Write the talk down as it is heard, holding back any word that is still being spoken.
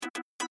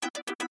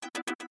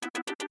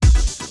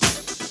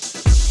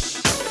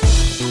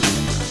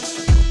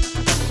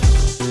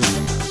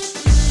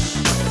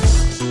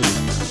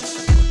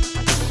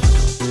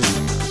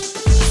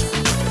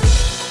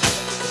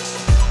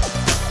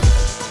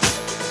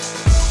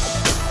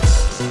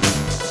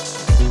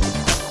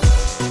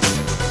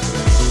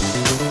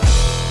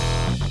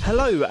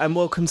Hello and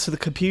welcome to the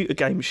Computer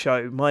Game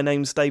Show. My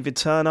name's David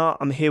Turner.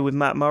 I'm here with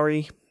Matt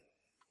Murray.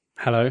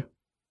 Hello.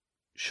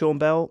 Sean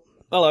Bell.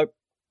 Hello.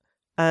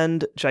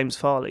 And James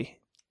Farley.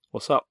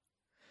 What's up?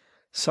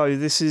 So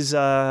this is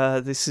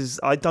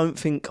I don't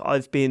think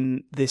I've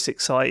been this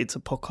excited to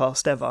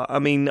podcast ever. I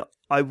mean,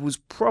 I was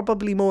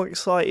probably more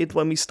excited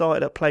when we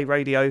started at Play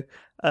Radio,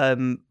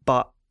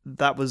 but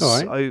that was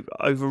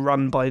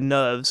overrun by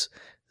nerves.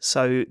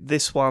 So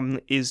this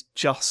one is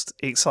just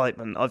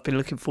excitement. I've been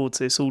looking forward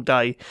to this all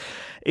day.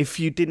 If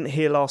you didn't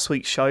hear last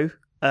week's show,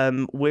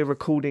 we're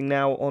recording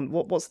now on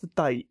what's the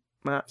date,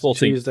 Matt? 14th.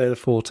 Tuesday the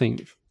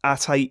 14th.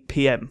 At 8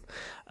 p.m.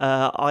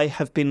 I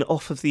have been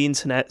off of the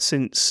internet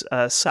since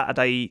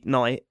Saturday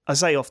night. I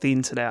say off the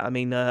internet, I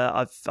mean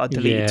I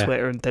deleted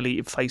Twitter and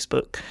deleted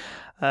Facebook.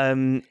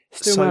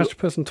 Still managed to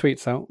put some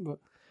tweets out, but...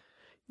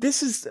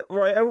 This is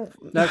right. Okay,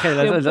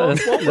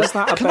 what was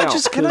that about? Can I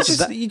just?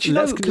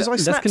 Because I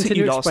snapped at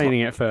you last night. Explaining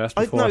it first.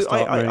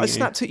 I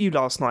snapped at you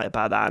last night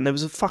about that, and there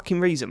was a fucking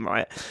reason,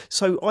 right?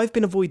 So I've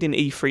been avoiding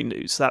E3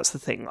 news. That's the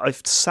thing.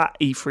 I've sat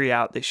E3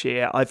 out this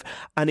year.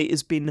 And it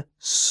has been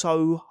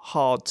so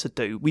hard to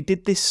do. We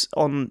did this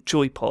on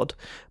JoyPod,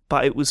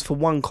 but it was for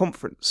one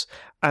conference,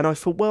 and I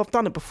thought, well, I've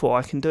done it before.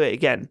 I can do it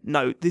again.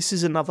 No, this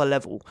is another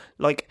level.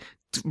 Like,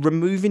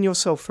 removing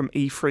yourself from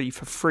E3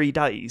 for 3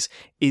 days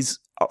is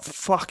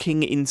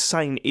fucking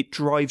insane. It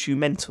drives you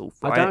mental.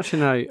 Right? I don't actually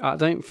know. I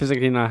don't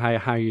physically know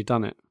how you've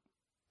done it.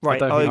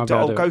 Right,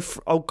 I'll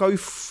go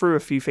through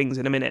a few things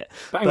in a minute.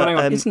 But hang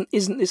on.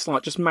 Isn't this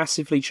like just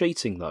massively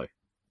cheating though?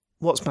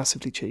 What's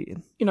massively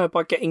cheating? You know,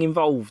 by getting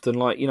involved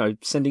and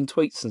sending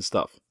tweets and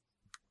stuff.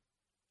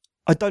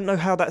 I don't know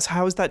how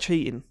is that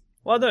cheating?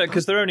 Well, I don't know,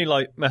 because they're only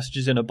like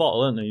messages in a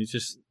bottle, aren't they? You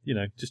just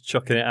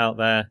chucking it out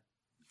there.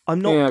 I'm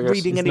not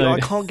reading any. I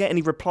can't get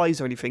any replies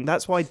or anything.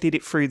 That's why I did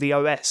it through the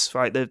OS,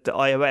 right? The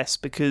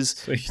iOS,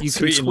 because you can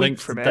tweet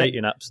links from to it.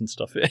 Dating apps and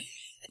stuff.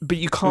 But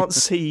you can't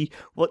see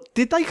what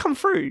did they come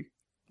through?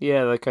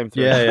 Yeah, they came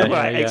through. Yeah.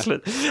 Right,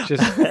 excellent.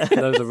 Just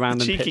those are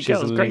random cheeky pictures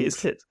girls, and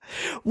greatest hits.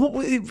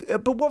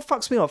 But what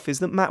fucks me off is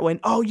that Matt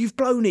went, "Oh, you've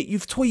blown it.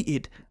 You've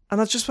tweeted." And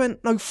I just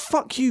went, no,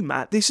 fuck you,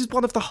 Matt. This is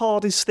one of the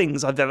hardest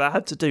things I've ever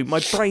had to do. My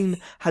brain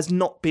has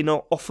not been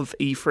off of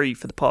E3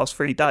 for the past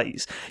 3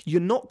 days. You're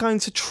not going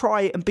to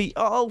try and be,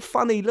 oh,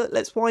 funny, look,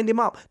 let's wind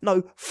him up.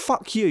 No,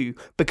 fuck you,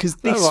 because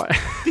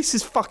this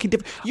is fucking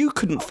different. You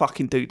couldn't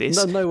fucking do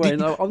this. No way.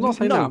 No, I'm not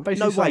saying that. I'm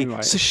basically saying,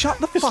 right. So shut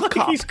the fuck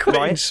up. He's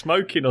quitting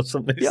smoking or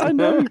something. Yeah, I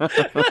know.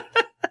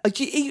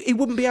 He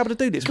wouldn't be able to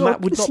do this. God,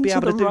 Matt would not be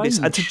able to do this.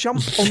 range. And to jump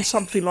on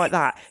something like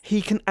that,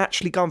 he can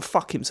actually go and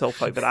fuck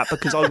himself over that,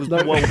 because I was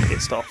well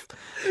pissed off.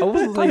 I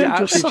wasn't saying You're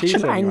actually such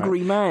cheating, an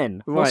angry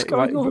man. What's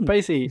going on? But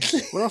basically,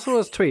 when I saw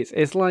those tweets,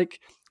 it's like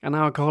an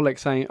alcoholic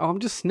saying, "Oh, I'm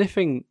just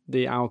sniffing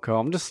the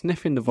alcohol. I'm just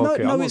sniffing the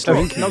vodka." No, it's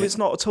not. No, it's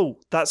not at all.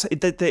 That's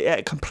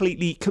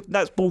completely.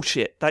 That's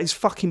bullshit. That is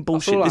fucking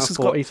bullshit. That's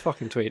all he's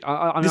fucking tweet.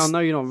 I mean, I know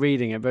you're not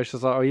reading it, but it's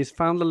just like, oh, he's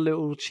found a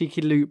little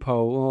cheeky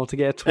loophole to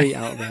get a tweet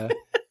out there.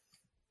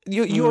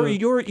 You're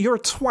a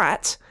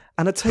twat,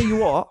 and I tell you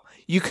what,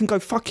 you can go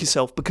fuck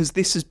yourself, because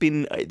this has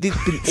been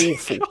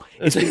awful.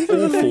 It's been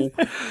awful,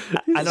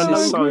 and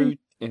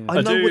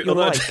I know what you're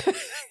like.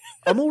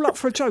 I'm all up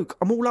for a joke.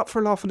 I'm all up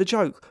for a laugh and a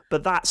joke,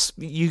 but that's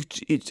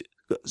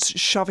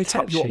shove it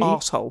up your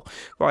arsehole,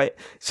 right?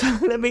 So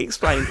let me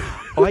explain.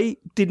 I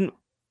didn't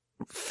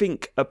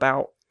think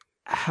about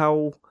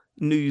how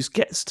news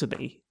gets to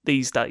me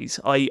these days.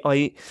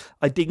 I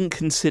didn't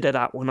consider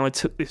that when I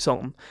took this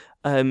on.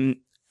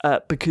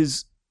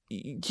 Because,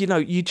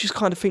 you just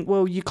kind of think,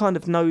 well, you kind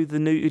of know the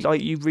news,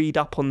 like you read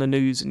up on the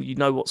news and you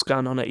know what's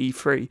going on at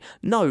E3.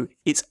 No,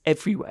 it's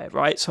everywhere,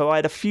 right? So I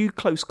had a few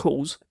close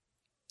calls.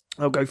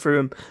 I'll go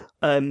through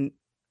them.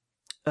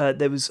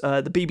 There was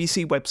the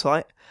BBC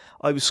website.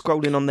 I was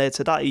scrolling on there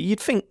today. You'd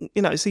think,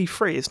 it's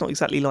E3. It's not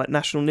exactly like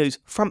national news.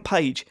 Front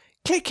page.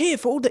 Click here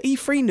for all the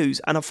E3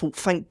 news. And I thought,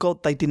 thank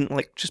God they didn't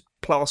just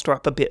plaster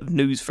up a bit of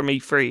news from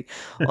E3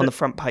 on the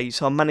front page.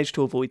 So I managed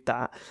to avoid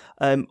that.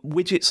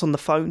 Widgets on the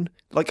phone.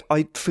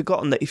 I'd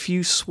forgotten that if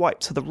you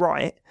swipe to the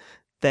right,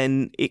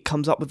 then it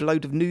comes up with a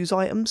load of news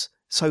items.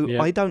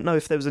 So I don't know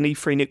if there was an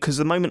E3 news, because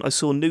the moment I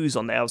saw news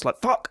on there, I was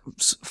like, fuck,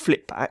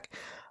 flip back.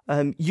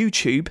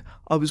 YouTube,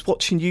 I was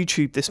watching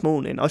YouTube this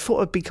morning. I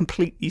thought I'd be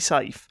completely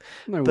safe.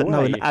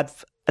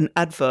 An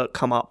advert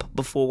come up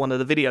before one of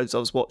the videos I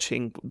was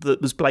watching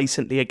that was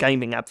blatantly a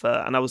gaming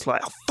advert, and I was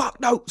like, oh fuck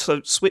no,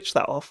 so switch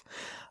that off.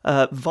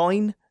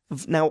 Vine,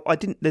 now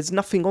there's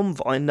nothing on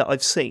Vine that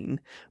I've seen,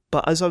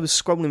 but as I was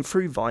scrolling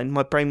through Vine,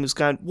 my brain was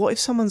going, what if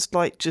someone's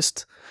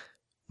just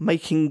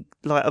making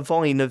a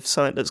Vine of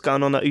something that's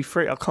going on at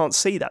E3? I can't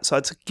see that, so I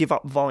had to give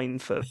up Vine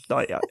for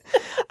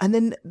and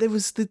then there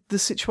was the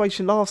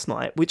situation last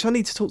night, which I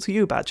need to talk to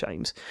you about,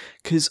 James,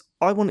 because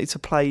I wanted to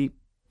play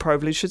Pro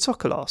Evolution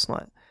Soccer last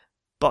night,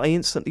 but I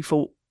instantly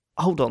thought,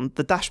 hold on,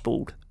 the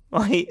dashboard,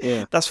 right?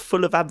 Yeah. That's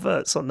full of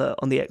adverts on the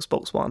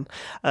Xbox One.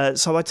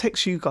 So I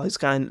text you guys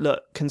going,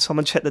 look, can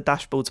someone check the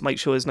dashboard to make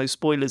sure there's no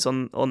spoilers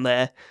on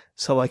there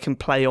so I can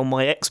play on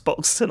my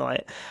Xbox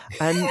tonight?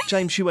 And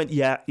James, you went,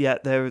 yeah,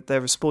 there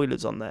are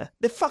spoilers on there.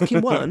 There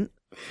fucking weren't.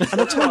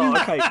 And I'll tell you,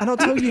 and I'll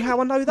tell you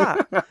how I know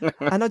that.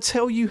 And I'll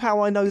tell you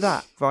how I know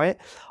that, right?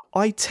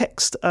 I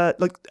text,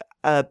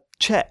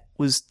 Chet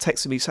was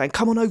texting me saying,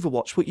 come on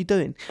Overwatch, what are you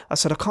doing? I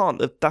said, I can't,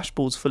 the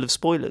dashboard's full of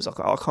spoilers,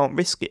 I can't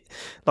risk it.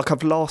 Like,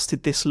 I've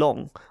lasted this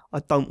long, I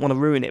don't want to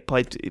ruin it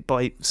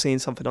by seeing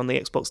something on the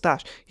Xbox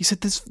Dash. He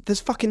said,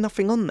 there's fucking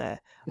nothing on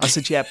there. I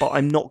said, yeah, but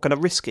I'm not going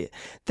to risk it.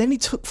 Then he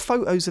took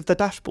photos of the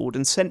dashboard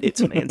and sent it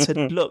to me and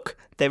said, look,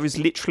 there is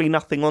literally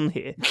nothing on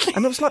here.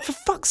 And I was like, for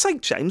fuck's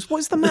sake, James, what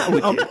is the matter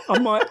with you? I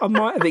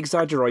might have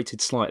exaggerated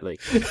slightly,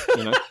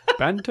 you know.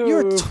 Banter.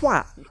 You're a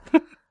twat.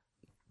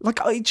 Like,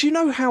 do you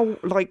know how,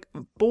 like,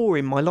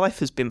 boring my life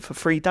has been for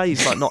 3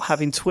 days, like, not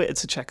having Twitter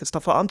to check and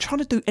stuff like that? I'm trying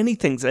to do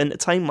anything to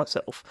entertain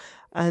myself.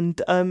 And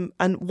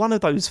one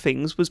of those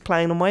things was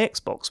playing on my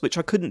Xbox, which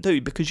I couldn't do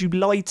because you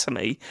lied to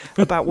me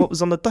about what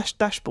was on the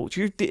dashboard.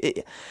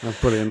 Oh,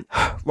 brilliant.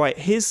 Right,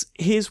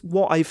 here's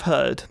what I've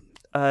heard,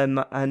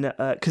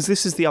 because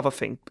this is the other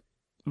thing.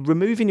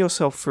 Removing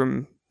yourself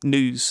from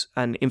news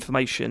and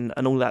information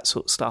and all that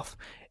sort of stuff,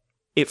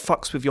 it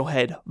fucks with your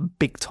head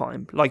big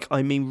time. Like,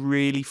 I mean,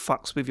 really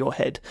fucks with your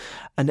head.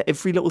 And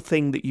every little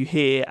thing that you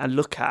hear and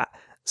look at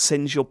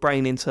sends your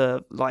brain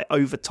into, like,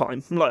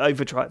 overtime, like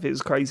overdrive. It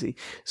was crazy.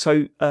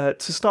 So, to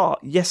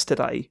start,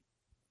 yesterday,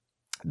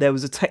 there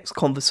was a text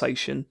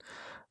conversation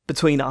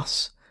between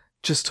us,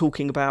 just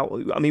talking about,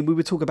 I mean, we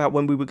were talking about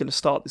when we were going to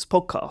start this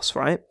podcast,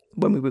 right?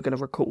 When we were going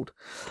to record.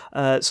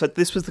 So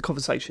this was the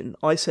conversation.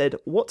 I said,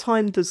 what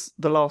time does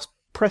the last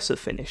presser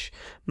finish?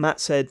 Matt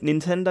said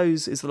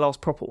Nintendo's is the last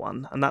proper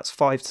one, and that's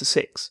 5 to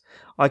 6.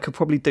 I could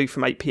probably do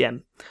from 8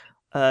 p.m.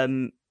 Blah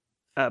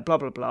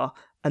blah blah.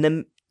 And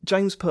then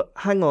James put,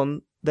 hang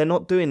on, they're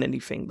not doing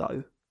anything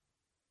though.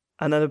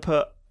 And then I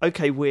put,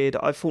 okay, weird,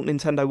 I thought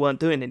Nintendo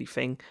weren't doing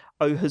anything.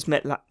 Oh, has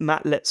Matt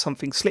let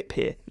something slip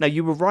here? Now,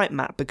 you were right,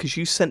 Matt, because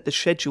you sent the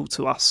schedule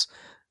to us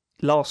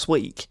last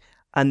week,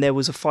 and there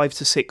was a 5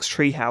 to 6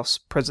 Treehouse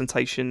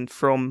presentation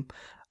from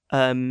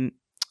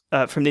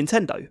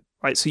Nintendo.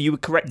 Right, so you were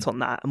correct on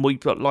that, and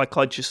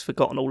I'd just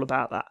forgotten all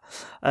about that.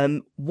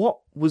 What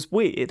was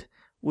weird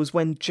was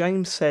when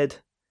James said,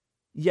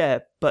 yeah,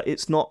 but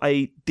it's not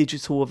a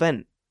digital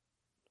event,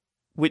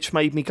 which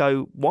made me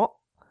go, what?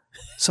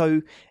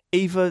 So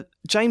either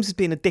James is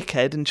being a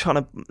dickhead and trying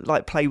to,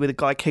 like, play with a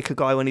guy, kick a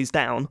guy when he's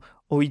down,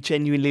 or he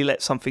genuinely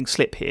let something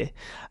slip here.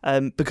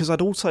 Because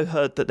I'd also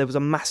heard that there was a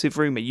massive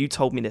rumour, you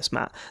told me this,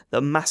 Matt, that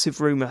a massive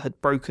rumour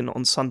had broken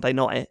on Sunday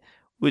night,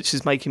 which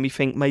is making me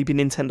think maybe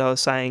Nintendo are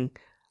saying,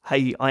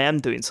 hey, I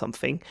am doing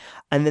something.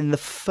 And then the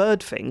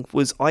third thing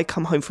was, I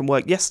come home from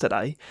work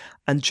yesterday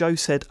and Joe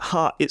said,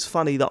 it's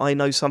funny that I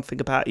know something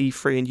about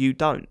E3 and you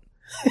don't.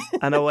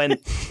 And I went,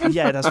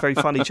 yeah, that's very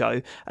funny,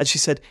 Joe. And she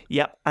said,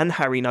 yep, and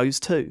Harry knows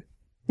too.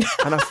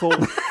 And I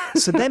thought,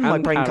 so then my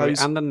brain Harry,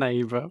 goes, and the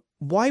neighbour.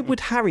 why would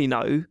Harry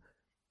know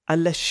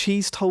unless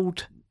she's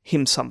told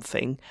him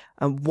something?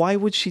 And why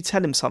would she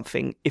tell him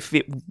something if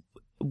it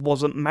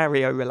wasn't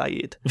Mario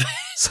related?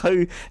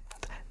 So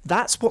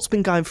that's what's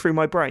been going through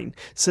my brain.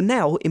 So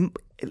now, in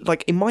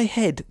my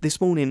head this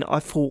morning, I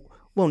thought,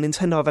 well,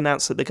 Nintendo have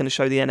announced that they're going to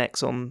show the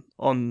NX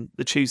on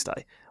the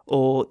Tuesday.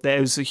 Or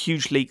there's a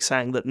huge leak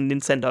saying that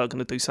Nintendo are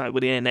going to do something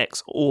with the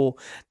NX, or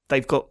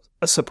they've got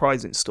a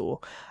surprise in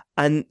store.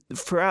 And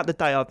throughout the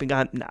day, I've been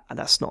going, nah,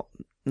 that's not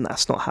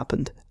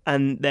happened.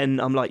 And then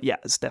I'm like, yeah,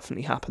 it's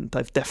definitely happened.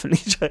 They've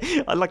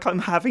definitely, I'm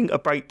having a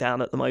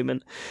breakdown at the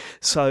moment.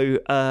 So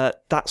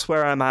that's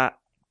where I'm at.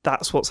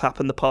 That's what's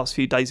happened the past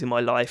few days in my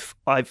life.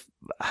 I've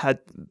had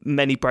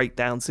many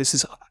breakdowns. This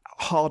is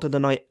harder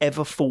than I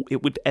ever thought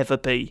it would ever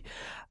be.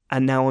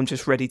 And now I'm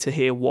just ready to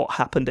hear what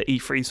happened at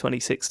E3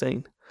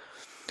 2016.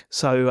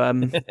 So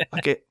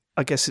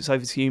I guess it's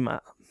over to you,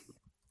 Matt.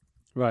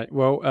 Right.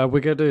 Well,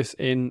 we're going to do this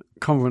in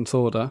conference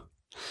order.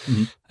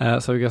 Mm-hmm.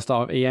 So we're going to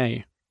start with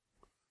EA.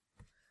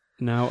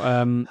 Now,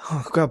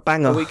 got a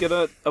banger.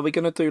 Are we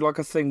gonna do like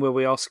a thing where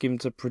we ask him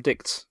to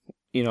predict?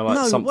 You know,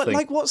 like something.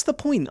 What's the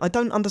point? I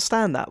don't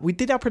understand that. We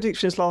did our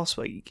predictions last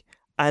week,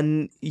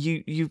 and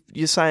you're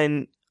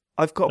saying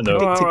I've got to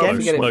predict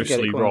again.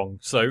 Mostly wrong.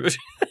 So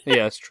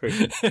yeah, it's true.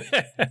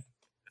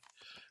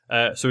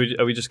 So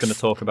are we just going to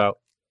talk about?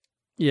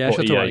 Yeah,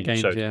 what EA EA games.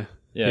 showed?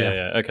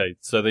 Yeah. Okay,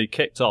 so they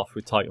kicked off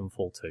with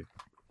Titanfall 2.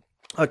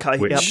 Okay,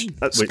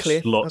 that's clear.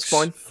 Which looks that's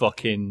fine.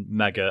 fucking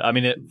mega. I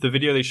mean, the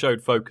video they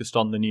showed focused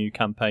on the new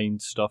campaign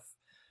stuff.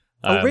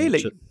 Oh,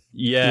 really?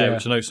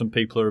 Which I know some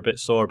people are a bit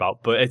sore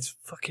about, but it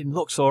fucking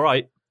looks all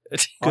right.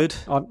 Good.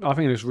 I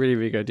think it looks really,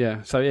 really good,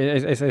 yeah. So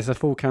it's a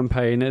full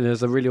campaign, and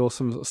there's a really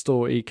awesome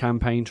story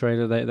campaign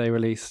trailer they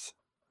released.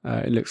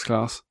 It looks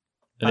class.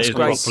 And That's it is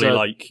great. properly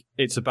like,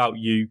 it's about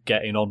you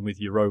getting on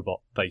with your robot,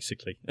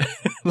 basically.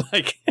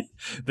 Like,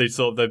 they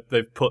talked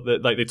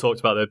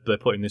about they're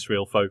putting this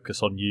real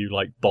focus on you,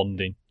 like,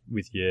 bonding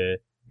with your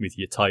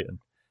Titan.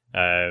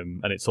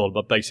 And it's all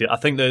about basically. I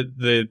think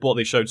the what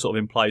they showed sort of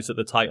implies that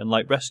the Titan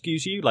like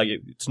rescues you. Like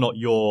it's not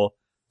your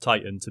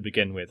Titan to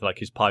begin with. Like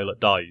his pilot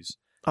dies,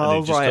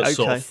 and he just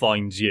sort of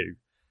finds you.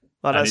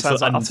 Oh, that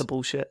sounds like utter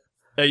bullshit.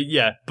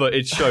 Yeah, but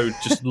it showed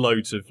just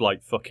loads of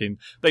like fucking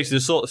basically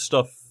the sort of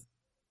stuff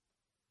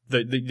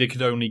that they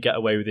could only get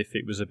away with if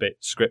it was a bit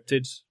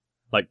scripted,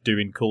 like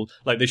doing cool.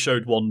 Like they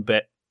showed one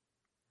bit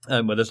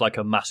where there's like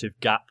a massive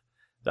gap,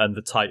 and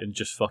the Titan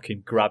just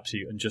fucking grabs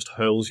you and just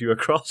hurls you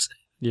across.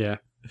 Yeah.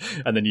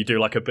 And then you do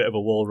like a bit of a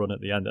wall run at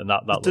the end, and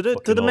that do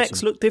the mechs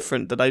awesome. look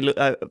different? Do they look?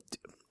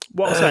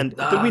 What I'm saying,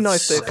 do we know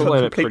if they're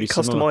completely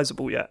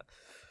customizable yet?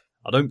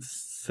 I don't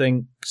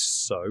think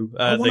so.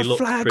 I want they a look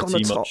flag pretty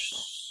on the top.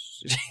 much.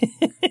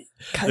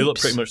 They look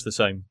pretty much the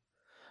same.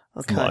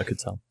 Okay, from what I could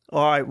tell.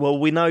 All right. Well,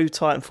 we know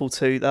Titanfall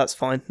 2. That's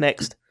fine.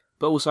 Next,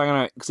 but also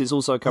because it's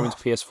also coming to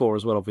PS4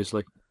 as well.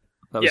 Obviously,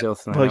 that was the other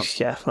thing. Well,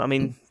 yeah. I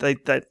mean,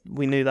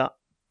 we knew that.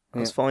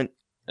 That's fine.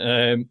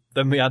 Then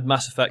we had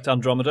Mass Effect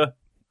Andromeda.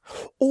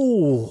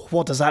 Oh,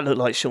 what does that look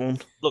like, Sean?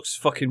 Looks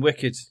fucking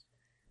wicked.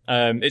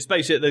 It's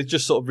basically they've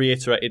just sort of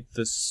reiterated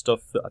the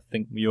stuff that I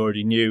think we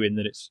already knew, in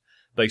that it's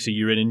basically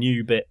you're in a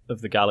new bit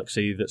of the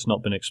galaxy that's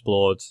not been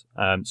explored.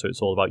 So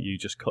it's all about you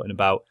just cutting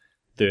about,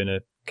 doing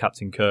a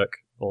Captain Kirk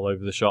all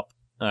over the shop.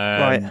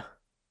 Right.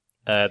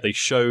 They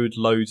showed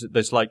loads.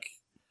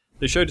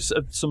 They showed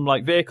some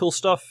like vehicle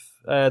stuff.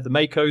 The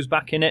Mako's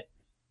back in it.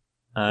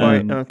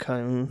 Right.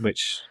 Okay.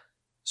 Which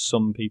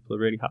some people are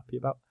really happy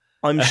about.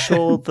 I'm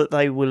sure that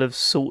they will have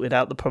sorted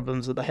out the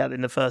problems that they had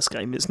in the first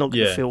game. It's not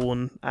going to feel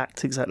and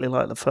act exactly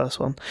like the first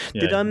one.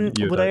 Yeah,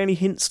 were there any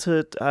hints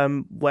to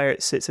where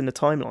it sits in the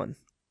timeline?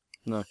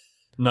 No,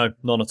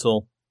 none at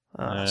all.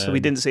 So we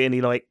didn't see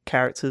any like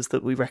characters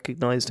that we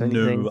recognised or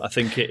anything? No, I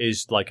think it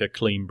is like a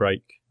clean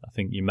break. I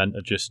think you're meant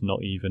to just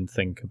not even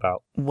think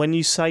about. When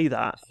you say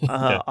that,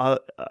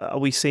 are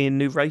we seeing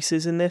new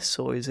races in this,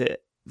 or is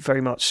it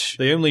very much...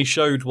 They only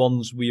showed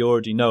ones we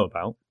already know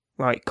about.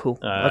 Right, cool.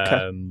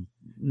 Okay.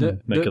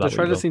 The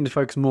trailer seemed to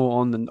focus more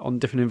on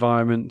different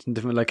environments and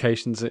different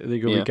locations that you're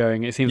going to be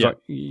going. It seems like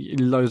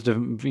loads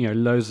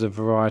of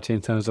variety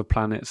in terms of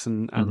planets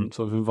and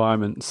sort of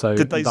environments. So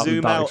did they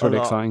zoom out looks really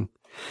exciting.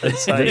 There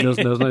was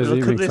no zooming.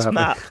 Look at this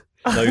map.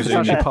 It's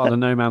actually part of the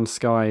No Man's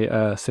Sky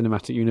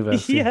cinematic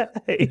universe. Yeah.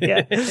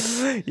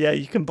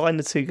 You combine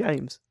the two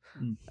games.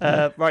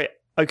 Right.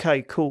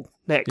 Okay. Cool.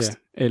 Next.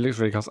 Yeah, it looks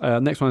really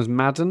cool. Next one is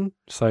Madden,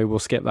 so we'll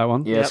skip that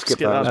one. Yeah, skip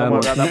that. Don't worry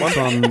about that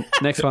one.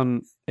 Next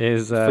one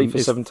is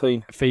FIFA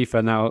 17.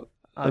 FIFA now.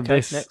 Okay.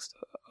 Next.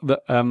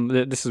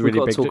 This is really big. We've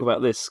got to talk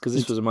about this because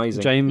this was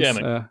amazing. James,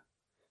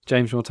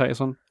 James, you want to take this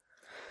one?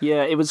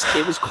 Yeah, it was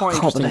quite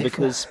interesting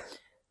because,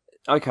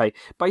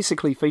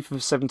 basically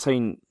FIFA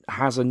 17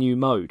 has a new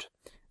mode,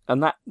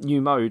 and that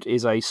new mode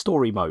is a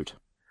story mode.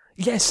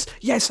 Yes,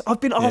 I've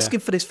been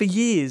asking for this for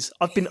years.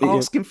 I've been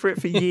asking for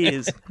it for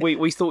years.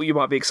 We thought you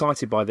might be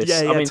excited by this.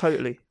 Yeah, I mean,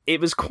 totally. It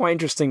was quite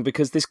interesting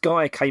because this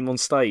guy came on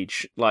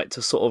stage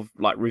to sort of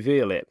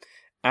reveal it,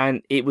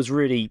 and it was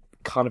really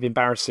kind of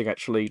embarrassing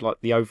actually, like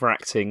the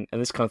overacting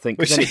and this kind of thing.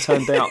 Because then it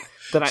turned out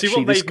that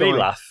actually what this made me guy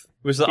laugh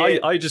was that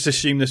I just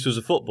assumed this was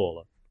a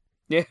footballer.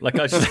 Yeah,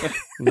 I just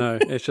no,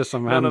 it's just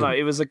some random. No.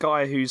 It was a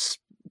guy who's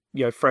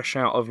fresh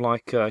out of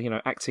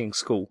acting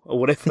school or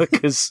whatever,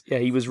 because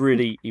he was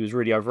really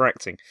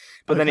overacting.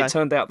 But then it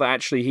turned out that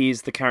actually he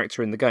is the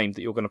character in the game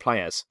that you're going to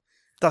play as.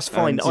 That's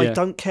fine. I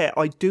don't care.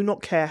 I do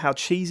not care how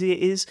cheesy it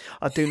is.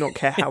 I do not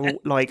care how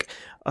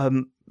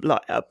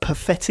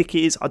pathetic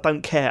it is. I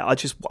don't care.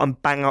 I'm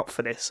bang up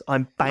for this.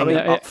 I'm bang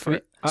up for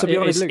it. To be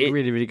honest, it looked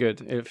really, really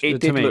good.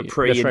 It did look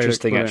pretty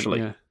interesting, actually.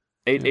 Yeah.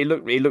 It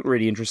looked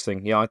really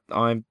interesting. Yeah,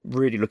 I'm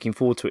really looking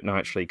forward to it now,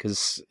 actually,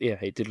 because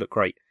it did look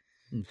great.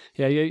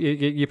 Yeah,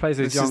 you play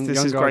this young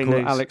guy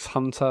called Alex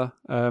Hunter.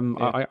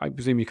 I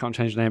presume you can't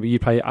change the name, but you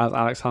play as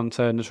Alex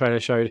Hunter, and the trailer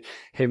showed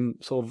him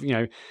sort of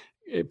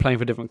playing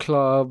for different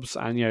clubs,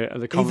 and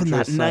the commentary even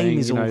that name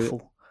is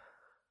awful.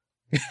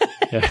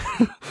 Yeah.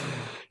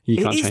 You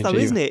can't it is change though,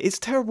 isn't it? It's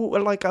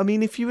terrible. Like, I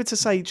mean, if you were to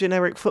say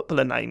generic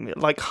footballer name,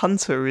 like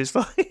Hunter is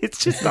like,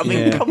 it's just, I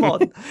mean, come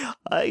on.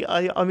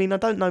 I mean, I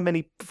don't know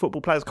many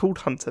football players called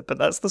Hunter, but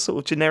that's the sort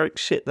of generic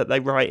shit that they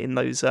write in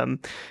those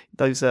like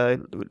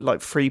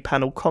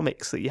 3-panel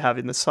comics that you have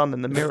in the Sun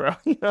and the Mirror.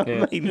 You know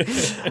what I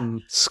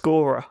mean?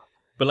 Scorer.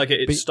 But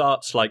it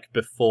starts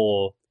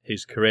before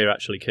his career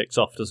actually kicks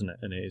off, doesn't it?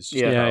 And it is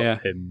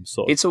about him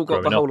sort of. It's all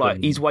got the whole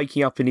he's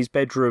waking up in his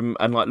bedroom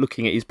and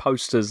looking at his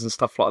posters and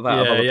stuff like that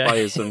of other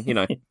players,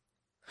 and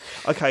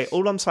Okay,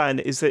 all I'm saying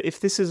is that if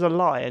this is a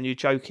lie and you're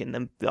joking,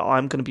 then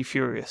I'm going to be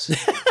furious.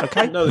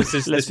 Okay, no, this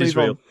is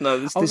real. No,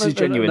 this is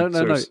genuine.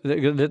 No.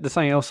 There's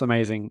something else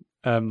amazing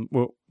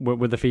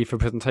with the FIFA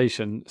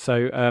presentation.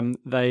 So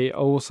they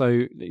also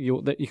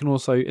you can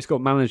also, it's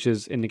got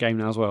managers in the game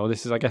now as well.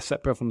 This is, I guess,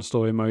 separate from the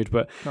story mode,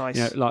 but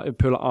nice. Like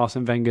people like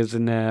Arsene Wenger's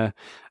in there,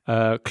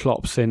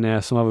 Klopp's in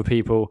there, some other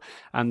people,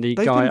 and they've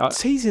been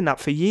teasing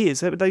that for years.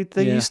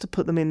 They used to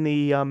put them in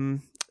the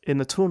in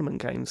the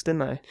tournament games, didn't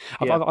they?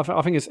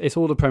 I think it's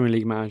all the Premier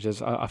League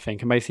managers. I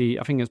think, and basically,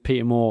 I think it's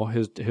Peter Moore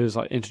who's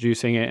like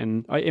introducing it,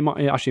 and it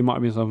might have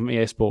been someone from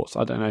EA Sports.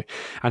 I don't know.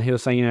 And he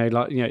was saying,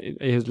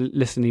 he was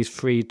listing these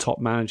 3 top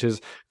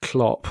managers: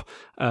 Klopp,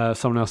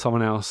 someone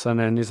else, and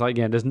then he's like,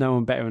 there's no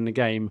one better in the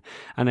game.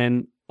 And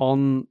then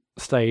on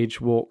stage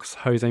walks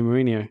Jose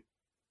Mourinho.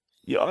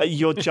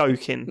 You're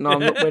joking. No,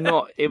 we're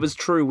not. It was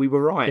true. We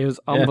were right. It was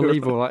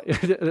unbelievable. Like,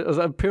 it was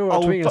a pure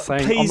tweet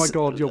saying, please, "Oh my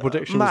god, your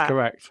prediction was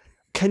correct."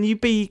 Can you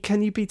be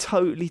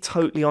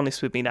totally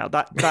honest with me now?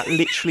 That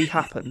literally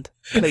happened.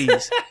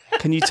 Please,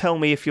 can you tell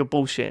me if you're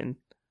bullshitting?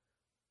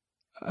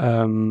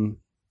 Now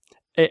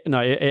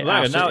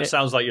it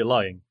sounds like you're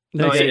lying.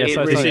 No,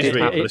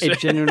 it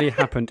genuinely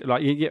happened.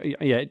 Like,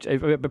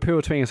 but people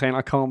were tweeting saying,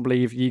 "I can't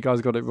believe you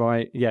guys got it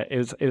right." Yeah,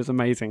 it was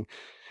amazing.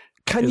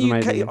 Can you,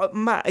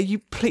 Matt? Are you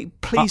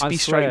please be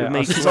straight with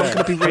me, because I'm going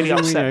to be really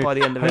upset by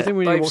the end of it.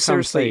 Dave,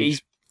 seriously,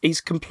 he's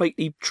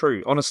completely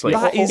true. Honestly,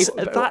 that is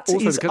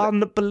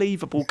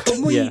unbelievable.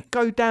 Can we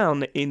go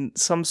down in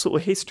some sort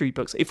of history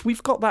books? If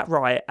we've got that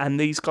right, and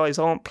these guys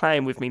aren't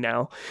playing with me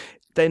now,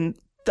 then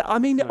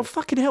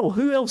fucking hell,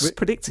 who else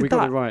predicted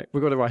that?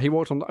 We got it right. He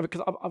walked on,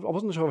 because I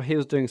wasn't sure if he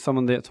was doing some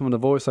of the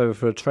voiceover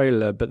for a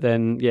trailer, but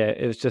then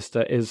it was just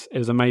it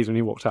was amazing when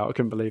he walked out. I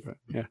couldn't believe it.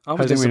 Yeah, I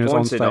was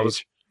disappointed.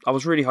 I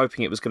was really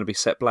hoping it was going to be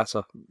Sepp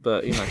Blatter,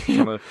 but trying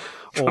to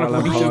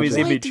redo his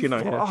image. Do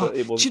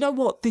you know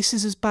what? This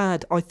is as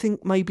bad. I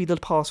think maybe the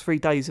past 3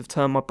 days have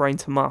turned my brain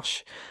to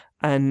mush,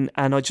 and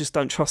I just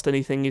don't trust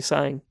anything you're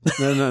saying.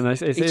 No,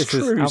 it's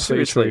true.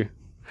 Absolutely true.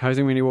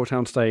 Jose Mourinho walked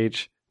on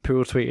stage.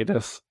 People tweeted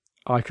us.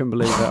 I couldn't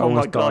believe it. Oh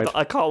my god!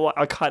 I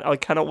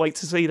cannot wait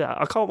to see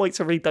that. I can't wait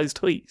to read those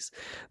tweets.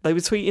 They were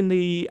tweeting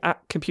the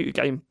at Computer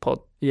Game Pod.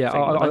 Yeah,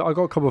 I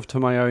got a couple to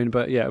my own,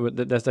 but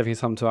there's definitely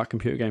some to at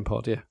Computer Game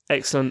Pod. Yeah,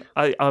 excellent.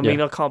 I mean,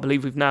 I can't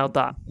believe we've nailed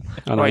that.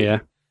 I know. Right. Yeah.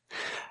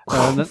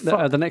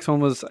 The next one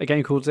was a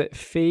game called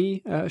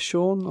Fee,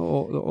 Sean,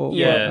 or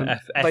FE.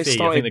 I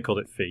think they called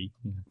it Fee.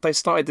 They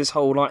started this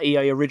whole like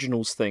EA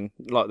Originals thing,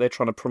 like they're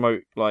trying to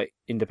promote like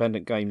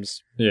independent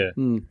games. Yeah,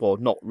 well,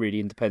 not really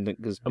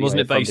independent because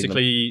wasn't it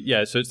basically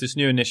So it's this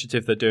new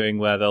initiative they're doing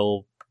where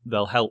they'll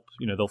help,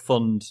 they'll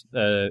fund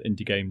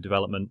indie game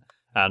development,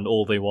 and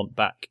all they want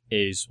back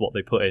is what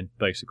they put in,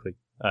 basically.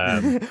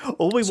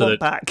 All we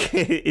want back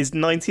is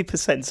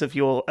 90% of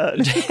your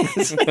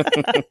earnings.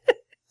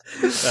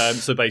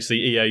 So basically,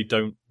 EA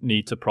don't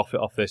need to profit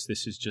off this.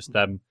 This is just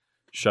them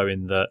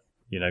showing that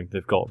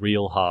they've got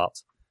real heart.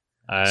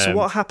 So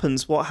what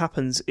happens? What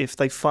happens if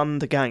they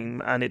fund a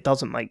game and it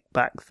doesn't make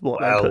back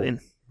what they put in?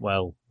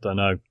 Well, don't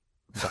know.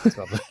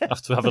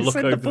 Have to have a look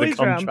over the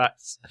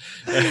contracts.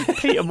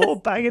 Peter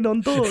Moore banging on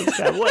doors.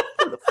 What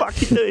the fuck are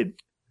you doing?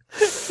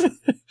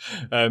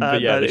 But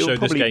they showed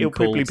this game it'll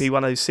probably be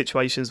one of those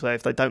situations where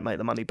if they don't make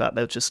the money back,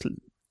 they'll just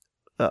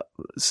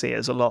see it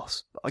as a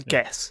loss, I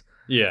guess.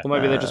 Yeah. Or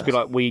maybe they'll just be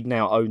like, we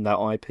now own that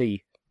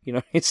IP.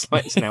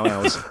 It's now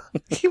ours.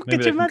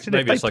 Could you imagine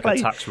maybe it's like a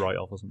tax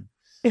write-off or something?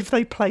 If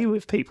they play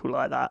with people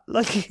like that,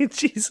 like,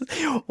 Jesus,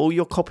 all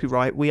your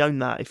copyright, we own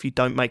that if you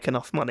don't make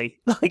enough money.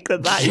 Like,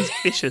 that is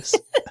vicious.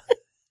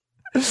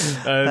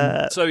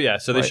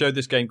 So they showed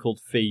this game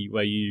called Fee,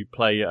 where you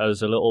play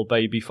as a little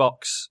baby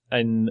fox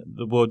in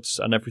the woods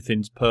and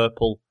everything's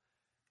purple,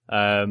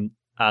 and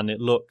it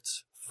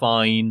looked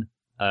fine.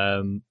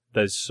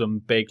 There's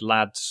some big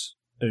lads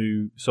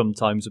who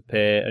sometimes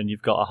appear and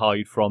you've got to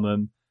hide from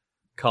them.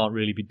 Can't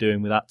really be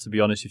doing with that, to be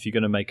honest. If you're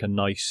going to make a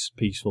nice,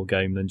 peaceful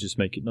game, then just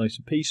make it nice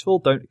and peaceful.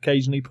 Don't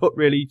occasionally put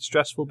really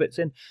stressful bits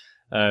in.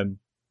 But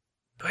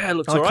it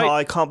looks alright.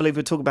 I can't believe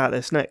we're talking about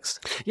this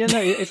next. Yeah, no,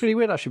 it's really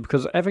weird actually,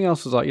 because everything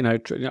else was like,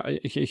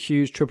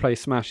 huge AAA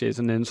smashes,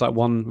 and then it's like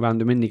one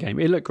random indie game.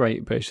 It looked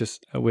great, but it's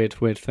just a weird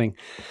thing.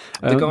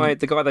 The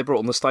guy they brought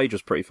on the stage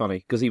was pretty funny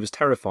because he was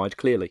terrified,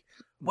 clearly.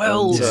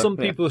 Well, some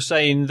people were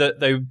saying that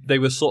they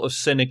were sort of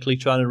cynically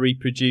trying to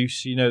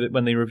reproduce, that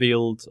when they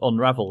revealed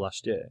Unravel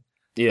last year.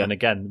 Yeah. And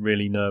again,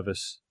 really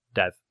nervous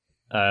dev.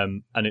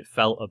 And it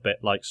felt a bit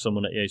like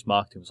someone at EA's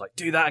marketing was like,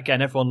 do that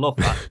again, everyone loved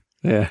that.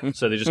 Yeah.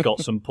 So they just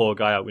got some poor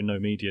guy out with no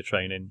media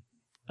training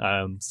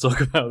to talk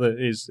about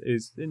his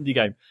indie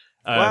game.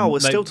 Wow,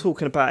 we're still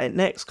talking about it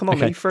next. Come on,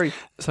 be free.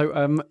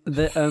 So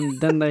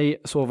then they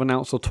sort of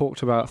announced or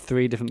talked about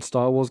 3 different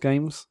Star Wars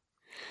games.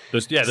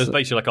 There's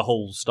basically like a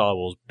whole Star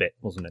Wars bit,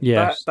 wasn't it?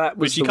 Yeah, that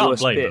was the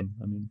worst bit.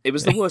 It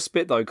was the worst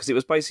bit though, because it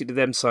was basically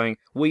them saying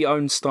we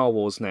own Star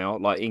Wars now,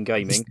 like in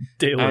gaming,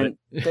 and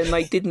then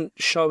they didn't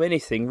show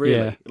anything really.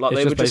 Yeah, like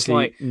they were just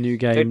like new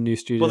game, new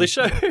studio. Well, they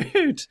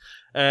showed,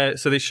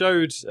 they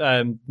showed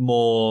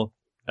more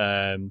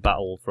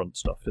Battlefront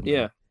stuff. Didn't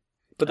they?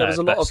 But there was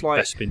a lot of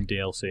like Bespin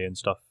DLC and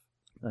stuff.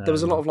 There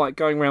was a lot of like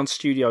going around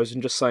studios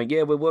and just saying,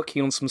 "Yeah, we're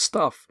working on some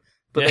stuff."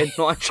 But they're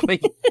not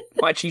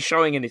actually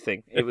showing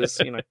anything. It was,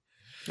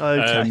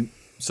 Okay.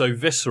 So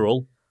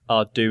Visceral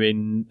are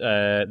doing,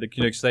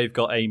 because they've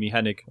got Amy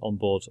Hennig on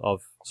board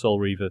of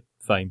Soul Reaver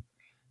fame.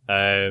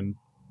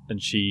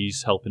 and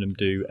she's helping them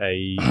do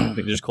I think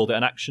they just called it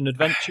an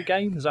action-adventure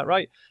game, is that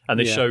right? And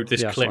they showed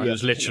this clip that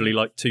was literally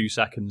like 2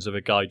 seconds of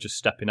a guy just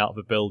stepping out of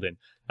a building,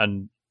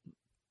 and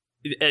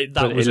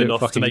that was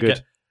enough to make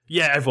it...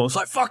 Yeah, everyone's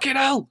like, fucking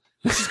hell!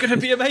 This is going to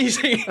be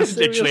amazing. It's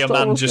literally a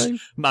man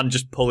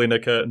just pulling a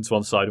curtain to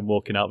one side and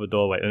walking out of a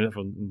doorway, and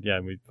everyone,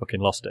 we fucking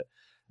lost it.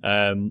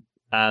 And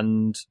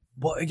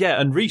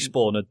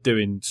Respawn are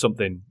doing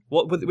something.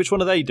 Which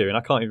one are they doing? I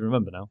can't even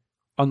remember now.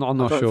 I'm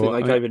not sure. I don't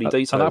think they gave any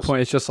details. At that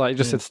point, it's just like it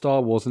just said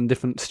Star Wars and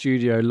different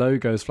studio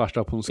logos flashed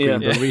up on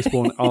screen. But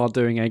Respawn are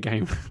doing a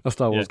game, a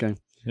Star Wars game.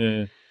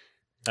 Yeah.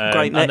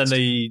 Great. And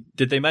then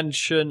did they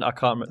mention? I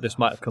can't remember. This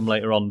might have come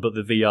later on, but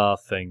the VR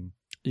thing.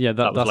 Yeah,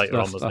 that was later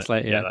on, wasn't it?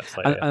 Later, yeah. That's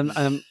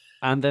later.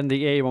 And then the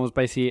EA one was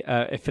basically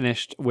it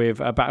finished with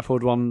a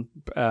Battlefield 1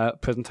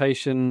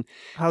 presentation.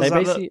 How's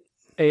that look?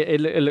 It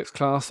looks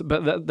class,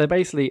 but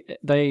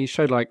they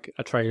showed like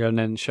a trailer and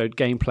then showed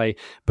gameplay,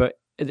 but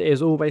it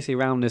is all basically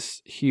around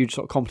this huge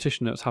sort of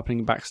competition that's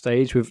happening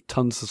backstage with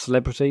tons of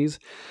celebrities.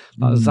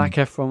 Like Zac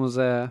Efron was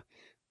there,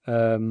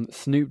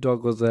 Snoop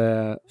Dogg was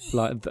there,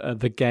 like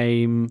the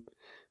game.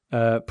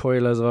 Probably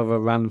loads of other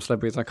random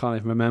celebrities I can't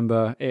even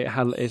remember.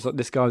 It's like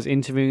this guy was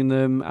interviewing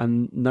them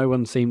and no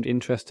one seemed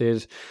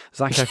interested.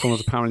 Zac Efron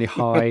was apparently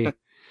high.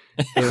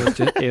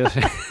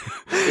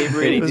 It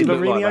really was did look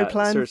Mourinho like that,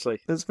 playing?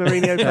 seriously. Was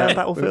Mourinho playing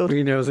Battlefield?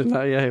 Mourinho was in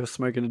that, he was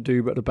smoking a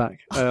doob at the back.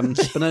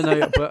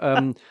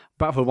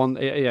 Battlefield 1,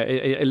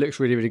 it looks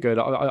really, really good.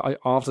 I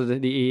after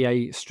the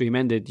EA stream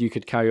ended, you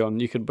could carry on.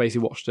 You could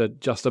basically watch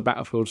just a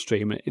Battlefield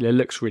stream. It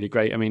looks really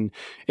great. I mean,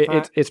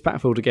 it's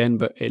Battlefield again,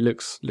 but it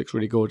looks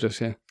really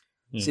gorgeous, yeah.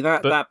 See,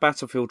 that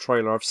Battlefield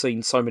trailer I've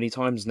seen so many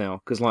times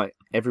now, because like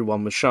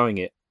everyone was showing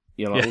it.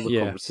 All the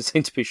conferences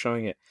seem to be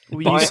showing it.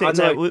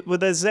 Were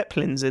there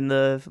Zeppelins in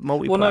the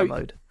multiplayer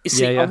mode? You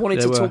see, I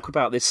wanted to talk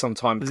about this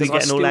sometime because I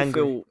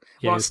still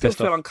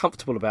feel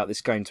uncomfortable about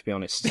this game. To be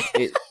honest,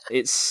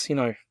 it's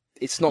not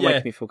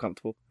making me feel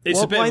comfortable.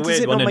 Why does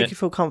it not make you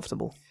feel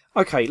comfortable?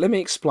 Okay, let me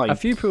explain. A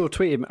few people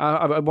tweeted.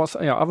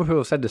 Other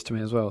people said this to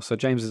me as well. So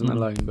James isn't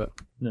alone, but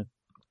no.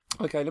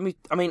 Okay,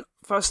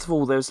 first of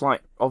all, there's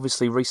like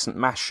obviously recent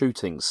mass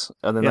shootings,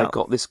 and then they've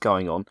got this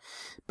going on,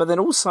 but then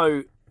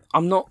also.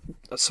 I'm not...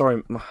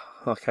 Sorry,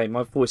 okay,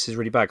 my voice is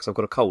really bad because I've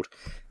got a cold.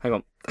 Hang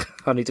on,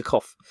 I need to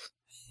cough.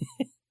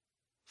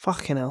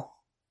 Fucking hell.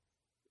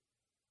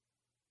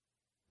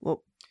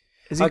 Well,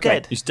 is he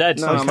dead? He's dead.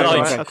 No, he's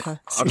died. Okay.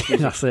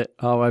 That's it,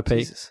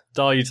 R.I.P.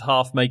 Died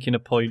half making a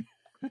point.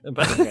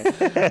 About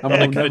and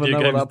we'll never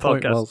know what that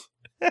point was.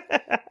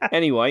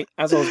 Anyway,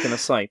 as I was going to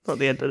say... Not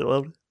the end of the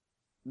world.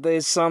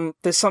 There's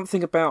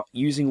something about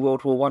using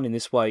World War I in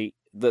this way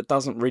that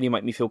doesn't really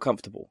make me feel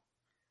comfortable.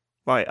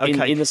 Right,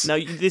 okay. No,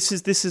 this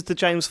is the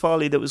James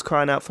Farley that was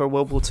crying out for a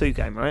World War II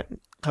game, right?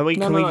 Can we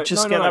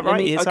just get that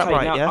right? Is that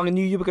right, I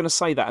knew you were going to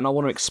say that, and I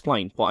want to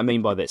explain what I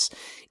mean by this.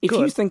 If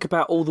you think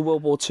about all the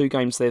World War II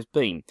games there have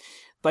been,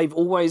 they've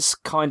always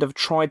kind of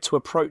tried to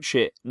approach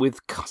it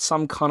with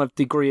some kind of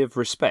degree of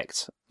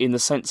respect, in the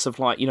sense of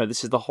like,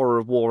 this is the horror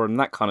of war and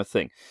that kind of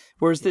thing.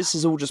 Whereas this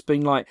has all just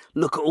been like,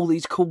 look at all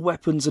these cool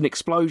weapons and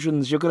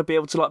explosions, you're going to be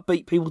able to like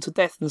beat people to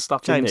death and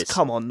stuff. James,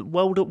 come on,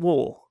 World at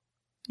War?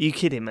 Are you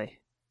kidding me?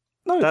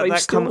 No, they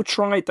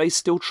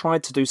still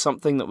tried to do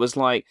something that was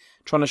like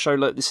trying to show,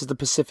 look, this is the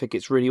Pacific,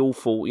 it's really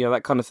awful,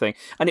 that kind of thing.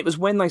 And it was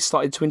when they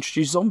started to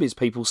introduce zombies,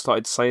 people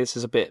started to say this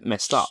is a bit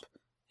messed up.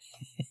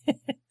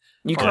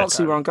 You can't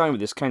see where I'm going with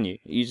this, can you?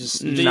 You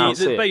just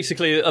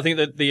basically, I think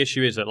that the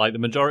issue is that like the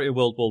majority of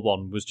World War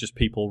I was just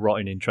people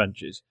rotting in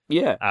trenches.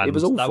 Yeah, and it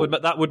was awful.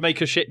 That would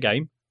make a shit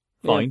game.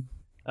 Fine,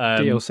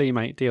 DLC,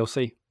 mate,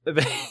 DLC.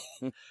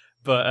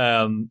 But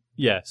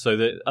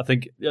so I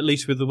think at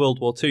least with the World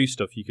War II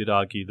stuff, you could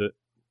argue that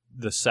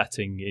the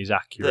setting is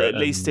accurate. At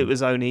least it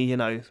was only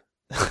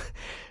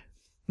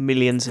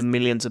millions and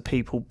millions of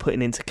people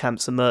putting into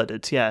camps and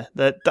murdered. Yeah,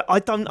 I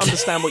don't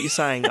understand what you're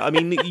saying. I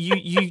mean,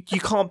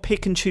 you can't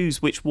pick and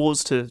choose which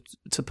wars to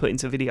put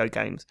into video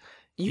games.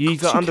 You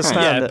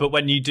understand? Yeah, but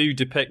when you do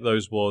depict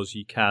those wars,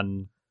 you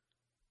can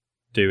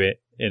do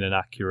it in an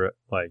accurate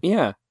way.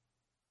 Yeah.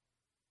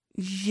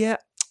 If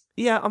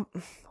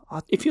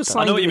you're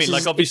saying, I know what you mean.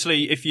 Like,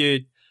 obviously, if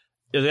you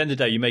at the end of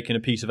the day you're making a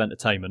piece of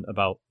entertainment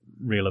about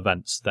real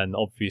events, then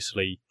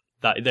obviously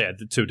that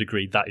to a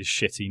degree that is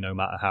shitty, no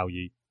matter how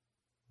you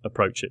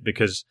approach it.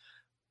 Because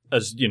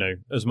as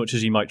much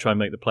as you might try and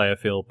make the player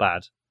feel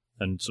bad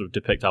and sort of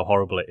depict how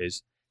horrible it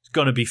is, it's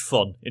going to be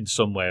fun in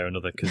some way or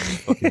another because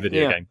it's a fucking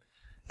video game.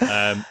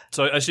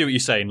 So I see what you're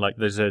saying. Like,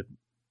 it's a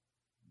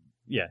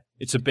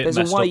bit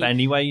messed up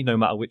anyway, no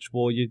matter which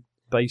war you're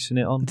basing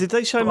it on. Did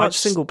they show much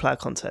single player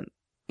content?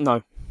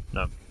 No.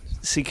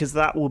 See, because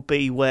that would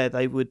be where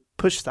they would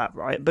push that,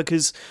 right?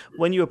 Because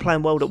when you were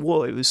playing World at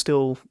War, it was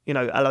still,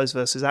 Allies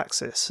versus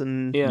Axis,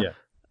 and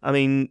I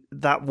mean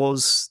that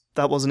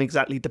wasn't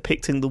exactly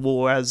depicting the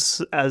war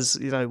as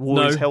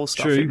war is hell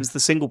stuff. True. It was the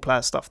single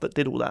player stuff that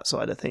did all that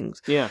side of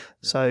things. Yeah.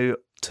 So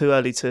too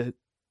early to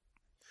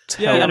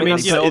tell. Yeah, I mean,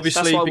 obviously,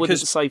 that's what I wouldn't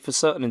say for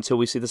certain until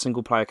we see the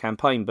single player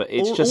campaign. But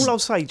it's all I'll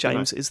say,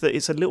 James, is that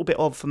it's a little bit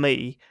odd for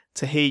me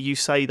to hear you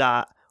say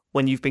that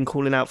when you've been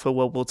calling out for a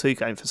World War II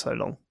game for so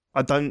long.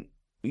 I don't.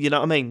 You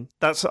know what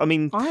I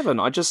mean? I haven't.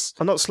 I'm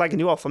not slagging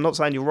you off. I'm not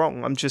saying you're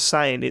wrong. I'm just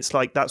saying it's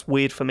like that's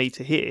weird for me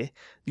to hear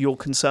your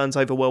concerns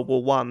over World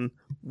War One,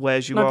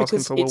 whereas you were asking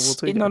for World War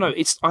Two. No.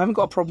 I haven't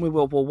got a problem with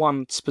World War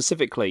One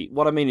specifically.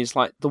 What I mean is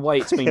like the way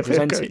it's being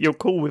presented. You're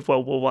cool with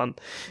World War One.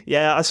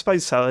 Yeah, I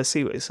suppose so. I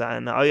see what you're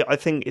saying. I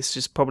think it's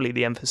just probably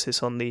the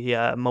emphasis on the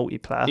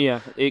multiplayer. Yeah,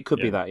 it could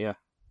be that. Yeah.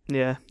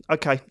 Yeah.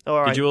 Okay.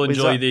 All right. Did you all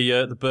enjoy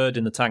the bird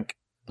in the tank?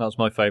 That was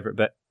my favourite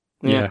bit.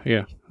 Yeah.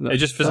 It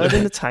just bird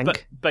in the tank.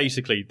 But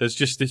basically, there's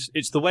just this.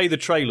 It's the way the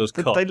trailer's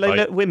cut. They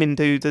let women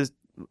do the.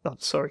 Oh,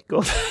 sorry, go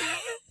on.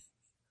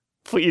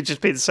 Thought you'd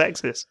just been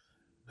sexist.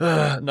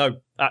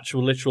 No,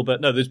 actual literal.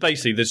 But no, there's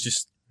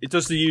just. It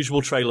does the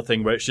usual trailer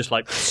thing where it's just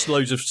like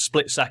loads of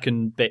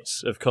split-second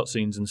bits of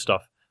cutscenes and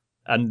stuff.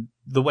 And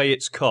the way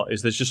it's cut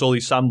is there's just all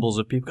these samples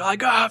of people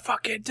going,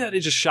 fucking dead,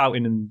 just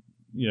shouting and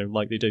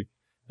like they do.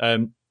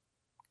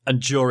 And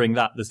during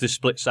that, there's this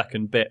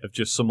split-second bit of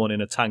just someone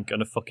in a tank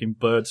and a fucking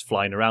bird's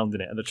flying around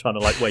in it, and they're trying to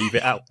like wave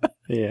it out.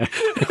 Yeah,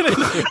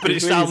 but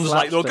it sounds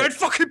like they're going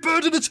fucking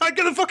bird in the tank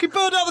and a fucking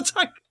bird out of the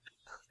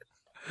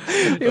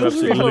tank. They're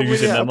absolutely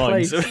losing their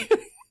minds.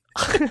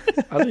 I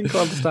didn't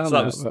quite understand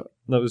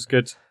that was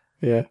good.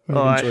 Yeah,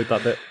 I enjoyed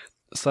that bit.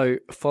 So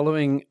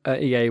following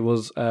EA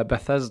was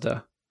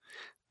Bethesda,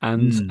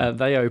 and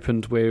they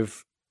opened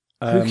with.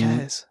 Who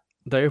cares?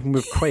 They opened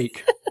with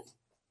Quake.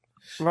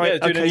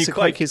 Right, okay, so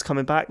Quake is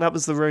coming back. That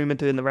was the rumour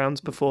doing the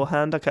rounds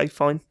beforehand. Okay,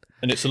 fine.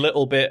 And it's a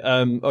little bit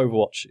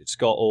Overwatch. It's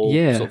got all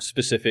sort of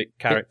specific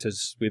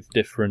characters with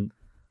different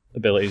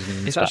abilities.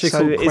 And it's actually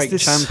called Quake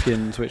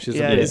Champions, which is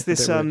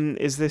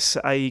is this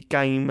a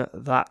game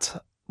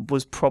that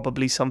was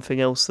probably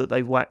something else that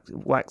they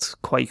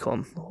whacked Quake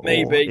on?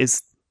 Maybe.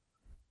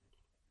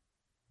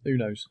 Who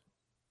knows?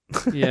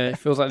 Yeah, it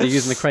feels like they're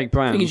using the Quake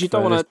brand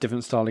for a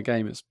different style of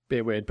game. It's a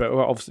bit weird, but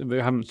obviously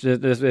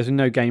there's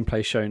no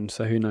gameplay shown,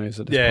 so who knows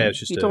at this point. It's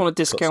just you don't want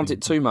to discount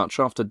it too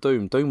much after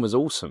Doom. Doom was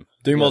awesome.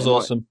 Doom was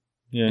awesome.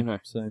 Yeah,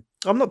 so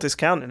I'm not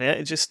discounting it.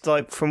 It's just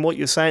like from what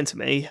you're saying to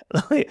me,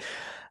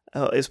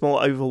 it's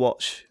more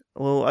Overwatch.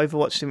 Well,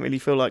 Overwatch didn't really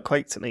feel like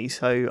Quake to me,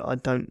 so I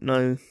don't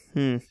know.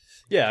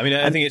 Yeah, I mean,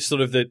 I think it's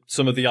sort of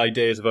some of the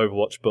ideas of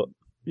Overwatch, but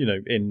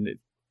in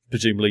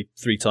presumably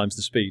 3 times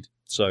the speed.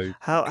 So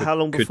how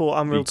long before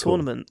Unreal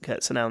Tournament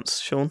gets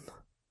announced, Sean?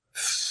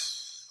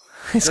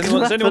 It's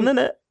going to happen, isn't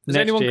it? Is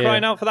anyone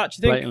crying out for that,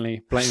 do you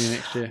think? Blatantly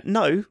next year.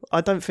 No,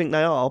 I don't think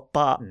they are,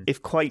 but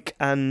if Quake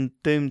and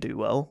Doom do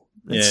well,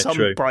 then some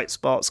bright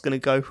spark's going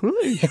to go,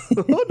 hey,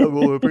 I know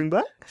what we'll bring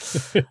back.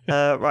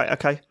 Right,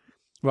 okay.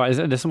 Right,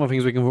 there's some more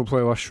things we can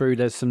probably rush through.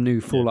 There's some new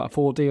Fallout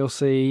 4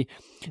 DLC.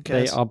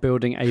 They are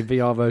building a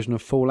VR version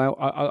of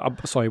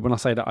Fallout. Sorry, when I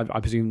say that, I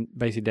presume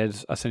basically they're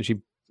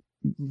essentially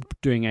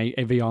doing a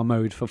VR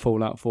mode for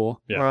Fallout 4.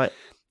 Yeah. Right.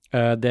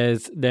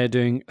 They're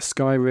doing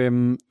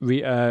Skyrim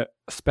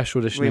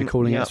special edition. They're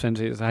calling it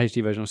essentially it's a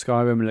HD version of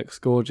Skyrim. It looks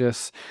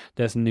gorgeous.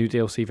 There's a new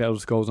DLC for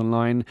Elder Scrolls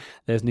Online.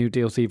 There's new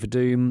DLC for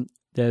Doom.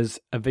 There's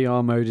a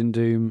VR mode in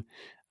Doom,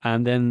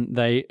 and then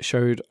they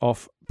showed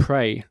off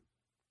Prey.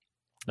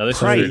 Now this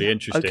is really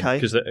interesting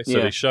because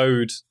they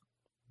showed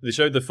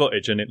the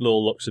footage and it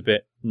all looks a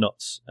bit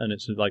nuts, and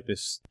it's like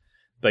this.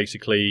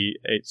 Basically,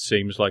 it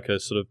seems like a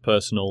sort of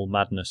personal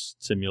madness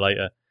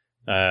simulator.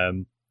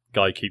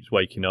 Guy keeps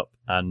waking up,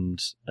 and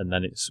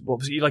then it's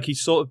obviously like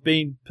he's sort of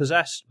being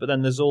possessed, but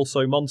then there's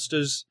also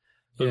monsters,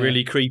 but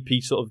really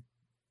creepy, sort of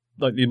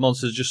like the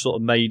monsters just sort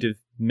of made of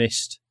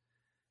mist,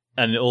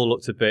 and it all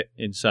looked a bit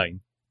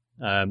insane.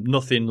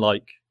 Nothing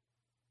like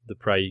the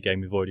Prey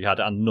game we've already had,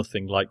 and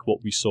nothing like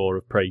what we saw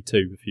of Prey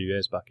 2 a few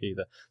years back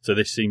either. So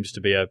this seems to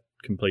be a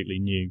completely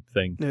new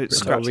thing. It's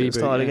scratching the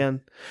style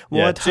again.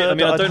 Well, I'd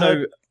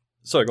heard,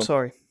 Sorry, go on.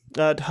 Sorry.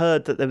 I'd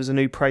heard that there was a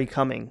new Prey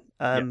coming,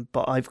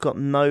 but I've got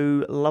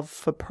no love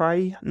for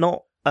Prey.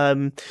 Not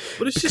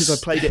because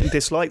I played it and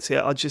disliked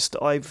it.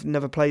 I've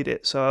never played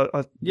it, so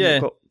I've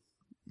got.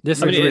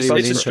 It's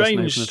a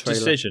strange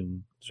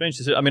decision.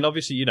 I mean,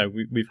 obviously,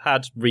 we've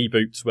had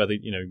reboots where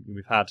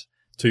we've had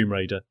Tomb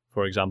Raider,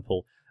 for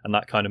example, and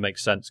that kind of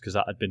makes sense because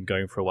that had been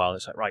going for a while.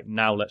 It's like, right,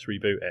 now let's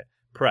reboot it.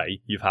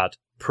 Prey, you've had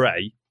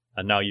Prey,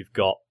 and now you've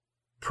got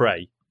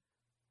Prey.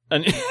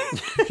 And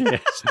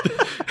it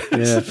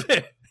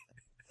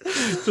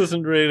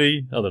doesn't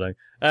really, I don't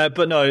know.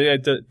 But no,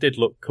 it did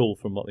look cool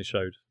from what they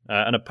showed.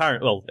 And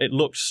apparently, it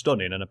looked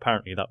stunning, and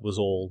apparently that was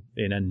all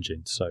in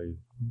engine, so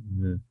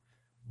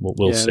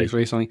we'll see. It looks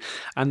really stunning.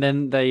 And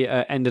then they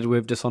ended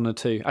with Dishonored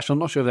 2. Actually, I'm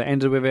not sure if they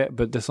ended with it,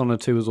 but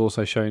Dishonored 2 was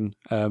also shown.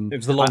 It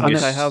was the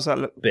longest how's that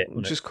look? bit.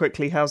 Just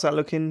quickly, how's that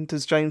looking?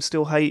 Does James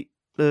still hate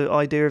the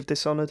idea of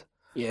Dishonored?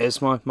 Yeah,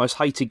 it's my most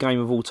hated game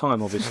of all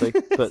time, obviously.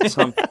 But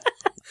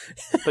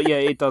But yeah,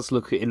 it does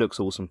look. It looks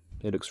awesome.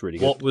 It looks really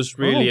good. What was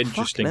really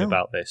interesting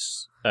about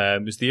this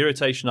was the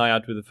irritation I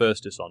had with the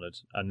first Dishonored,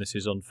 and this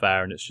is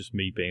unfair, and it's just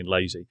me being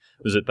lazy.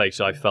 Was that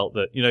basically I felt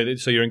that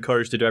so you're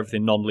encouraged to do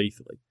everything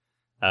non-lethally,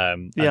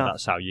 and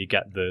that's how you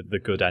get the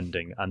good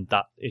ending, and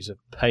that is a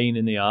pain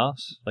in the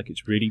arse. Like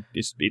it's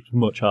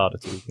much harder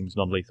to do things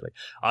non-lethally.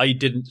 I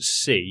didn't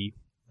see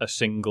a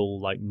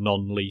single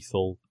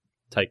non-lethal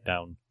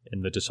takedown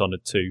in the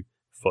Dishonored 2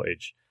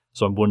 footage,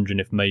 so I'm wondering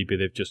if maybe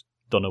they've just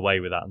done away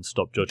with that and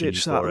stopped judging you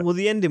for it. Well,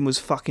 the ending was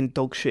fucking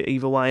dog shit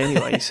either way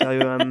anyway, so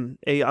I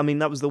mean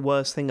that was the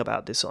worst thing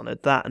about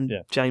Dishonored, that and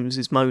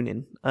James's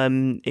moaning.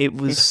 The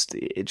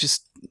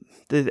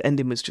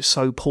ending was just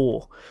so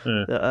poor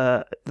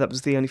that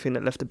was the only thing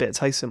that left a bit of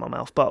taste in my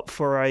mouth. But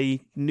for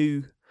a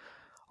new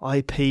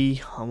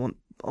IP, I want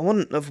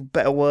a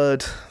better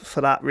word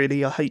for that.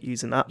 Really, I hate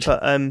using that,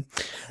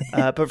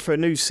 but for a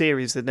new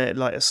series,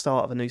 like a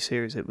start of a new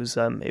series, it was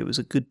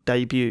a good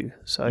debut.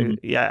 So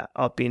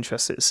I'd be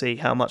interested to see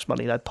how much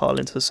money they'd pile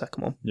into the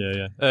second one.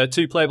 Yeah.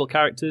 2 playable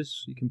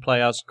characters. You can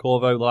play as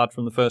Corvo, the lad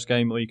from the first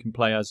game, or you can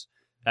play as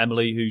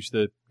Emily, who's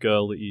the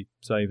girl that you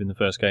save in the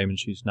first game, and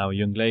she's now a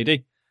young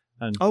lady.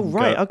 And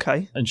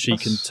okay. And she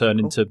can turn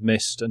into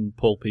mist and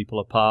pull people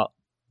apart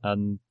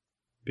and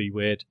be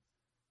weird.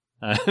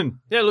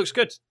 It looks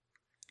good.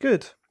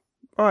 Good.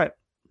 All right.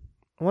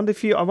 I wonder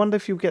if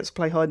you'll get to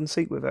play hide and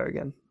seek with her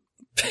again.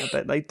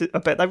 I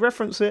bet they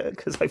reference it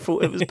because they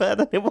thought it was better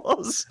than it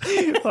was.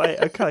 Right.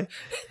 Okay.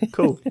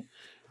 Cool.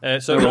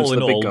 So all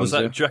in all, do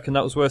you reckon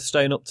that was worth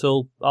staying up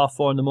till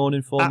 4:30 in the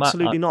morning for?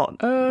 Absolutely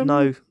Matt? not.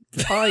 No.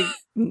 I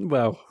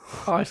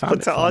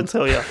found it fun. I'll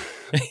tell you.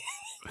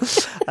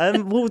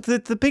 Well,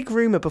 the big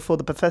rumour before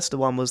the Bethesda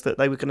one was that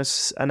they were going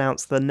to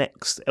announce the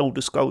next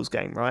Elder Scrolls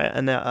game, right?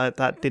 And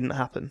that didn't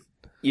happen.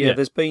 Yeah,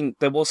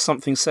 there was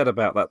something said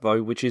about that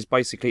though, which is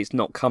basically it's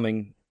not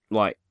coming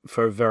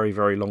for a very,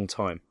 very long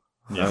time.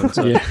 Yeah,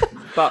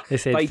 but they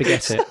said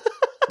forget it.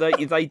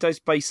 They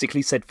just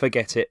basically said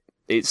forget it.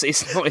 It's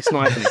not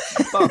happening.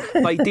 But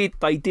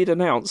they did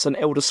announce an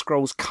Elder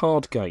Scrolls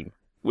card game,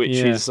 which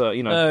is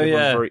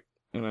very.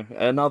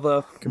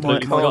 Another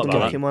completely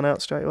knocking one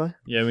out straight away.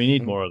 Yeah, we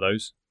need more of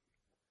those.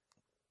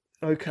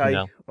 Okay,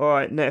 all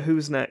right.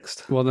 Who's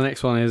next? Well, the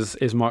next one is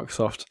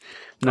Microsoft.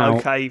 Now,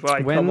 okay,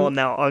 right. Come on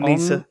now. I need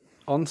to.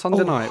 On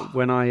Sunday night,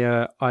 when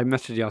I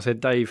messaged you, I said,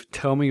 "Dave,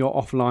 tell me you're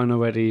offline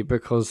already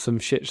because some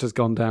shit has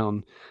gone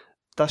down."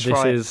 That's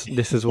right.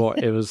 This is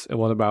what it was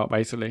about,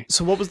 basically.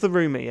 So, what was the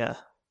rumor? Yeah.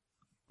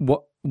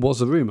 What was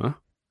the rumor?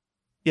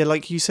 Yeah,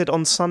 like you said,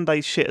 on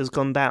Sunday, shit has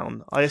gone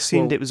down. I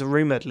assumed it was a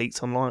rumor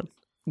leaked online.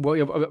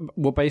 Well,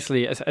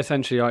 basically,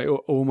 essentially,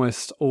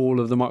 almost all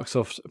of the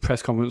Microsoft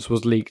press conference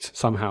was leaked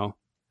somehow.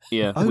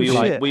 Yeah,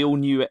 we all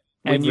knew it.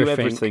 We knew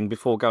everything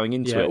before going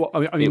into it. Well,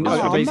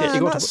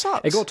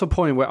 it got to a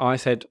point where I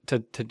said to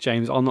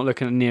James, "I'm not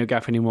looking at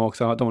NeoGAF anymore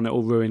because I don't want it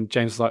all ruined."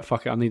 James was like,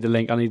 "Fuck it, I need the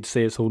link. I need to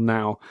see it all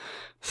now."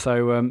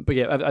 So, but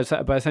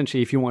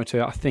essentially, if you wanted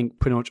to, I think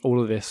pretty much all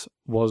of this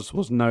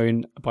was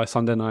known by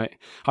Sunday night.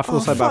 I feel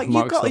so bad for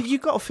Microsoft. You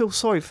got to feel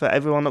sorry for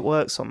everyone that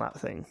works on that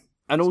thing.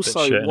 And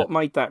also, what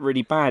made that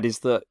really bad is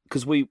that,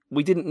 because we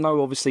didn't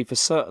know, obviously, for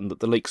certain that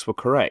the leaks were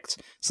correct.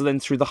 So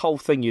then through the whole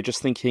thing, you're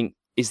just thinking,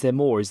 is there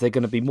more? Is there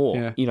going to be more?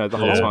 Yeah. The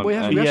whole time. We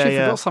actually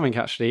forgot something,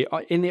 actually.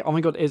 Oh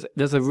my God,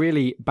 there's a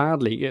really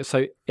bad leak.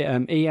 So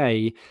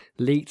EA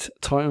leaked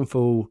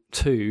Titanfall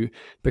 2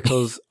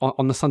 because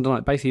on the Sunday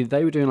night, basically,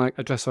 they were doing like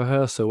a dress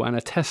rehearsal and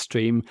a test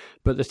stream,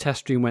 but the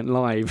test stream went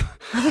live.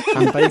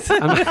 and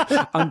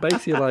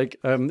basically,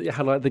 it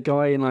had like the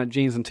guy in like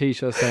jeans and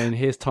t-shirts saying,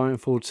 "Here's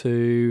Titanfall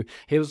 2."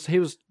 He was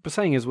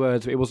saying his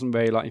words, but it wasn't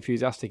very like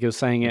enthusiastic. He was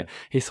saying it.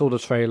 He saw the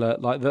trailer.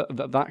 Like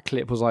that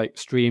clip was like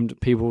streamed.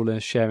 People were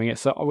sharing it.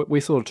 So we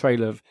saw a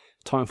trailer of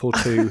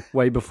Titanfall 2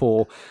 way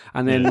before,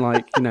 and then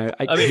I mean,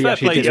 fair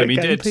play to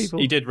him.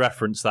 He did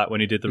reference that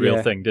when he did the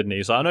real thing, didn't he?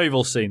 He's like, "I know you've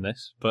all seen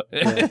this, but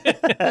and he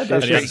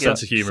has a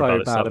sense of humour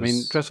about it." Bad. I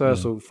mean, dress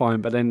rehearsal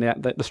fine, but then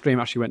the stream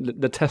actually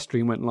the test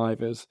stream went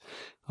live. Is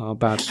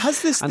bad.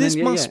 Has this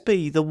must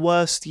be the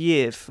worst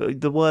year for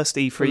the worst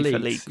E3 for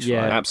leaks?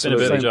 Yeah, right?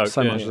 Absolutely.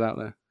 So much is out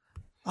there.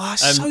 Oh,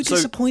 it's so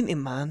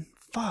disappointing, man.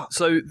 Fuck.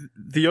 So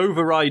the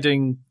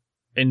overriding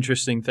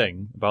interesting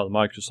thing about the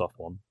Microsoft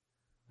one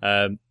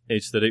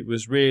is that it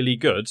was really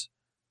good,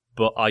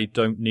 but I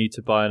don't need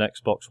to buy an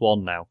Xbox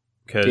One now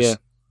because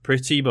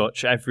pretty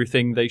much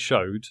everything they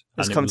showed,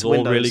 and it was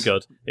all really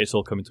good. It's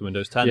all coming to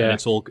Windows 10, and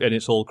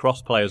it's all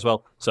cross-play as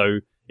well.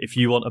 So if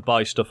you want to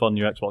buy stuff on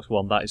your Xbox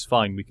One, that is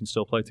fine. We can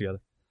still play together.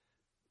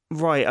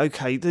 Right,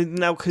 okay.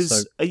 Now,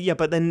 because,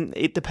 but then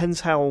it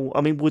depends how,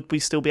 I mean, would we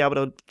still be able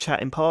to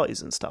chat in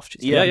parties and stuff?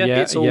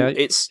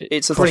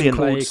 It's a thing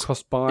called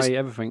cross-buy,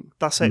 everything.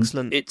 That's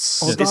excellent. It's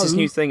this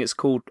new thing, it's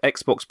called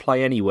Xbox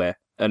Play Anywhere,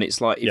 and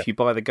it's like, if you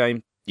buy the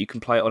game, you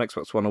can play it on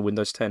Xbox One or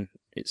Windows 10.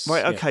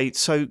 Okay,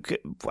 so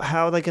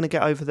how are they going to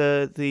get over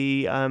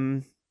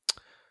the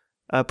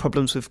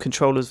problems with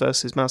controllers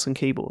versus mouse and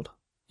keyboard?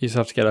 You just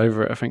have to get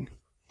over it, I think.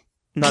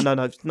 No,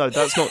 that's not.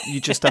 You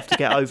just have to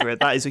get over it.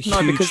 That is a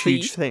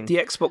huge thing. The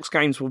Xbox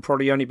games will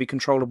probably only be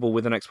controllable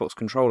with an Xbox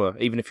controller,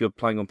 even if you're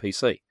playing on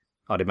PC,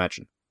 I'd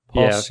imagine.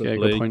 Possibly. Yeah,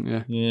 good point,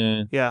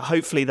 yeah,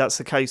 hopefully that's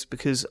the case,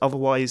 because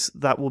otherwise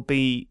that would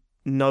be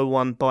no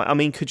one by... I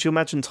mean, could you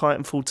imagine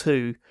Titanfall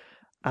 2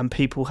 and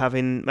people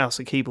having mouse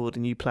and keyboard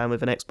and you playing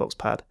with an Xbox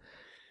pad?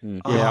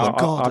 Yeah,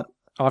 God.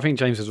 I think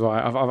James is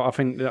right. I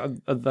think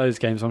those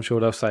games, I'm sure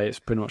they'll say it's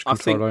pretty much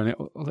controller only.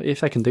 If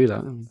they can do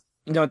that.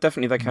 No,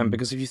 definitely they can,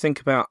 because if you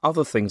think about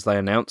other things they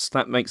announced,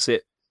 that makes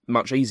it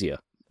much easier.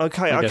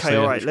 Okay, all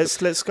right.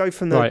 Let's go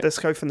from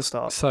the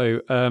start.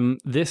 So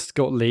this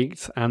got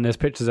leaked, and there's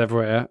pictures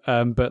everywhere.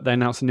 But they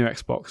announced a new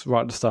Xbox right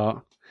at the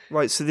start.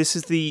 Right. So this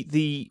is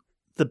the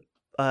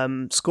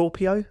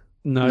Scorpio.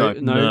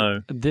 No.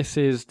 This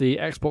is the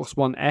Xbox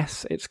One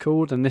S. It's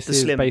called, and this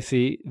is Slim.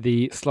 Basically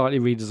the slightly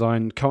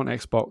redesigned current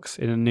Xbox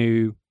in a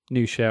new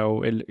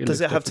shell.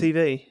 Does it have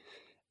TV?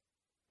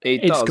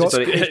 It does. Got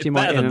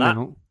HDMI in and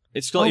out.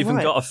 It's not even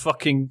got a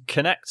fucking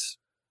Kinect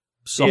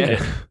socket.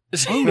 Yeah.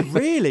 Oh,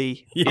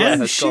 really? Yeah.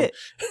 Oh, shit.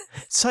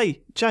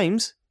 Say,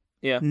 James.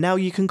 Yeah. Now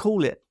you can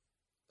call it.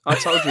 I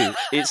told you.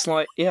 It's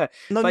like, yeah.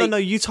 No.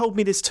 You told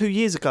me this 2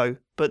 years ago,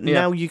 but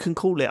now you can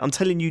call it. I'm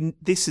telling you,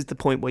 this is the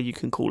point where you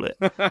can call it.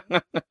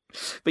 But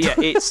yeah,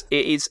 it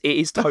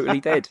is totally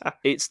dead.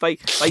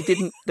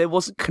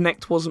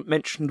 Kinect wasn't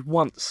mentioned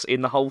once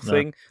in the whole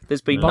thing.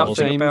 There's been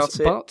nothing about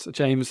it. But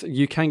James,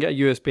 you can get a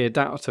USB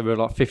adapter with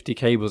like 50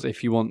 cables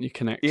if you want. You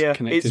connect. Yeah,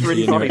 connected it's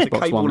really funny. The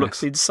Xbox cable One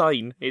looks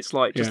insane. It's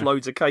like just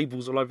loads of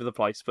cables all over the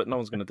place, but no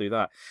one's going to do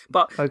that.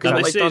 But what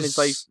they've done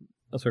is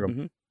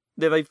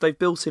they've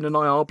built in an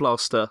IR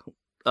blaster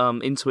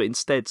into it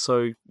instead,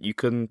 so you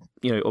can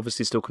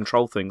obviously still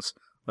control things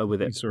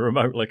with it. It's a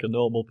remote like a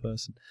normal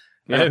person.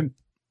 Yeah.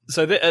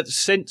 So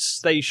since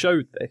they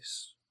showed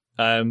this,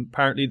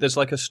 apparently there's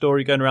like a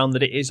story going around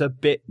that it is a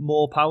bit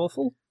more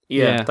powerful.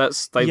 Yeah,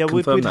 they've confirmed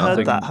we've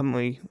heard that, haven't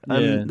we?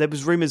 There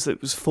was rumours that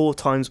it was 4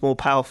 times more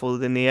powerful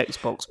than the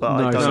Xbox, but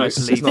I don't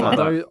believe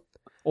that.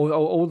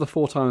 All the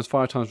 4 times,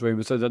 5 times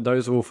rumours, so that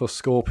those are all for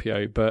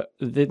Scorpio. But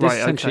this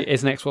essentially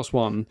is an Xbox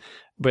One,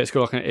 but it's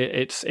got like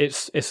it's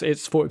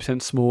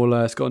 40%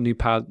 smaller. It's got a new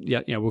pad.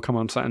 Yeah, we'll come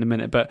on to that in a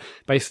minute. But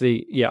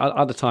basically,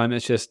 at the time,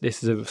 it's just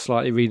this is a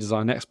slightly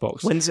redesigned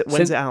Xbox. When's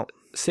it out?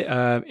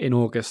 In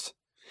August.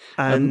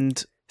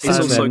 And it's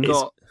also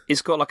got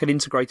like an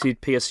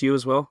integrated PSU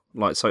as well.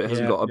 Like, so it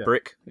hasn't got a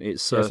brick.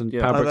 It's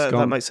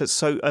that makes sense.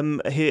 So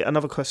here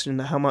another question: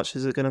 how much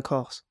is it going to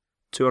cost?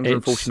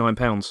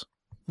 £249.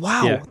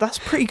 Wow, that's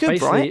pretty good,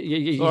 basically, right?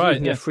 You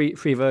can get three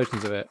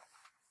versions of it.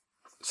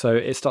 So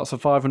it starts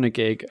at 500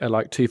 gig at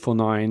like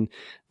 249,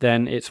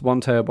 then it's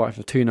 1 terabyte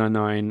for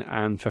 299,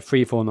 and for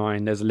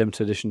 349 there's a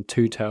limited edition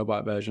 2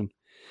 terabyte version.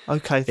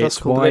 Okay, that's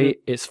cool.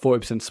 White, it's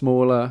 40%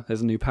 smaller.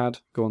 There's a new pad.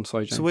 Go on,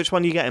 sorry, James. So which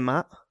one are you getting,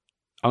 Matt?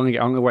 I'm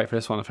gonna wait for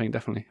this one. I think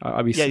definitely.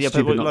 I'd be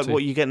stupid but not to.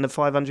 What are you getting, the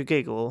 500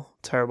 gig or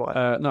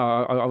terabyte? No,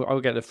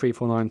 I'll get the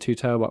 349 2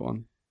 terabyte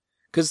one.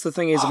 Because the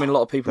thing is, a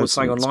lot of people are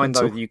saying online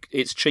though,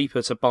 it's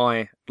cheaper to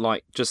buy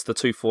like just the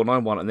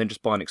 249 one and then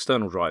just buy an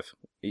external drive.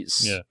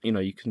 It's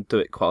you can do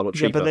it quite a lot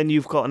cheaper. Yeah, but then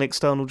you've got an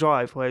external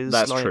drive, whereas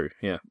that's true.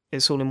 Yeah,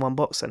 it's all in one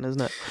box, then,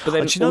 isn't it? But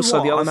then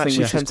also the other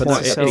thing which is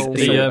quite is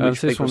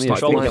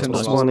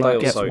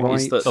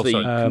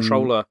the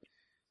controller.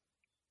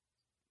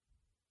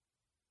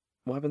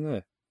 What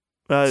happened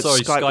there? Sorry,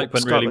 Skype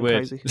went really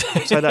weird.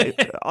 So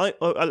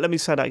let me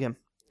say that again.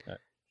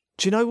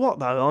 Do you know what,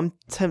 though? I'm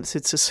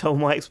tempted to sell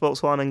my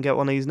Xbox One and get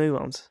one of these new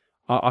ones.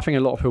 I think a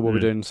lot of people will be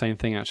doing the same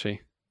thing,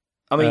 actually.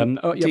 I mean...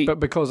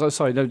 but because...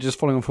 just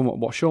following on from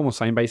what Sean was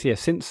saying, basically,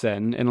 since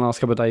then, in the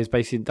last couple of days,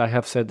 basically, they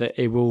have said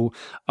that it will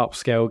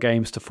upscale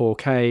games to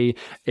 4K.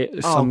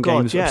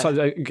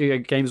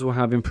 Games will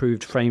have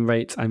improved frame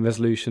rates and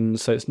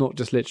resolutions, so it's not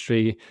just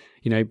literally,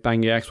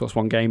 bang your Xbox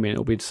One game in,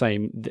 it'll be the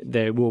same.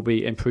 There will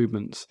be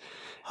improvements.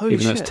 Holy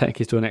even though it's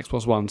tech is to an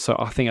Xbox One. So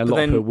I think a lot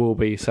of people will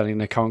be selling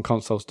their current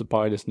consoles to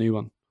buy this new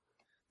one.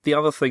 The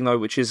other thing, though,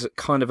 which is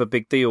kind of a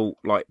big deal,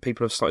 like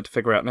people have started to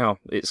figure out now,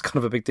 it's kind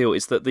of a big deal,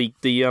 is that the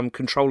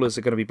controllers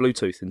are going to be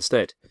Bluetooth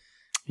instead.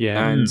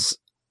 Yeah. And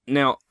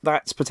now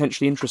that's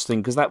potentially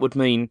interesting because that would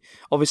mean,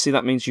 obviously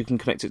that means you can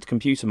connect it to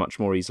computer much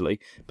more easily,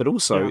 but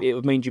also it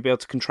would mean you'd be able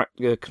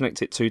to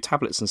connect it to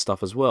tablets and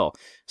stuff as well.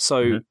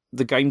 So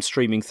the game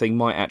streaming thing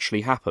might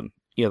actually happen.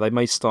 Yeah, they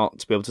may start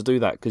to be able to do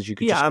that because you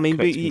could just connect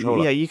the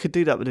controller. You could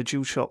do that with a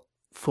DualShock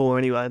 4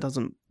 anyway. It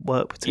doesn't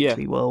work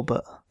particularly well,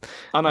 but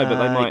I know,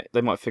 but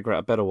they might figure out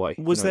a better way.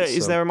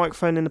 Is there a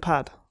microphone in the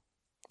pad?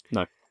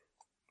 No.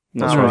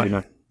 That's right.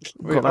 No.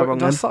 Got that wrong.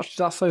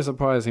 That's so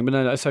surprising. But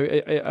no. So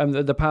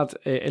the pad,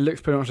 it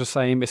looks pretty much the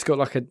same. It's got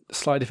like a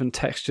slightly different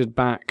textured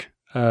back.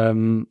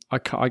 I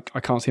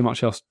can't see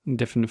much else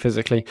different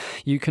physically.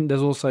 You can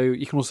also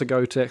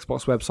go to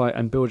Xbox website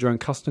and build your own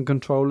custom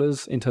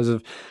controllers in terms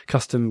of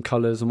custom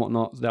colors and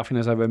whatnot. I think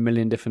there's over 1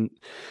 million different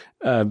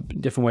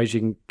ways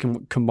you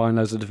can combine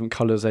loads of different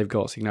colors they've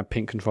got. So you can have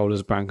pink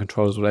controllers, brown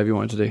controllers, whatever you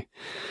want to do.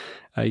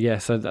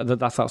 So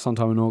that's out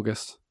sometime in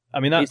August.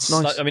 I mean, that's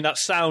nice. I mean, that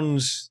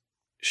sounds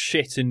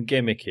shit and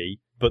gimmicky,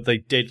 but they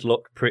did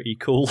look pretty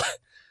cool.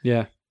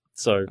 Yeah.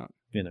 So,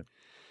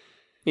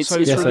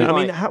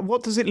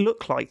 what does it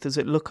look like? Does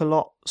it look a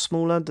lot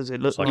smaller? Does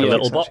it look like a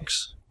little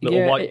box?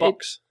 Little white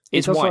box?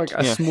 It's white,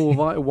 like a small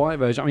white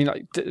version. I mean,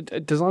 like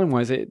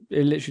design-wise, it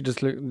literally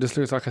just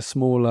looks like a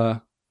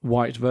smaller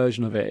white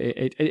version of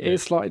it. It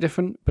is slightly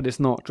different, but it's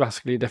not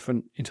drastically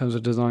different in terms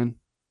of design.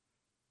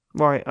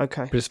 Right.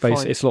 Okay. But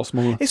it's a lot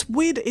smaller. It's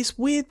weird. It's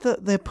weird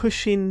that they're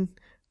pushing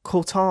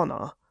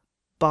Cortana,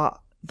 but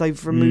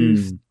they've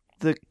removed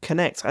the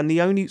Kinect, and the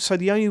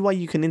only way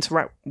you can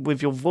interact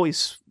with your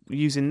voice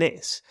using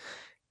this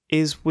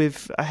is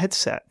with a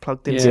headset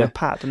plugged into a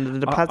pad,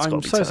 and the pad's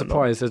got to be I'm so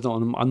surprised there's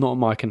not a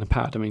mic in the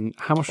pad. I mean,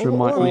 how much of a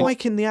mic? Or a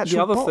mic in the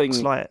actual other box,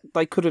 thing,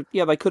 they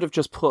could have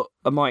just put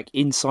a mic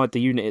inside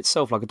the unit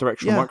itself, like a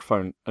directional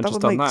microphone, and just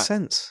done that. That would make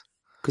sense.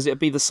 Because it'd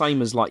be the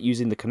same as like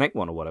using the Kinect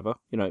one or whatever.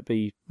 It'd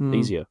be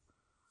easier.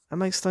 That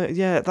makes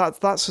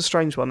that's a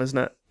strange one, isn't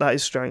it? That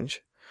is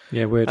strange.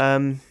 Yeah, weird.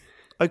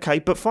 Okay,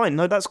 but fine.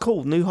 No, that's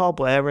cool. New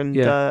hardware, and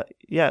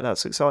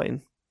that's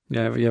exciting.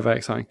 Yeah, very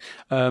exciting.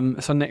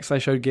 So next they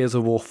showed Gears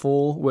of War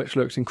 4, which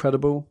looked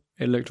incredible.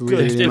 It looked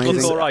really amazing. It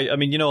looks all right. I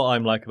mean, you know what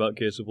I'm like about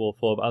Gears of War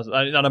 4,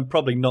 and I'm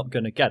probably not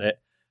going to get it.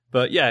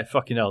 But yeah,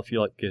 fucking hell, if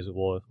you like Gears of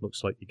War, it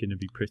looks like you're going to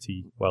be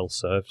pretty well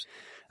served.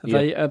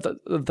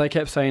 They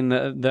kept saying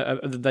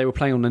that they were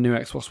playing on the new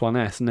Xbox One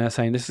S, and they're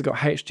saying this has got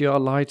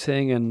HDR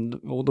lighting and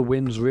all the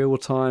wind's real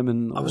time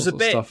and all that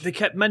stuff. They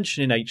kept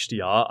mentioning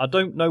HDR. I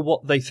don't know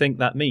what they think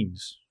that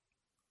means,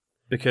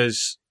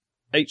 because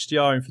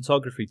HDR in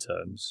photography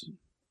terms,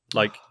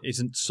 like,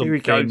 isn't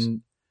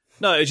something.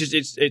 No,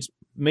 it's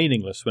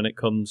meaningless when it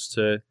comes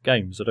to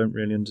games. I don't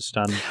really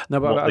understand. No,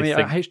 but I mean,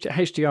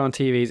 HDR on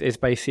TVs is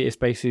basically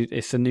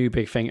it's a new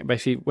big thing.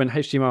 Basically, when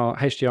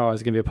HDR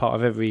is going to be a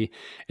part of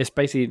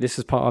this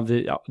is part of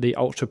the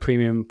ultra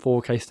premium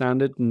 4K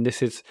standard, and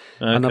this is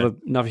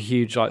another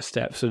huge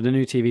step. So the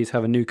new TVs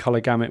have a new color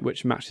gamut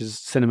which matches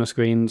cinema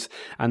screens,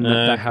 and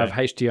they have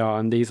HDR,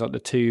 and these are the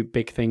two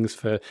big things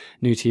for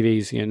new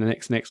TVs. In the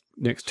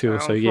next 2 or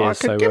so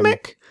years. Like a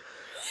gimmick.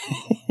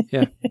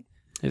 Yeah.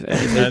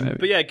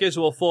 But yeah, Gears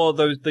of War 4,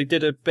 they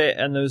did a bit,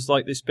 and there was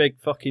like this big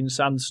fucking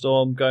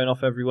sandstorm going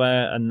off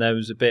everywhere, and there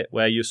was a bit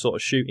where you're sort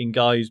of shooting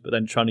guys, but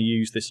then trying to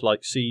use this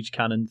like siege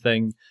cannon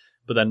thing,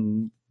 but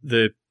then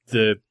the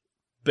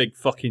big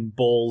fucking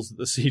balls that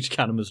the siege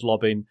cannon was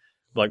lobbing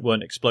like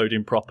weren't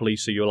exploding properly,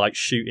 so you're like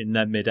shooting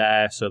them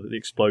mid-air so that the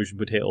explosion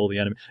would hit all the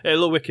enemy. It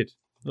looked wicked.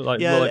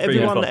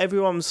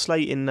 Everyone's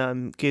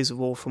slating Gears of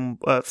War from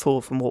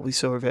 4 from what we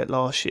saw of it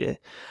last year,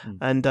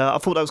 and I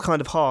thought that was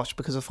kind of harsh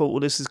because I thought,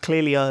 well, this is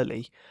clearly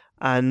early,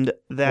 and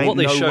there ain't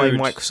no way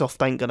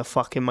Microsoft ain't gonna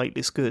fucking make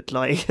this good.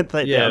 Like, what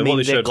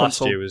they showed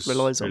last year was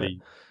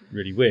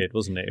really weird,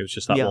 wasn't it? It was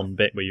just that one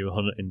bit where you were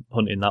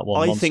hunting that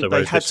one monster. I think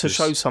they had to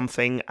show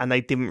something, and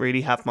they didn't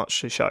really have much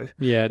to show.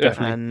 Yeah,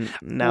 definitely. And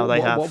now they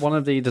have. One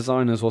of the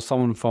designers or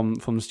someone from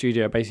the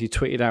studio basically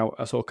tweeted out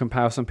a sort of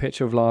comparison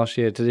picture of last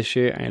year to this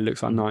year, and it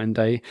looks like night and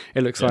day.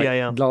 It looks like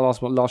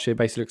last year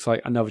basically looks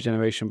like another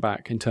generation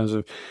back in terms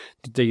of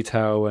the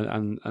detail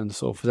and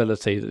sort of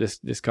fidelity that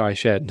this guy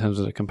shared in terms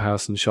of the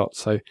comparison shots.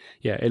 So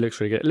yeah, it looks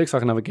really good. It looks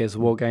like another Gears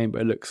of War game, but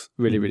it looks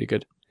really, really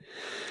good.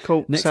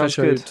 Cool. Sounds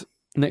good.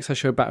 Next, I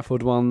showed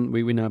Battlefield 1.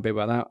 We know a bit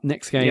about that.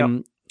 Next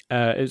game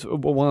is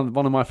one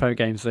of my favourite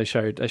games they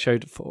showed. They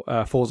showed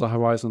Forza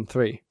Horizon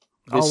 3.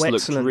 This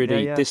looks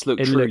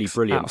really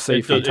brilliant.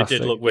 Absolutely fantastic. It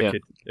did look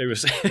wicked. It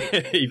was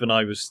even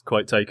I was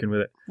quite taken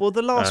with it. Well,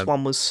 the last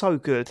one was so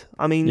good.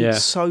 I mean,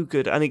 so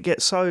good, and it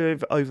gets so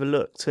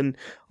overlooked. And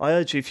I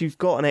urge you, if you've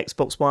got an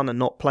Xbox One and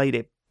not played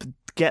it,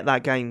 get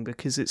that game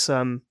because it's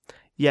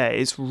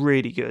it's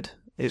really good.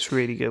 It's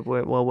really good.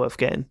 Well worth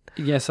getting.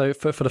 Yeah, so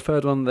for the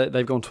third one,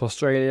 they've gone to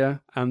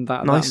Australia, and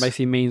that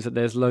basically means that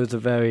there's loads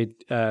of varied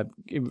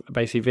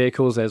basically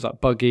vehicles. There's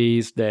like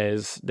buggies,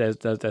 there's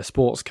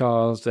sports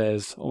cars,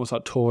 there's almost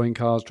like touring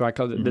cars, drag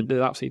cars.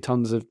 There's absolutely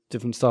tons of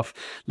different stuff.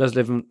 There's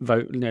different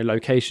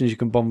locations. You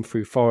can bomb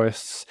through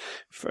forests,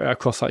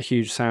 across like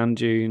huge sand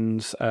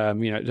dunes.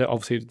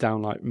 Obviously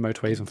down like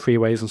motorways and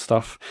freeways and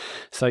stuff.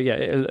 So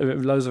yeah,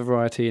 loads of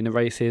variety in the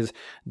races.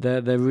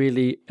 They're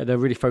really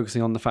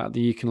focusing on the fact that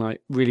you can like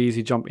really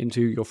easy jump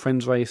into your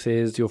friends' races.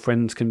 Your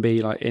friends can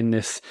be like in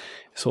this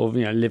sort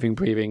of living,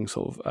 breathing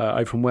sort of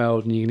open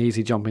world, and you can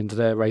easily jump into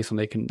their race, and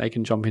they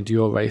can jump into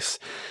your race.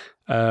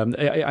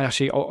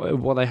 Actually,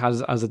 what they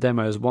had as a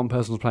demo is one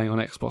person was playing on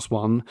Xbox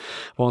One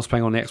was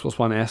playing on the Xbox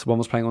One S, one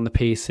was playing on the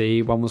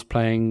PC, one was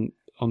playing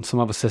on some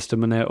other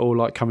system, and they're all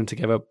like coming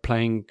together,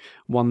 playing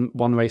one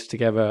race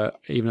together,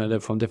 even though they're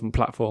from different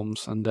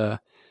platforms. And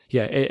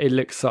it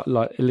looks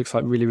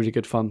like really, really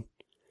good fun.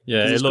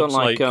 Yeah, it looks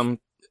like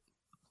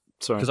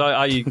sorry,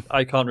 because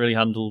I can't really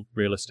handle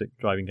realistic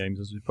driving games,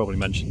 as we probably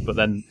mentioned. But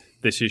then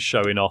this is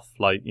showing off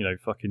like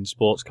fucking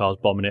sports cars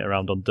bombing it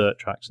around on dirt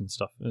tracks and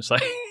stuff. And it's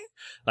like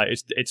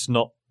it's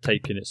not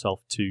taking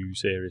itself too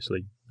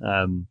seriously,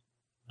 and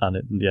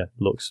it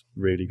looks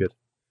really good.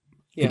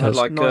 Yeah, it had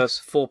like a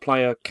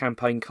 4-player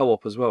campaign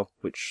co-op as well,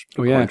 which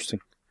quite interesting.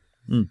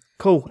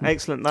 Cool,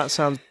 excellent. That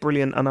sounds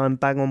brilliant, and I'm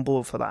bang on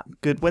board for that.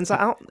 Good. When's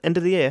that out? End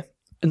of the year?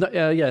 And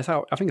yeah, it's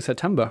out. I think it's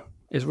September.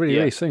 It's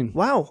really soon.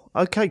 Wow.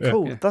 Okay,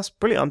 cool. Yeah. That's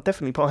brilliant. I'm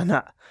definitely buying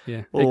that.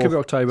 Yeah, it could be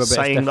October, but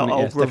saying that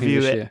I'll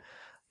review it.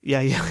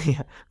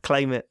 Yeah.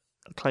 Claim it.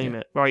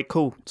 Right,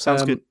 cool.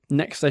 Sounds good.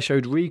 Next, they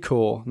showed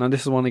Recore. Now,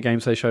 this is one of the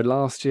games they showed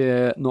last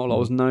year. Not a lot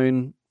was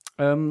known.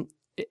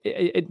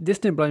 This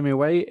didn't blow me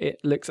away. It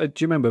looks. Do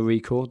you remember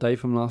Recore, Dave,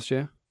 from last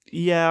year?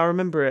 Yeah, I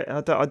remember it.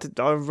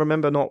 I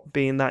remember not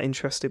being that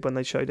interested when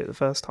they showed it the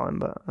first time,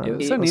 but it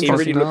was certainly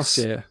interesting last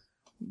year.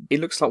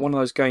 It looks like one of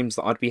those games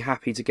that I'd be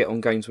happy to get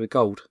on Games with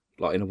Gold,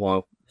 like in a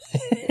while.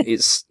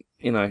 It's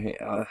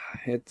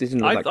it didn't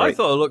look that great. I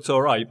thought it looked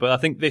all right, but I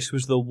think this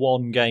was the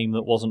one game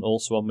that wasn't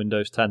also on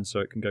Windows 10, so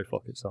it can go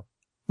fuck itself.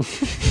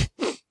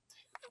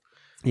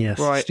 Yes,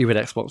 right. Stupid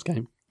Xbox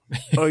game.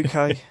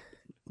 Okay.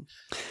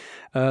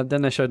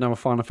 Then they showed another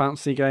Final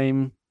Fantasy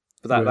game.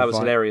 But that was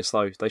hilarious,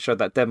 though. They showed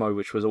that demo,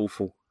 which was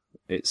awful.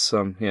 It's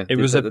It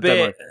was a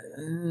bit.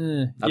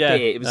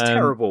 It was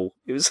terrible.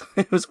 It was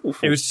awful.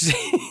 It was.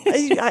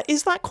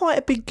 Is that quite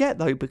a big get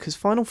though? Because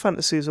Final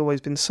Fantasy has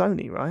always been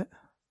Sony, right?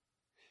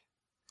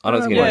 I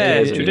don't think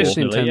it is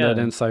traditionally Nintendo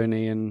and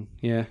Sony, and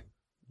yeah.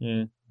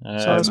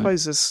 So I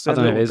suppose there's a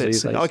little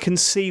bit. I can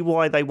see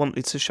why they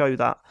wanted to show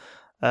that.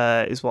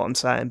 Is what I'm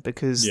saying,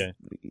 because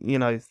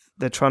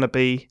they're trying to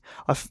be.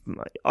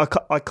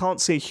 I can't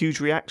see a huge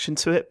reaction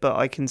to it, but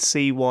I can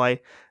see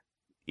why.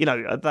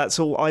 That's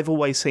all. I've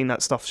always seen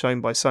that stuff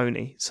shown by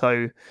Sony.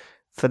 So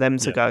for them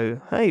to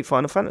go, hey,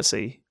 Final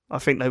Fantasy, I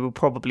think they were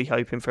probably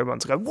hoping for everyone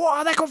to go,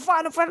 what? They got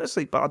Final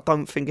Fantasy, but I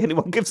don't think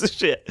anyone gives a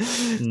shit.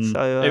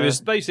 So it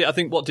was basically. I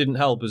think what didn't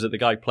help was that the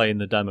guy playing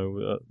the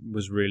demo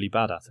was really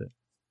bad at it.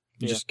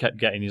 He just kept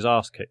getting his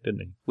ass kicked,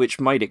 didn't he? Which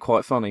made it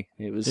quite funny.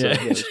 It was.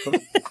 It was fun.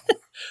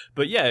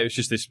 But yeah, it was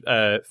just this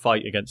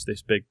fight against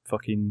this big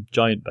fucking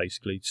giant,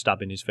 basically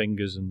stabbing his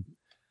fingers, and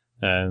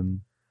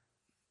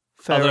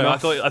fair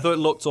enough. I thought it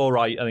looked all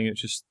right. I think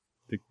it's just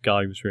the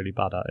guy was really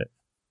bad at it.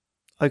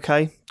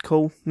 Okay,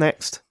 cool.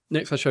 Next,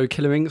 I showed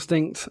Killer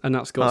Instinct, and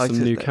that's got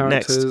some new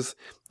characters. Next.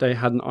 They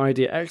had an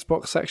ID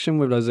Xbox section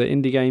with loads of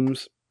indie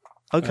games.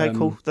 Okay,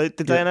 cool. Did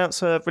they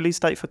announce a release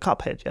date for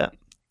Cuphead yet?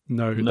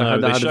 No,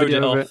 they showed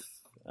it off.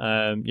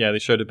 They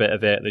showed a bit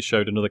of it. They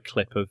showed another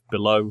clip of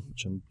Below,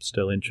 which I'm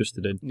still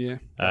interested in. Yeah.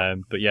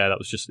 But yeah, it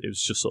was just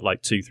sort of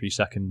like 2-3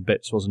 second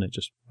bits, wasn't it?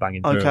 Just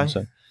banging through. Okay.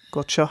 So.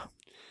 Gotcha.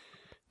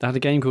 They had a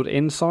game called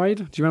Inside.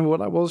 Do you remember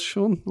what that was,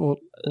 Sean? Or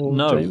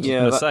no, James?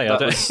 Yeah, wasn't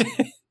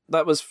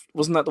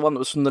that the one that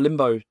was from the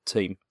Limbo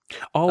team?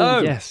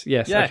 Oh, yes.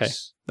 Okay.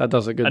 That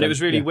does it good. And it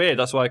was really weird.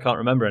 That's why I can't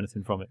remember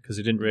anything from it, because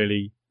it didn't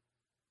really.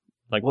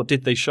 Like, what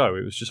did they show?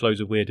 It was just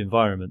loads of weird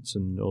environments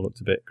and all looked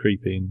a bit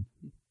creepy. And...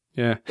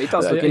 Yeah, it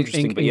does look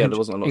interesting, but there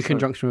wasn't a lot. In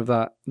conjunction with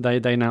that,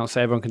 they announced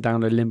that everyone can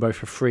download Limbo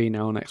for free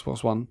now on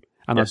Xbox One,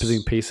 and I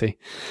presume PC.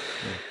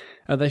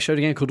 Yeah. They showed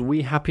a game called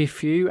We Happy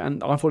Few,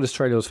 and I thought this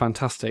trailer was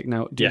fantastic.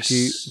 Now, do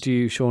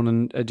you, Sean,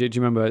 and do you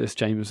remember this,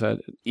 James?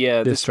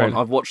 Yeah, this one.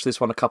 I've watched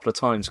this one a couple of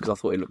times because I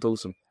thought it looked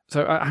awesome.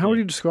 So, how would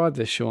you describe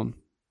this, Sean?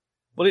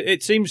 Well,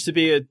 it seems to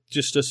be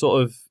just a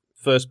sort of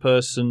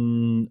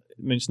first-person.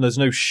 I mean, there's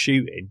no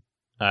shooting.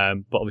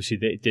 But obviously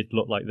it did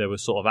look like there were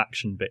sort of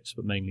action bits,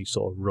 but mainly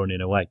sort of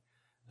running away.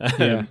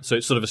 So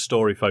it's sort of a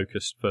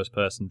story-focused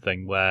first-person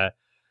thing where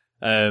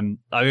I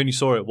only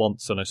saw it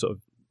once and I sort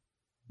of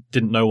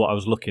didn't know what I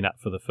was looking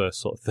at for the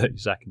first sort of 30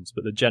 seconds.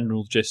 But the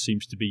general gist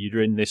seems to be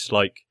you're in this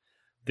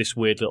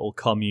weird little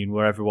commune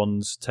where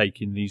everyone's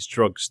taking these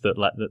drugs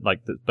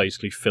that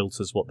basically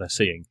filters what they're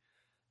seeing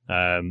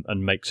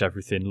and makes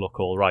everything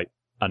look all right.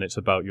 And it's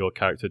about your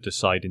character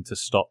deciding to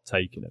stop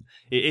taking them.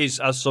 It is,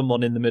 as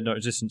someone in the Midnight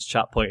Resistance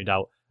chat pointed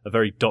out, a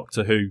very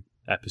Doctor Who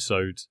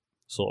episode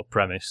sort of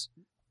premise.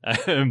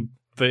 But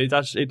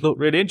it looked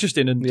really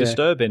interesting and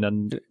disturbing,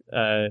 and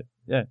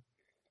I'm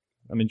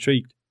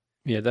intrigued.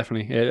 Yeah,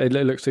 definitely. It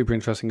looks super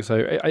interesting. So,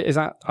 is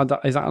that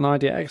an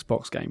Idea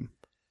Xbox game?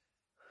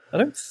 I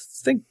don't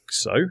think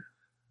so.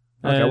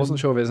 Okay, I wasn't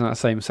sure if it's in that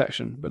same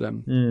section, but it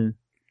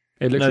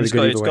looks really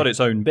good. It's got its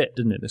own bit,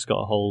 didn't it? It's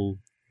got a whole.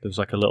 There was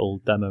like a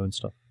little demo and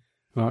stuff.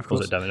 Oh, of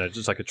course. Was it demo? No,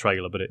 just like a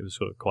trailer, but it was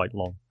sort of quite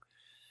long.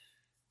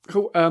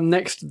 Cool.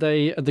 Next,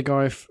 the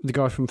guy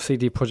from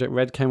CD Projekt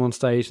Red came on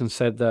stage and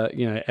said that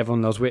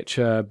everyone loves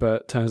Witcher,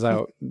 but turns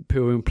out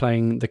people have been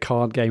playing the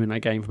card game in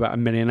that game for about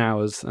 1 million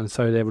hours, and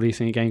so they're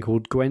releasing a game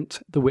called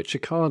Gwent, the Witcher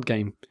card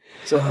game.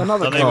 So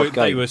another card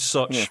game. They were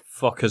such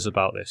fuckers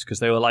about this because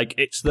they were like,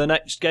 "It's the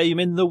next game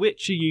in the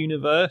Witcher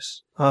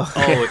universe."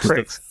 It's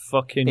the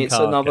fucking. It's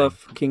card another game.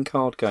 Fucking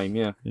card game.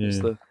 Yeah.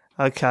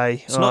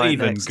 Okay. It's not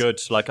even good.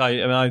 Like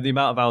the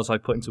amount of hours I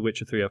put into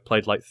Witcher 3, I've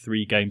played like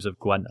 3 games of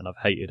Gwent and I've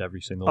hated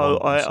every single one.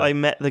 I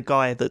met the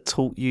guy that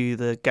taught you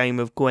the game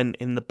of Gwent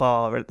in the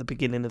bar at the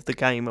beginning of the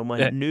game and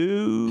went,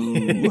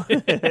 no.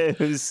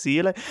 See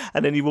you later.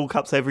 And then you walk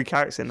up to every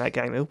character in that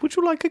game. Would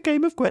you like a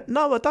game of Gwent?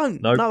 No, I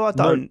don't. No, I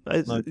don't.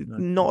 No.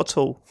 Not at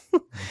all.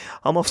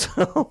 I'm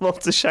off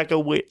to shag a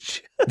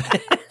witch.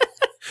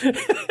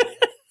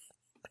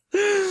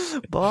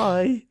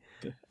 Bye.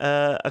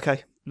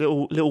 Okay.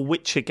 Little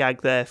Witcher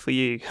gag there for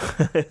you,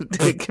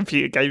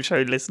 Computer Game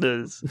Show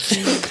listeners.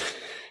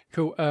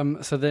 Cool.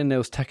 So then there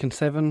was Tekken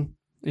 7.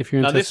 If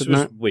you're interested in that.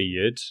 Now this was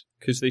weird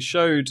because they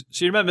showed.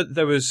 So you remember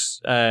there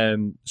was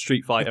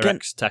Street Fighter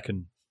X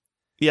Tekken.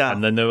 Yeah.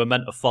 And then they were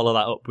meant to follow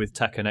that up with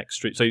Tekken X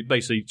Street. So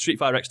basically, Street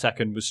Fighter X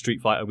Tekken was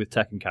Street Fighter with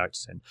Tekken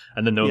characters in.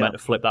 And then they were meant to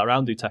flip that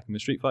around, do Tekken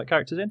with Street Fighter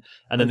characters in.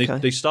 And then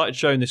they started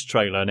showing this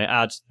trailer, and it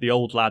had the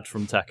old lad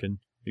from Tekken,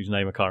 whose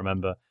name I can't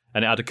remember,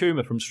 and it had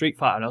Akuma from Street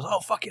Fighter. And I was like, oh,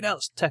 fucking hell,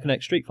 it's Tekken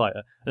X Street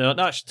Fighter. And they're like,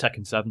 no, it's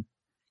Tekken 7.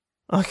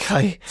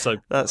 Okay, so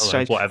that's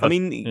strange. Whatever. I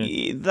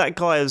mean, that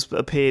guy has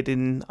appeared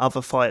in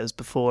other fighters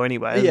before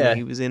anyway. Yeah,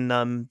 he was in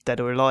Dead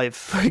or Alive,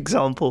 for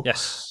example.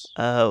 Yes,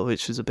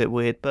 which was a bit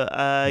weird, but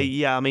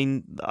yeah. I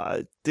mean,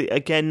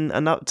 again,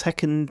 another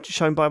Tekken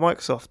shown by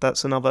Microsoft.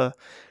 That's another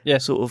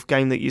sort of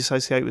game that you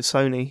associate with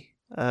Sony,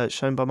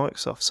 shown by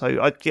Microsoft. So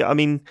I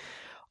mean,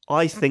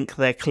 I think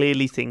they're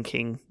clearly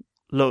thinking,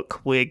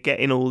 look, we're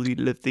getting all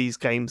of these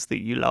games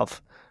that you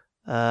love.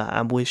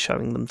 And we're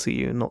showing them to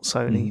you, not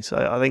Sony. So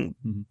I think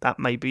that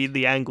may be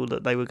the angle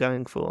that they were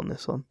going for on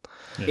this one.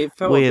 Yeah. It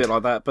felt weird. A bit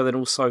like that, but then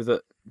also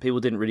that people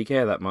didn't really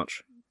care that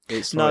much.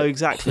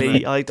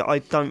 Exactly. I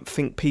don't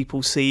think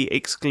people see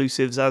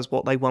exclusives as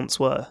what they once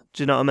were.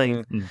 Do you know what I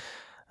mean?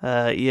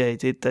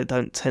 They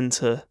don't tend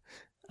to.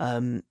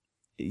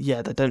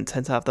 They don't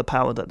tend to have the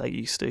power that they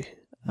used to.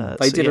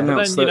 They did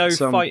announce that.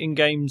 Then fighting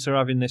games are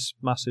having this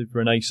massive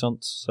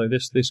renaissance. So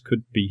this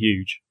could be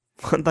huge.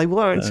 They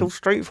were until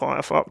Street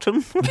Fighter fucked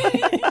them.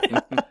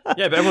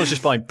 Yeah, but everyone's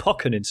just buying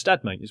Pokken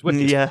instead, mate. It's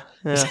wicked. Yeah.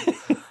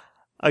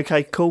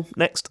 Okay, cool.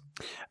 Next.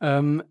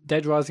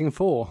 Dead Rising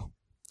 4.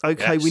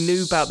 Okay, we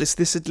knew about this.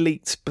 This had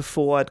leaked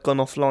before I'd gone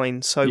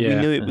offline, so we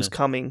knew it was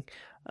coming.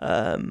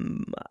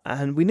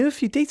 And we knew a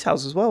few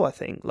details as well, I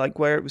think, like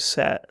where it was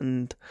set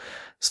and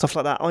stuff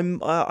like that.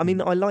 I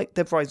mean, I like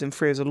Dead Rising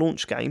 3 as a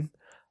launch game.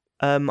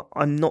 I'm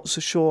not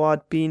so sure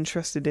I'd be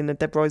interested in a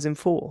Dead Rising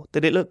 4.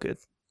 Did it look good?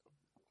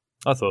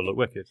 I thought it looked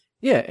wicked.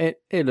 Yeah,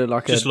 it looked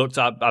like just looked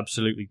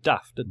absolutely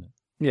daft, didn't it?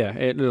 Yeah,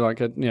 it looked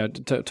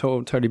like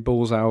totally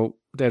balls out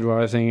Dead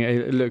Rising.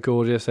 It looked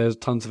gorgeous. There's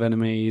tons of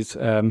enemies.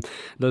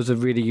 Loads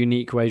of really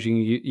unique ways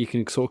you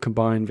can sort of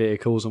combine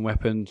vehicles and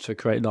weapons to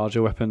create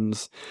larger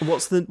weapons.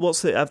 What's the?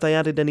 Have they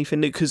added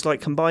anything new? Because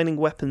like combining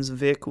weapons and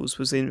vehicles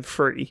was in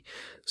 3,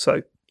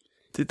 so.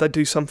 Did they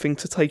do something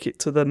to take it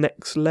to the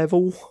next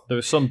level? There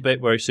was some bit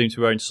where he seemed to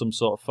be wearing some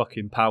sort of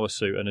fucking power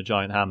suit and a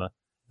giant hammer.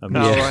 And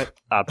right.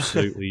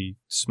 Absolutely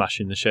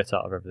smashing the shit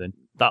out of everything.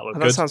 That looked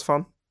good. That sounds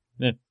fun.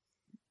 Yeah.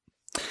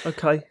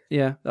 Okay.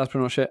 Yeah, that's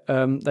pretty much it.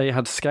 They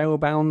had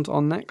Scalebound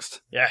on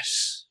next.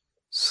 Yes.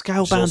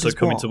 Scalebound is also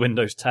coming what? to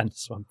Windows 10,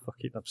 so I'm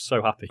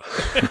so happy.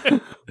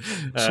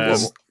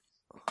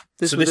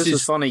 This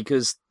was funny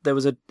because it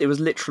was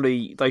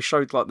literally, they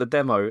showed like the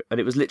demo and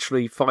it was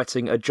literally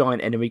fighting a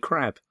giant enemy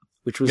crab.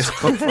 Which was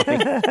quite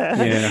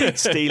funny.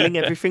 Stealing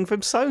everything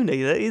from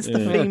Sony. That is the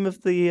theme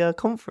of the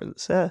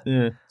conference.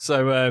 Yeah.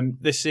 So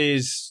this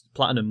is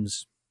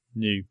Platinum's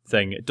new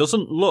thing. It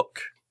doesn't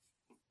look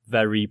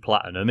very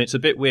Platinum. It's a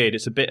bit weird.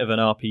 It's a bit of an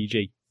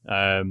RPG.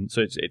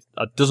 So it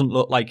doesn't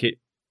look like it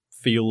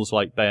feels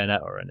like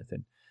Bayonetta or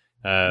anything.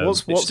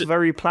 What's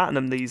very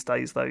Platinum these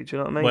days, though? Do you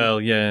know what I mean?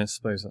 Well, yeah, I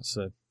suppose that's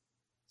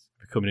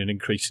becoming an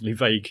increasingly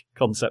vague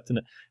concept,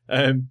 isn't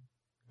it?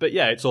 But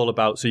yeah, it's all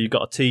about. So you've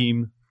got a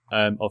team.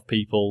 Of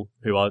people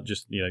who are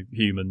just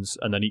humans,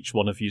 and then each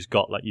one of you've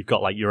got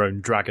your own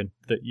dragon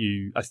that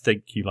I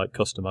think you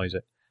customize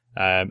it,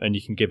 and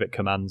you can give it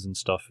commands and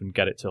stuff and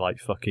get it to like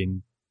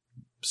fucking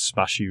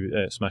smash you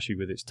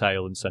with its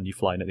tail and send you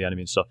flying at the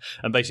enemy and stuff.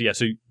 And basically,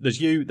 so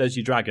there's your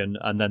dragon,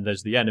 and then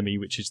there's the enemy,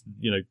 which is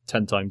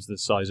 10 times the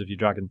size of your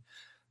dragon,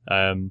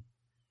 and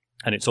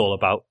it's all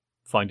about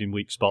finding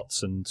weak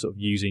spots and sort of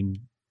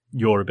using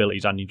your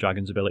abilities and your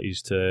dragon's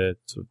abilities to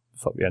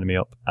fuck the enemy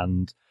up.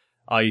 And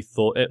I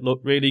thought it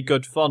looked really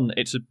good fun.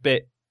 It's a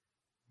bit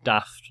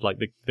daft, like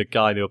the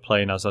guy they were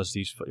playing as had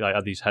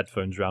these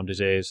headphones around his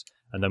ears,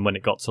 and then when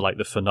it got to like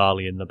the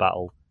finale in the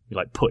battle, he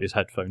put his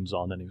headphones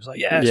on and he was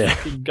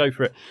like, go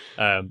for it.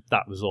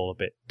 That was all a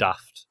bit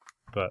daft,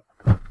 but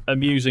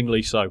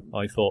amusingly so,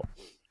 I thought.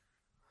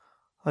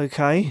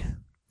 Okay,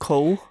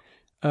 cool.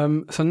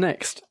 So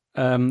next,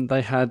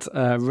 they had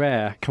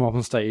Rare come up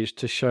on stage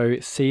to show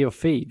Sea of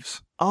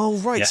Thieves. Oh,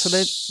 right. Yes.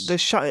 So they're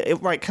showing.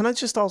 Right. Can I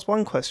just ask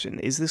one question?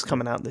 Is this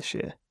coming out this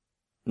year?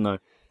 No.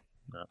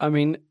 I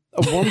mean,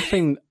 one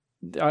thing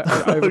I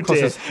across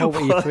this whole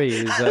E3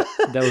 is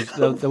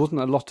that there wasn't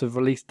a lot of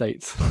release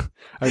dates.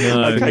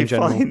 Okay,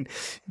 fine.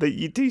 But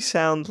you do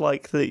sound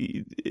like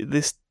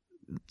this.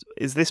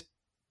 Is this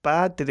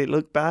bad? Did it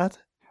look bad?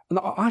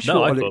 No, I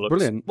thought it looked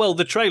brilliant. Well,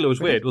 the trailer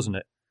was weird, wasn't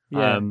it?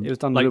 Yeah, it was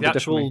done a little bit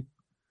differently.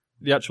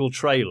 The actual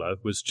trailer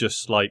was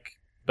just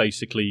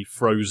basically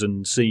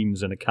frozen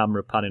scenes and a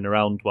camera panning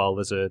around while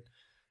there's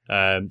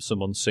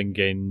someone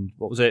singing,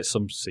 what was it,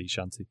 some sea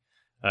shanty,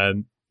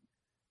 and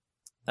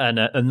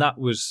that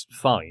was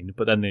fine.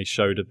 But then they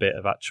showed a bit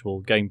of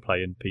actual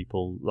gameplay and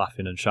people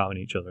laughing and shouting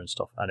at each other and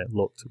stuff, and it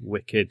looked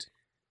wicked.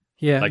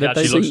 Yeah, like it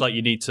actually looks like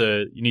you need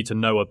to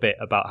know a bit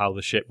about how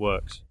the ship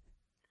works,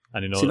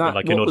 and in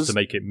order to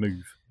make it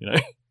move, you know.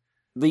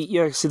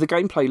 The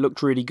gameplay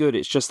looked really good.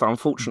 It's just that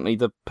unfortunately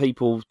the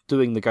people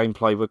doing the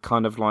gameplay were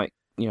kind of like,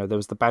 you know, there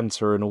was the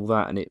banter and all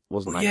that, and it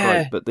wasn't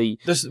that great.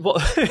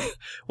 But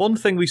one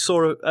thing we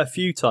saw a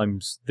few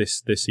times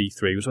this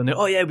E3 was when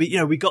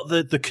we got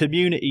the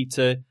community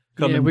to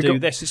come and do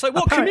this. It's like,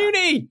 what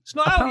community? It's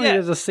not out yet.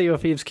 There's a Sea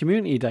of Thieves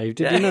community, Dave.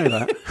 Did you know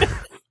that?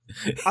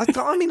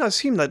 I mean, I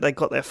assume that they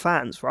got their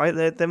fans,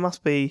 right? There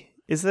must be.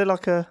 Is there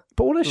like a?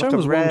 But all they showed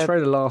was one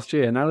trailer last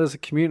year. Now there's a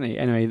community.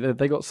 Anyway,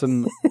 they got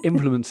some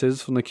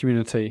influences from the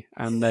community,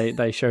 and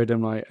they showed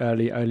them like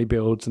early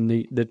builds, and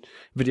the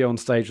video on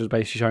stage was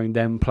basically showing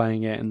them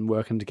playing it and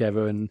working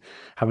together and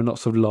having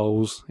lots of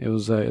lols. It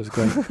was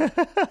great.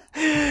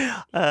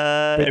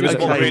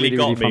 What really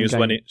got me is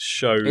when it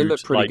showed. It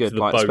looked pretty good, the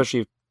boat.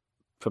 Especially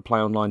for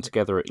play online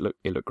together. It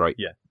looked great.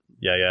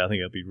 Yeah, I think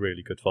it'll be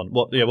really good fun.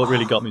 What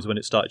really got me is when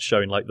it started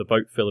showing like the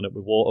boat filling up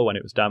with water when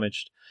it was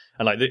damaged,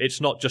 and like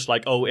it's not just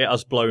like, oh, it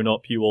has blown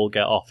up, you all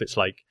get off. It's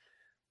like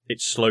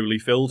it slowly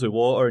fills with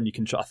water, and you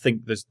can. I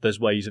think there's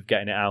ways of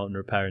getting it out and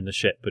repairing the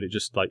ship, but it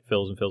just like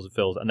fills and fills and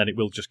fills, and then it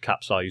will just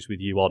capsize with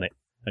you on it,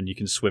 and you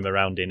can swim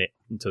around in it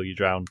until you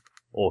drown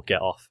or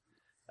get off.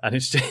 And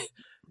it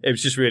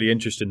was just really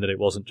interesting that it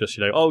wasn't just,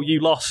 you know, oh, you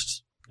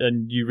lost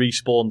and you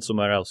respawned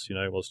somewhere else. You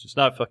know, it was just,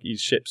 no, fuck,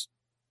 these ships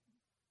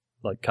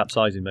like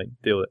capsizing, mate.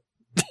 Deal with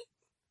it.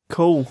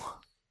 Cool.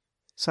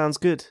 Sounds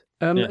good.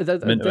 Then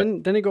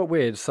it got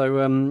weird.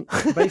 So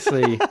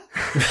basically,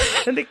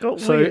 then it got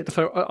weird.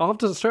 So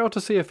straight after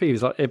Sea of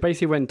Thieves, it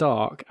basically went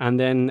dark, and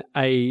then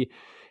a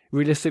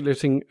realistic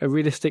looking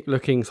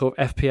sort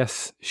of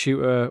FPS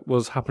shooter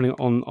was happening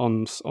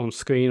on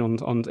screen.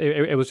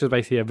 It was just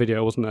basically a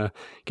video. It wasn't a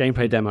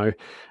gameplay demo.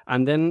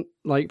 And then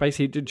like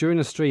basically during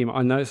the stream,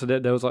 I noticed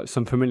that there was like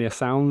some familiar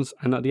sounds,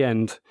 and at the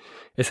end,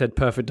 it said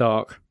 "Perfect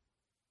Dark."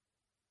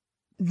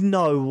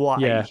 No way.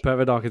 Yeah,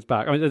 Perfect Dark is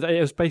back. I mean,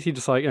 it was basically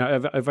just like, you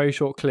know, a very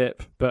short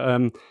clip, but I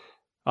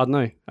don't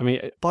know. I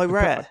mean, by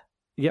Rare.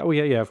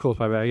 Yeah, of course,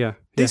 by Rare. Yeah.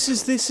 This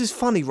is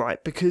funny,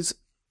 right? Because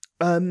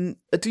do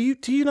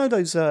you know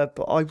those? I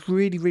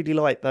really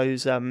like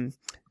those.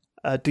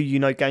 Do you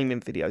know gaming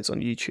videos on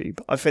YouTube?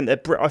 I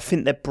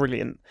think they're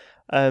brilliant.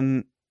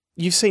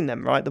 You've seen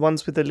them, right? The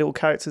ones with the little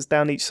characters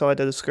down each side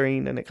of the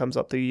screen, and it comes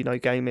up, do you know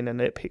gaming, and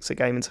it picks a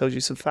game and tells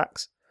you some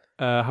facts.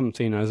 I haven't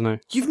seen those, no.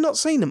 You've not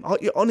seen them?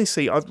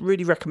 Honestly, I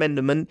really recommend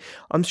them, and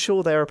I'm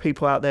sure there are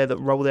people out there that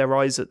roll their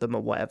eyes at them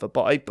or whatever,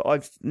 but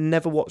I've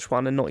never watched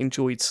one and not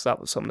enjoyed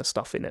some of the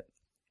stuff in it.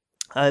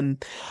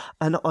 And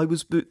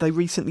they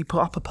recently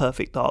put up a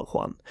Perfect Dark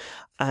one,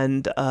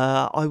 and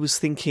I was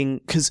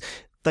thinking, because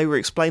they were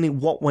explaining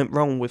what went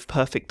wrong with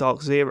Perfect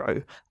Dark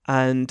Zero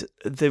and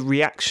the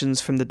reactions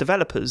from the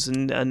developers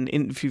and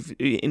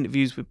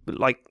interviews with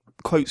like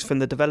quotes from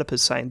the developers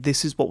saying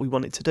this is what we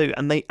wanted to do,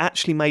 and they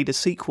actually made a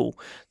sequel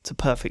to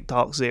Perfect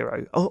Dark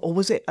Zero, or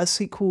was it a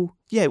sequel?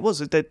 Yeah, it was.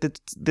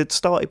 They'd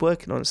started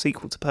working on a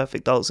sequel to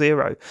Perfect Dark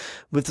Zero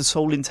with the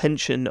sole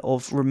intention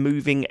of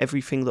removing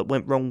everything that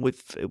went wrong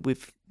with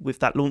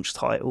that launch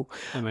title.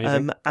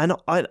 Amazing.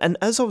 And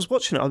as I was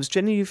watching it, I was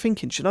genuinely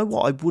thinking, do you know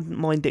what? I wouldn't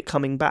mind it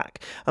coming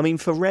back. I mean,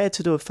 for Rare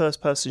to do a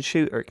first-person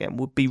shooter again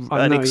would be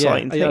an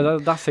exciting thing. Yeah,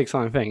 that's the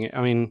exciting thing.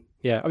 I mean,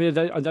 yeah, I mean,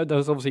 there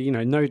was obviously, you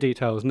know, no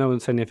details. No one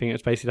said anything.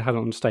 It's basically had it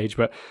on stage,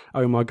 but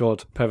oh my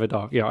god, Perfect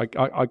Dark! Yeah,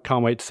 I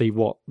can't wait to see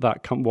what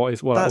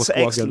that's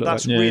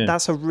excellent.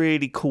 That's a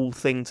really cool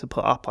thing to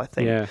put up, I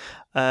think. Yeah.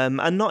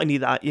 And not only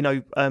that, you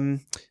know,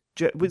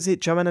 was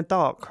it Joanna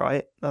Dark?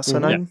 Right, that's her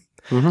name.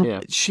 Yeah. Mm-hmm.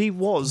 Yeah. She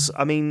was,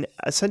 I mean,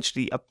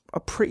 essentially a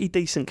pretty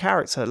decent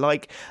character.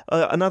 Like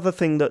another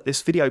thing that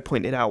this video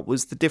pointed out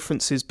was the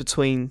differences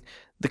between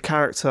the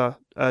character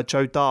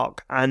Joe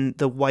Dark and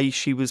the way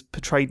she was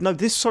portrayed. No,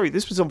 this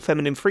was on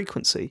Feminine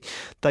Frequency.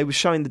 They were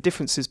showing the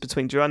differences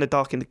between Joanna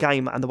Dark in the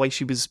game and the way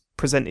she was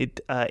presented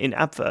in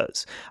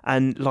adverts,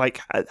 and like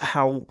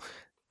how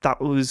that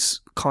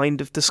was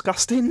kind of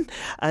disgusting.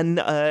 And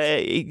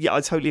yeah, I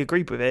totally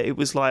agreed with it. It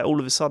was like all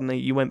of a sudden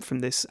you went from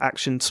this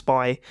action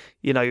spy,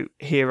 you know,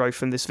 hero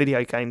from this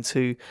video game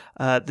to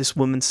this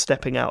woman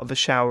stepping out of a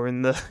shower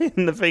in the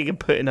thing and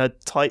putting her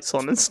tights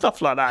on and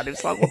stuff like that.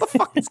 It's like, what the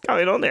fuck is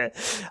going on here?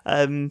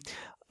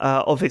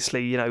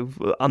 Obviously, you know,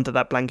 under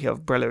that blanket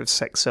umbrella of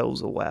sex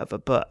sells or whatever.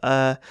 But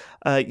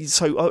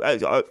so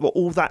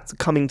all that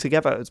coming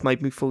together has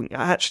made me think,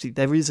 actually,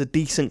 there is a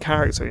decent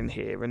character in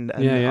here, and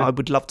I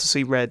would love to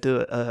see Rare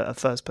do a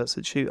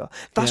first-person shooter.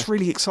 That's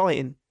really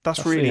exciting.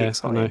 That's really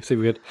exciting. I know,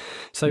 super good.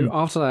 So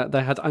after that,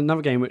 they had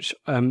another game which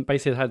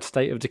basically had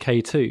State of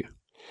Decay 2.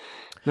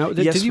 Now,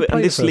 did you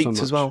play this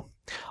leaked as well?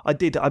 I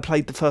did. I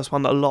played the first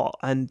one a lot,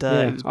 and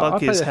it was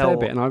buggy as hell. I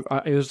played it a fair bit,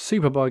 and it was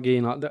super buggy.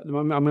 And I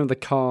remember the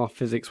car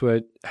physics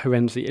were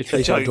horrendous.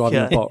 It's like driving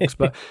a box,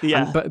 but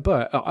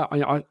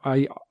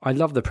I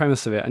love the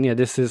premise of it. And yeah,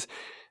 this is.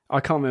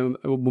 I can't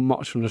remember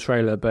much from the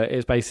trailer, but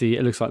it's basically,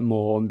 it looks like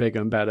more and bigger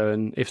and better.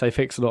 And if they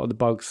fix a lot of the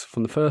bugs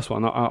from the first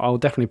one, I'll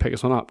definitely pick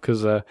this one up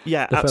because the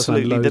first one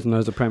had loads and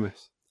loads of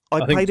premise.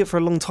 I played it for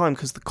a long time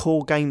because the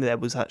core game there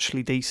was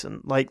actually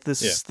decent. Like the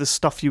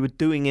stuff you were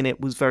doing in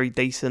it was very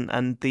decent,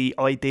 and the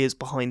ideas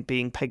behind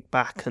being pegged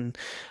back. And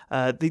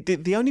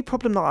the only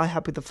problem that I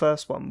had with the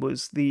first one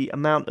was the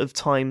amount of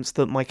times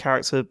that my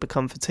character had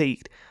become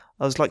fatigued.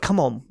 I was like, come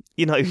on,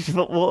 I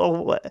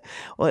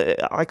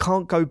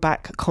can't go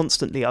back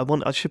constantly.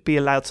 I should be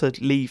allowed to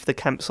leave the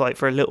campsite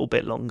for a little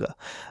bit longer.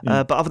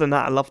 But other than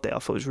that, I loved it. I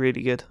thought it was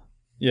really good.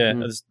 Yeah,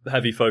 there's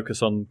heavy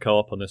focus on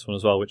co-op on this one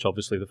as well, which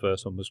obviously the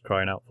first one was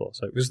crying out for.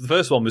 So, because the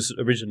first one was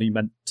originally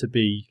meant to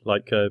be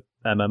like a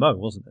MMO,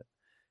 wasn't it?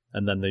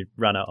 And then they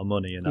ran out of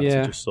money and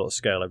had to just sort of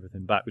scale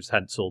everything back, which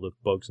hence all the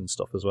bugs and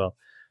stuff as well.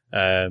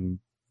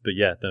 But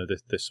yeah, no,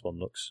 this one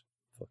looks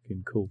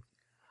fucking cool.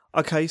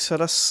 Okay, so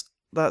that's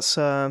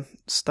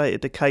State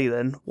of Decay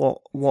then.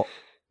 What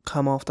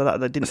come after that?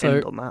 They didn't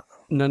end on that.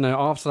 No.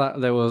 After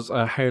that, there was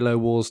Halo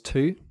Wars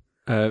 2.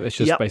 It's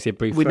just basically a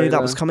brief trailer. We knew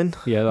that was coming.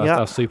 Yeah, that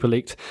was super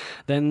leaked.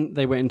 Then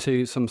they went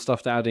into some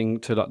stuff they're adding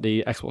to like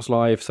the Xbox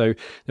Live. So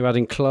they're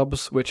adding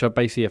clubs, which are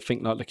basically, I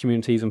think, like the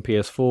communities on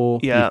PS4.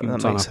 Yeah, you can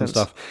that sign makes up sense. and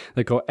stuff.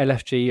 They've got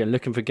LFG and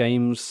looking for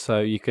games,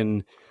 so you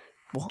can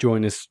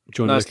join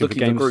looking for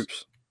games.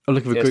 Groups. Oh,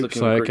 looking for groups.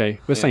 So okay,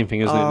 the same thing,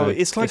 isn't it? No,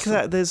 it's like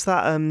that. There's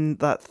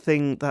that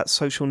thing, that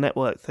social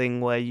network thing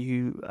where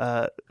you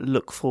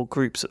look for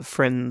groups of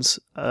friends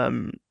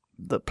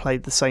that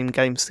played the same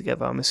games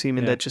together. I'm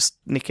assuming they're just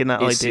nicking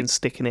that idea and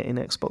sticking it in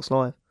Xbox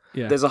Live.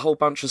 Yeah. There's a whole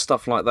bunch of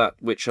stuff like that,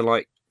 which are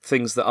like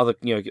things that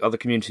other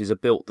communities have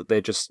built that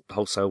they're just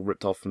wholesale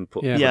ripped off and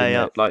put.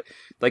 Yeah. Like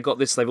they got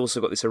this. They've also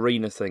got this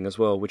arena thing as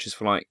well, which is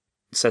for like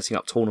setting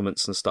up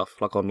tournaments and stuff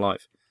like on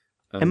live.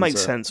 And, it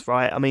makes sense,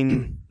 right? I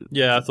mean,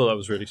 yeah, I thought that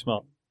was really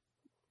smart.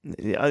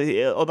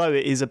 Although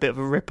it is a bit of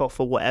a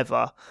rip-off or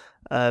whatever,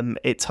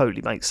 it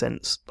totally makes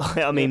sense.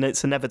 I mean,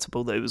 it's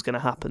inevitable that it was going to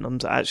happen. I'm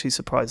actually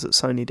surprised that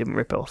Sony didn't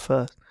rip it off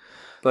first.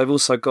 They've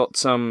also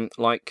got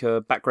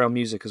background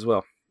music as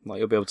well. Like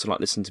you'll be able to like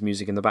listen to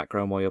music in the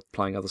background while you're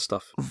playing other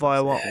stuff.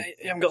 Via what?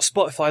 You haven't got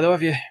Spotify though,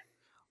 have you?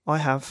 I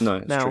have. No,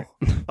 it's now.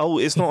 true. Oh,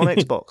 it's not on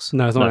Xbox.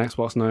 No, it's not on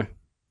Xbox. No.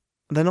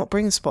 They're not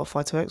bringing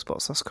Spotify to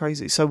Xbox. That's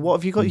crazy. So what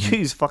have you got to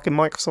use? Fucking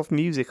Microsoft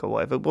Music or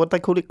whatever. What do they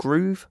call it?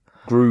 Groove?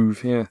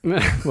 Groove, yeah.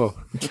 Well,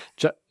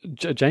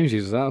 James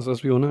uses that,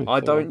 as we all know.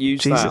 I don't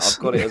use that. I've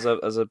got it as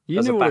a you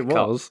as knew a what backup.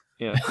 it was.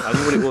 Yeah, I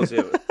knew what it was.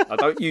 Yeah. I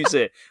don't use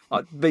it.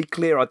 Be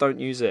clear, I don't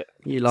use it.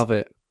 You love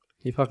it.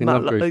 You fucking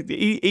love Groove.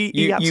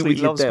 He absolutely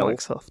loves Dell.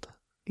 Microsoft.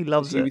 He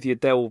loves it. With your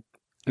Dell.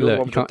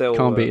 Look, you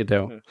can't beat a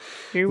Dell.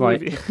 Yeah.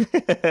 Right.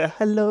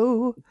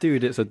 Hello.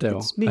 Dude, it's a Dell.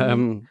 It's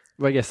me.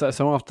 Right, yes.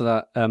 So after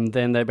that,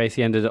 then they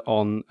basically ended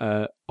on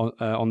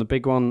the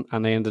big one,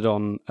 and they ended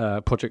on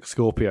Project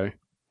Scorpio.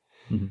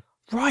 Mm-hmm.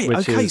 Right.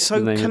 Okay.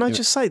 So can I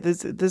just say,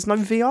 there's no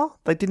VR?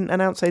 They didn't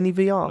announce any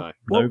VR.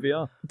 No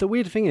VR. The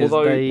weird thing is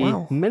they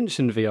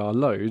mentioned VR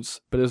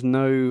loads, but there's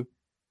no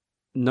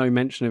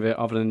mention of it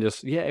other than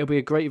just it'll be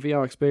a great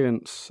VR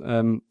experience.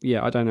 I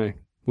don't know.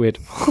 Weird.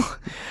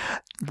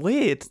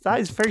 Weird. That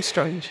is very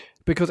strange.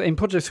 Because in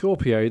Project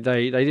Scorpio,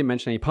 they didn't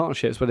mention any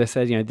partnerships, but they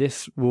said,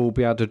 this will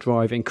be able to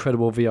drive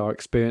incredible VR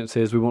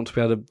experiences. We want to be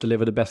able to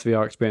deliver the best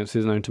VR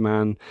experiences known to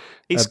man.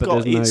 It's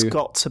got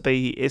to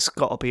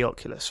be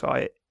Oculus,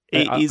 right?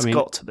 It's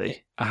got to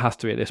be. It has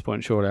to be at this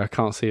point, surely. I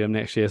can't see them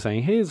next year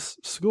saying, "Here's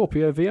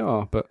Scorpio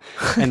VR." But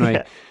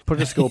anyway,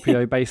 Project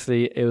Scorpio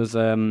basically he was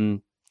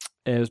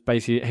just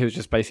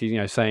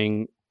basically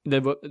saying. There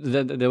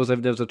was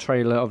a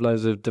trailer of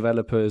loads of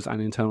developers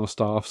and internal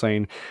staff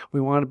saying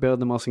we want to build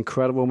the most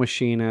incredible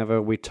machine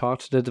ever. We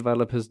talked to the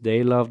developers,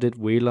 they loved it,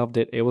 we loved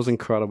it. It was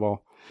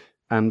incredible,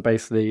 and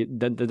basically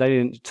they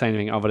didn't say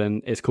anything other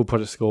than it's called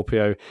Project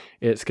Scorpio.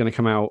 It's going to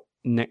come out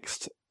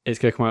It's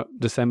going to come out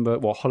December,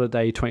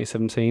 holiday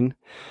 2017.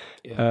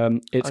 Yeah.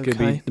 It's going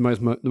to be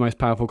the most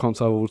powerful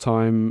console of all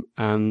time,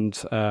 and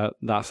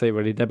that's it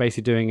really. They're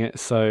basically doing it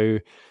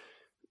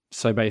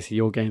so basically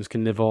your games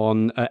can live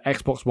on.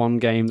 Xbox One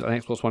games and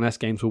Xbox One S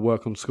games will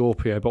work on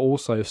Scorpio, but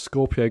also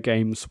Scorpio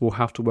games will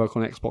have to work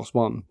on Xbox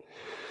One.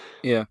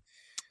 Yeah.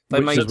 They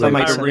made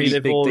a really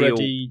big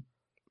deal.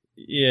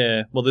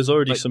 Yeah, well, there's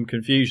already some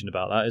confusion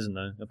about that, isn't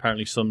there?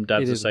 Apparently some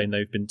devs are saying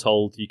they've been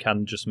told you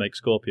can just make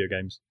Scorpio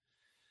games.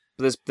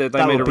 They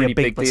made a really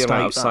big deal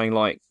out of saying,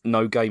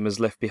 no gamers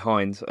left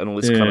behind and all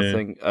this kind of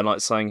thing,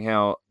 and saying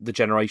how the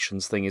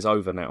generations thing is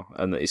over now,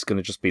 and that it's going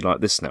to just be like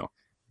this now.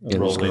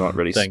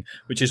 Rolling thing,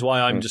 which is why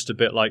I'm just a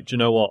bit like, do you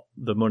know what?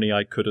 The money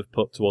I could have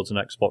put towards an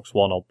Xbox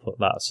One, I'll put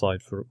that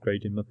aside for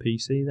upgrading my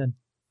PC then.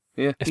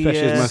 Yeah,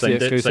 especially as most of the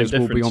exclusives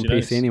will be on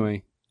PC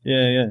anyway.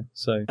 Yeah.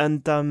 So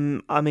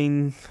I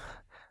mean,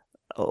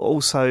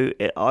 also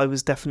I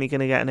was definitely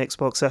going to get an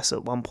Xbox S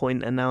at one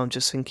point, and now I'm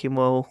just thinking,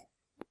 well,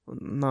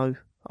 no.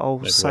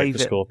 I'll save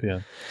it.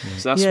 Scorpio. Yeah.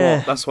 So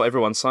that's what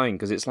everyone's saying,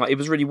 because it's it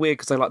was really weird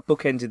because they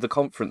bookended the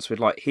conference with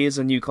here's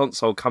a new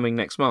console coming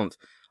next month.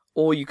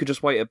 Or you could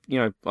just wait,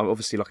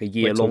 obviously like a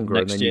year longer,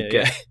 and then you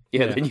get,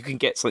 then you can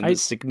get something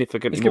that's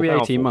significantly more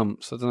powerful. It's going to be 18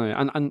 months, I don't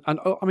know. And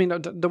I mean,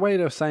 the way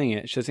they're saying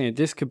it, it's just,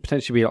 this could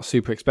potentially be like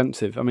super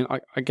expensive. I mean,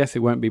 I guess it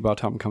won't be by the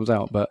time it comes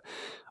out, but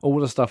all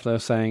the stuff they're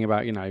saying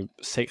about,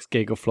 6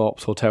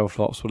 gigaflops or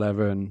teraflops,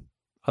 whatever, and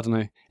I don't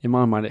know. In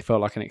my mind, it felt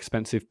like an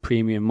expensive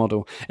premium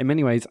model. In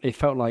many ways, it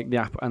felt like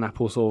an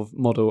Apple sort of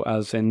model,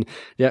 as in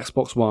the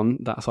Xbox One.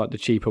 That's like the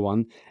cheaper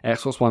one.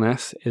 Xbox One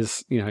S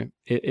is,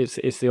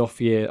 it's the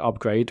off-year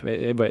upgrade.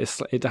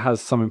 It has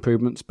some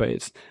improvements, but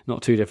it's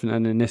not too different.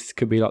 And then this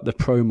could be like the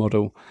Pro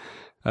model.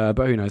 But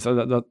who knows?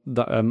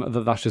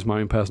 That's just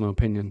my own personal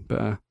opinion.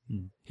 But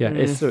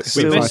it's still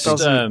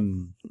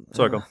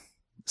sorry, go on.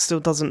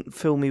 Still doesn't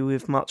fill me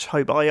with much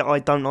hope. I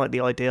don't like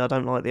the idea. I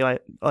don't like the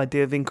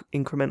idea of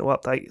incremental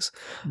updates.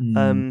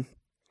 I mean,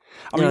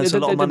 it's a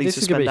lot of money this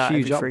to is going spend to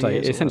be a huge update.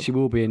 It essentially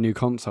will be a new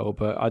console,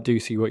 but I do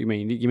see what you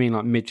mean. You mean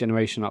like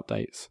mid-generation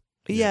updates?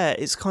 Yeah,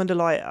 it's kind of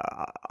like,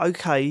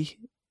 okay,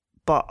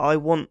 but I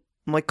want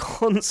my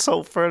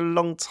console for a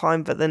long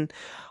time, but then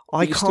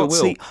I can't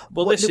see...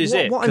 Well, this is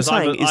it, because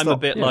I'm a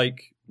bit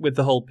like, with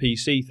the whole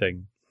PC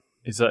thing,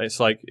 is that it's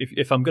like,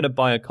 if I'm going to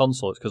buy a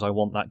console, it's because I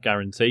want that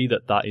guarantee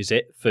that is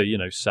it for,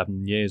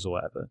 7 years or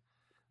whatever.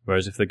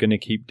 Whereas if they're going to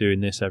keep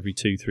doing this every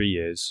 2-3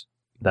 years,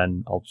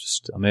 then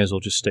I may as well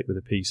just stick with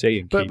a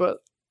PC and keep... But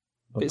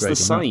it's the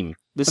same.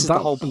 This is the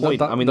whole point.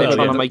 They're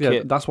trying to make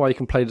it... That's why you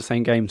can play the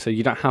same game, so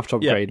you don't have to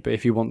upgrade, but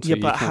if you want to, you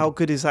can. How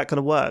good is that going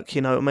to work?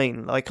 You know what I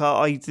mean? Like,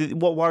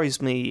 what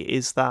worries me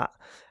is that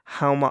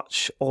how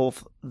much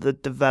of the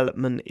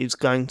development is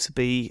going to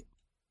be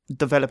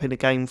developing a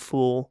game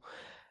for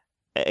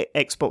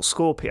Xbox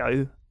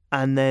Scorpio,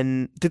 and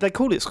then did they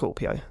call it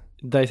Scorpio?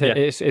 They say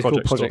it's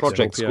called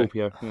Project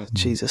Scorpio. Yeah.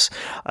 Jesus,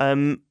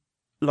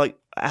 like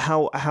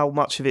how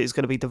much of it is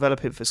going to be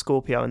developing for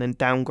Scorpio and then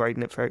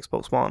downgrading it for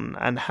Xbox One,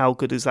 and how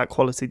good is that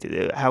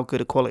quality? How good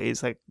a quality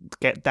is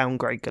that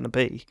downgrade going to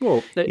be?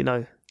 Well,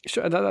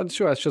 Sure, that's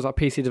just like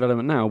PC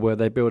development now, where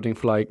they're building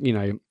for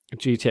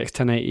GTX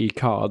 1080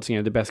 cards,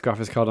 the best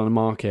graphics card on the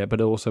market,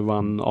 but also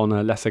run on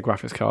a lesser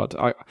graphics card.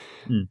 I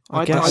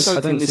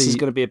don't think this is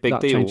going to be a big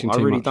deal. I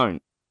really don't.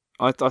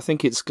 I don't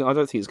think it's going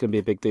to be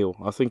a big deal.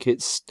 I think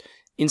it's,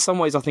 in some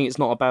ways, I think it's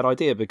not a bad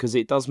idea, because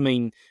it does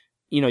mean,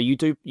 I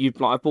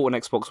bought an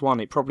Xbox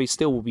One, it probably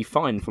still will be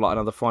fine for like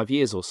another 5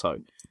 years or so,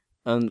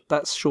 and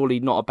that's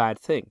surely not a bad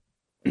thing.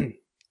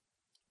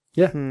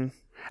 Yeah.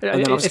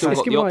 And then I've still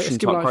got the option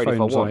to upgrade if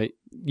I want. Right?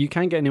 You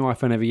can get a new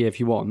iPhone every year if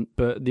you want,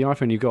 but the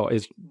iPhone you've got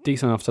is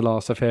decent enough to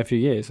last a fair few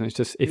years, and it's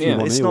just if you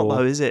want it's not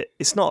though, is it?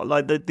 It's not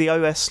like the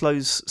OS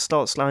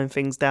starts slowing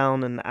things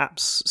down, and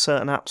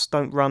certain apps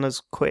don't run as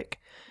quick.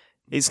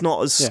 It's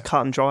not as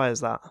cut and dry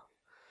as that.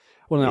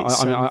 Well,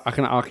 no, I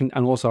can,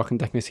 and also I can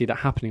definitely see that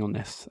happening on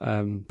this,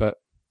 but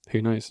who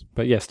knows?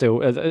 But yeah,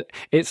 still,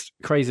 it's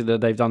crazy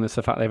that they've done this.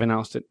 The fact they've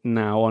announced it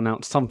now, or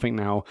announced something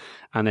now,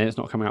 and then it's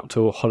not coming out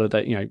till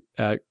holiday,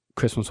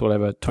 Christmas or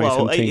whatever,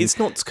 2017. Well, it's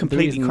not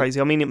completely crazy.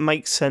 I mean, it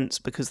makes sense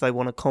because they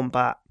want to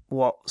combat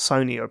what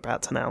Sony are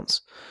about to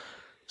announce.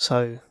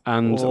 So,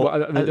 and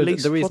at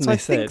least the reason what I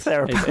think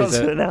they're about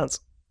to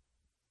announce.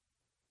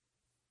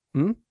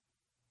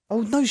 Oh,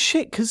 no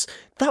shit, because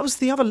that was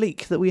the other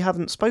leak that we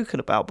haven't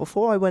spoken about.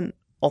 Before I went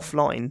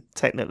offline,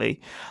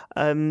 technically,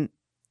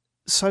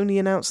 Sony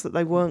announced that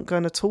they weren't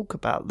going to talk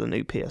about the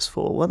new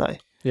PS4, were they?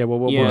 Yeah, well,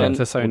 we'll get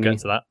to Sony. We'll get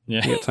to that.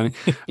 Yeah, Sony.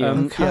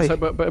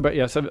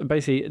 Okay. So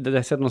basically,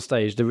 they said on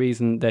stage the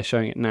reason they're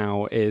showing it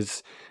now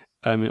is,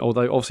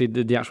 although obviously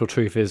the actual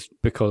truth is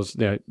because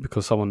there's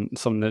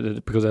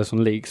some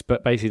leaks,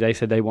 but basically they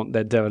said they want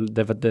their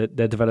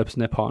developers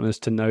and their partners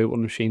to know what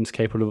the machine's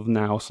capable of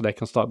now, so they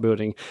can start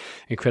building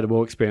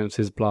incredible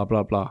experiences. Blah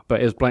blah blah.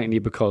 But it's blatantly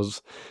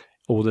because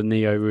all the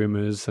Neo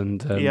rumors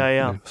and so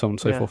on and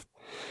so forth.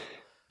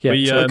 Yeah.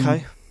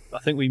 Okay. I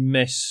think we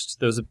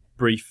missed. There was a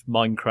brief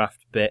Minecraft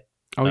bit.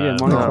 Oh yeah,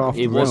 Minecraft.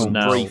 It wasn't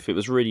brief. It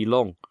was really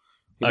long.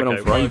 It went on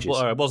for ages.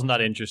 Well, it wasn't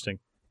that interesting.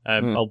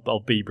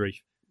 I'll be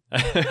brief.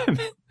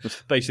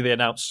 Basically, they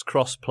announced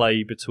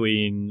cross-play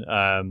between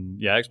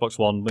Xbox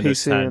One,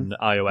 Windows 10,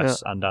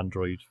 iOS, and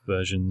Android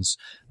versions.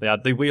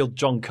 They wheeled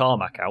John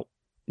Carmack out.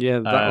 Yeah,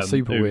 that was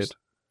super weird.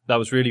 That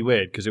was really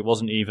weird because it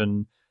wasn't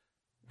even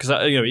because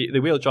they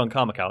wheeled John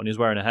Carmack out and he was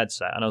wearing a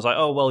headset, and I was like,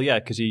 oh well, yeah,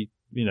 because he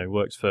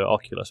works for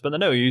Oculus. But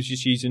no, he was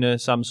just using a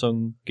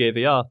Samsung Gear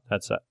VR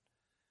headset.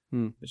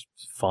 Which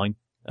is fine.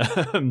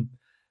 And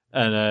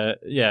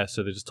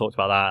so they just talked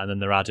about that, and then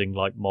they're adding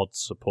like mod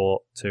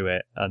support to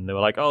it, and they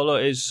were like, oh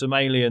look, it's some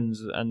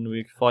aliens, and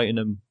we're fighting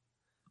them.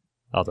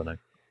 I don't know.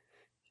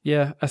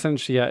 Yeah,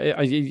 essentially,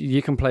 yeah.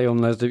 You can play on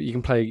those. You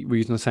can play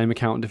using the same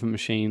account on different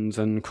machines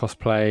and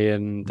crossplay,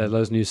 and there's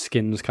loads of new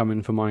skins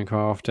coming for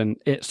Minecraft, and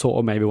it sort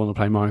of made me want to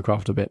play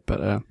Minecraft a bit,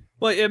 but.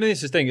 Well, I mean,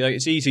 it's the thing. Like,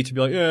 it's easy to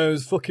be like, yeah, it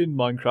was fucking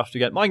Minecraft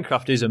again.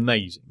 Minecraft is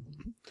amazing.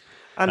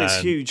 And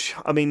it's huge.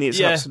 I mean, it's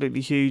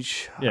absolutely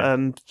huge.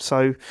 Yeah.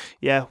 So,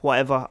 yeah,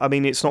 whatever. I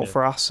mean, it's not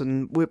for us,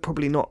 and we're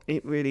probably not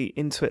really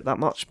into it that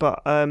much,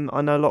 but I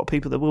know a lot of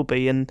people that will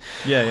be. And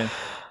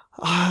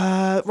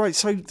Right,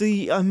 so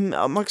the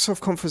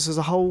Microsoft conference as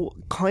a whole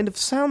kind of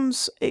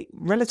sounds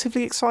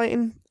relatively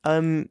exciting.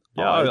 I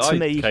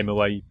came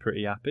away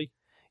pretty happy.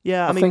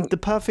 Yeah, I mean, the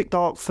Perfect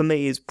Dark for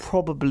me is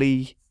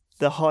probably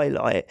the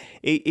highlight.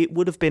 It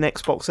would have been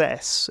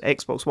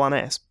Xbox One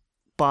S,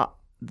 but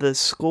the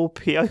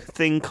Scorpio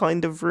thing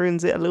kind of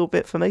ruins it a little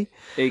bit for me.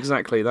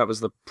 Exactly, that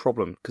was the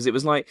problem. Because it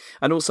was like,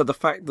 and also the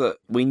fact that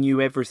we knew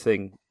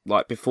everything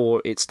like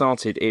before it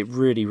started, it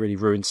really, really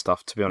ruined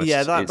stuff, to be honest.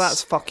 Yeah,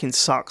 that's fucking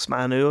sucks,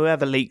 man.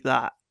 Whoever leaked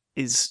that's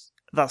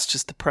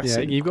just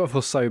depressing. Yeah, you've got to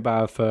feel so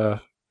bad for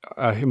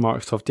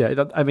Microsoft.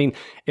 Yeah, I mean,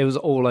 it was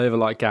all over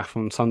like gaff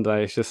on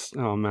Sunday. It's just,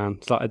 oh man,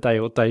 it's like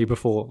a day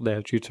before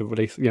they're due to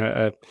release,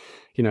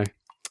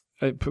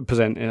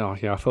 present. Oh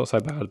yeah, I felt so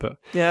bad, but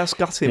yeah, that's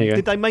gutting.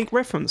 Did they make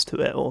reference to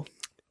it or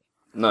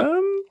no? I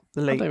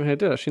don't even know they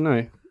did actually.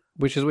 No,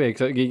 which is weird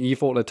because you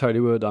thought they totally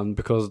were done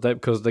because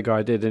the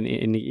guy did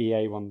in the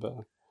EA one, but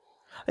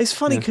it's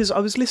funny because I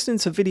was listening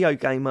to Video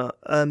Gamer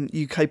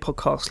UK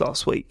podcast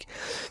last week,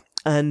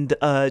 and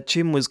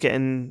Jim was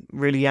getting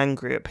really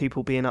angry at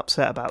people being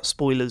upset about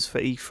spoilers for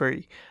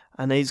E3.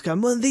 And he's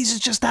going, well, these are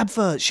just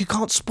adverts. You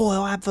can't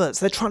spoil adverts.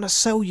 They're trying to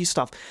sell you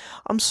stuff.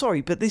 I'm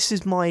sorry, but this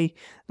is my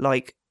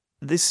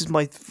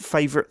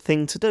favourite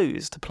thing to do,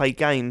 is to play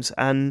games.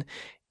 And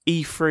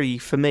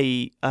E3, for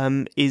me,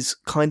 is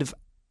kind of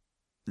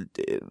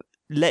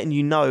letting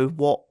you know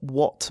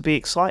what to be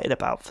excited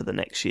about for the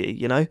next year,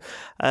 you know?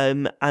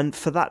 And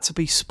for that to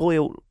be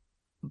spoiled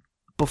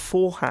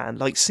beforehand,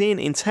 like seeing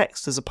it in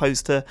text as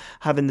opposed to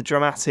having the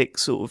dramatic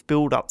sort of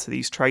build up to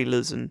these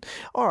trailers, and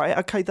all right,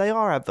 okay, they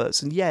are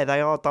adverts, and yeah, they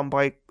are done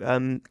by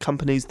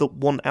companies that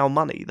want our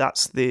money.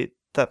 That's the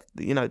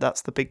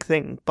big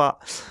thing.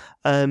 But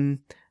I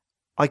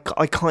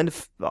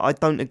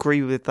don't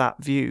agree with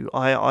that view.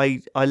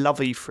 I love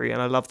E3,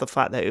 and I love the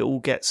fact that it all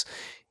gets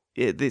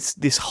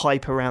this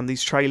hype around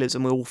these trailers,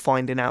 and we're all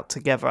finding out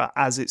together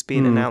as it's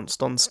being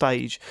announced on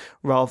stage,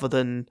 rather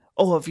than,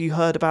 oh, have you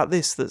heard about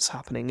this that's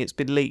happening? It's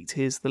been leaked.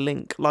 Here's the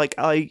link. Like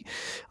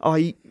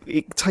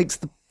it takes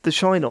the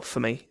shine off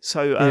for me.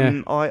 So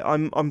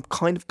I'm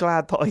kind of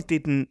glad that I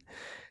didn't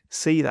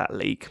see that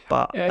leak,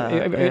 but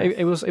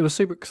it was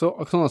super.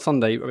 On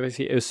Sunday,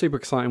 obviously, it was super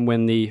exciting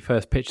when the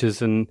first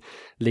pictures and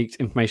leaked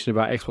information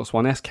about Xbox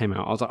One S came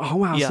out. I was like, oh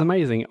wow, this is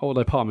amazing.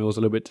 Although part of me was a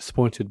little bit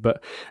disappointed,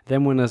 but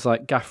then when there's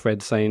like gaff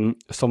red saying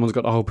someone's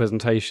got the whole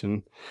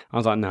presentation, I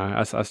was like, no,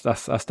 that's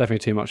definitely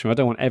too much. I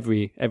don't want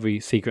every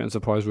secret and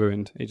surprise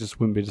ruined. It just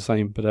wouldn't be the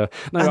same. But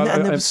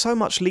and there was so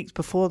much leaked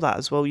before that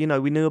as well. You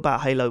know, we knew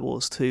about Halo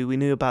Wars 2, we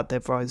knew about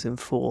Dead Rising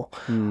 4.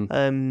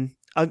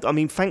 I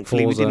mean,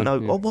 thankfully we didn't know.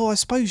 Yeah. Oh, well, I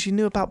suppose you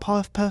knew about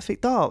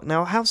Perfect Dark.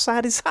 Now, how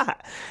sad is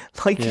that?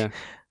 Like,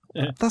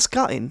 that's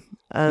gutting.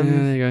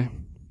 There you go.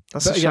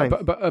 That's a shame.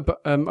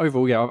 But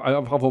overall, I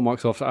thought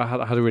Microsoft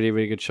had a really,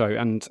 really good show,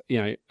 and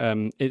they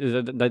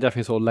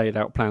definitely sort of laid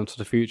out plans for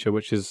the future,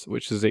 which is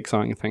the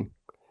exciting thing.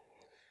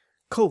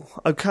 Cool.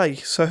 Okay,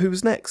 so who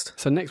was next?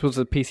 So next was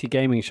the PC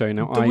gaming show.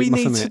 Now, do we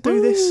need to do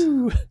this?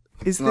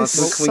 Is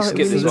this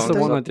the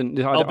one I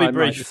didn't? I'll be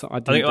brief. I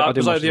didn't watch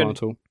this one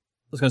at all.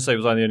 I was going to say,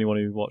 was I the only one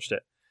who watched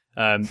it?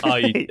 I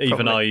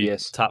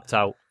tapped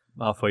out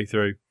halfway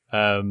through.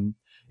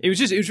 It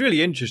was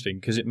really interesting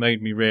because it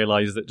made me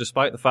realise that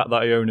despite the fact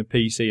that I own a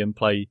PC and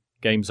play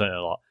games on it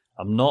a lot,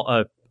 I'm not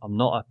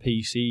a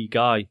PC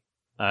guy.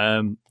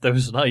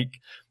 There's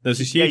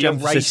this huge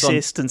emphasis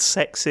racist and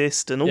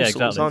sexist and all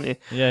sorts, aren't you?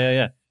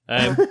 Yeah.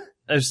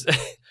 This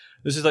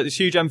is like this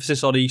huge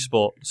emphasis on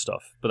esport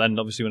stuff, but then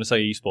obviously when I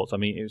say esports, I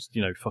mean it was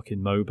fucking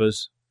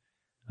MOBAs,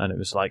 and it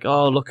was like,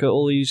 oh, look at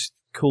all these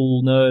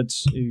cool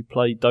nerds who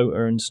play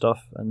Dota and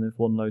stuff, and they've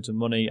won loads of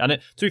money. And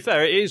to be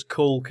fair, it is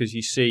cool because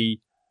you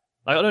see,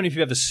 I don't know if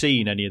you've ever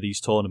seen any of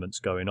these tournaments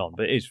going on,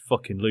 but it is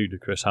fucking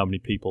ludicrous how many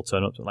people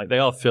turn up to them. Like, they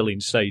are filling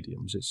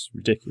stadiums. It's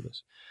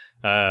ridiculous.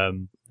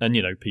 And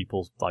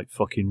people like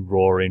fucking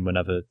roaring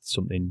whenever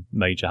something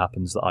major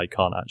happens that I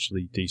can't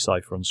actually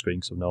decipher on screen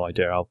because I've no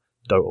idea how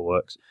Dota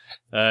works.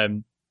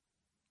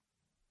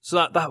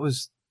 So that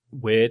was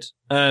weird.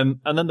 And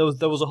then there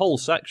was a whole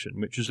section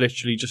which was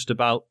literally just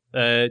about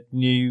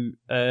new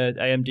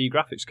AMD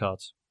graphics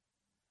cards,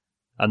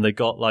 and they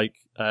got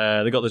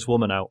this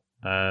woman out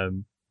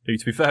who,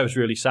 to be fair, was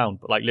really sound,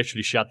 but like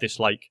literally she had this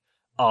like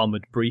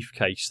armored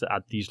briefcase that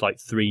had these like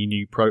 3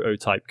 new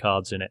prototype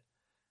cards in it,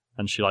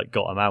 and she like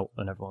got them out,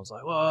 and everyone's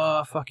like,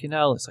 "Whoa, fucking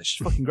hell!" It's like,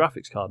 she's a fucking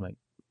graphics card, mate.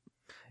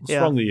 What's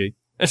wrong with you?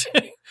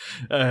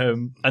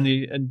 And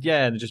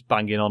they're just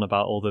banging on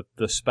about all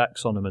the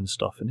specs on them and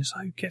stuff, and it's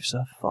like, who gives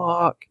a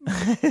fuck?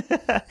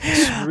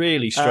 It's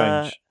really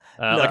strange.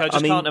 I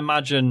can't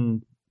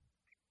imagine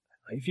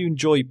if you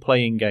enjoy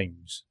playing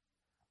games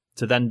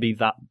to then be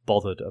that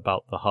bothered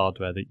about the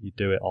hardware that you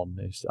do it on.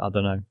 I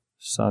don't know.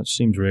 It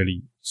seems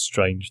really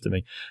strange to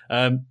me.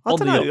 I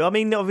don't know. I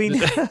mean,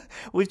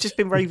 we've just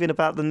been raving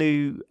about the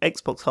new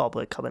Xbox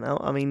hardware coming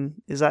out. I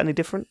mean, is that any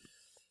different?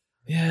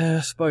 Yeah,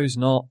 I suppose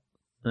not.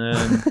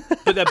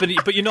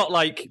 But you're not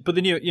like, but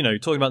the new,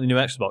 talking about the new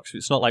Xbox,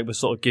 it's not like we're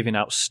sort of giving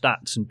out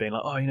stats and being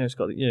like, oh, it's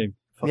got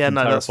fucking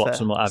teraflops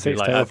and what have you.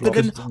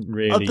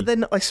 Like, but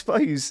then I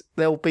suppose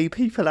there'll be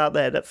people out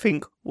there that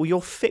think, well,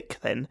 you're thick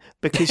then,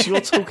 because you're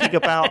talking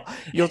about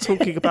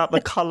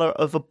the colour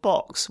of a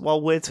box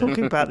while we're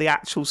talking about the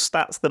actual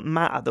stats that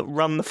matter, that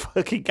run the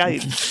fucking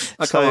game.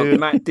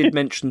 Matt did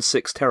mention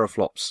 6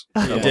 teraflops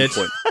at one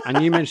point.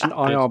 And you mentioned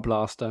IR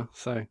Blaster,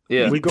 so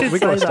we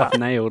got stuff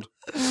nailed.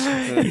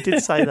 You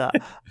did say that.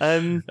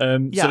 So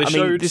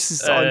showed,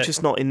 I'm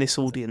just not in this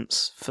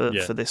audience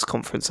for this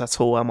conference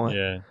at all, am I?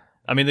 Yeah.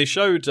 I mean, they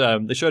showed a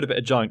bit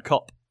of Giant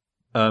Cop,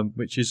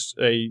 which is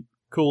a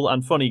cool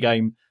and funny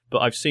game, but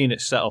I've seen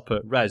it set up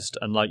at Rezzed,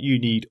 and like you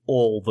need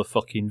all the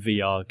fucking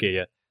VR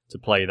gear to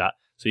play that.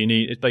 So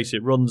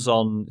it runs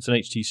on, it's an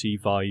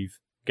HTC Vive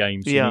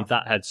game, so you need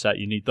that headset,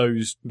 you need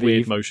those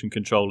weird motion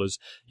controllers,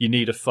 you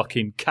need a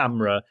fucking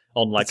camera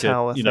on like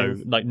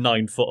like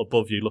 9 foot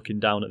above you looking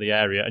down at the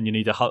area, and you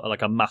need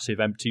a massive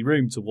empty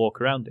room to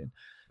walk around in.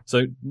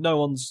 So no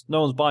one's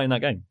buying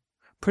that game.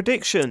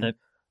 Prediction.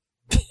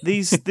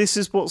 This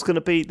is what's going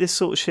to be. This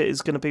sort of shit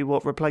is going to be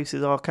what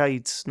replaces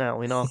arcades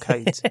now in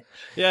arcades.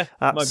 Yeah,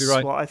 that's might be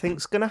right. What I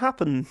think's going to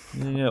happen.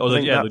 Yeah, or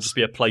there'll just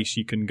be a place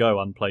you can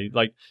go and play.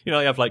 Like you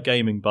have like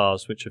gaming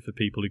bars, which are for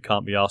people who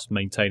can't be asked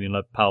maintaining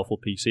a powerful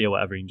PC or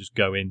whatever. You can just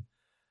go in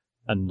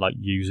and like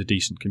use a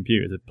decent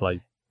computer to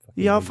play.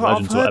 Yeah, I've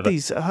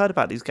heard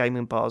about these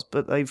gaming bars,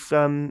 but they've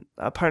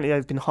apparently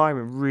they've been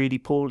hiring really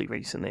poorly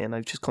recently, and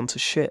they've just gone to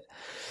shit.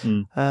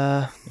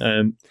 But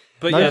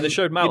they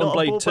showed Mount and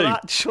Blade 2.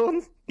 That,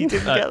 Sean? You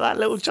didn't get that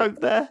little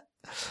joke there?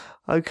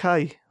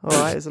 Okay. All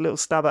right. It's a little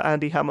stab at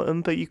Andy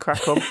Hamilton, but you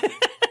crack on.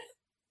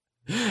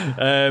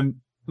 Mount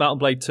and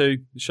Blade 2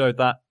 showed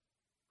that.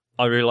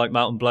 I really like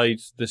Mount and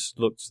Blade. This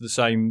looked the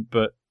same,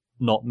 but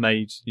not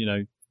made,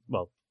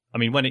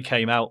 when it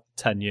came out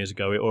 10 years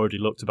ago, it already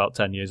looked about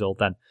 10 years old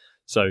then.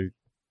 So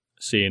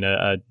seeing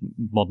a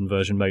modern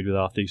version made with a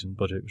half-decent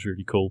budget was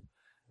really cool.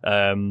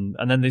 And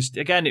then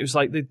it was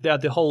like they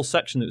had the whole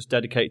section that was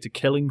dedicated to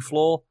Killing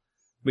Floor,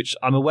 which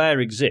I'm aware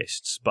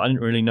exists, but I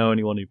didn't really know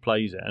anyone who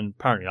plays it, and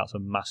apparently that's a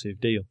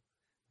massive deal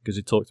because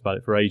they talked about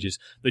it for ages.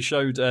 They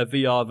showed a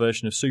VR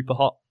version of Super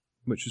Hot,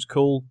 which was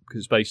cool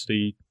because it's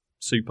basically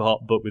Super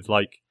Hot but with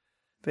like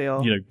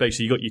VR.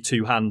 Basically you got your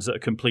 2 hands that are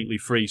completely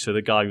free, so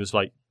the guy was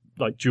like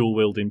dual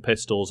wielding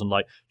pistols and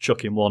like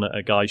chucking one at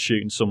a guy,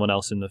 shooting someone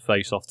else in the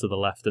face off to the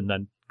left, and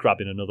then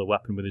grabbing another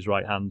weapon with his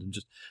right hand and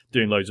just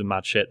doing loads of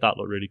mad shit. That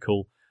looked really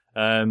cool.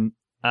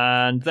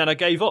 And then I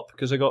gave up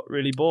because I got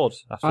really bored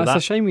after that.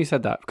 It's a shame you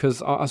said that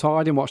because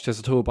I didn't watch this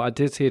at all, but I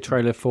did see a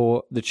trailer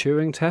for the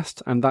Turing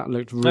Test, and that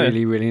looked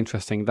really, really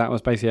interesting. That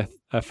was basically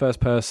a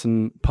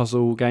first-person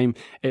puzzle game.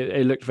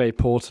 It looked very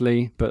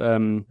portally, but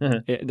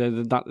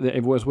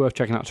it was worth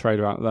checking that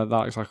trailer out. That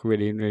looks like a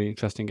really, really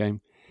interesting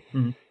game.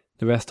 Mm-hmm.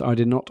 The rest I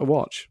did not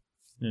watch.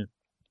 Yeah.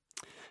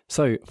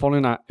 So,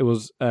 following that, it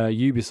was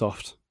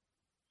Ubisoft.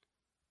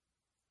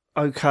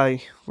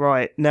 Okay,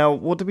 right. Now,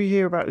 what did we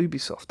hear about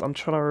Ubisoft? I'm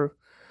trying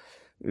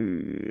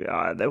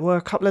to... there were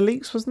a couple of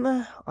leaks, wasn't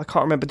there? I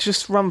can't remember.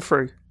 Just run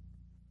through.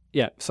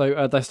 Yeah,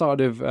 so they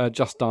started with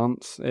Just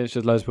Dance. It's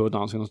just loads of people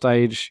dancing on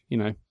stage.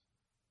 It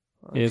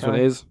is what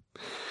it is.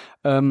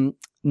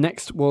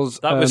 Next was...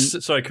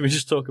 Sorry, can we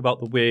just talk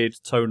about the weird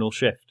tonal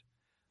shift?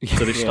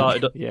 So they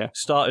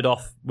started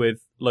off with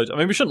loads. I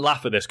mean, we shouldn't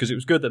laugh at this because it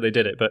was good that they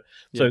did it. But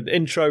so the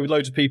intro with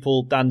loads of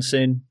people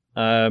dancing,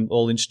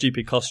 all in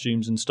stupid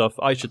costumes and stuff.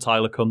 Aisha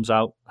Tyler comes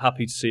out.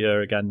 Happy to see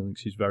her again. I think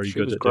she's very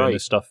good at doing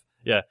this stuff.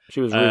 Yeah, she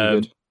was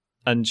really good.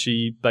 And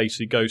she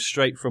basically goes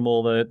straight from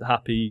all the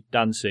happy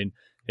dancing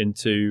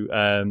into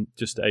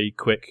just a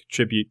quick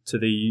tribute to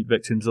the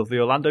victims of the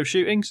Orlando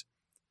shootings.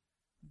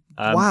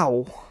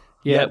 Wow.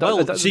 Yeah,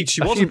 she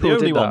wasn't the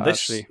only one.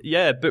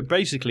 But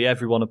basically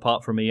everyone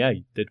apart from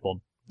EA did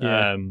one.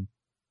 Yeah.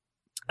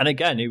 And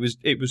again, it was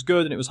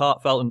good and it was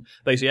heartfelt, and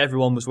basically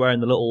everyone was wearing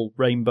the little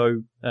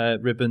rainbow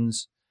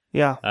ribbons.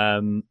 Yeah.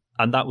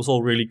 And that was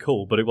all really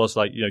cool. But it was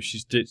like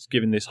she's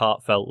giving this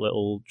heartfelt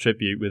little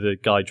tribute with a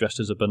guy dressed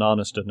as a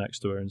banana stood next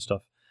to her and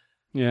stuff.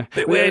 Yeah,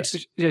 bit weird.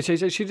 Yeah, she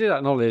did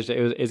acknowledge that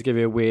it was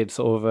giving a weird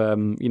sort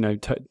of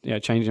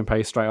change in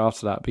pace straight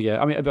after that. But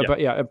yeah, I mean,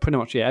 but pretty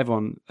much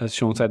everyone, as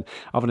Sean said,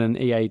 other than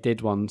EA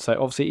did one. So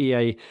obviously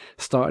EA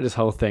started this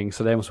whole thing,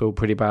 so they must feel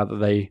pretty bad that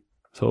they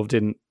sort of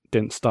didn't.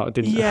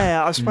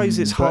 Yeah, I suppose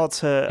it's hard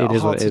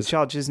to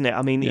judge, isn't it?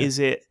 I mean, is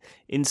it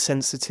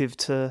insensitive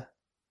to?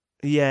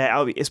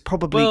 Yeah, it's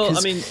probably. Well,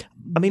 I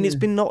mean, it's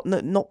been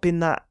not been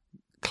that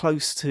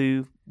close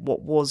to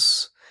what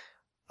was.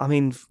 I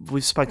mean,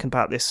 we've spoken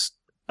about this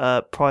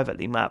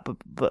privately, Matt,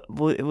 but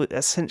it was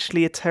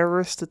essentially a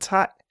terrorist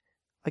attack,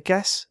 I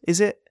guess. Is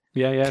it?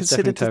 Yeah,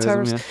 considered a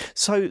terrorist.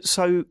 Yeah.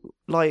 So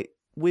like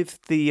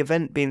with the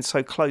event being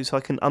so close, I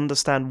can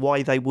understand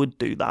why they would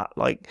do that.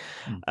 Like,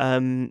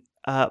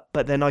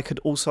 but then I could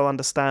also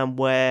understand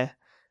where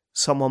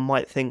someone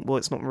might think, well,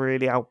 it's not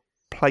really our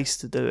place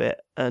to do it,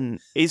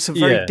 And it's a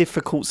very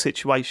difficult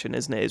situation,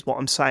 isn't it, is what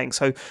I'm saying.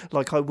 So,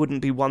 like, I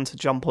wouldn't be one to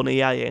jump on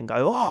EA and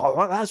go,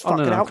 oh, that's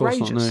fucking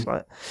outrageous.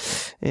 Like,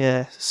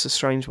 yeah, it's a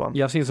strange one.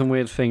 Yeah, I've seen some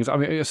weird things. I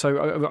mean,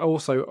 so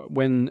also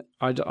when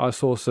I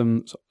saw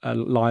some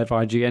live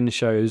IGN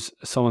shows,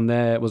 someone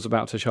there was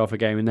about to show off a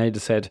game and they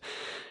just said,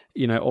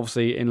 you know,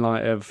 obviously in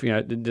light of, you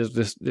know,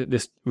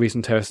 this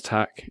recent terrorist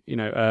attack, you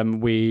know,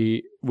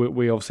 we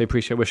obviously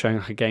appreciate we're showing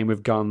like a game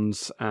with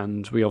guns,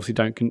 and we obviously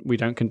don't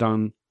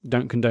condone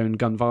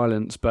gun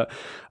violence, but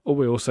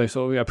we also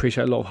sort of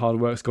appreciate a lot of hard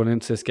work's gone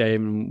into this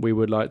game, and we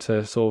would like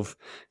to sort of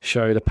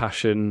show the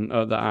passion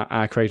that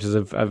our creators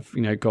have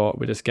you know got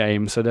with this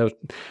game. So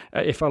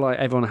it felt like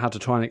everyone had to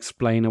try and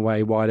explain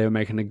away why they were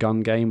making a gun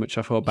game, which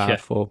I felt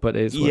bad for, but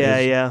it's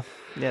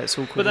it's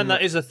all cool. But then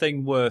that is a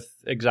thing worth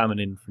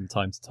examining from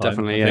time to time.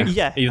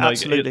 Definitely,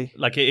 absolutely.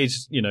 Like it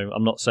is, you know,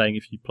 I'm not saying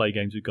if you play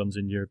games with guns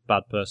and you're a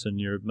bad person,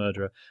 you're a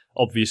murderer.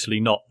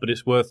 Obviously not, but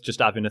it's worth just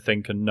having a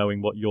think and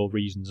knowing what your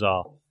reasons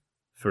are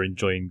for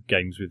enjoying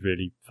games with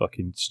really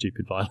fucking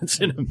stupid violence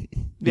in them.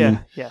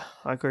 Yeah,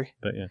 I agree.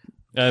 But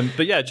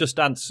yeah, Just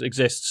Dance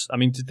exists. I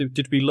mean,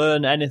 did we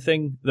learn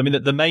anything? I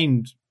mean, the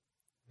main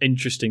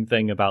interesting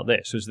thing about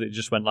this was that it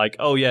just went like,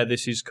 oh yeah,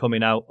 this is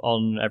coming out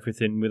on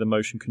everything with a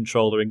motion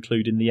controller,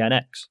 including the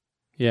NX.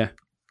 Yeah.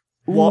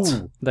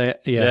 What? They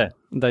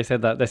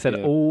said that. They said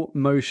all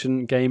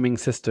motion gaming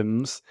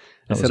systems.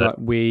 They said like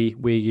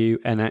Wii U,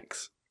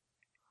 NX.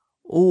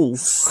 Ooh.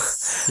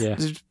 Yeah.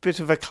 There's a bit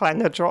of a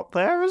clanger drop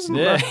there, isn't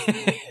there?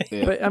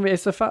 But I mean,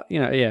 it's a fact, you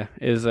know,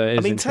 is I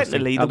mean,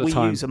 technically, the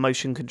Wii U's a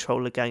motion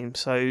controller game,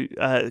 so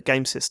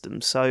game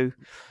system. So,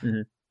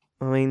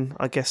 I mean,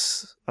 I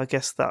guess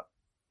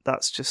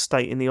that's just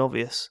stating the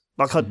obvious.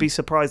 Like, I'd be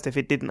surprised if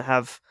it didn't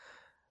have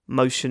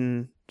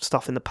motion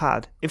stuff in the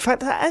pad. In fact,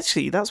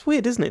 that's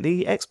weird, isn't it?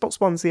 The Xbox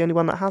One's the only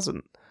one that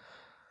hasn't.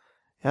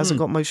 It hasn't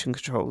got motion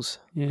controls,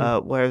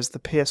 whereas the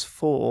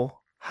PS4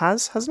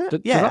 hasn't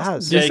it? It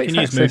has. Yeah, you can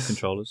use move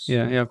controllers.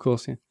 Yeah, of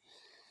course, yeah.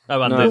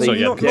 Oh, and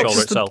the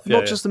controller itself.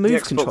 Not just the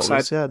move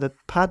controllers. The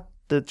pad,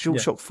 the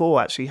DualShock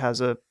 4 actually has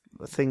a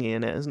thingy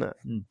in it, isn't it?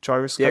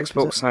 Gyroscope. The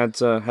Xbox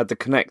had the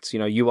Kinect. You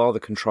know, you are the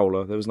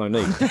controller. There was no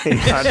need.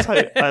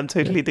 I'm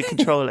totally the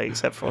controller,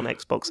 except for on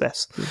Xbox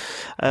S.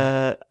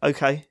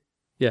 Okay.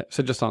 Yeah.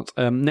 So Just Dance.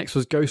 Next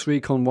was Ghost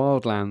Recon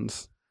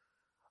Wildlands.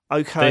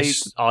 Okay.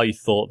 I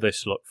thought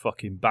this looked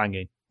fucking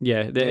banging.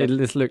 Yeah,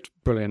 this looked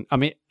brilliant. I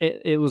mean,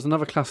 it was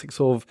another classic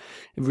sort of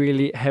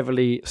really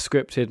heavily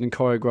scripted and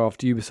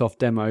choreographed Ubisoft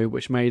demo,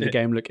 which made the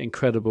game look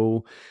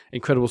incredible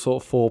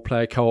sort of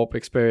 4-player co-op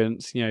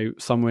experience. You know,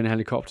 some were in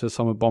helicopters,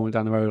 some were bombing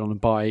down the road on a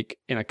bike,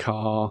 in a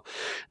car.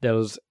 There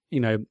was, you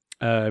know,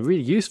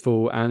 really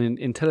useful and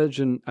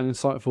intelligent and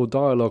insightful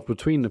dialogue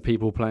between the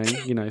people playing,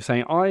 you know,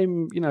 saying,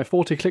 I'm, you know,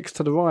 40 clicks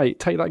to the right,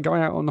 take that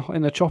guy out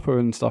in a chopper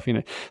and stuff, you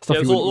know. Stuff it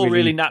was all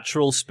really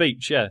natural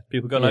speech,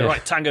 People going like,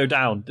 right, tango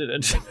down.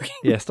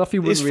 Stuff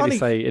you wouldn't really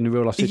say in a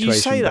real life situation. You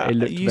say that, but it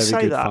looked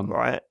very good fun.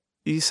 Right?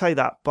 You say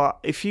that, but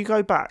if you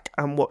go back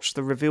and watch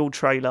the reveal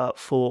trailer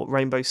for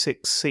Rainbow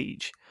Six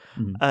Siege,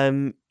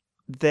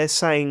 they're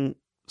saying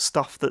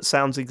stuff that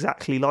sounds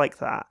exactly like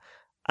that,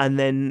 and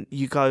then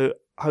you go,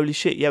 holy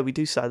shit, yeah, we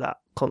do say that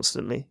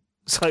constantly.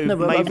 So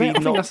maybe I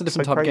think that's a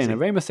different type of game.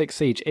 Rainbow Six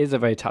Siege is a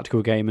very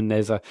tactical game, and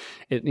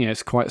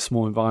it's quite a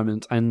small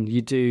environment. And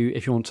you do,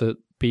 if you want to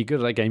be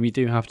good at that game, you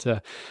do have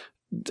to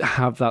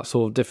have that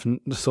sort of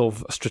different sort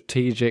of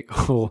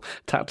strategic or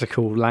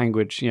tactical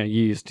language, you know,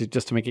 used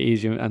just to make it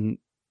easier and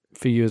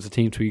for you as a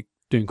team to be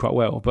doing quite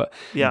well. But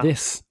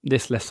this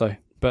less so.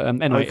 But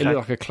anyway, it looked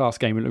like a class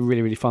game. It looked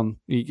really, really fun.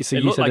 You said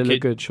it looked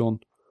good, Sean.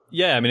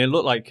 Yeah, I mean, it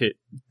looked like it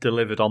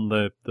delivered on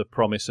the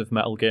promise of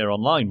Metal Gear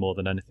Online more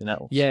than anything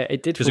else. Yeah,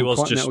 it did feel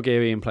quite Metal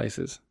Gear-y in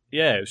places.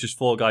 Yeah, it was just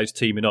 4 guys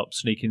teaming up,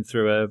 sneaking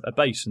through a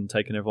base and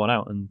taking everyone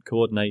out and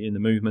coordinating the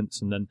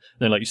movements. And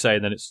then like you say,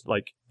 then it's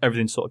like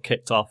everything sort of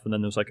kicked off, and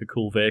then there was like a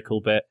cool vehicle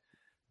bit.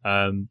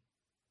 I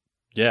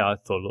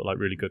thought it looked like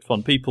really good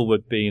fun. People were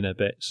being a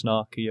bit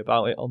snarky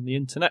about it on the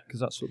internet because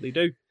that's what they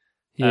do.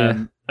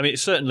 Yeah. I mean,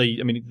 it's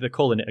certainly, they're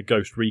calling it a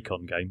Ghost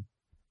Recon game.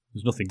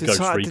 There's nothing Ghost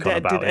Recon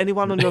about it. Did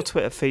anyone on your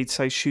Twitter feed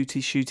say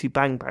shooty shooty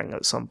bang bang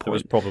at some point? There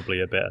was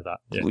probably a bit of that.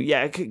 Yeah. Well,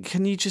 yeah,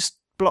 can you just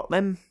block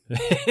them?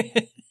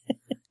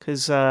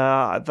 Because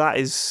that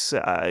is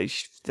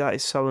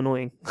so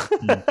annoying.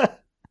 But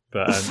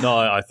no,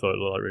 I thought it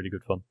looked like really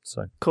good fun.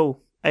 So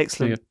cool,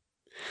 excellent.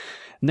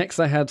 Next,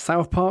 I had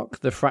South Park: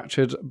 The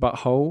Fractured But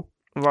Whole.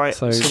 Right,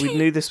 so we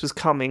knew this was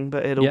coming,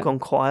 but it had all gone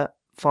quiet.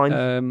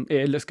 Fine.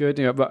 It looks good,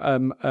 but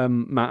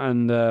Matt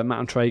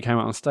and Trey came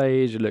out on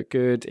stage. It looked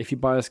good. If you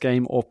buy this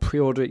game or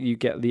pre-order it, you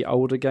get the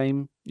older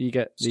game. You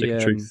get the Stick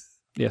of Truth.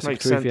 Yeah,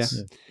 Stick of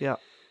Truth. Yeah,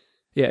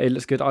 it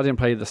looks good. I didn't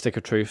play the Stick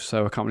of Truth,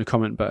 so I can't really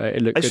comment. But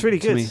it looked good. It's really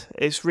good. Me.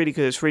 It's really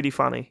good. It's really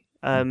funny.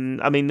 I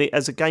mean,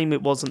 as a game,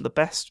 it wasn't the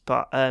best,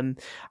 but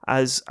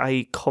as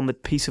a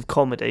piece of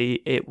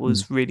comedy, it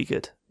was really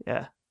good.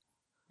 Yeah.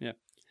 Yeah.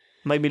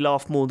 Made me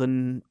laugh more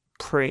than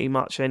pretty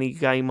much any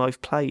game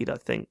I've played, I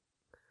think.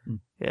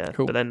 Yeah,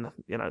 cool. But then,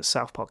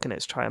 South Park in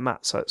it's Trey and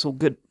Matt, so it's all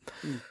good.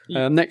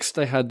 Next,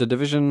 they had The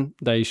Division.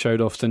 They showed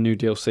off the new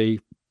DLC.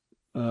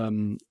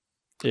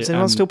 Is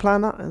anyone still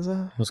playing that?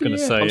 I was going to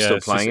say,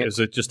 still playing it. It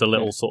was just a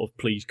little sort of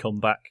please come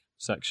back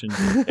section.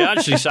 It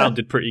actually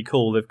sounded pretty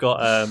cool. They've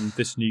got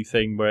this new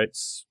thing where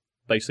it's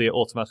basically it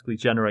automatically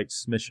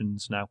generates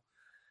missions now.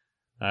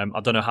 I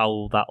don't know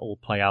how that will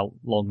play out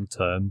long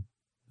term.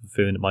 I'm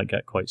feeling it might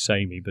get quite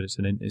samey, but it's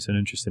an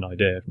interesting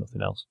idea, if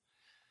nothing else.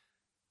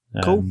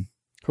 Cool.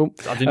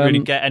 I didn't really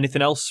get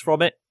anything else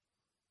from it.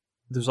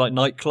 There's like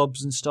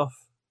nightclubs and stuff.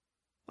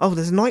 Oh,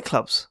 there's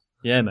nightclubs?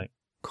 Yeah, mate.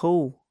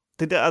 Cool.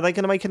 Are they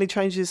going to make any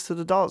changes to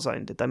the Dart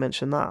Zone? Did they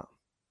mention that?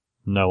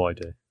 No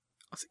idea.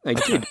 I think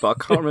they did, but I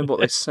can't remember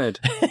what they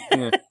said.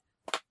 Yeah.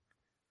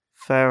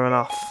 Fair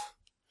enough.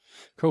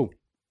 Cool.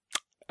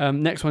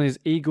 Next one is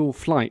Eagle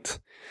Flight.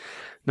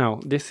 Now,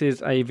 this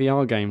is a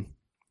VR game.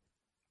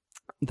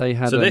 They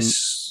had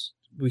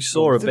we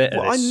saw a bit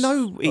of this. I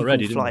know Eagle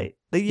already, Flight.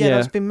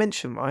 That's been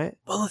mentioned, right?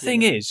 Well, the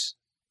thing is,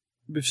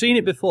 we've seen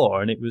it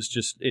before, and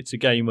it's a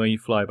game where you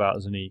fly about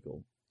as an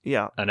eagle.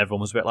 Yeah. And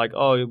everyone was a bit like,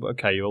 oh,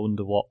 okay, I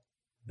wonder what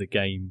the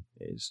game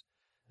is.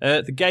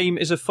 The game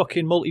is a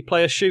fucking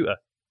multiplayer shooter.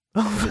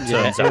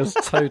 It was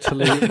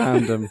totally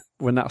random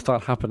when that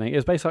started happening. It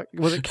was basically,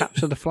 was it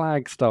Capture the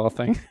Flag style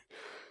thing?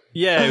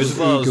 Yeah, it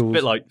was a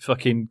bit like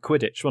fucking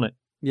Quidditch, wasn't it?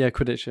 Yeah,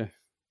 Quidditch, yeah.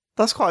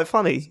 That's quite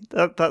funny.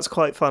 That's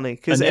quite funny,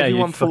 because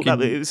everyone thought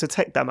that it was a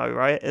tech demo,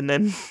 right? And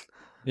then...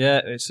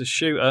 Yeah, it's a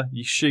shooter.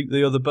 You shoot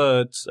the other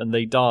birds and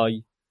they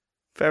die.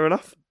 Fair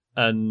enough.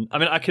 And I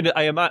mean, I can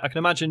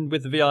imagine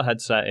with the VR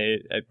headset,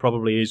 it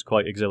probably is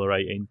quite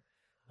exhilarating.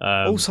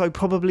 Also,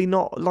 probably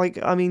not.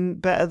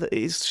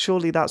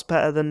 Surely that's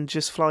better than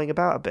just flying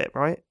about a bit,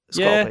 right? It's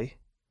gotta be.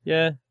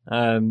 Yeah.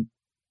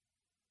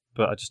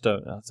 But I just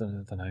don't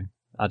know.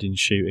 Adding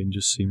shooting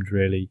just seemed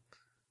really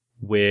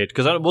weird,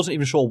 because I wasn't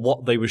even sure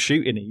what they were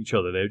shooting at each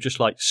other. They were just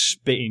like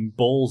spitting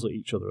balls at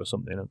each other or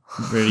something.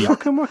 Really, I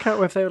can work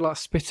out if they were like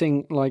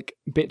spitting like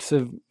bits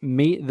of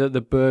meat that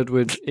the bird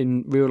would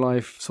in real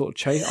life sort of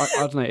chase.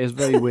 I don't know. It's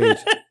very weird.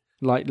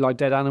 like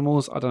dead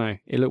animals. I don't know.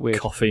 It looked weird.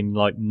 Coughing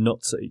like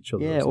nuts at each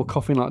other. Yeah, or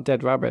coughing like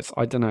dead rabbits.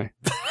 I don't know.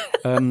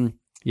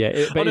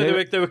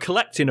 They were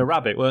collecting a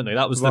rabbit, weren't they?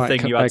 That was the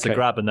thing you had to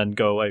grab and then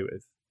go away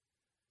with.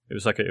 It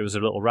was it was a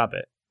little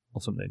rabbit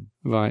or something.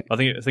 Right. I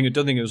don't think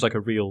it was like a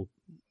real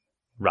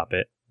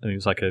rabbit. I think it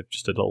was like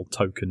just a little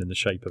token in the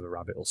shape of a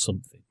rabbit or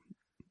something.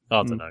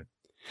 I don't know.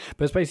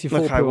 But it's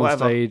basically 4 people on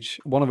stage,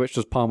 one of which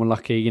was Palmer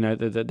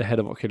Luckey, the head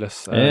of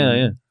Oculus.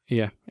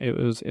 Yeah, it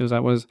was.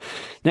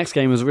 Next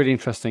game was really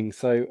interesting.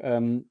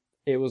 So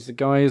it was the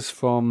guys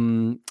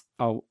from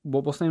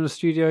what's the name of the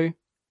studio?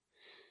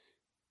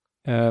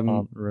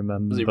 Can't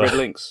remember. Was it Red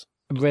Lynx?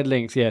 Red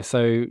Lynx, yeah.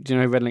 So, do you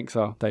know who Red Lynx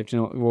are, Dave? Do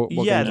you know what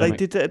yeah, they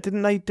did.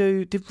 Didn't they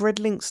do? Did Red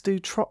Lynx do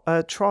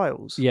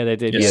trials? Yeah, they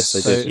did. Yes,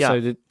 they did.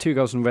 So the two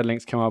girls from Red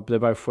Lynx came up. They're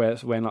both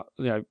wearing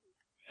like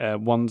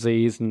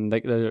onesies, and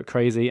they look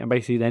crazy. And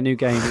basically, their new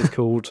game is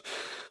called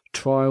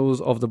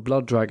Trials of the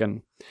Blood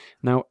Dragon.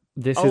 Now,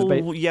 this is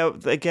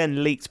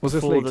again leaked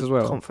before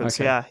the conference.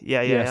 Okay.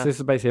 Yeah. So this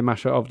is basically a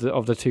mashup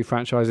of the two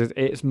franchises.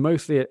 It's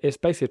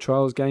basically a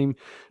trials game,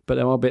 but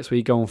there are bits where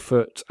you go on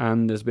foot,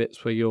 and there's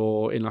bits where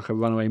you're in like a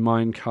runaway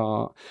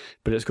minecart.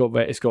 But it's got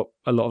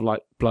a lot of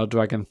like Blood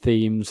Dragon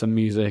themes and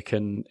music,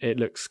 and it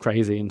looks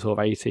crazy in sort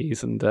of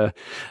 80s. And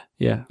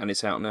and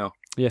it's out now.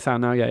 Yeah, it's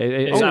out now. Yeah,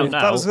 it's out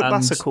now.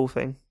 That's a cool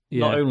thing.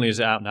 Yeah. Not only is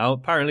it out now,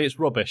 apparently it's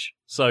rubbish.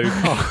 So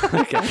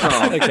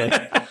okay.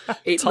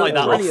 It looked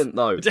brilliant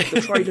though.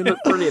 The trailer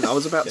looked brilliant. I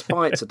was about to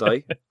buy it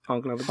today.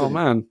 I'm glad I didn't. Oh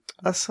man,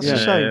 that's such a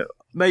shame.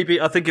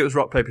 Maybe I think it was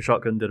Rock Paper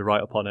Shotgun did a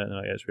write up on it,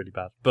 and it's really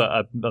bad. But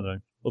I don't know.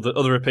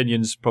 Other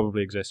opinions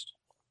probably exist.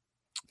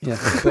 Yeah,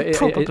 but it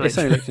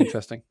certainly looks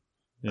interesting.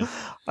 Yeah.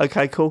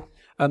 Okay, cool.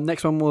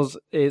 Next one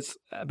is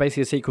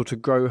basically a sequel to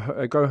Grow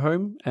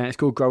Home, and it's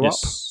called Grow Up.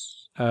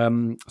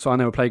 So I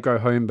never played Grow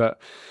Home,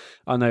 but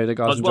I know the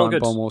guys from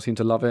Giant Bomb seem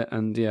to love it,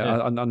 and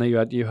I know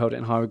you held it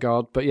in high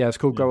regard. But yeah, it's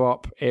called Grow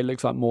Up. It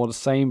looks like more the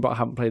same, but I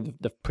haven't played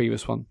the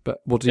previous one. But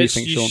what do you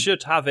think, Sean? You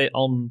should have it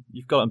on.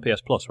 You've got it on PS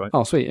Plus, right?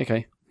 Oh, sweet.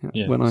 Okay.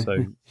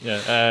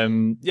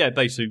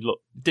 Basically,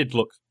 did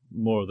look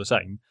more of the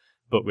same,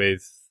 but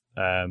with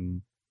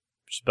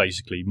just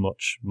basically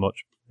much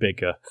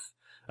bigger.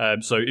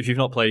 So if you've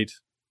not played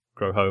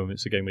Grow Home,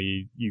 it's a game where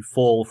you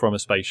fall from a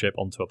spaceship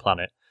onto a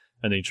planet,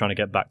 and then you're trying to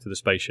get back to the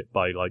spaceship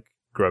by like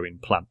growing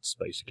plants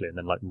basically, and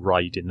then like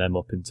riding them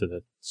up into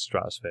the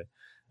stratosphere.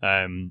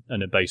 And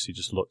it basically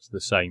just looks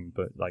the same,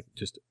 but like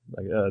just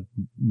like a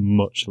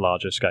much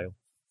larger scale.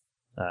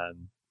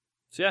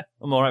 So yeah,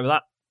 I'm all right with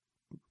that.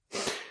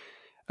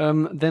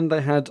 Then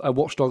they had a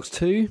Watch Dogs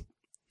 2,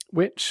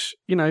 which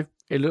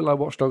it looked like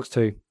Watch Dogs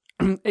 2.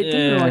 It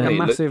didn't look like a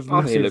massive.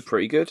 It looked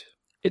pretty good.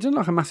 It didn't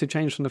look like a massive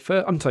change from the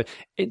first. I'm sorry,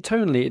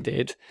 tonally it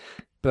did,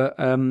 but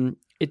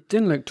it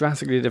didn't look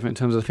drastically different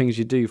in terms of the things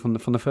you do from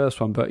the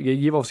first one. But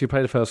you've obviously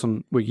played the first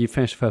one. Well, you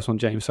finished the first one,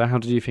 James. So how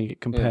did you think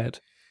it compared?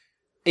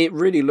 Yeah. It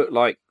really looked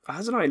like,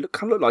 I don't know, it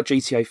kind of looked like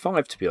GTA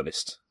 5, to be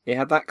honest. It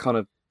had that kind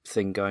of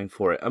thing going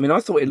for it. I mean, I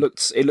thought it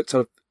looked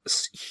a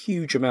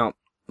huge amount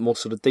more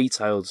sort of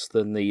detailed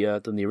than the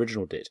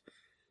original did.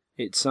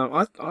 It's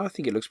I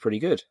think it looks pretty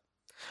good.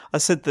 I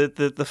said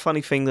the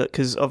funny thing that,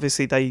 because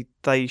obviously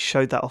they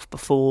showed that off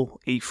before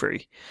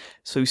E3,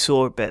 so we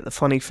saw a bit. The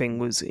funny thing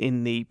was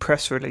in the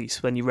press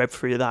release when you read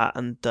through that,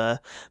 and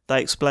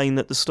they explained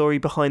that the story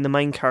behind the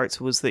main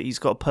character was that he's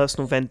got a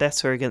personal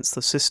vendetta against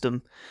the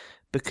system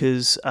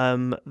because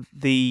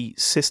the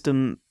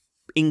system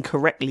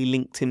incorrectly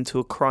linked him to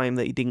a crime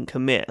that he didn't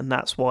commit, and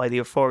that's why the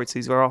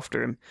authorities were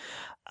after him.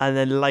 And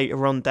then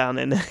later on down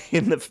in the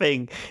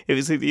thing, it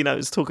was, it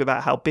was talking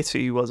about how bitter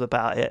he was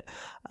about it.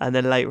 And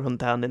then later on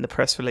down in the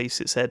press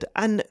release, it said,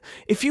 and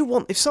if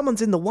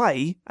someone's in the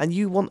way and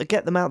you want to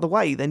get them out of the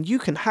way, then you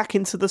can hack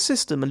into the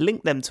system and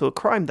link them to a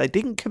crime they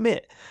didn't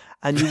commit.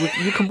 And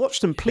you can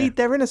watch them plead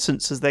their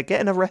innocence as they're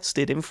getting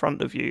arrested in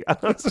front of you. And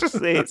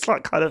it's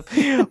like kind of,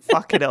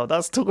 fucking hell,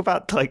 that's talk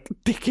about like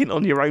dicking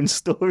on your own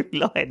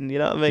storyline, you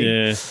know what I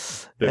mean?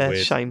 Yeah,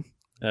 weird. Shame.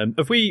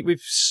 We've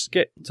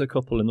skipped a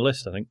couple in the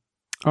list, I think.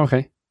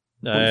 Okay.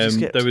 There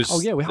was. Oh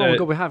yeah, we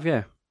have.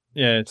 Yeah.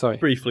 Yeah. Sorry.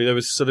 Briefly, there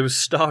was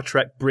Star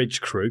Trek Bridge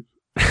Crew,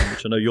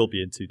 which I know you'll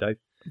be into, Dave.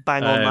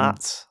 Bang on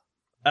that.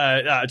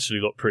 That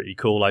actually looked pretty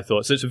cool, I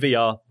thought. So it's a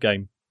VR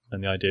game,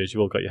 and the idea is you've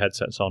all got your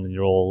headsets on, and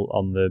you're all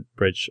on the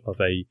bridge of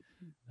a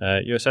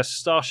USS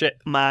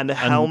Starship. Man,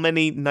 how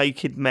many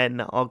naked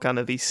men are going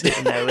to be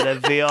sitting there with their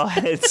VR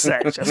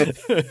headset just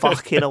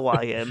fucking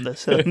away at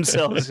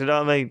themselves, you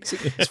know what I mean?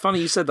 It's funny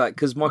you said that,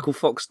 because Michael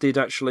Fox did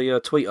actually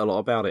tweet a lot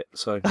about it,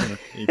 so...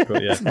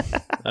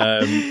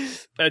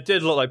 It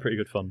did look like pretty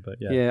good fun, but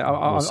yeah. Yeah,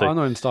 I'm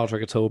not in Star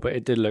Trek at all, but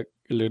it did look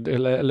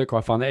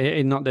quite fun.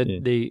 Not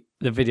the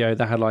video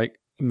that had like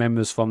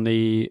members from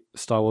the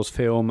Star Wars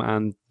film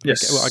and I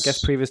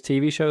guess previous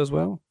TV show as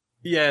well.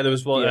 Yeah, there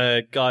was one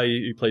guy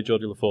who played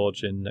Geordie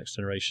LaForge in Next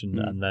Generation,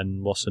 and then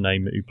what's her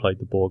name who played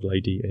the Borg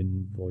lady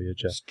in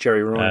Voyager? It's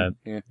Jerry Ryan.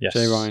 Yes.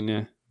 Jerry Ryan,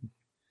 yeah.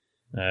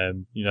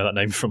 You know that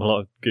name from a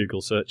lot of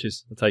Google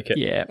searches. I take it.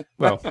 Yeah.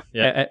 Well,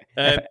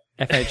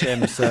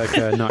 FHM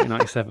circa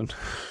 1997.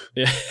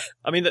 Yeah.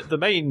 I mean, the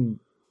main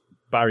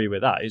barrier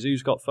with that is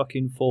who's got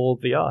fucking 4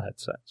 VR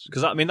headsets.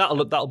 Because I mean,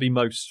 that'll be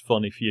most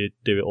fun if you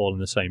do it all in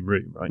the same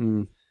room,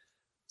 right?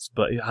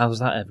 But how's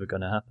that ever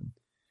going to happen?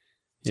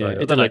 So,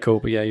 yeah, it did look cool,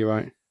 but yeah, you're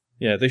right.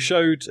 Yeah, they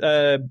showed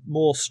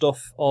more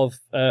stuff of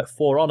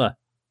For Honor,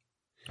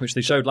 which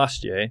they showed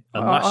last year.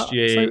 And last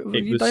year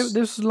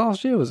this was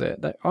last year, was it?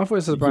 I thought it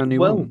was a brand new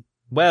one.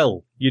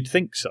 Well, you'd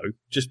think so,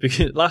 just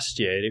because last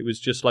year it was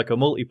just like a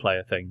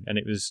multiplayer thing, and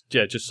it was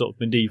just sort of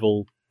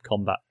medieval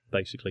combat,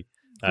 basically.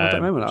 I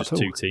don't remember that just at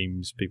all. 2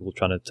 teams, people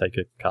trying to take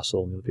a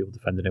castle and the other people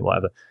defending it,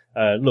 whatever.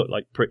 Looked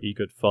like pretty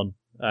good fun.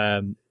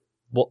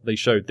 What they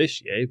showed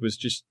this year was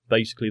just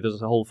basically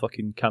there's a whole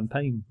fucking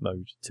campaign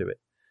mode to it,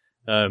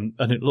 and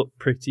it looked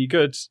pretty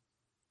good.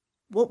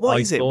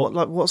 What is it?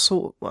 What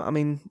sort? I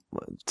mean,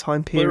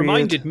 time period? Well, it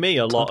reminded me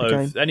a lot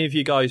of any of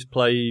you guys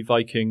play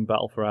Viking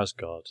Battle for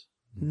Asgard?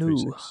 No,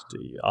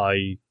 360.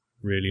 I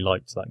really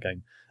liked that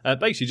game.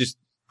 Basically, just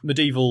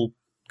medieval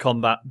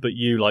combat, but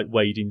you like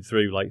wading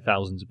through like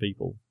thousands of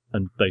people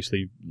and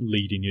basically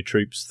leading your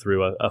troops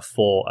through a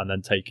fort and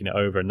then taking it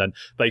over. And then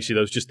basically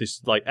there was just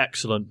this like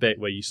excellent bit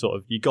where you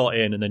got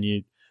in and then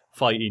you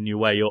fighting your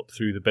way up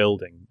through the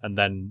building. And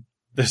then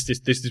there's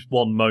this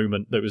one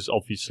moment that was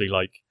obviously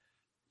like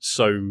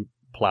so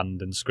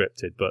planned and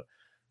scripted, but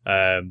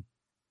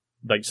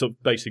like sort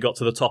of basically got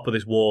to the top of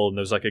this wall and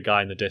there was like a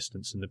guy in the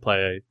distance and the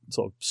player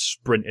sort of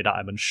sprinted at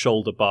him and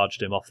shoulder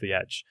barged him off the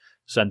edge,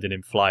 sending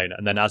him flying.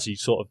 And then as he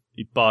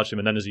barged him,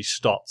 and then as he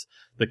stopped,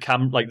 the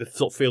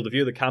sort of field of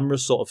view, the camera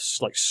sort of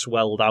like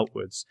swelled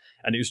outwards,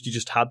 and you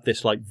just had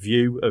this like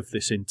view of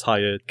this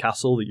entire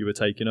castle that you were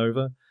taking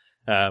over,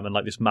 and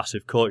like this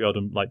massive courtyard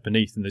and like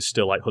beneath, and there's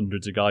still like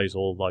hundreds of guys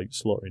all like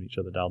slaughtering each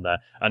other down there,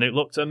 and it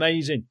looked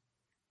amazing.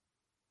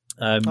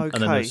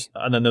 Okay.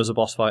 And then there was a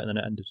boss fight, and then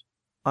it ended.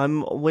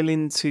 I'm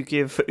willing to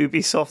give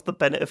Ubisoft the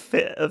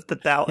benefit of the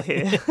doubt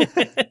here.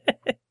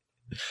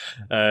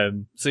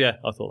 So yeah,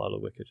 I thought that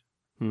looked wicked.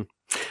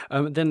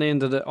 Then they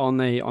ended it on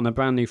a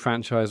brand new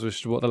franchise, which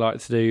is what they like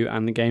to do,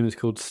 and the game is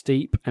called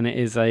Steep, and it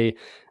is a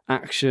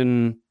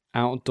action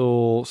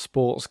outdoor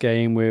sports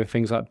game with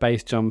things like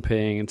base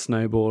jumping and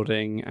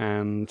snowboarding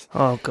and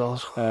oh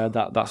god,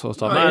 that sort of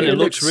stuff. Man, it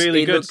looks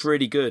really good. It looked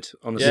really good,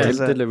 honestly. Yeah,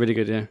 it did look really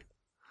good. Yeah,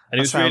 and it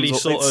was really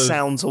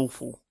sounds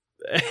awful.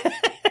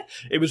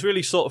 It was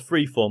really sort of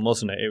freeform,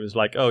 wasn't it? It was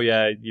like, oh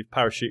yeah, you've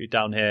parachuted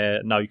down here,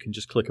 now you can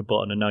just click a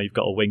button and now you've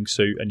got a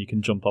wingsuit and you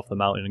can jump off the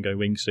mountain and go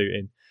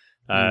wingsuiting.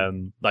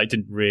 Like,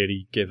 didn't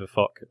really give a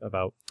fuck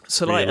about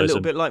so realism. Like a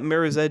little bit like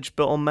Mirror's Edge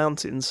but on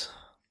mountains.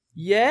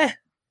 Yeah,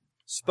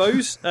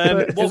 suppose.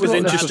 What was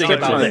interesting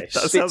about this?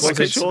 That sounds like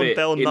a Sean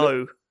Bell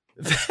no.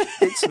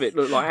 Bits of it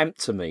looked like Amp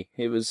to me.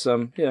 It was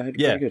pretty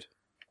good.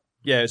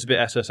 Yeah, it's a bit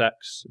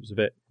SSX. It was a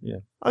bit,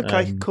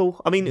 Okay, cool.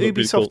 I mean,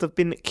 Ubisoft have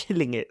been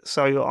killing it,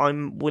 so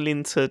I'm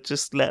willing to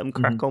just let them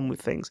crack on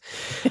with things.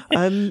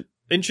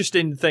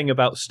 Interesting thing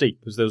about Steep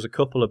was there was a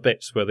couple of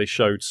bits where they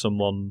showed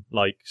someone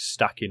like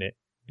stacking it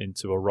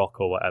into a rock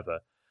or whatever,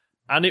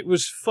 and it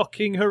was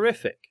fucking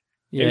horrific.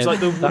 Yeah, it was like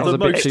the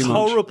most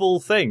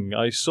horrible thing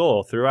I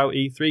saw throughout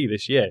E3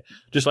 this year.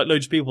 Just like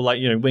loads of people, like,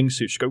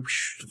 wingsuits go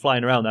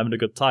flying around having a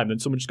good time,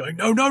 and someone just going,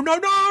 no,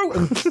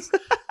 and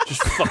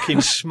just fucking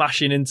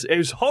smashing into. It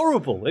was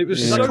horrible. It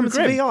was so grim. To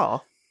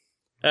VR?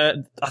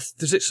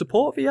 Does it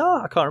support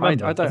VR? I can't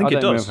remember. I think it does. I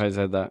don't know if I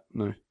said that.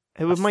 No.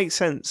 It would make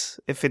sense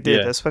if it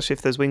did, especially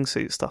if there's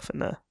wingsuit stuff in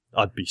there.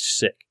 I'd be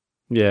sick.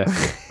 Yeah.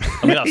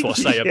 I mean, that's what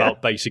I say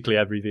about basically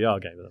every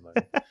VR game at the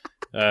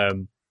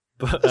moment.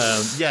 I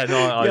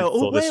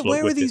thought this looked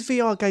where are these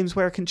VR games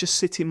where I can just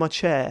sit in my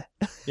chair?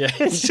 Yeah.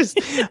 It's just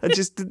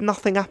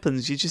nothing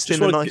happens. You're just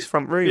in a nice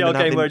front room. VR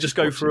game where I just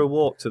go for a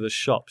walk to the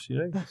shops,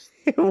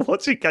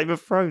 watching Game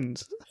of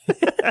Thrones.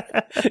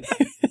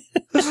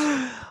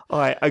 All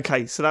right,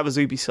 okay, so that was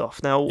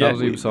Ubisoft. Now that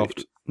was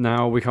Ubisoft.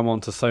 Now we come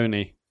on to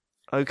Sony.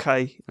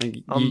 Okay.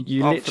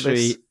 You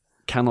literally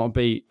cannot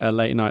beat a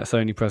late night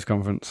Sony press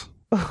conference.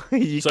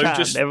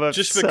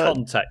 Just for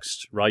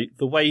context, right?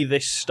 The way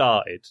this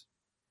started,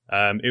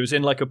 it was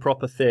in like a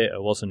proper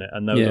theatre, wasn't it?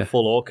 And there was a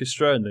full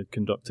orchestra, and the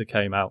conductor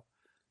came out,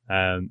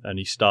 and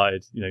he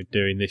started,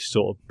 doing this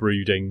sort of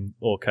brooding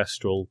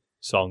orchestral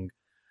song.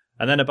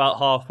 And then about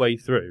halfway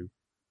through,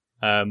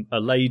 a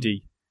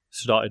lady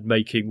started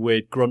making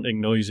weird grunting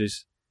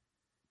noises.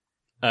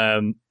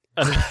 And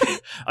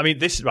I mean,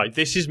 this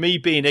is me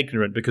being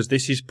ignorant, because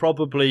this is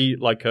probably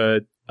like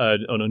an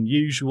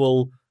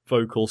unusual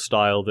vocal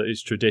style that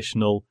is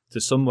traditional to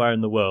somewhere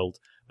in the world.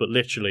 But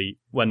literally,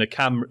 when the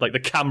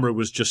camera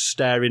was just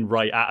staring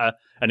right at her,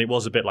 and it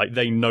was a bit like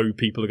they know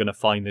people are going to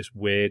find this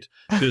weird.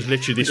 There's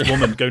literally this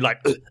woman go like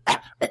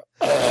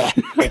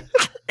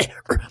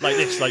like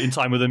this, like in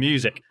time with the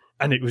music,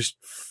 and it was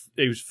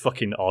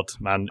fucking odd,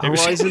 man.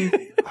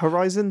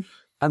 Horizon.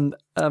 And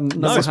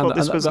this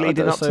was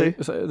leading up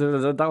to.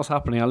 So that was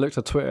happening. I looked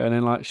at Twitter, and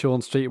then like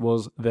Sean Street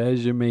was,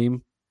 "There's your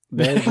meme."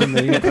 There's your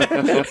meme.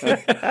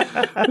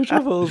 Which I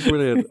thought was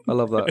brilliant. I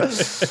love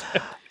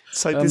that.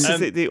 So this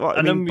is it.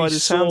 I mean, by the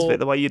sounds of it,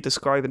 the way you're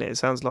describing it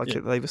sounds like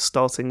they were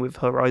starting with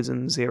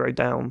Horizon Zero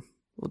Dawn.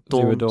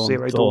 Or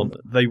Zero Dawn.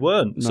 They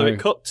weren't. No.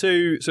 So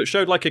it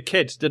showed like a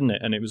kid, didn't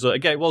it? And it was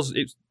again,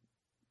 it's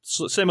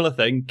a similar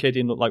thing. Kid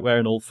in like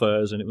wearing all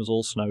furs, and it was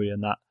all snowy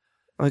and that.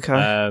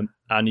 Okay.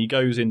 And he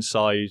goes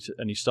inside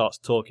and he starts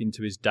talking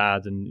to his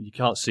dad, and you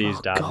can't see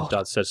his dad. God. His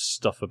dad says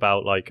stuff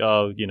about like,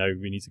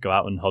 we need to go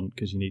out and hunt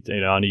because you need to,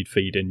 I need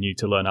feeding, you need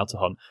to learn how to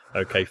hunt.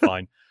 Okay,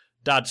 fine.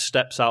 Dad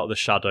steps out of the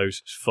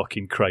shadows. It's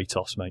fucking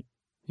Kratos, mate.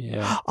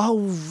 Yeah. Oh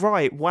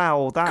right,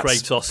 wow, that's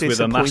Kratos with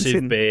a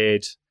massive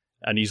beard,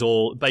 and he's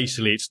all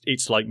basically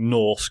it's like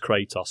Norse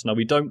Kratos. Now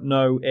we don't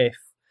know if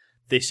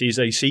this is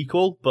a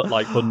sequel, but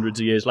like hundreds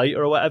of years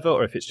later or whatever,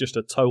 or if it's just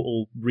a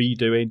total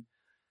redoing.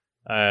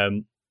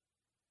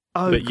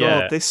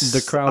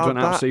 The crowd went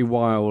absolutely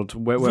wild.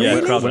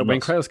 When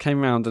Kratos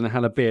came around and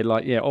had a beard,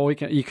 like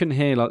you couldn't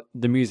hear like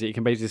the music. You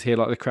can basically just hear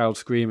like the crowd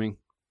screaming.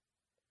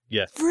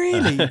 Yeah,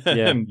 really.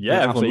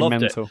 Yeah, everyone loved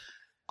mental. it.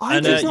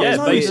 And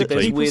basically,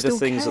 there's weirder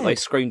things that they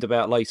screamed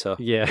about later.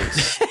 Yeah,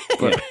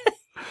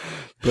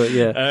 but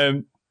yeah.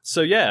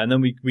 So yeah, and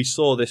then we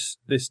saw this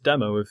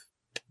demo of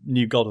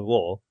new God of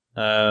War,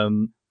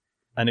 and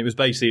it was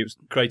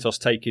Kratos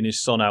taking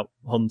his son out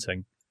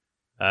hunting.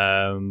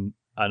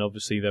 And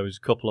obviously there was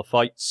a couple of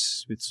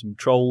fights with some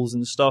trolls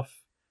and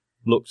stuff.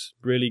 Looked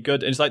really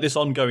good. And it's like this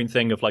ongoing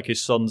thing of like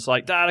his son's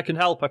like, Dad, I can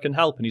help.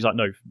 And he's like,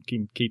 no,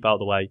 keep out of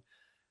the way.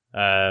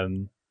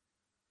 And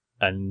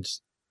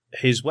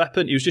his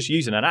weapon, he was just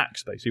using an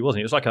axe, basically, wasn't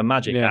he? It was like a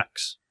magic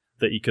axe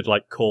that he could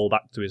like call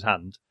back to his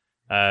hand.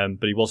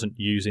 But he wasn't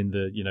using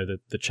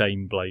the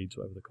chain blades,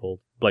 whatever they're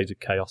called, blades of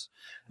chaos.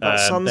 That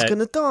son's going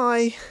to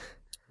die.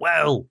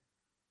 Well,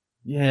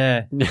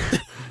 yeah.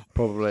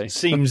 Probably.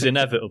 Seems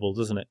inevitable,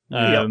 doesn't it?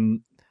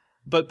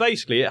 But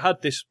basically, it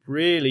had this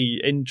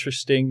really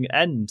interesting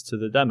end to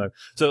the demo.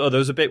 So there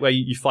was a bit where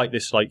you fight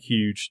this like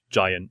huge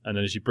giant, and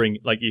then as you bring,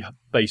 like, you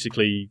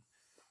basically,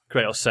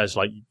 Kratos says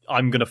like,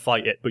 "I'm going to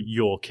fight it, but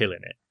you're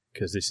killing it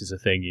because this is a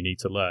thing you need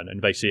to learn."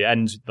 And basically, it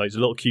ends like there's a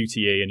little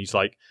QTE, and he's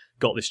like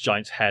got this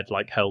giant's head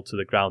like held to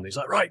the ground. He's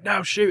like, "Right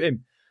now, shoot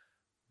him!"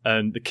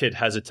 And the kid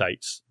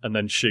hesitates and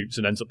then shoots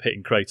and ends up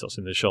hitting Kratos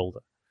in the shoulder.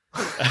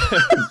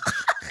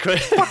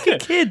 Fucking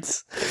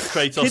kids.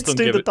 Kratos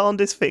do the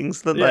darndest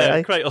things, don't they?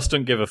 Yeah, Kratos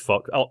doesn't give a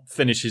fuck.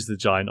 Finishes the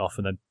giant off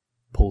and then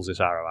pulls his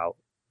arrow out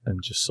and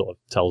just sort of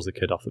tells the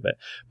kid off a bit.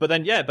 But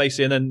then, yeah,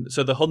 basically, and then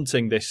so they're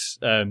hunting this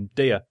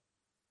deer,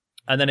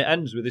 and then it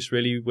ends with this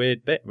really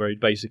weird bit where he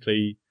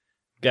basically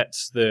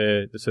gets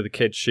the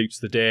kid shoots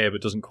the deer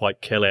but doesn't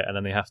quite kill it, and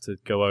then they have to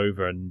go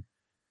over and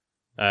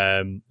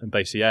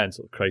basically, and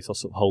sort of Kratos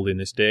sort of holding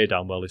this deer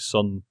down while his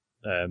son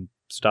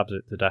stabs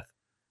it to death.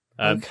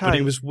 But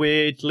it was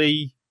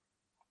weirdly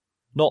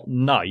not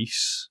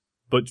nice,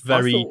 but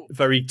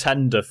very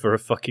tender for a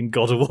fucking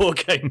God of War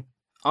game.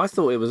 I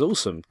thought it was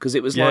awesome because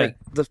it was like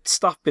the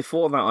stuff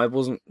before that I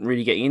wasn't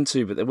really getting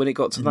into, but then when it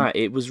got to that,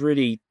 it was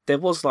really, there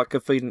was like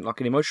a feeling,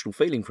 like an emotional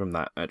feeling from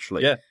that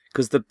actually. Yeah,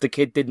 because the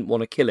kid didn't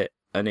want to kill it,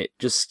 and it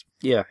just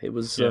it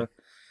was.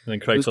 And then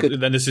Kratos.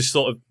 Then there's this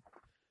sort of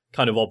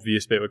kind of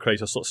obvious bit where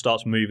Kratos sort of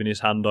starts moving his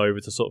hand over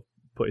to sort of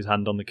put his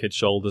hand on the kid's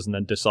shoulders, and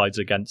then decides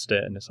against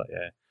it. And it's like,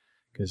 yeah,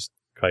 because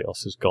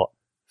Kratos has got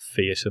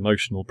fierce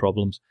emotional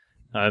problems.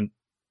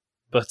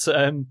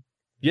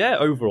 Yeah,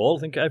 overall,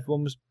 I think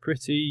everyone was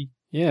pretty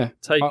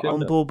taken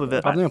on board with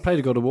it. I've never played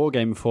a God of War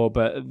before,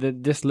 but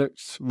this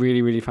looks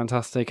really, really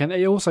fantastic. And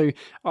it also,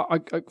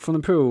 from the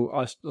people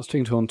I was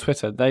talking to on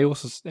Twitter,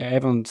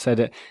 everyone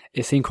said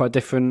it seemed quite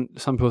different.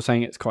 Some people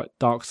saying it's quite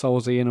Dark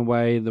Soulsy in a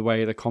way, the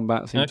way the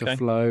combat seemed to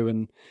flow,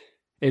 and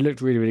it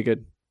looked really, really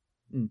good.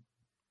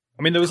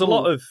 I mean, there was a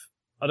lot of,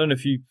 I don't know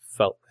if you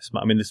felt this,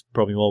 Matt. I mean, this is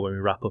probably more when we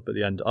wrap up at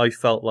the end. I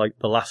felt like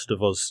The Last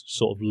of Us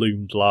sort of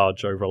loomed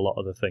large over a lot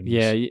of the things.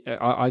 Yeah,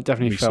 I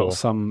definitely felt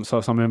some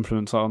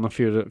influence on a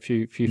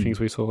few things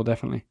we saw,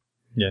 definitely.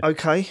 Yeah.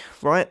 Okay,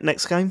 right,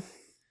 next game.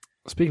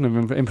 Speaking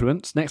of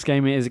influence, next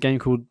game is a game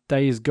called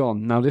Days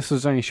Gone. Now, this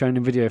was only shown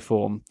in video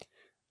form.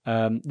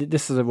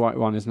 This is the right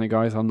one, isn't it,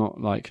 guys? I'm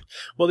not like...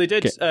 Well, they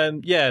did,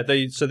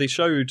 they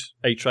showed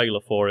a trailer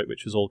for it,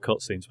 which was all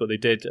cutscenes, but they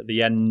did, at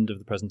the end of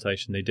the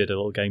presentation, they did a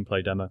little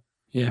gameplay demo.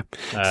 Yeah.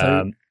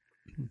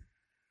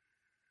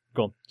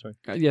 Go on, sorry.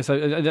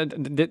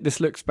 This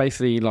looks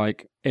basically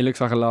like, it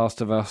looks like a Last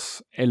of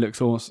Us. It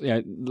looks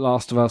also,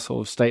 Last of Us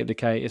or State of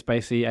Decay. It's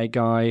basically a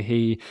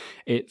guy,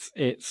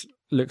 it's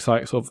looks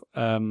like sort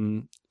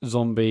of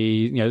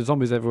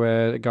zombies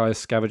everywhere, guys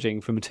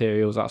scavenging for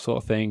materials, that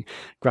sort of thing.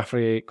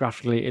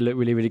 Graphically it looked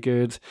really, really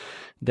good.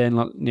 Then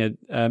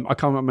I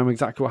can't remember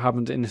exactly what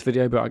happened in this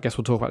video, but I guess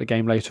we'll talk about the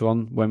game later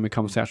on when we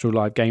come to the actual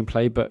live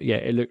gameplay. But yeah,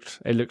 it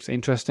looks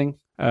interesting.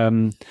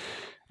 Then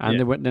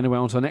it went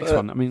on to the next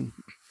one. I mean,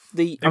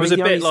 the only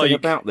thing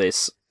about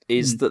this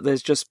is that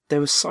there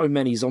were so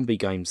many zombie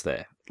games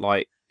there,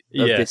 like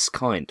of this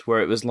kind,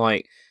 where it was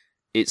like,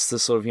 it's the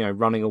sort of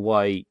running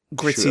away,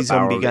 gritty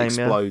zombie game,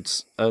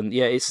 explodes, and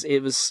there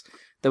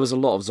was a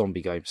lot of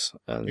zombie games.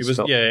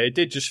 It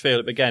did just feel,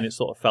 again, it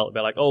sort of felt a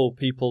bit like,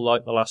 people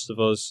like The Last of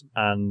Us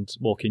and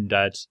Walking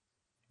Dead,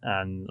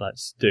 and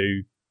let's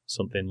do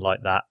something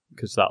like that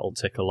because that'll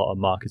tick a lot of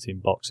marketing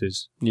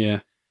boxes. Yeah,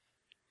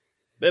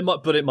 it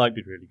might be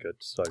really good.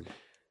 So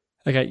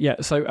okay,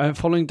 yeah. So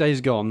following Days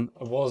Gone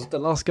was The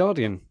Last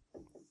Guardian.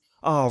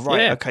 Oh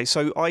right, yeah. Okay.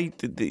 So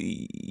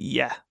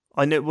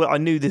I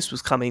knew this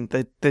was coming.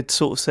 They'd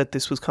sort of said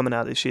this was coming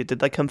out this year. Did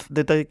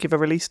they give a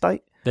release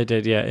date? They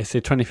did, yeah. It's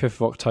the 25th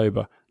of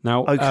October.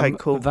 Now, okay,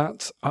 cool.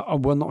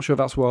 We're not sure if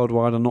that's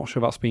worldwide. I'm not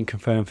sure if that's been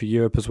confirmed for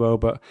Europe as well,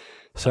 but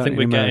I think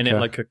we're getting it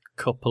like a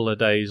couple of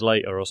days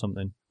later or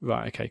something.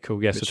 Right, okay,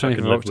 cool. Yeah, so 25th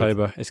of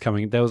October is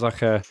coming. There was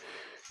like a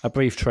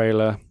brief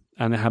trailer,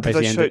 and it had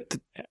basically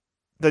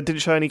they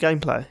didn't show any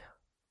gameplay?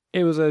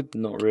 It was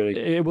not really.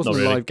 It wasn't a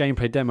live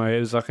gameplay demo. It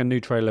was like a new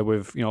trailer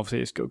with,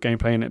 obviously it's got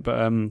gameplay in it, but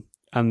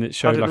and it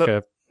showed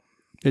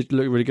it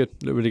looked really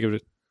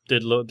good.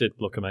 Did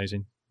look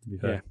amazing, to be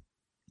fair.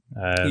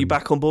 Yeah. Are you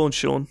back on board,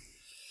 Sean?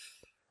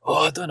 Oh,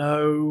 I don't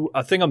know.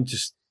 I think I'm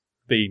just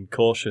being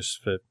cautious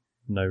for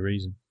no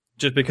reason.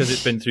 Just because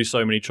it's been through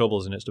so many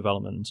troubles in its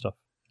development and stuff.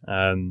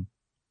 Of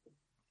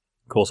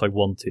course, I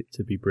want it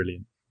to be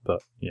brilliant,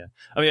 but yeah.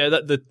 I mean,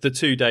 the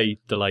 2-day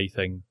delay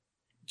thing,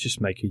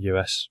 just make a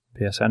US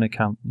PSN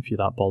account if you're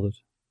that bothered.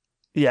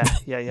 Yeah.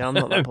 I'm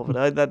not that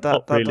bothered.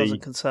 That really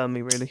doesn't concern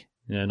me, really.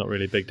 Yeah, not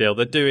really a big deal.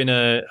 They're doing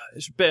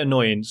it's a bit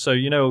annoying. So,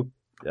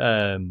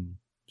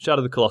 Shadow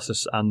of the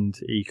Colossus and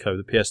Eco,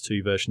 the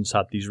PS2 versions,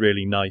 had these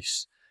really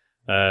nice,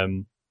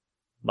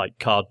 like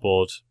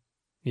cardboard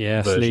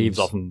versions sleeves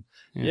of them.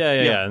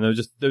 Yeah. And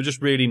they were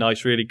just really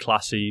nice, really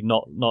classy.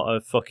 Not a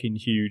fucking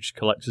huge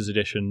collector's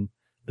edition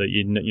that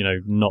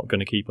you're not going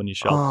to keep on your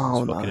shelf.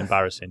 Oh, it's fucking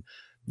embarrassing.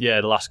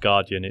 Yeah, The Last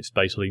Guardian. It's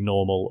basically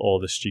normal or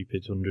the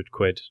stupid £100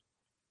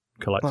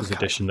 collector's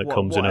edition that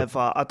comes in a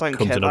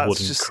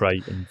wooden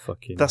crate and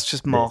fucking. That's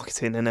just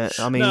marketing, isn't it?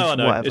 I mean, no,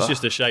 whatever. It's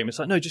just a shame. It's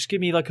like, no, just give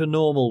me like a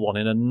normal one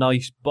in a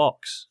nice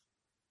box.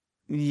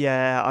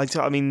 Yeah,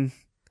 I mean,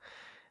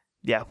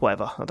 yeah,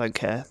 whatever. I don't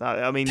care.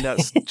 I mean,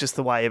 that's just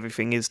the way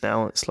everything is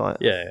now. It's like,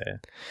 yeah.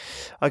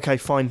 Okay,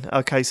 fine.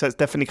 Okay, so it's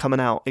definitely coming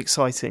out.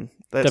 Exciting.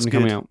 That's definitely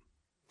coming out.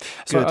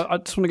 So I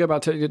just want to go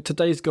back to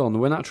Days Gone.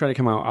 When that trailer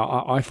came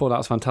out, I thought that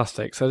was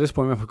fantastic. So at this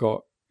point, we've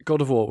got God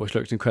of War, which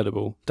looked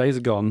incredible. Days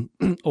Gone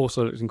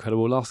also looked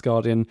incredible. Last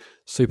Guardian,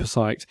 super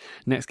psyched.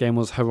 Next game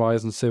was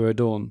Horizon Zero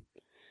Dawn,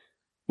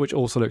 which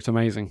also looked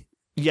amazing.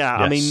 Yeah,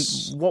 yes. I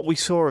mean, what we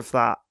saw of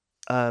that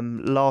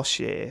last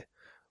year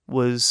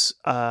was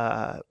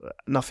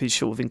nothing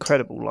short of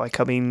incredible. Like,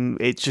 I mean,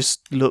 it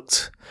just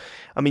looked...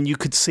 I mean, you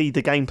could see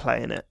the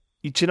gameplay in it.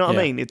 Do you know what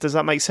I mean? Does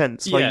that make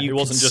sense? Yeah, like, it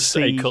wasn't just a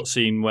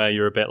cutscene where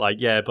you're a bit like,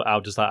 but how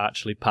does that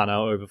actually pan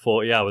out over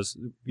 40 hours?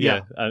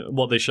 Yeah.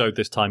 What they showed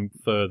this time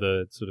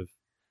further sort of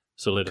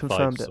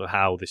solidified sort of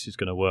how this is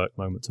going to work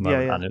moment to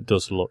moment, and it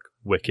does look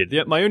wicked.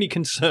 My only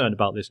concern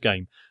about this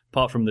game,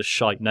 apart from the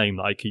shite name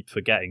that I keep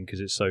forgetting because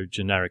it's so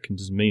generic and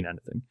doesn't mean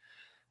anything,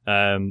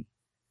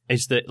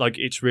 is that like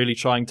it's really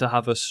trying to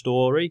have a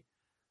story,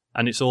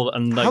 and it's all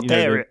and like how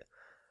dare it.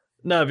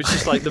 No, but it's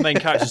just like the main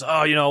characters,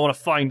 I want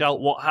to find out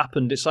what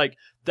happened. It's like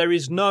there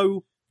is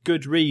no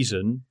good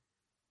reason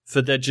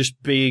for there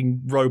just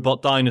being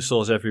robot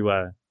dinosaurs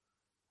everywhere.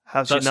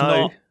 How do you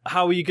know?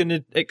 How are you going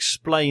to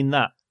explain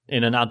that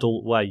in an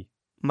adult way?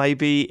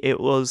 Maybe it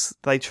was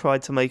they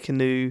tried to make a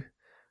new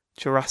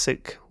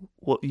Jurassic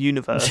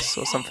universe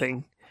or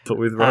something. But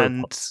with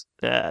robots.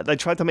 And they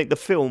tried to make the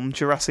film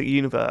Jurassic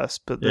Universe,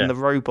 but then the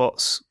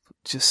robots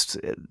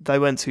they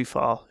went too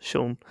far,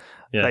 Sean.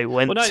 Yeah. They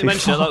went now too you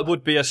mention far. That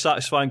would be a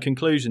satisfying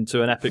conclusion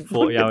to an epic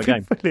 40-hour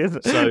game.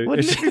 So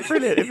wouldn't it be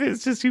brilliant if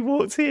it's just you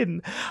walked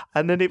in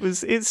and then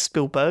it's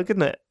Spielberg,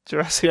 isn't it?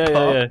 Jurassic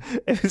Park. Yeah.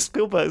 If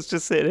Spielberg's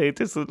just sitting here,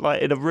 just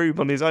like in a room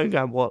on his own,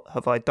 going, "What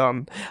have I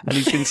done?" And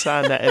he's been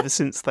saying that ever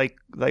since they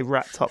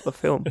wrapped up the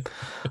film.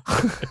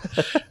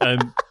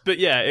 But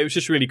yeah, it was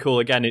just really cool.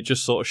 Again, it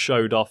just sort of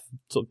showed off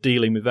sort of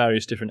dealing with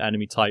various different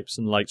enemy types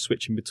and like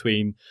switching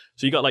between.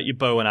 So you got like your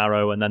bow and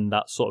arrow, and then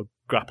that sort of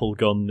grapple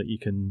gun that you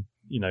can,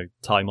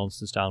 tie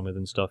monsters down with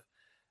and stuff.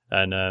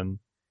 And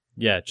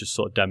just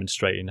sort of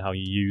demonstrating how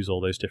you use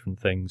all those different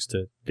things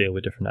to deal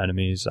with different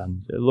enemies,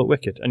 and it looked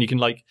wicked. And you can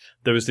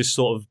there was this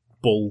sort of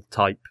bull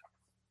type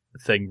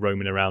thing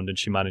roaming around, and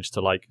she managed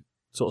to like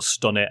sort of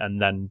stun it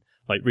and then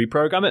like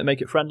reprogram it and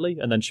make it friendly,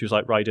 and then she was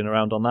like riding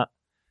around on that.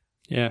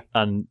 Yeah.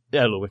 And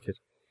yeah, it looked wicked.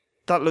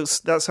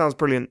 That sounds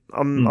brilliant.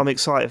 I'm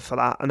excited for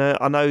that.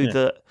 I know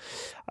that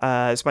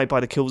it's made by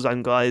the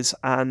Killzone guys,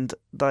 and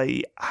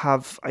they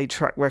have a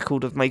track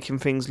record of making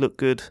things look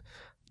good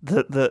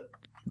that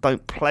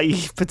don't play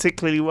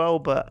particularly well.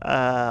 But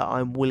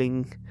I'm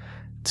willing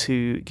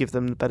to give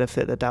them the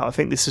benefit of the doubt. I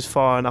think this is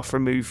far enough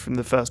removed from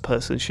the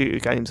first-person shooter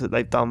games that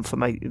they've done to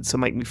make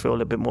me feel a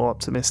little bit more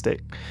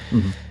optimistic.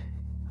 Mm-hmm.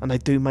 And they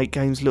do make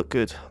games look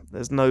good.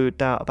 There's no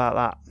doubt about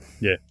that.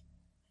 Yeah,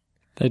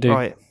 they do.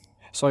 Right.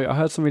 So I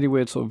heard some really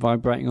weird sort of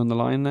vibrating on the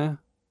line there.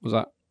 Was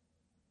that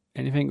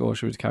anything, or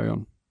should we just carry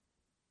on?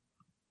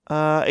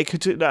 It could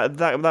do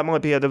that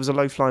might be there was a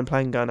low flying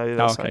plane going over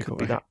there, so it could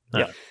be that.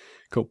 Yeah.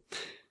 Cool.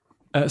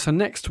 So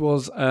next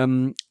was a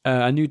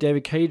new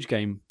David Cage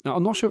game. Now,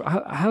 I'm not sure.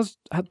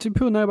 Do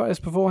people know about this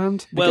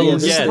beforehand? Well, I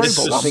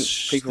think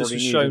people already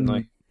knew, didn't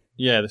they?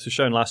 Yeah, this was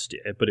shown last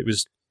year, but it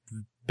was a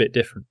bit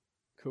different.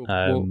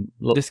 Cool.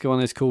 This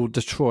one is called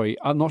Detroit.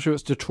 I'm not sure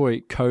it's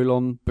Detroit :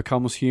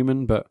 Becomes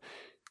Human, but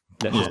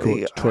let's just call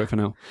it Detroit for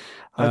now.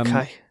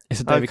 Okay. It's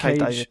a David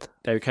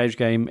Cage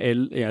game.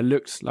 It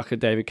looks like a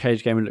David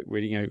Cage game. It looked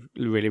really,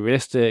 really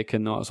realistic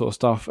and all that sort of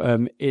stuff.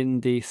 In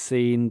the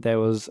scene, there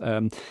was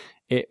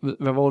it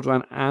revolved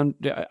around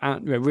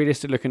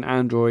realistic-looking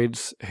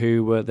androids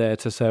who were there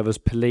to serve as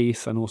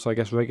police and also, I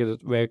guess,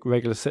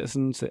 regular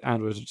citizens.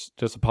 Androids are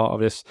just a part of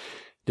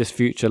this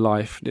future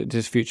life,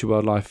 this future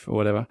world life, or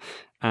whatever.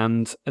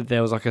 And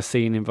there was like a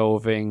scene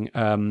involving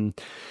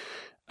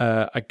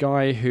a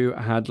guy who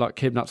had like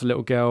kidnapped a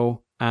little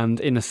girl, and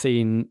in a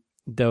scene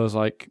there was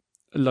like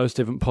loads of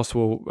different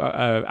possible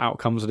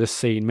outcomes of this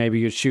scene. Maybe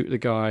you'd shoot the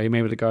guy,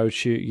 maybe the guy would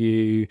shoot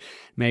you,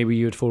 maybe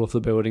you would fall off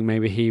the building,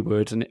 maybe he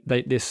would. And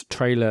this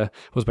trailer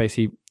was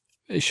basically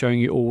showing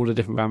you all the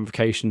different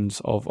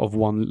ramifications of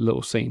one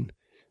little scene,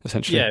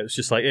 essentially. Yeah, it was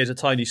just like, here's a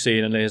tiny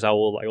scene, and here's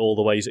all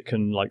the ways it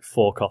can like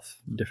fork off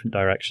in different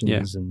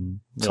directions. Yeah. And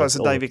so it's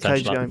a David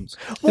Cage game.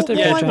 What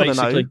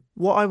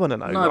I want to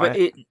know. No,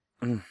 right?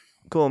 but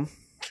go on.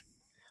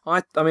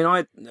 I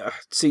mean,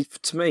 see,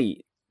 to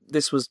me,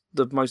 this was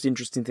the most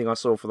interesting thing I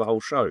saw for the whole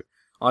show.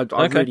 I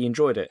really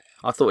enjoyed it.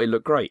 I thought it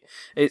looked great.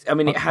 I thought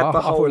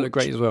it looked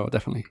great as well,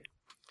 definitely.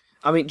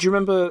 I mean, do you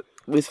remember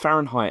with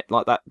Fahrenheit,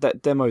 like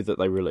that demo that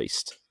they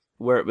released,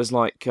 where it was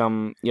like,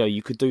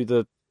 you could do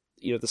the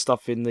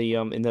stuff in the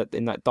in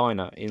that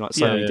diner in like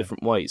so many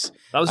different ways.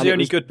 That was the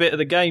only good bit of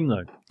the game,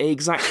 though.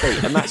 Exactly,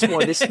 and that's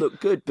why this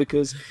looked good,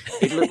 because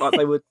it looked like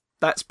they were.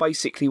 That's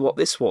basically what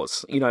this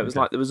was. It was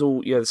like there was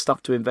all the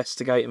stuff to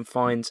investigate and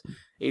find.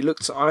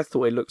 I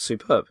thought it looked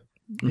superb.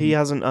 He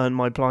hasn't earned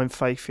my blind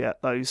faith yet,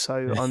 though,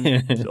 so I'm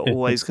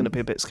always going to be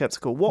a bit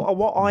sceptical.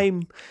 What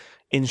I'm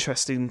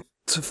interested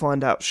to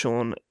find out,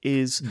 Sean,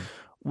 is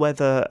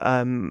whether,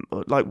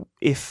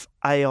 if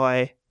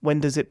AI,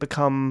 when does it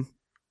become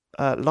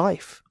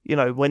life?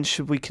 When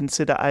should we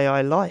consider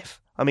AI life?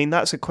 I mean,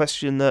 that's a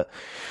question that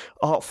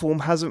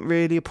Artform hasn't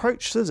really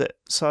approached, has it?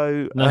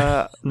 So,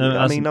 no,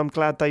 I mean, I'm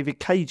glad David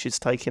Cage is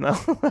taking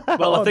up.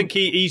 Well, I think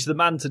he's the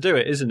man to do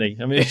it, isn't he?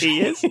 I mean,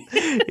 he is.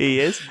 He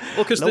is.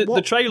 Well, because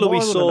the trailer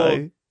we saw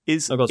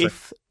is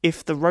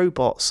if the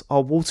robots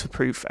are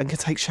waterproof and can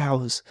take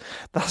showers.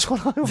 That's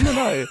what I want to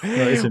know.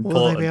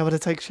 Will they be able to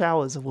take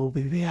showers, or will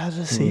we be able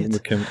to see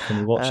it? Can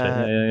we watch it?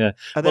 Yeah.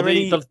 Are there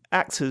any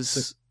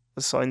actors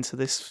assigned to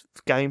this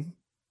game?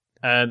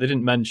 They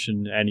didn't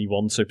mention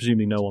anyone, so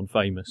presumably no one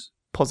famous.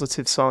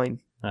 Positive sign.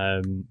 I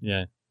don't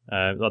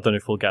know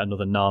if we'll get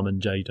another Narman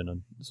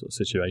Jaden sort of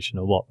situation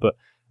or what, but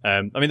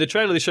I mean, the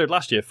trailer they showed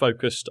last year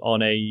focused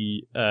on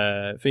a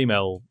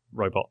female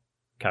robot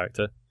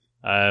character,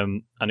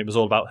 and it was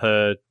all about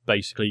her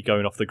basically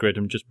going off the grid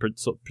and just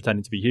sort of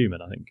pretending to be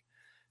human, I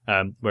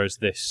think. Whereas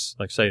this,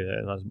 like I say,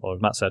 as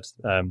Matt said,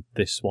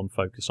 this one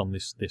focused on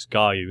this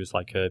guy who was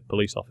like a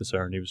police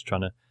officer, and he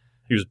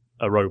was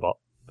a robot,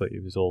 but he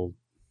was all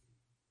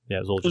Yeah, it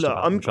was all just Look,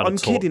 about I'm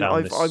kidding.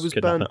 I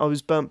kidnapper.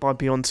 was burnt by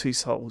Beyond Two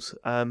Souls,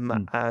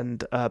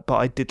 and but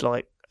I did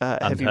like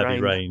Heavy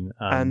Rain,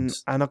 and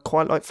I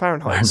quite like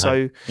Fahrenheit.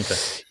 So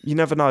you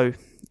never know.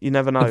 You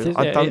never know.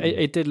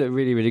 It did look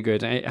really, really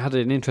good. It had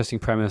an interesting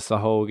premise. The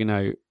whole,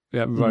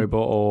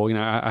 robot, or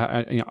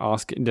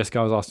this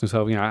guy was asking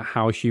himself,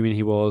 how human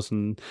he was,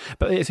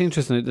 but it's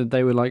interesting that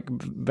they were like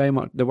very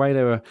much the way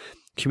they were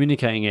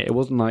communicating it. It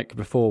wasn't like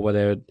before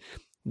where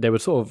they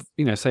would sort of,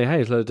 say, hey,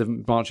 there's loads of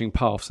different branching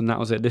paths, and that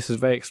was it. This is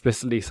very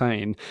explicitly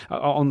saying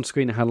on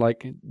screen. It had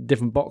like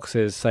different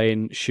boxes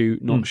saying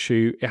shoot, not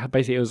shoot.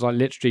 It was like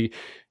literally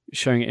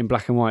showing it in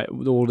black and white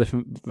with all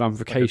different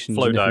ramifications,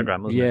 like a flow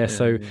diagram, wasn't it?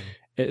 So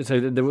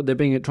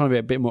they're trying to be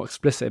a bit more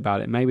explicit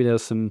about it. Maybe there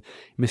was some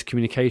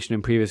miscommunication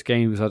in previous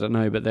games, I don't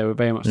know, but they were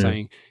very much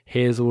saying,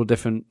 here's all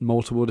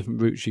multiple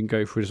different routes you can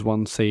go through this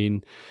one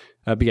scene.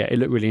 But yeah, it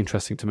looked really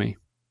interesting to me.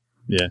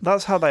 Yeah,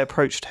 that's how they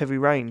approached Heavy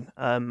Rain,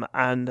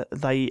 and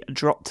they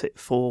dropped it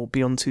for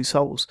Beyond Two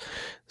Souls.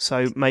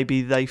 So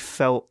maybe they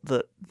felt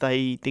that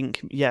they didn't,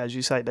 as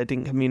you say, they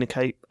didn't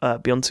communicate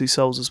Beyond Two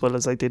Souls as well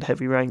as they did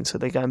Heavy Rain. So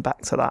they're going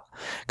back to that.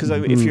 Because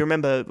if you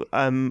remember,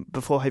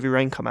 before Heavy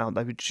Rain come out,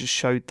 they just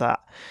showed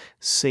that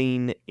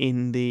scene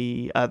in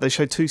the. They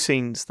showed two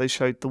scenes. They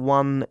showed the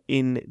one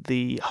in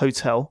the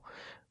hotel,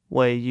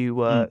 where you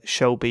were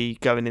Shelby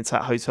going into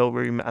that hotel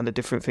room and the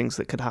different things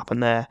that could happen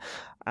there.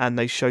 And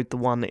they showed the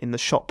one in the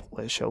shop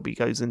where Shelby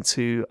goes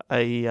into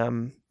a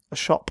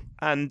shop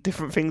and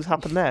different things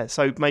happen there.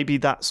 So maybe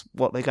that's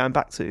what they're going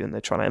back to and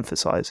they're trying to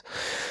emphasise.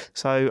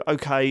 So,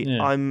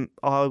 I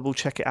will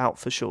check it out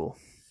for sure.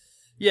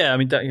 Yeah, I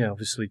mean,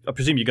 obviously. I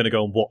presume you're going to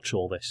go and watch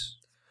all this.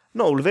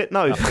 Not all of it,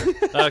 no.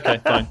 Okay,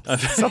 fine.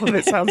 Some of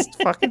it sounds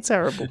fucking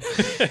terrible.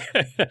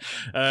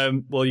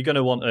 Well, you're going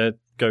to want to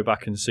go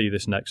back and see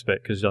this next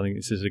bit because I think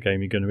this is a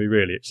game you're going to be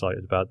really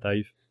excited about,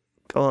 Dave.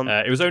 Go on.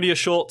 It was only a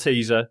short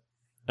teaser,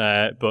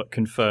 but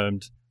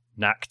confirmed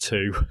Knack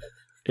 2.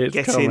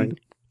 It's coming.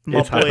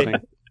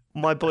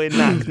 My boy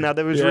Knack. Now,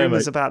 there was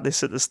rumours about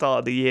this at the start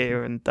of the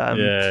year, and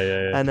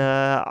and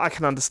I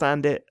can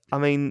understand it. I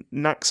mean,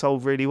 Knack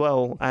sold really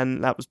well,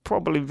 and that was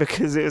probably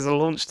because it was a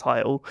launch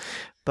title.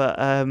 But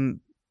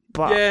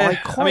I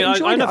quite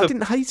enjoyed it. I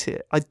didn't hate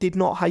it. I did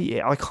not hate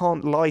it. I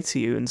can't lie to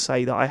you and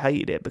say that I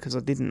hated it because I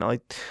didn't. I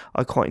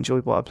quite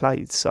enjoyed what I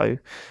played. So I was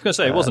going to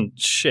say, it wasn't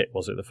shit,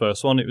 was it, the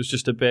first one? It was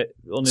just a bit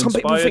uninspired.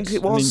 Some people think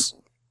it was.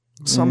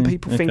 Some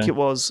people think it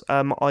was.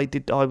 I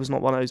was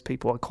not one of those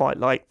people. I quite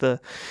liked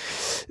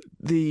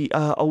the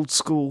old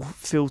school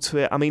feel to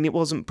it. I mean, it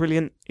wasn't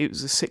brilliant. It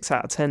was a 6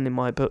 out of 10 in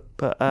my book,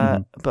 but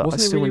I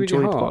still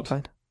enjoyed what I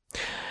played.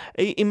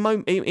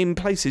 In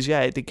places,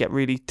 it did get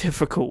really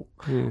difficult.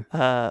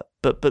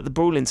 But the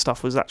brawling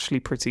stuff was actually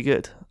pretty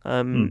good.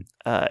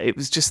 It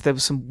was just there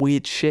was some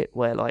weird shit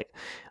where,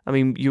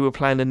 you were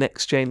playing a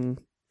next gen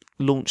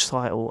launch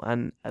title,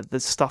 and the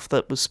stuff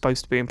that was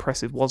supposed to be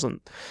impressive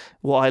wasn't.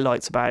 What I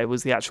liked about it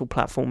was the actual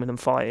platforming and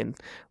fighting.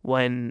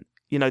 When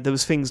there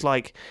was things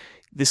like,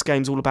 this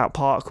game's all about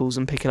particles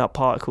and picking up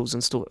particles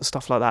and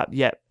stuff like that,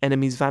 yet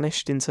enemies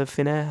vanished into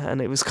thin air, and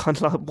it was kind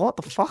of like, what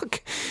the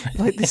fuck?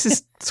 This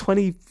is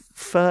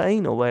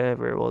 2013 or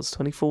whatever it was,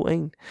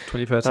 2014.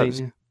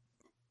 2013.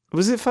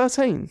 Was it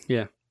 13?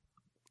 Yeah.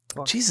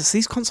 Jesus,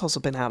 these consoles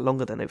have been out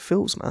longer than it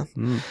feels,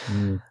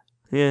 man.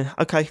 Yeah,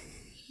 okay.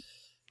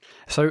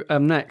 So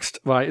next,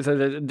 right,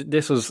 so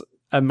this was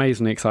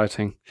amazingly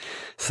exciting.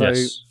 So,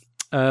 yes.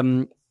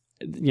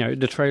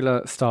 The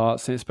trailer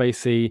starts, and it's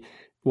basically...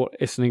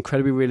 it's an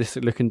incredibly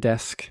realistic looking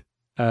desk.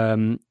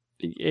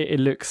 It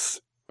looks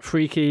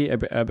freaky.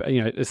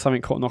 There's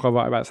something not quite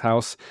right about its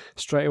house.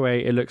 Straight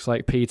away, it looks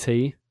like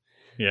PT.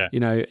 Yeah.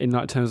 In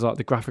terms of like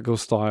the graphical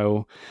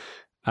style,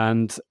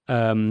 and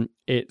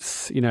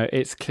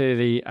it's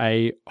clearly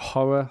a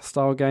horror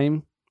style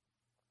game.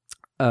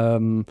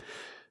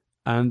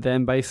 And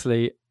then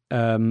basically,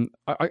 can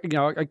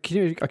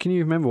you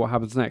remember what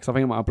happens next? I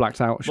think I might have blacked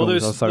out. Well,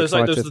 there's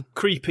the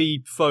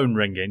creepy phone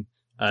ringing.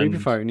 Creepy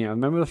phone, yeah. I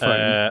remember the phone.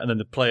 And then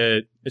the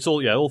player, it's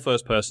all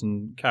first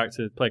person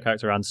player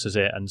character answers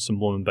it, and some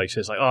woman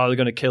basically is like, "Oh, they're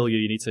going to kill you.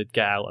 You need to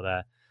get out of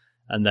there."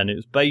 And then it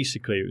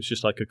was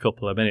just like a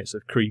couple of minutes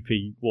of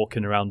creepy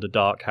walking around a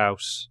dark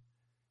house,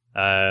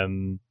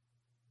 and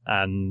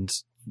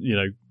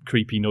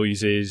creepy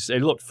noises.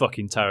 It looked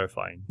fucking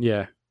terrifying.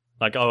 Yeah.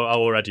 I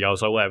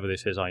was like, whatever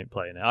this is, I ain't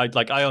playing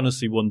it. I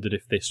honestly wondered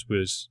if this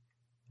was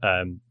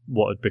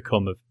what had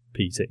become of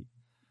PT.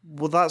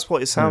 Well, that's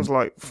what it sounds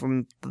like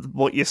from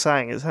what you're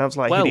saying. It sounds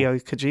like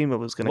Hideo Kojima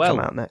was going to come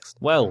out next.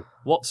 Well,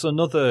 what's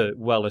another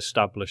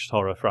well-established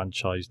horror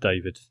franchise,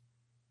 David?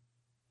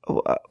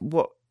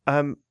 What?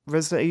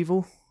 Resident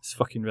Evil? It's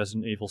fucking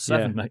Resident Evil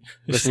 7, mate.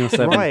 Resident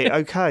Evil 7. Right,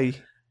 okay.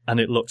 And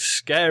it looks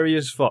scary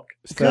as fuck.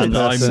 Good. And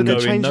I'm so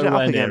going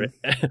nowhere near again.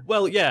 it.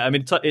 Well, yeah, I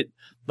mean, I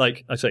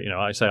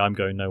say I'm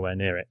going nowhere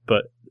near it,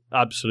 but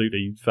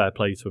absolutely fair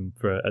play to them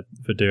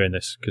for doing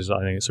this, because I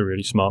think it's a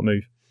really smart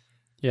move.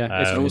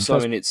 Yeah,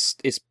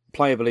 it's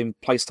playable in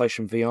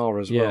PlayStation VR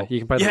as well. Yeah, you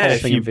can play the whole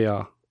thing in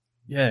VR.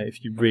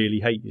 if you really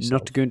hate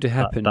yourself. Not going to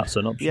happen. That's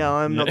an option. Yeah,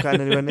 I'm not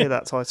going anywhere near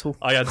that title.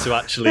 I had to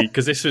actually,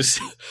 because this was,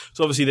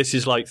 so obviously this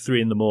is like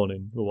 3 a.m.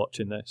 we're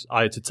watching this.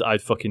 I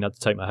fucking had to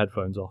take my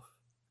headphones off.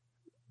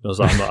 I was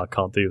like, I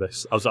can't do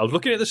this. I was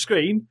looking at the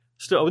screen,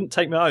 still I wouldn't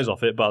take my eyes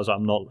off it, but I was like,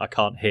 I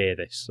can't hear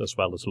this as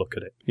well as look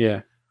at it.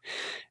 Yeah.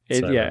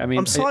 I mean,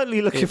 I'm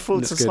slightly looking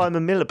forward to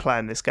Simon Miller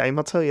playing this game.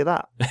 I'll tell you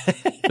that.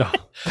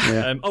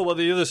 Well,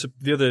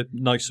 the other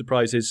nice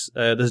surprise is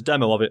there's a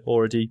demo of it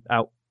already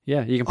out.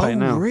 Yeah, you can play it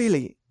now. Oh,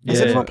 really?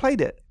 Has anyone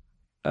played it?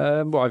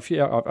 Well, a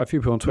few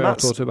people on Twitter have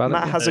talked about it.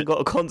 Matt hasn't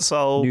got a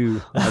console.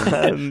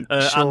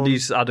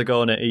 Andy's had a go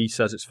on it. He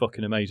says it's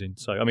fucking amazing.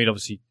 So, I mean,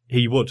 obviously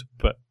he would,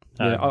 but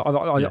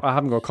I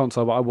haven't got a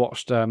console, but I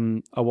watched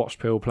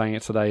people playing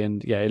it today,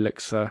 and it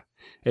looks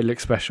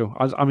special.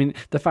 I mean,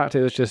 the fact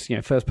it was just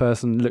first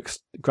person, looks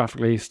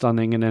graphically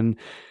stunning, and then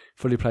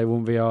fully playable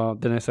in VR.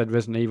 Then they said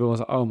Resident Evil. I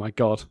was like, oh my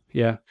god,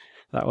 yeah,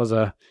 that was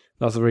a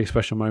really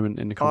special moment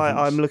in the conference.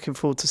 I'm looking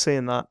forward to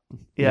seeing that.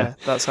 Yeah,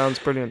 that sounds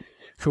brilliant.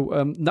 Cool.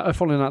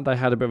 Following that, they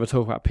had a bit of a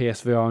talk about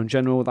PSVR in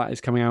general. That is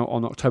coming out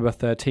on October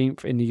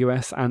 13th in the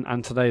US,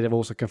 and today they've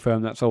also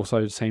confirmed that's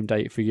also the same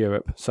date for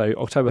Europe. So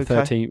October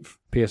 13th,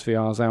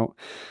 PSVR is out.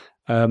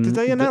 Did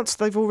they announce?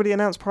 They've already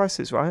announced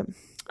prices, right?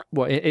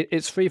 Well,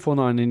 it's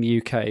 $349 in the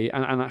UK,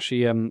 and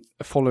actually,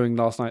 following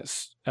last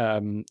night's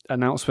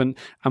announcement,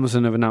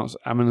 Amazon have announced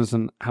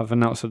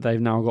that they've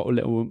now got a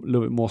little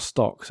bit more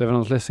stock. So if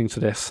anyone's listening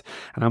to this,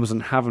 and Amazon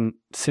haven't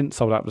since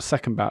sold out the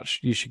second batch,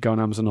 you should go on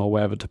Amazon or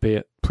wherever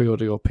to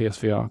pre-order your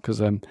PSVR,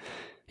 because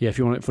if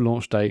you want it for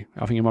launch day,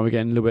 I think it might be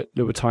getting a little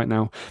bit tight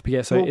now. But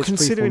yeah, so it's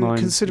considering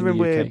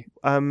we're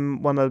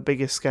one of the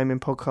biggest gaming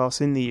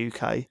podcasts in the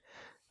UK.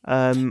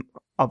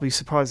 I'll be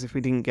surprised if we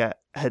didn't get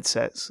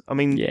headsets. I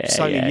mean,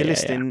 Sony, you're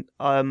listening.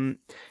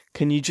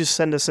 Can you just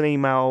send us an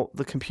email,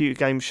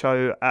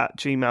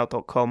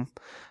 thecomputergameshow@gmail.com?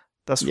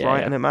 That's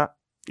right, isn't it, Matt?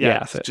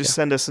 Yeah,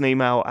 send us an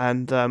email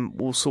and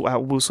we'll sort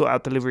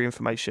out delivery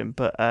information.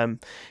 But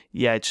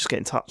just get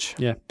in touch.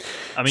 Yeah,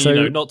 I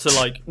mean, not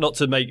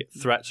to make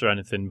threats or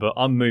anything, but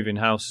I'm moving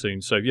house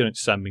soon, so if you don't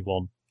send me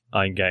one,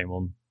 I ain't getting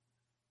one.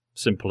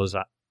 Simple as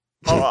that.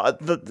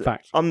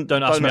 Fact.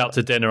 Don't ask me out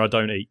to dinner. I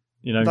don't eat.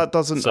 That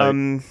doesn't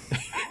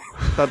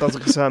that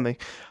doesn't concern me.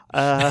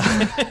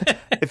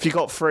 If you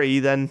got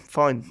 3, then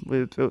fine,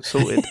 we're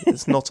sorted.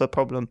 It's not a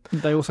problem.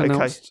 They also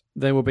announced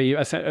there will be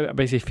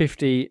basically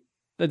 50.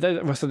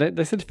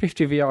 They said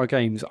 50 VR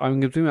games.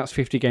 I'm assuming that's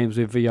 50 games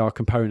with VR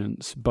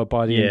components, but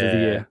by the end of the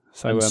year.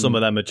 So and some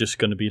of them are just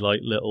going to be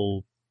like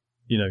little,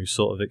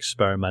 sort of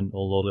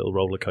experimental or little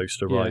roller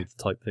coaster ride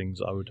type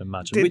things, I would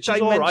imagine. Did they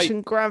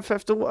mention Grand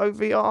Theft Auto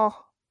VR?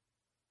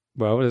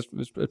 Well, there's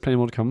plenty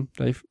more to come,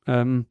 Dave.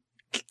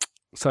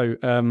 This is a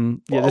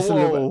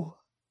little bit...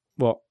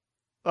 What?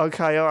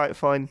 Okay, all right,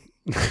 fine.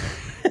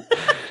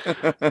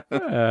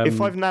 If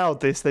I've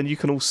nailed this, then you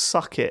can all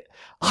suck it.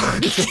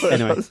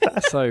 Anyway,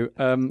 so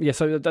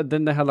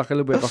then they had like a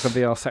little bit of like a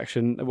VR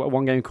section.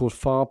 One game called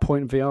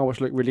Farpoint VR, which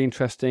looked really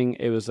interesting.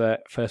 It was a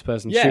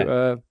first-person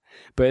shooter,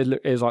 but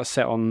it was like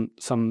set on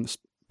some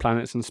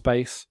planets in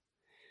space.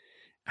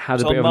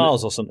 It's on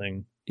Mars or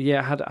something.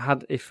 Yeah,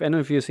 had if any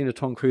of you have seen the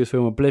Tom Cruise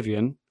film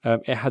Oblivion,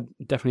 it had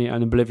definitely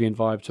an Oblivion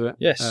vibe to it.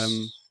 Yes.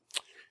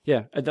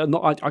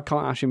 I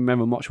can't actually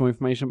remember much more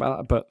information about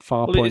that, but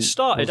Farpoint. Well, it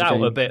started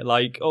out a bit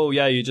like,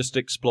 you're just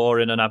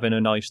exploring and having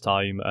a nice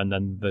time, and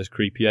then there's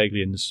creepy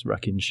aliens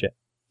wrecking shit.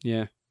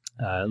 Yeah.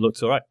 It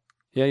looks all right.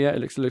 Yeah, it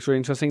looks really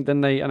interesting. Then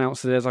they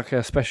announced that there's like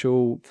a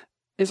special...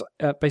 It's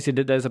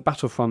basically there's a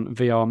Battlefront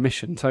VR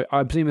mission. So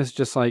I presume it's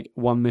just like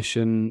one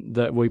mission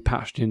that we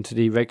patched into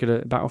the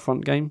regular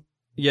Battlefront game.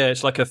 Yeah,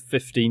 it's like a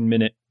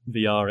 15-minute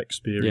VR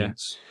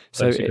experience,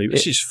 basically,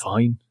 which is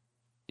fine.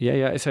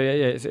 Yeah. So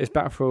it's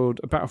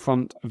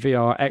Battlefront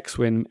VR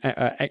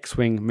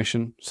X-Wing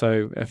mission.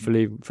 So a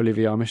fully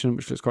VR mission,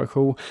 which looks quite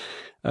cool.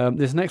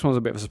 This next one's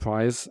a bit of a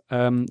surprise. It's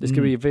going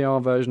to be a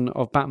VR version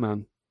of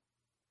Batman.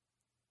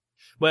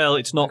 Well,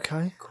 it's not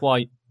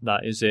quite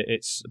that, is it?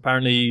 It's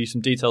apparently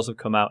some details have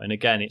come out, and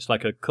again, it's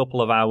like a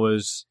couple of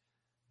hours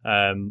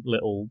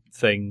little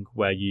thing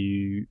where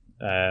you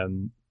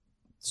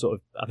sort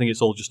of, I think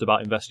it's all just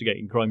about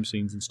investigating crime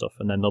scenes and stuff,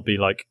 and then there'll be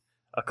like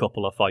a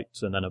couple of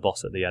fights and then a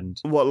boss at the end.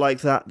 What,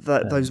 like that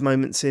those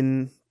moments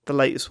in the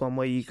latest one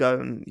where you go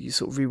and you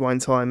sort of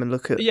rewind time and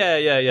look at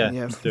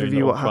doing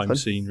review what crime happened,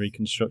 scene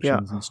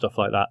reconstructions and stuff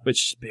like that,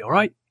 which would be all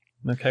right.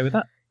 I'm okay with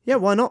that. Yeah,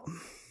 why not?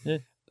 Yeah.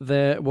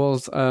 There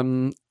was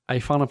a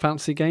Final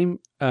Fantasy game.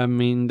 I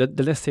mean, the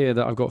list here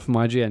that I've got from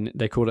IGN,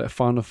 they called it a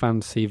Final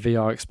Fantasy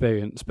VR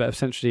experience, but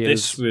essentially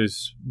this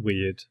was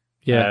weird.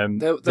 Yeah,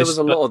 there was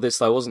a lot of this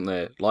though, wasn't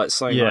there? Like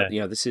saying,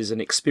 this is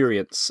an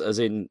experience, as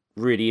in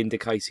really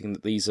indicating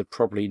that these are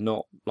probably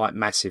not like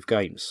massive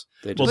games.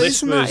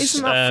 Isn't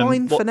that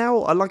fine for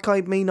now?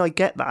 I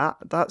get that.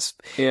 That's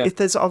if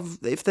there's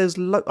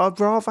I'd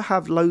rather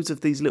have loads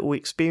of these little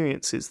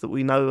experiences that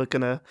we know are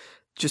gonna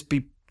just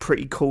be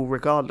pretty cool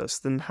regardless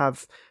than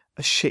have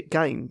a shit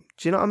game.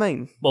 Do you know what I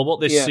mean? Well, what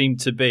this seemed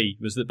to be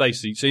was that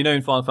basically, so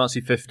in Final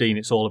Fantasy 15,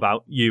 it's all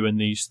about you and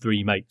these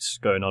three mates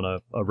going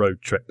on a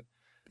road trip.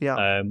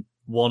 Yeah.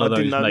 One of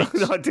those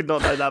mates. I did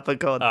not know that, but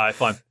God. All right,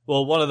 fine.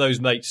 Well, one of those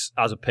mates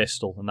has a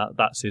pistol, and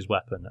that's his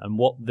weapon. And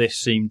what this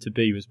seemed to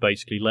be was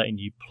basically letting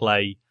you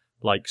play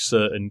like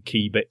certain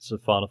key bits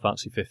of Final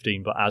Fantasy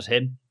 15, but as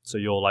him. So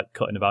you're like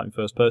cutting about in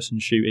first person,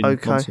 shooting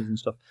monsters and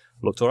stuff.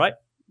 Looked all right,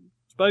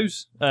 I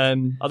suppose. I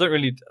don't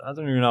really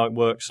know how it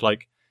works.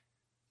 Like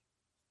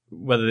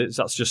whether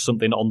that's just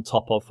something on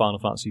top of Final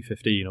Fantasy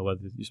 15, or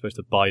whether you're supposed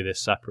to buy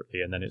this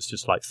separately, and then it's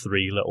just like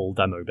 3 little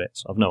demo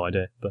bits. I've no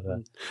idea. But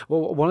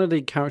well, one of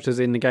the characters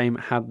in the game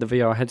had the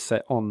VR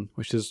headset on,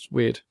 which is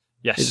weird.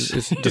 Yes,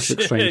 it's just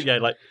looks strange.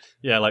 like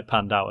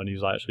panned out, and he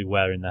was actually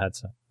wearing the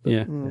headset. But,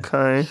 yeah.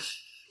 Okay.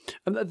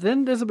 And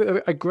then there's a bit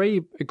of a grey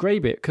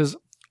bit because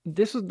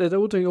they're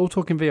all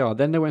talking VR.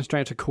 Then they went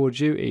straight to Call of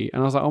Duty,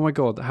 and I was like, oh my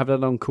god, have they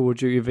done Call of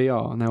Duty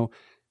VR now?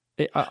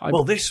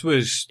 Well, this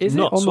was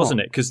nuts,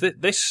 wasn't it? Because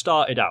this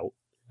started out,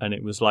 and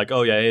it was like,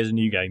 oh yeah, here's a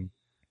new game,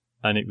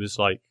 and it was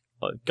like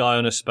a guy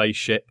on a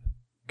spaceship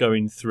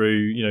going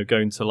through,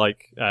 going to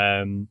like,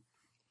 don't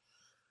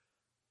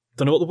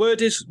know what the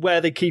word is,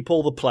 where they keep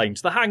all the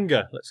planes, the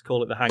hangar. Let's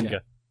call it the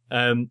hangar.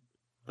 Yeah.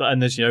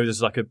 And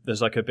there's like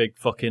a big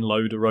fucking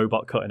load of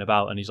robot cutting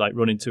about, and he's like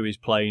running to his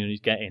plane, and he's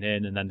getting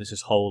in, and then there's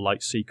this whole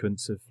like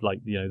sequence of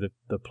like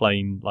the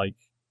plane like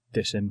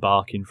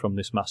disembarking from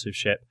this massive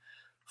ship,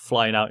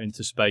 flying out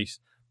into space.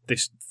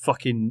 This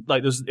fucking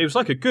like it was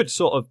like a good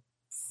sort of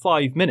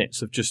 5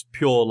 minutes of just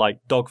pure like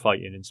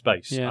dogfighting in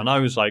space, and I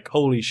was like,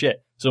 holy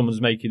shit,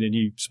 someone's making a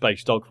new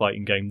space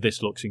dogfighting game.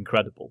 This looks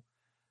incredible.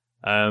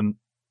 And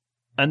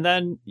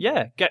then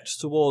gets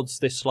towards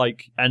this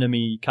like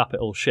enemy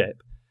capital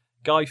ship.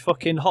 Guy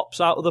fucking hops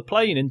out of the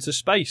plane into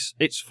space.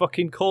 It's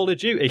fucking Call of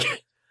Duty.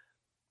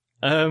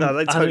 No,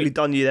 they totally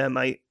done you there,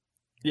 mate.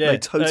 Yeah, they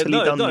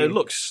totally done you.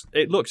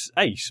 It looks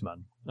ace,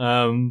 man.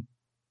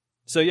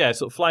 So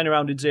sort of flying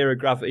around in zero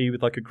gravity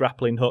with like a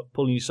grappling hook,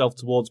 pulling yourself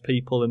towards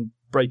people and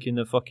breaking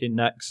their fucking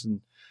necks,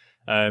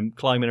 and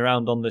climbing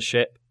around on the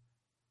ship,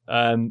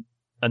 and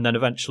then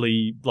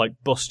eventually like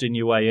busting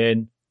your way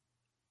in,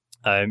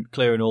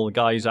 clearing all the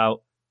guys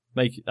out.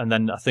 And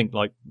then I think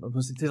like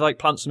did they like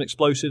plant some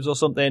explosives or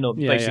something, or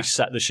basically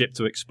set the ship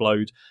to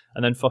explode,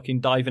 and then fucking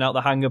diving out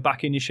the hangar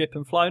back in your ship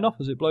and flying off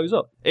as it blows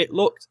up. It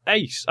looked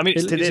ace. I mean,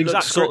 it's did it look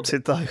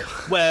scripted though?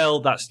 Well,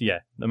 that's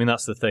I mean,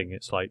 that's the thing.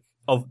 It's like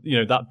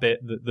that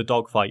bit, the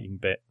dogfighting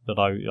bit that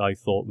I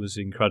thought was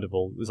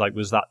incredible. Was that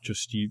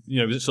just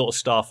was it sort of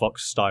Star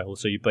Fox style?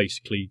 So you're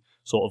basically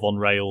sort of on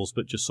rails,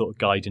 but just sort of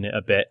guiding it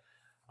a bit.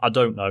 I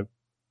don't know.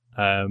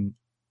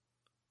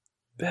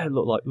 It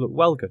looked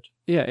well good.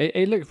 Yeah,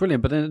 it looked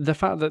brilliant. But then the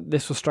fact that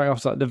this was straight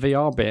off like the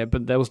VR bit,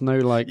 but there was no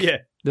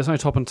there's no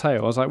top and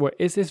tail. I was like, "What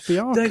is this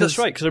VR?" No, that's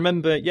right. Because I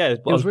remember,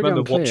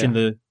 watching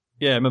the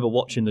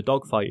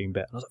dogfighting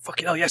bit. And I was like,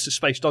 "Fucking hell, yes, a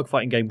space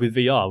dogfighting game with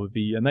VR would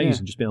be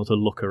amazing." Just being able to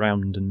look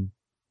around and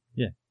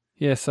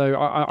yeah. So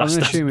I'm going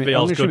to assume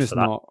it's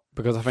not,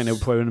 because I think they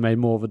probably would have made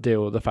more of a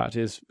deal. The fact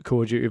is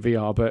Call of Duty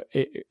VR, but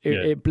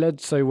it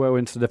bled so well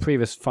into the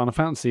previous Final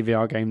Fantasy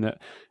VR game that.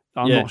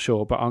 I'm not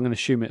sure, but I'm going to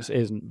assume it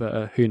isn't,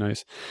 but who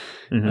knows.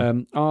 So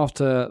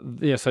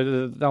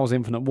that was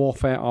Infinite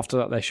Warfare. After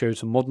that, they showed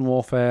some Modern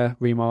Warfare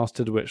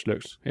remastered, which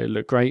looked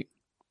great.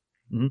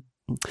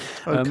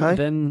 Okay.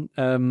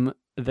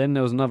 Then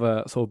there was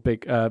another sort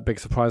of big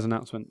surprise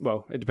announcement.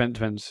 Well, it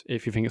depends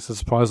if you think it's a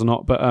surprise or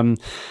not. But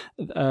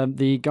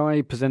the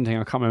guy presenting,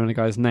 I can't remember the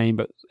guy's name,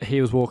 but he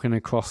was walking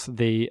across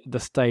the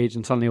stage,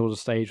 and suddenly all the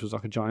stage was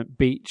like a giant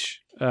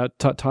beach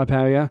type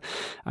area,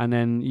 and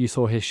then you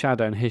saw his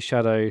shadow, and his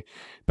shadow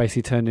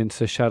basically turned into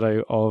the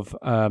shadow of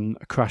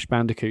Crash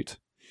Bandicoot.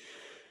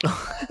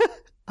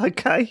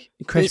 Okay.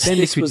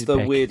 This was the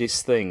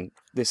weirdest thing,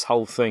 this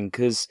whole thing,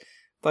 because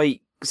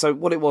so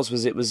what it was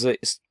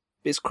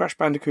it's Crash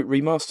Bandicoot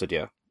remastered,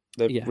 yeah?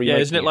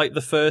 Isn't it like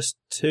the first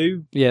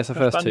two? Yeah, it's the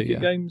first two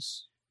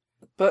games.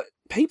 But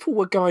people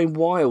were going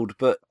wild,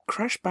 but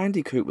Crash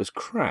Bandicoot was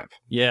crap.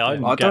 Yeah, I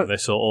didn't get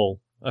this at all.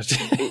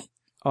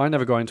 I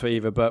never got into it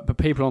either, but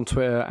people on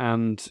Twitter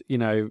and,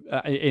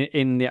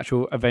 in the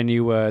actual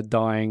venue were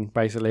dying,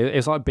 basically.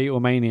 It's like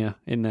Beatlemania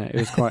in there. It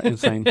was quite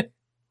insane.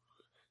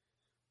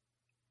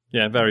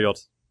 Yeah, very odd.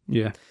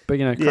 Yeah, but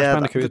Crash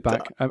Bandicoot is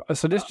back.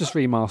 So this just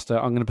remaster.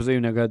 I'm going to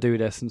presume they're going to do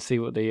this and see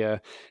what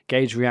the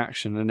gauge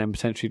reaction, and then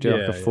potentially do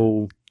a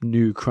full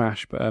new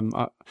Crash. But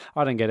I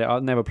don't get it.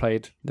 I've never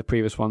played the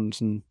previous ones,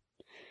 and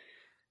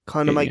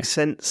kind of makes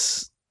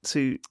sense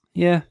to.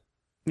 Yeah.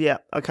 Yeah.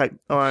 Okay.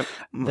 All right.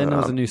 Then there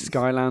was a new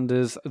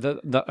Skylanders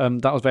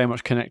that was very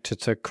much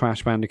connected to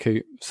Crash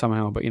Bandicoot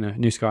somehow. But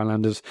new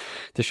Skylanders.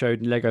 They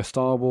showed Lego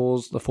Star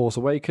Wars: The Force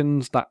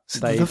Awakens. The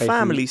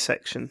family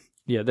section.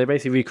 Yeah, they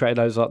basically recreated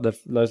loads of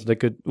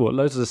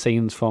the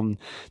scenes from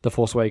the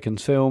Force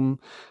Awakens film,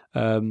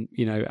 but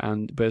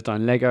it's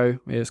done Lego.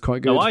 It's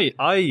quite good. No,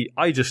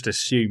 I just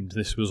assumed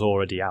this was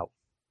already out.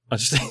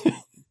 Like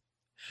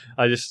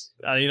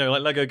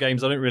Lego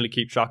games, I don't really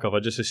keep track of. I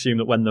just assume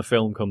that when the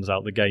film comes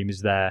out, the game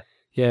is there.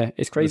 Yeah,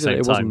 it's crazy that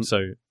it wasn't.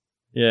 So,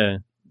 yeah.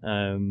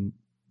 I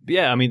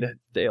mean,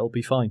 it'll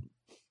be fine.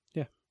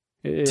 Yeah.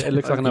 It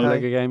looks like another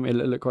Lego game. It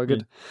looked quite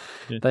good.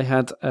 Yeah. They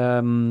had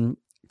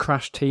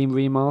Crash Team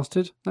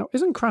Remastered. Now,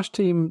 isn't Crash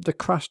Team the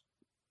Crash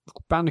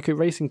Bandicoot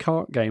racing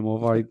kart game? Or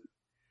have I...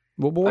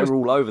 They were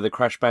all over the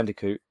Crash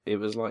Bandicoot. It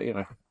was like,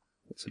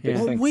 it's a big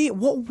thing.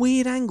 What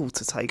weird angle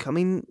to take. I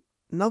mean,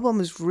 no one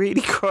was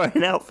really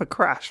crying out for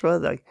Crash, were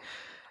they?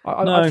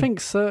 I think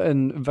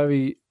certain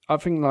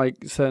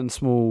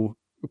small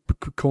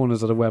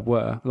corners of the web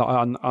were.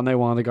 Like I know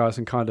one of the guys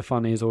in Kind of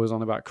Funny is always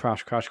on about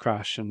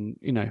Crash, and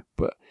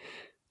but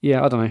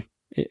yeah, I don't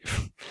know.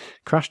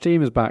 Crash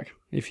Team is back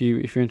if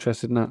you're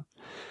interested in that.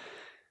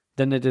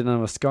 Then they did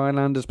another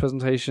Skylanders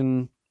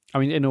presentation. I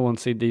mean, in all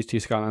honesty, these two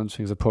Skylanders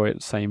things are probably at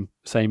the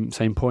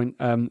same point.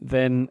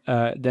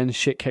 Then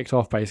shit kicked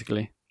off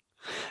basically.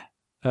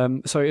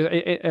 So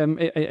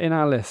in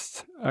our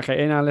list,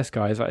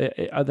 guys,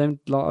 are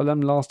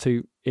them last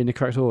two in the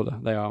correct order?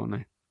 They are, aren't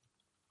they?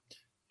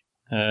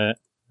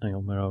 Hang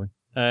on, where are we?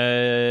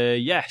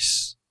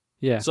 Yes.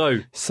 Yeah. So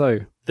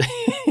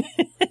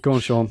go on,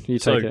 Sean. You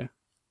take it.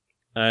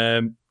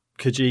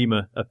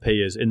 Kojima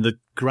appears in the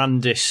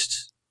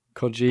grandest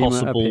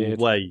possible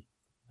way.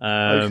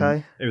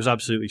 It was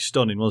absolutely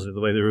stunning, wasn't it?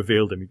 The way they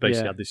revealed him. He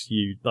basically had this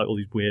huge, like all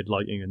these weird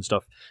lighting and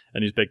stuff,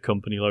 and his big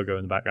company logo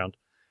in the background.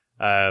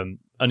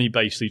 And he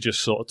basically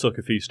just sort of took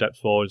a few steps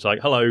forward. It's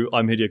like, "Hello,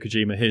 I'm Hideo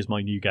Kojima. Here's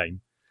my new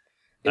game."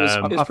 It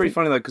was pretty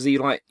funny though, because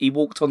he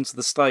walked onto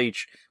the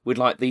stage with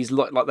like these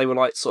like they were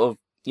like sort of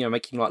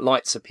making like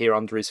lights appear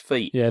under his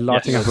feet. Yeah,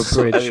 lighting up a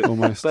bridge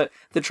almost. But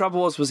the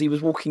trouble was he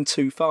was walking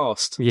too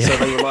fast. Yeah. So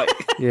they were like,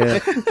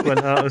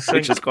 went out of sync.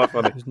 Which is quite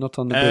funny. He's not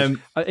on the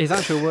bridge. His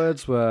actual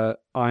words were,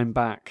 "I'm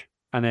back,"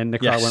 and then the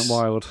crowd went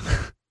wild.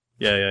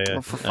 Yeah.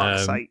 Oh, for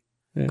fuck's sake!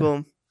 Go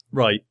on.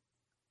 Right.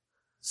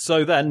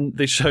 So then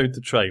they showed the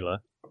trailer,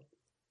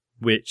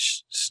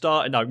 which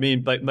started. No, me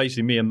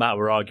and Matt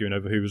were arguing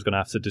over who was going to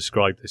have to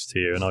describe this to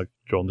you, and I've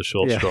drawn the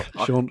short straw.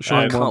 Sean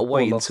I can't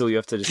wait until you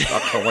have to. I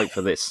can't wait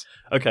for this.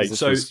 Okay,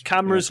 so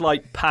camera's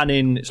like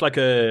panning. It's like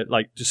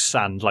just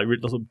sand,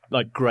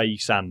 like grey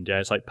sand. Yeah,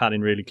 it's like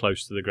panning really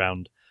close to the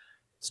ground.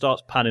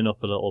 Starts panning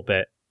up a little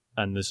bit,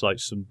 and there's like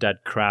some dead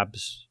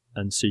crabs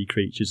and sea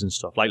creatures and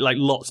stuff. Like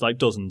lots, like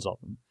dozens of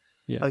them.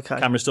 Yeah. Okay.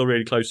 Camera's still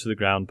really close to the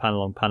ground, pan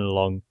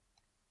along,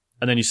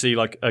 and then you see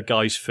like a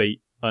guy's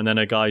feet. And then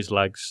a guy's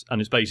legs, and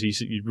it's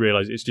basically, you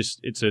realise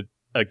it's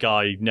a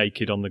guy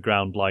naked on the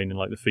ground lying in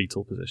like the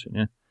fetal position,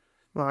 yeah?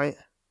 Right.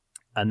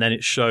 And then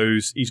it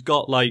shows he's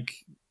got like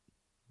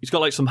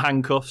some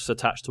handcuffs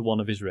attached to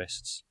one of his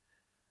wrists.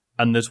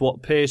 And there's what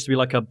appears to be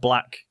like a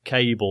black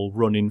cable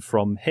running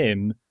from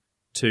him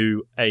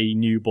to a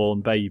newborn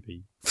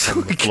baby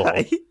on the floor.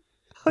 Right?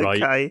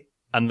 Okay.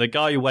 And the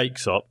guy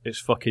wakes up, it's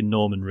fucking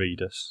Norman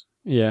Reedus.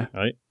 Yeah.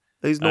 Right?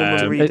 Who's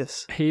Norman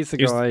Reedus? He's the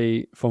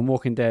guy from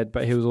Walking Dead,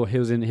 but he's going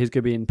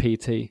to be in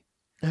PT.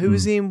 Who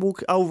was he in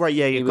Walking? Oh right,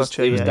 yeah, he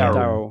gotcha. He was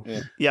Daryl.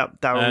 Yeah,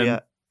 Daryl.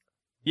 Yeah.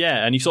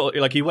 Yeah, and he sort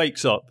of he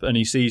wakes up and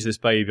he sees this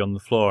baby on the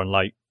floor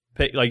and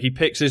he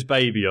picks his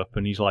baby up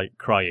and he's like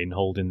crying,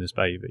 holding this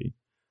baby,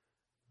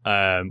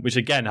 which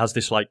again has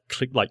this like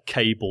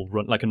cable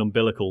run, like an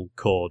umbilical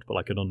cord, but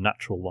like an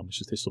unnatural one. It's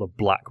just this sort of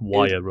black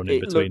wire running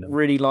between them.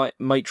 Really like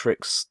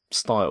Matrix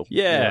style,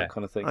 yeah,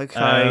 kind of thing.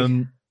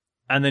 Okay.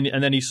 And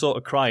then he's sort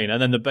of crying, and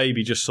then the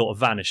baby just sort of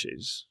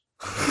vanishes,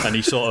 and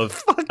he sort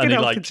of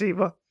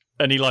Kojima.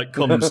 And he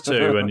comes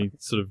to, and he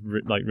sort of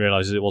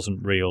realizes it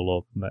wasn't real,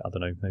 or I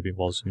don't know, maybe it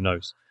was, who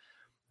knows?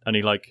 And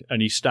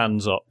he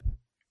stands up,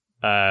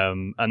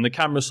 and the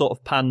camera sort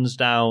of pans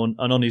down,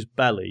 and on his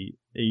belly,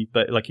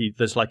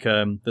 there's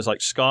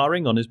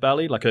scarring on his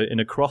belly, in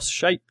a cross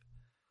shape,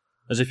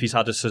 as if he's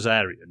had a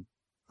cesarean.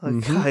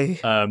 Okay.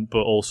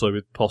 But also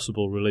with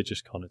possible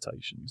religious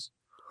connotations.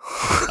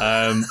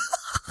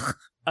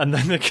 And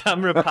then the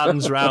camera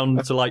pans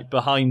round to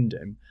behind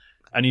him,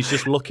 and he's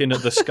just looking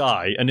at the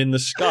sky, and in the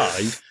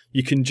sky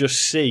you can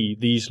just see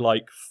these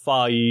 5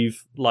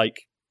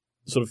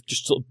 sort of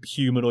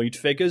humanoid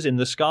figures in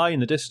the sky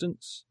in the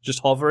distance, just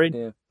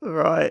hovering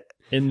right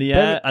in the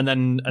air, and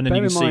then you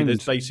can see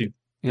there's basically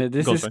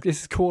this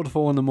is quarter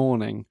 4 in the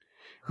morning.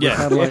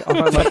 Yeah,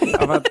 I've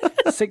had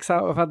 6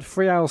 hours. I've had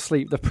 3 hours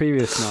sleep the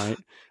previous night,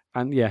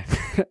 and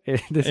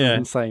this is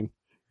insane.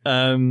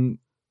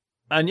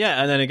 And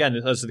then again,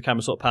 as the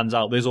camera sort of pans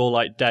out, there's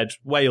all dead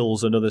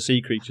whales and other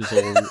sea creatures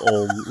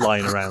all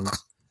lying around.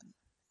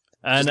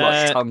 And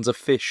just tons of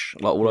fish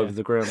all over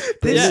the ground.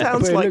 This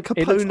sounds like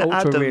Capone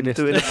Adam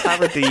doing a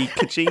parody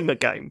Kojima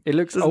game. It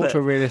looks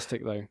ultra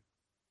realistic though.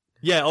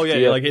 Yeah,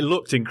 it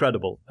looked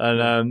incredible.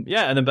 And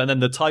then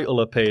the title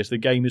appears. The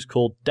game is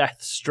called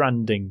Death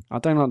Stranding. I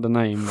don't like the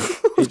name.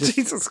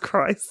 Jesus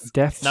Christ.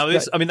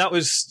 That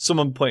was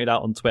someone pointed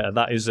out on Twitter.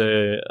 That is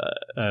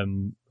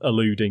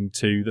alluding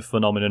to the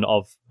phenomenon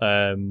of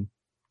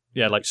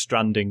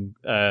stranding,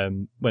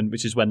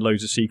 which is when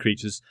loads of sea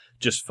creatures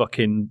just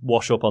fucking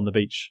wash up on the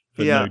beach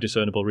for no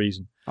discernible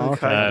reason.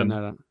 Okay, I didn't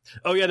know that.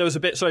 Oh yeah, there was a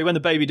bit. Sorry, when the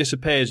baby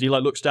disappears, he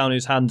looks down at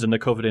his hands and they're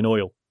covered in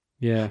oil.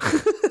 Yeah.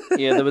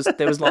 Yeah, there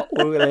was like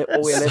oil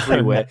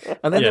everywhere,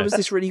 and then there was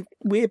this really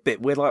weird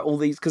bit where like all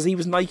these because he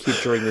was naked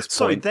during this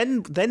point.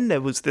 Sorry, then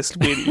there was this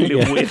weird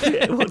weird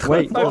bit.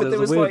 Wait, there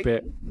was a weird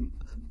bit.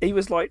 He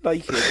was like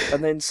naked,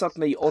 and then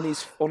suddenly on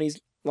his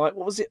like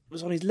what was it? It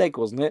was on his leg,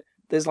 wasn't it?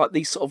 There's like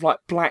these sort of like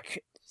black,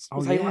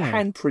 like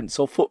handprints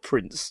or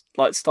footprints,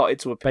 like started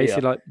to appear.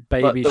 Basically, like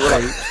baby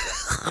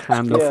shaped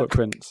hand or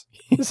footprints.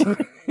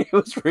 It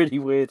was really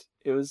weird.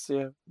 It was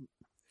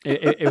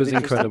It was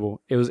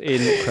incredible. It was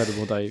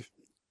incredible, Dave.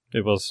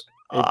 It was.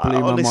 It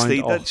blew my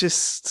honestly, mind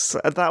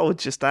that would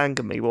just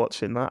anger me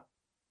watching that.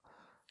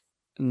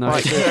 No,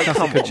 classic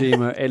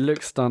Kojima. It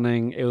looked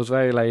stunning. It was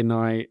very late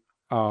night.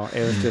 Oh,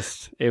 it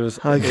was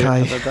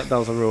okay. That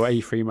was a real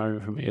E3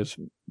 moment for me.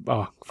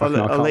 I'll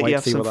let you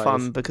have some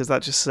fun because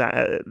that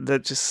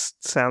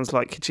just sounds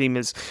like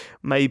Kojima's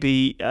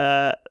maybe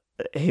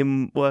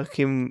him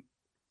working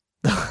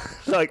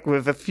like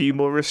with a few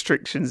more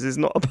restrictions is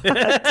not a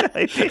bad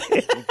idea.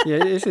 Yeah,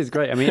 this is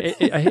great. I mean,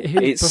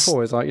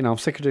 before it's like, I'm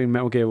sick of doing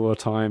Metal Gear all the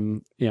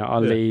time.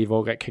 I'll leave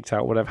or get kicked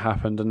out, whatever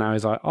happened. And now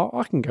he's like,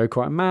 I can go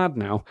quite mad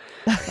now.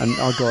 And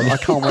oh god, I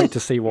can't wait to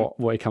see what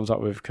he comes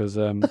up with because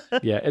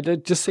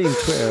it just seeing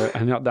Twitter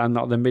and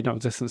the Midnight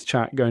Resistance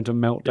chat going to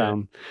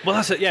meltdown. Yeah. Well,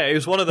 that's it. Yeah, it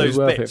was one of those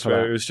bits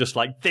where it was just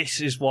like,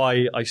 this is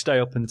why I stay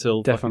up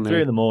until 3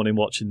 a.m.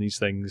 watching these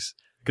things.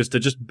 Because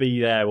to just be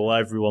there while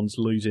everyone's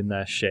losing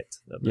their shit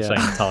at the same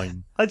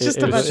time. I just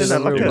imagine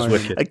that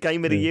like a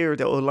Game of the Year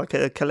or like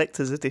a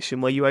collector's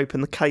edition where you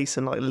open the case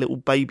and like a little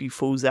baby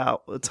falls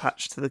out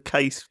attached to the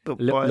case. But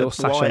little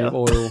sachet of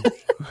oil.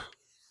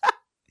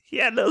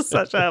 Yeah, little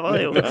sachet of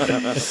oil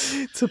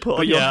to put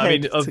on your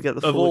head to get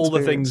the full of all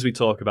experience. The things we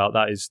talk about,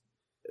 that is,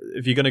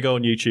 if you're going to go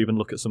on YouTube and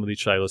look at some of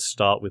these trailers,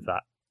 start with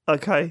that.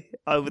 Okay,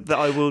 I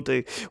will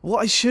do. What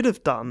I should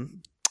have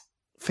done...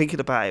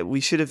 Thinking about it, we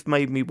should have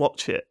made me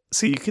watch it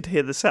so you could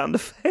hear the sound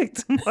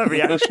effect and my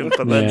reaction.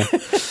 But then,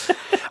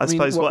 I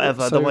suppose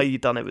whatever. The way you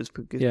done it was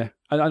pretty good. Yeah,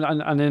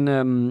 and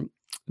then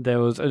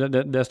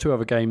there's 2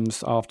 other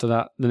games after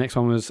that. The next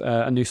one was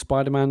a new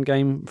Spider-Man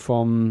game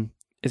from,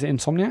 is it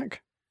Insomniac?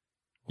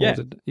 Yeah,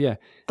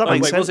 That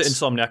makes sense. Was it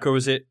Insomniac or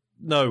was it?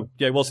 No,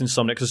 yeah, it was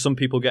Insomniac because some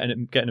people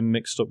getting them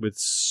mixed up with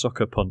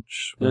Sucker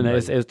Punch. No, it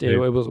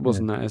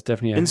wasn't that. It's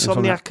definitely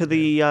Insomniac are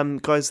the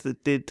guys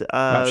that did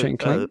Ratchet and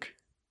Clank.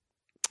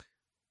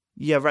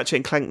 Yeah, Ratchet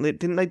and Clank.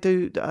 Didn't they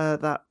do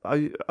that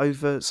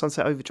over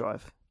Sunset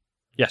Overdrive?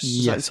 Yes.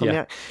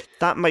 Yeah.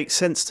 That makes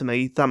sense to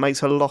me. That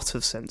makes a lot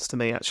of sense to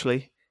me,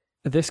 actually.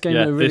 This game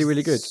was really,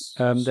 really good.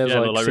 There's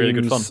scenes really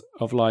good fun.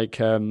 Of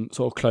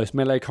sort of close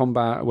melee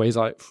combat where he's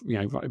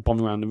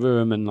bombing around the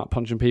room and like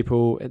punching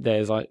people. There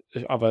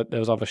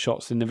was other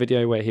shots in the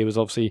video where he was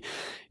obviously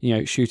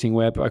shooting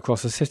web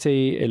across the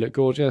city. It looked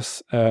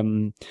gorgeous. I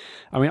mean,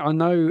 I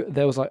know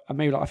there was I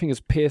think it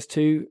was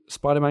PS2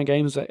 Spider-Man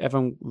games that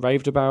everyone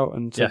raved about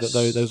and said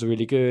that those are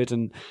really good.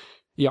 And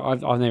yeah,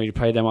 I've never really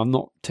played them. I'm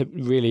not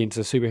really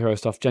into superhero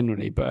stuff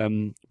generally,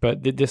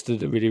 but this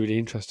did really, really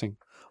interesting.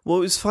 Well,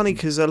 it was funny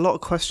because a lot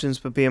of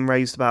questions were being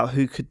raised about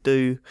who could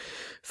do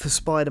for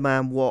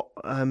Spider-Man what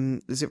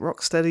is it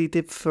Rocksteady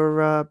did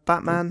for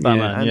Batman?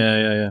 Batman,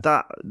 yeah.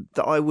 That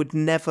I would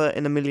never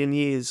in a million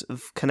years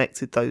have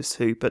connected those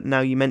two, but now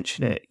you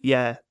mention it,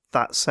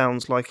 that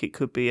sounds like it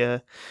could be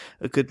a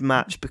good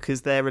match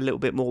because they're a little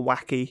bit more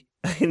wacky.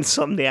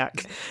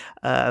 Insomniac,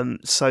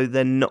 so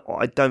they're not.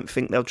 I don't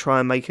think they'll try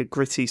and make a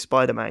gritty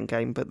Spider-Man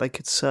game, but they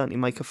could certainly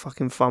make a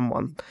fucking fun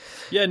one.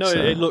 Yeah, no,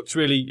 it looks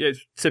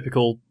it's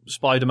typical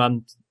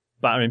Spider-Man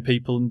battering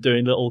people and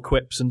doing little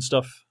quips and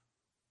stuff.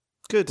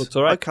 Good. Looks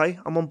all right. Okay,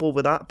 I'm on board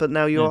with that. But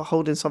now you're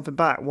holding something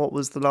back. What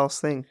was the last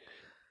thing?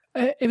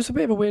 It was a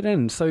bit of a weird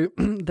end. So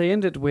they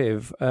ended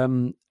with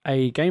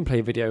a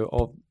gameplay video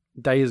of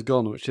Days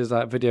Gone, which is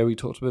that video we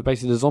talked about,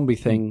 basically the zombie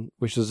thing,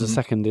 which was the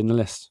second in the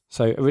list.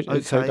 So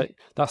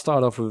that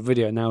started off with a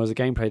video, now as a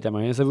gameplay demo.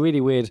 It's a really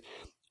weird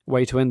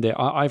way to end it.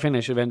 I think they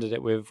should have ended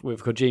it with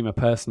Kojima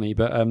personally,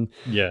 but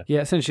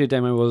essentially the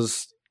demo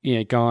was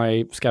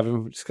guy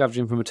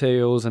scavenging for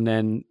materials, and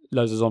then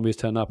loads of zombies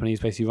turn up, and he's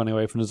basically running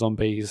away from the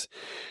zombies.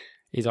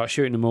 He's like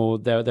shooting them all.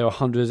 There were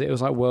hundreds. It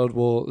was like World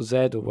War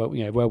Z or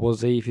World War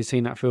Z. If you've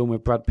seen that film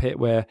with Brad Pitt,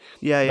 where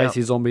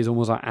basically zombies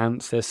almost like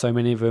ants. There's so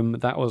many of them.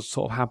 That was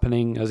sort of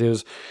happening as he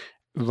was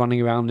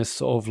running around this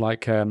sort of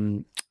like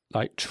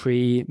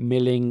tree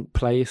milling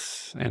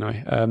place.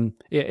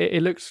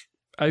 It looks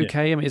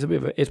okay. Yeah. I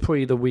mean, it's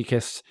probably the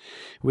weakest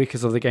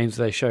of the games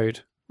they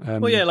showed.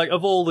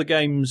 Of all the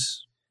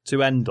games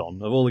to end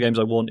on, of all the games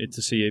I wanted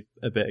to see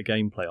a bit of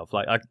gameplay of,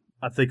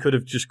 they could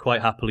have just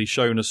quite happily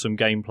shown us some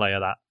gameplay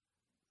of that.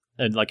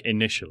 And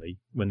initially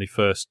when they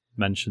first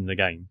mentioned the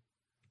game,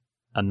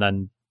 and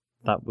then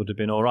that would have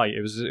been all right.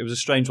 It was a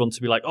strange one to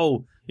be like,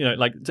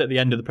 at the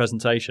end of the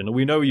presentation,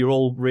 we know you're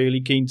all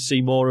really keen to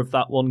see more of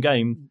that one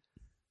game.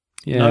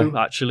 Yeah. No,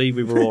 actually,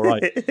 we were all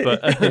right.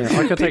 But I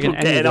could take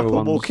getting up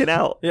and walking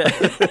out. Yeah,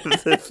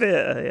 the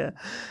theatre.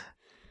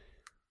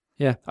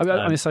 Yeah,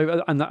 I mean, so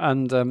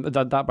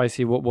that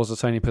basically what was the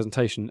Sony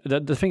presentation.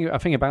 The thing I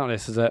think about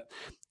this is that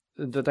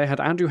they had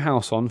Andrew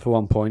House on for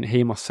one point.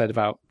 He must have said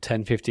about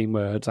 10, 15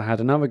 words. I had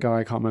another guy,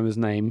 I can't remember his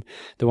name,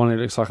 the one who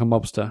looks like a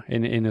mobster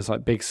in his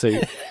like big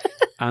suit.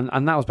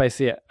 and that was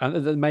basically it.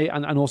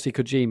 And also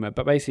Kojima.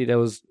 But basically there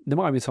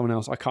might have been someone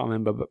else, I can't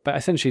remember. But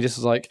essentially this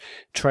was like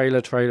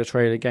trailer,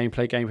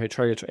 gameplay,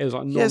 trailer. It was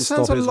like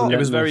non-stop. It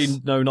was very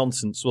no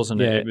nonsense,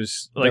 wasn't it? Yeah, it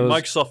was like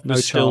Microsoft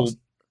was still...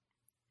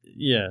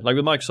 Yeah, like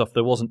with Microsoft,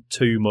 there wasn't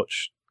too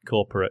much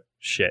corporate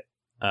shit.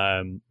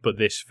 But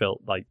this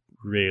felt like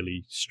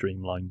really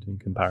streamlined in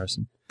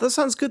comparison. That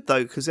sounds good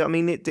though, because I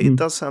mean, it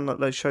does sound like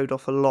they showed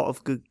off a lot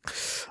of good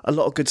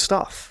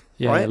stuff.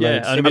 Yeah, right? Yeah.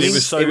 And I mean, it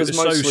was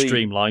so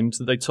streamlined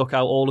that they took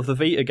out all of the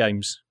Vita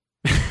games.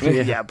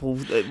 Yeah,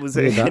 but was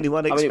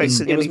anyone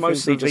expecting? It was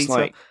mostly just Vita?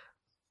 Like.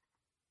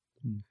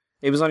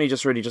 It was only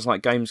just really just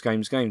like games,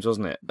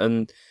 wasn't it?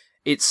 And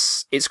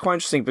it's quite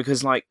interesting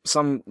because like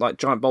some like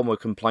Giant Bomb were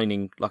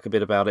complaining like a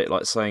bit about it,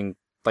 like saying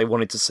they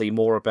wanted to see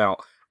more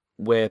about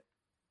where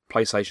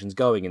PlayStation's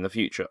going in the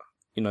future,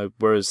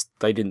 whereas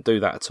they didn't do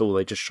that at all.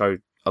 They just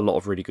showed a lot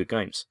of really good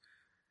games.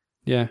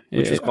 Yeah,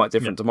 which is quite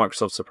different to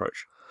Microsoft's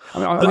approach.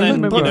 I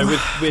mean,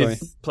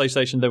 with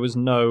PlayStation, there was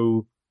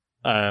no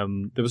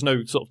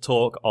sort of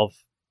talk of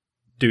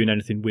doing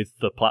anything with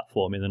the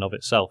platform in and of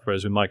itself.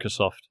 Whereas with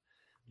Microsoft,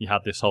 you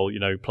had this whole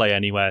play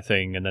anywhere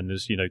thing, and then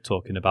there's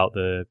talking about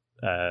the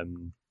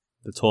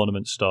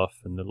tournament stuff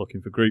and the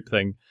looking for group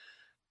thing.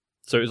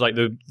 So it was like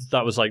they're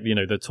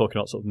talking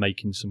about sort of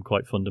making some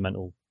quite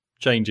fundamental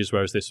changes,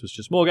 whereas this was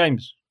just more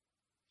games.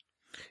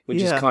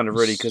 Which is kind of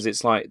really because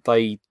it's like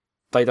they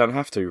don't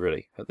have to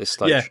really at this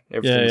stage. Yeah.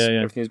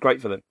 Everything's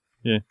great for them.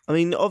 Yeah. I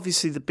mean,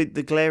 obviously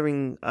the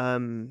glaring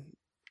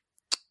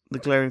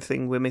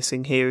thing we're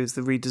missing here is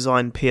the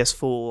redesigned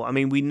PS4. I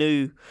mean, we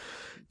knew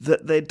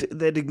that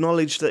they'd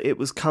acknowledged that it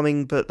was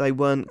coming, but they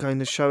weren't going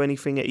to show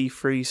anything at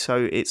E3,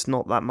 so it's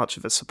not that much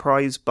of a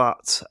surprise.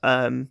 But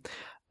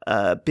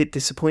a bit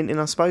disappointing,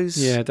 I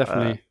suppose. Yeah,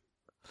 definitely.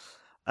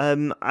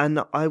 And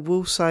I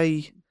will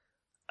say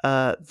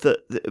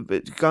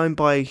that going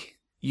by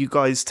you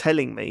guys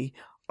telling me,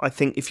 I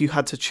think if you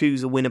had to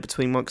choose a winner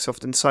between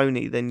Microsoft and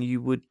Sony, then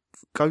you would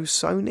go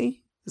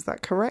Sony. Is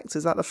that correct?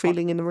 Is that the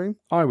feeling in the room?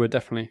 I would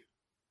definitely.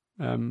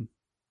 James?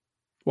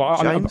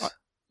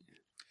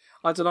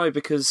 I don't know,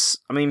 because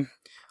I mean,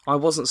 I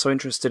wasn't so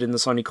interested in the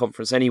Sony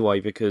conference anyway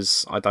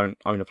because I don't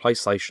own a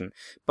PlayStation.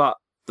 But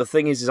the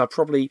thing is I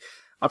probably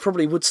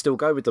would still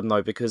go with them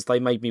though, because they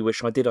made me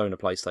wish I did own a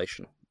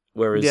PlayStation.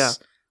 Whereas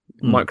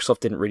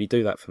Microsoft didn't really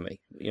do that for me.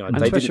 And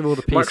especially with all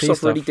the PC Microsoft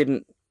stuff. really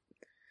didn't.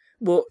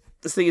 Well,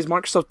 the thing is,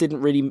 Microsoft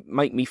didn't really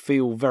make me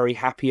feel very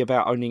happy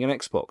about owning an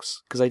Xbox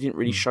because they didn't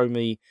really show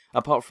me,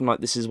 apart from like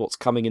this is what's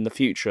coming in the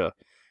future.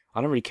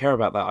 I don't really care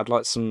about that. I'd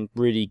like some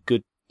really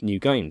good new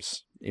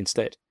games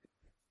instead.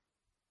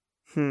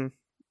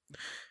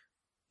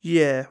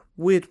 Yeah,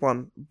 weird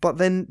one. But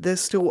then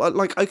there's still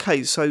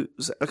okay. So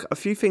a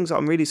few things that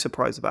I'm really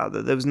surprised about,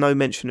 that there was no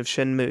mention of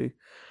Shenmue.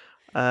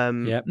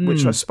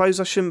 Which I suppose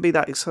I shouldn't be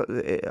that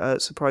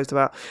surprised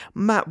about.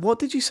 Matt, what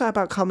did you say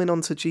about coming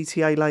on to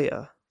GTA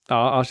later? Oh,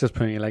 I was just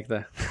putting your leg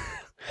there.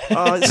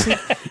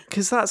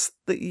 Because that's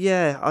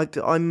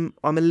I'm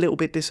a little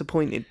bit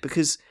disappointed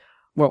because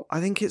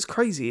I think it's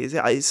crazy. Is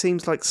it? It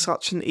seems like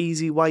such an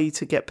easy way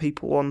to get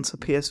people onto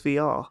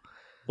PSVR.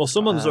 Well,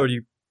 someone's already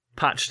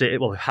hacked it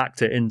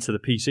into the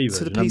PC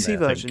version. To the PC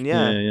version,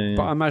 yeah.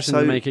 But I imagine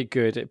to make it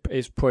good,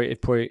 it's probably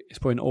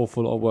an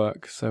awful lot of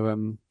work.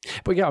 So,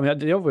 but yeah, I mean,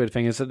 the other weird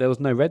thing is that there was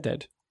no Red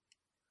Dead.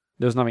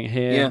 There was nothing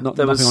here.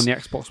 Nothing on the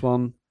Xbox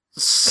One.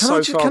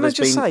 Can I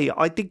just say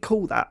I did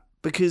call that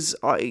because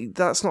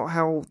that's not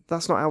how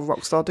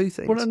Rockstar do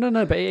things. Well,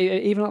 no, but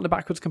even like the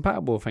backwards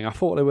compatible thing, I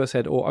thought they would have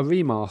said or a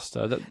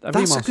remaster.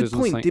 That's a good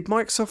point. Did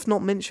Microsoft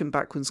not mention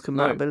backwards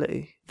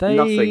compatibility? No,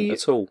 nothing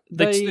at all.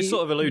 They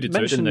sort of alluded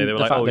to it, didn't they? They were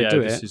like,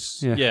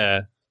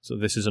 so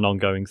this is an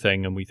ongoing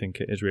thing, and we think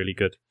it is really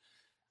good.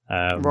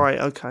 Right.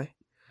 Okay.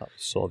 That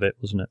was sort of it,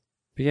 wasn't it?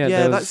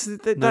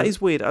 But that is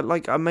weird.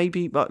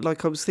 Maybe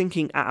I was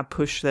thinking at a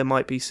push there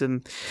might be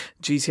some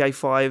GTA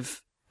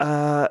 5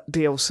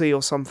 DLC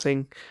or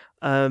something,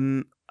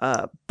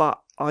 but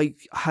I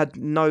had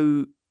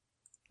no.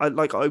 I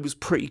was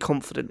pretty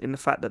confident in the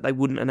fact that they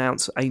wouldn't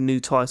announce a new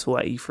title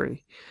at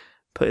E3.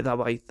 Put it that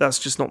way. That's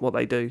just not what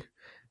they do.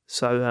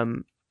 So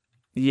But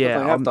they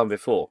have done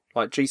before.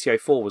 Like GTA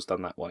 4 was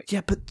done that way.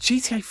 Yeah, but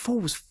GTA 4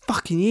 was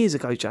fucking years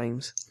ago,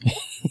 James.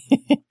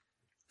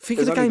 Think There's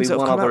of the only games been that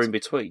one have come other out. in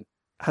between.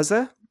 Has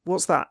there?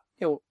 What's that?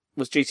 Yeah,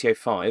 was GTA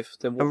 5.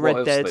 Then what Red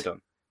else Dead. have they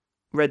done?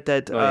 Red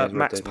Dead, Max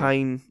Red Dead,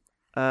 Payne.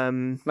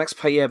 Max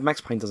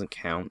Payne doesn't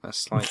count.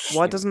 That's like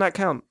Why doesn't that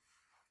count?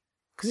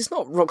 Because it's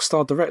not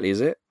Rockstar directly,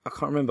 is it? I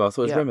can't remember. I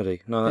thought it was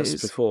Remedy. No, that's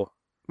before.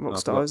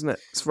 Rockstar, isn't it?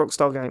 It's a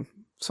Rockstar game.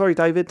 Sorry,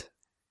 David.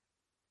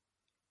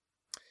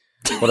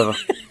 Whatever.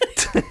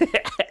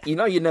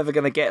 You're never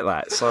going to get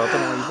that, so I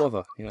don't know why you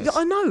bother. Yeah,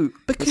 I know,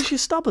 because you're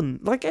stubborn.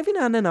 Like, every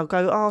now and then I'll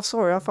go, oh,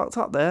 sorry, I fucked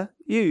up there.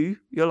 You're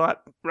like,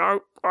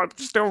 no, I'm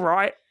still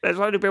right. There's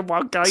only been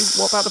one game.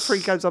 What about the 3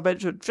 games I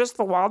mentioned? Just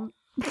the one.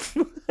 Just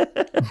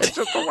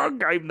the one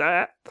game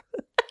there.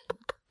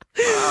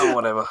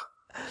 Whatever.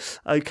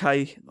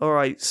 Okay, all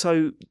right.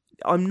 So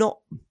I'm not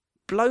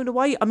blown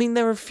away. I mean,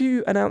 there are a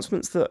few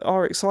announcements that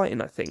are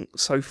exciting, I think,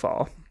 so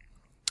far.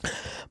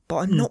 But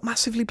I'm not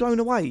massively blown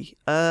away.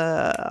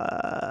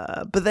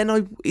 But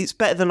then it's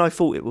better than I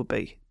thought it would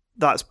be.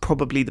 That's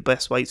probably the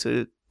best way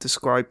to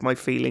describe my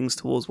feelings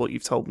towards what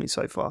you've told me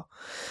so far.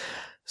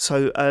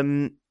 So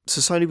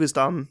Sony was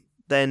done.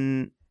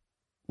 Then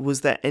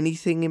was there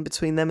anything in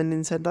between them and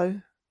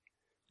Nintendo?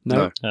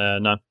 No.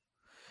 No.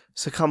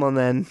 So come on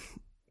then.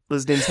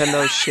 Was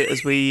Nintendo as shit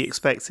as we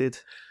expected?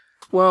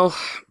 Well,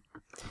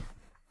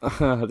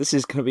 this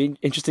is going to be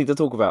interesting to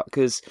talk about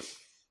because,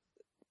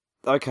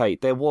 okay,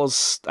 there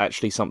was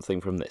actually something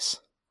from this,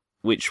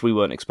 which we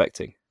weren't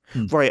expecting.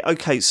 Right,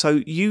 okay,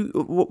 so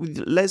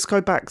let's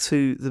go back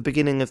to the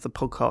beginning of the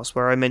podcast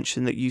where I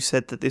mentioned that you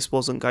said that this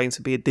wasn't going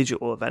to be a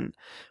digital event.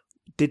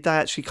 Did they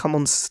actually come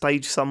on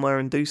stage somewhere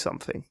and do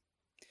something?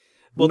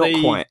 Well, not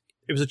quite.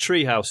 It was a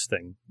treehouse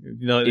thing,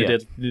 they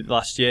did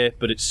last year,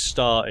 but it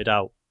started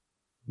out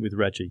with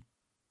Reggie.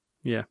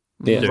 Yeah.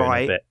 Doing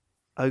right. A bit.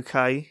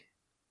 Okay.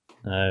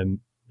 Who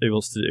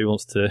wants to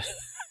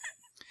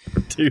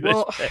do this?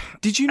 Well,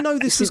 did you know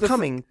this was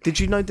coming? Did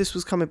you know this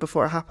was coming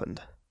before it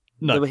happened?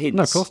 No. There were hints.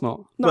 No, of course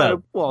not.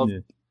 No, well,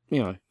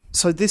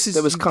 So this is.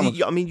 There was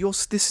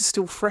this is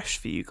still fresh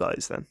for you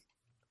guys then.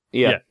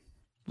 Yeah.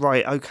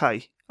 Right.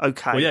 Okay.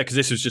 Well, yeah, because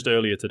this was just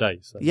earlier today.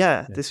 So.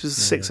 Yeah, this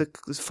was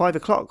 5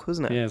 o'clock,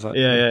 wasn't it? Yeah, it's like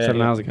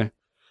 7 hours ago.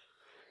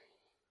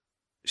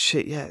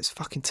 Shit, yeah, it's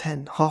fucking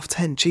 10,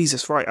 10:30.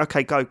 Jesus, right?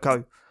 Okay,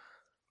 go.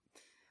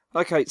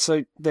 Okay,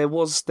 so there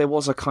was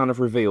a kind of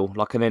reveal,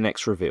 like an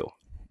NX reveal.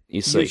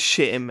 You see, you're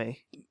shitting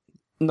me.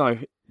 No,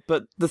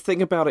 but the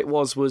thing about it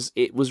was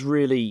it was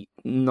really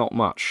not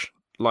much.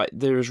 Like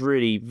there was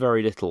really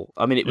very little.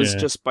 I mean, it was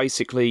just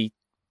basically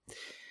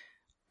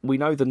we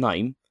know the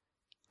name,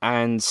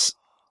 and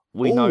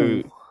we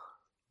know.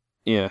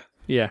 Yeah.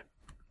 Yeah.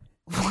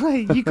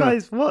 Wait, you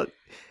guys, what?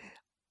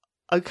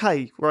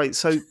 Okay, right.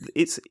 So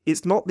it's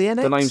not the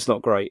NX. The name's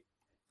not great.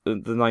 The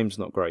name's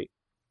not great.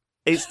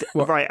 It's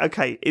right.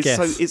 Okay.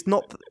 So it's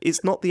not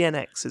the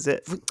NX, is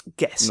it?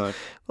 Guess. No.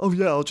 Oh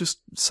yeah, I'll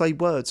just say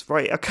words.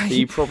 Right. Okay.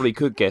 You probably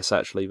could guess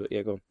actually, but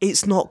yeah, go on.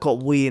 It's not got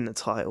Wii in the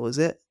title, is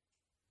it?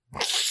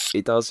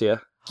 It does, yeah.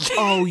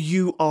 Oh,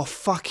 you are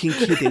fucking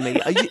kidding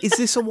me! Is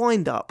this a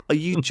wind up? Are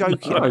you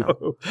joking?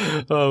 No.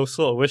 Oh,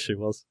 sort of wish it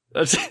was.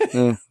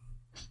 Yeah.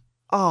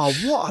 Oh,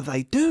 what are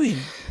they doing?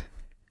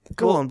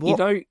 Go on.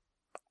 What?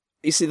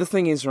 You see, the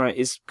thing is, right,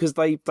 is because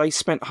they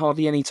spent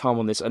hardly any time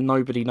on this and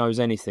nobody knows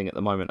anything at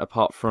the moment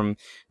apart from...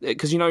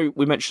 Because,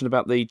 we mentioned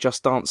about the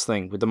Just Dance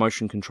thing with the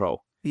motion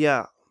control.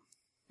 Yeah.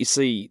 You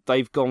see,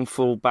 they've gone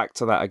full back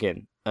to that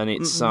again. And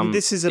it's...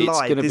 This is a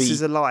lie. This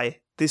is a lie.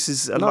 This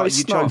is a lie.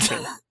 You're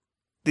joking.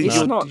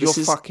 It's not. You're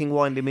fucking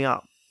winding me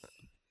up.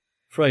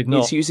 Afraid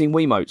not. It's using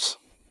Wiimotes.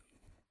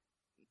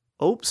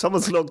 Oh,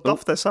 someone's logged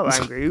off. They're so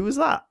angry. Who was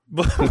that?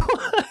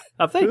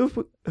 Have they?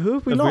 Who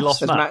have we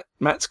lost? Matt?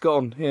 Matt's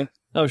gone, yeah.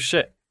 Oh,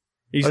 shit.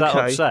 He's that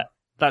upset.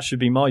 That should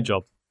be my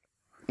job.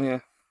 Yeah.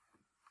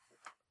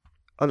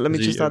 Let me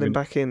just add him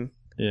back in.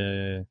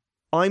 Yeah.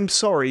 I'm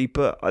sorry,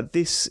 but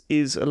this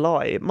is a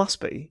lie. It must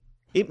be.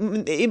 It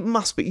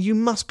must be. You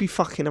must be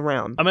fucking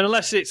around. I mean,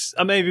 unless it's...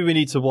 maybe we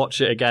need to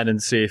watch it again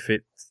and see if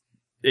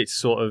it's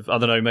sort of... I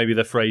don't know, maybe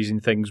they're phrasing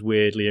things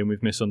weirdly and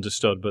we've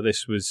misunderstood, but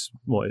this was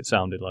what it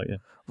sounded like, yeah.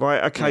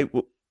 Right, okay.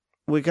 Yeah.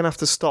 We're going to have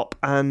to stop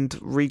and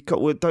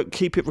don't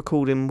keep it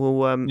recording.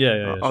 We'll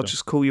I'll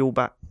just call you all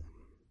back.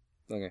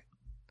 Okay.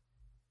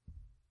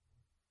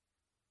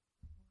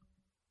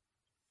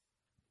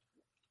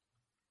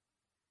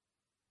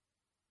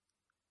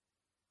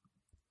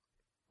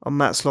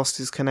 Matt's lost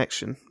his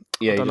connection.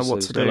 Yeah, I don't know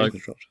what to do.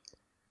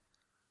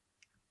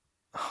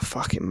 Oh,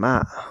 fucking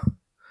Matt.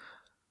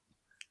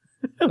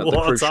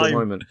 What a time.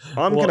 Moment.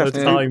 I'm going to have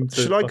to...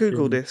 Should I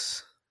Google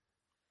this?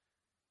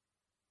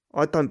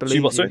 I don't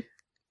believe you.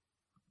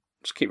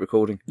 Just keep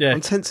recording. Yeah.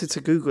 I'm tempted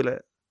to Google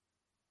it.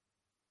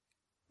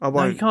 I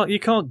won't. No, you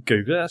can't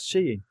Google it. That's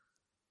cheating.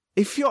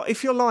 If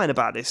you're lying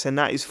about this, then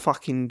that is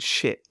fucking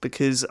shit.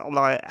 Because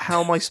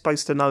how am I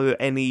supposed to know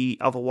any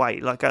other way?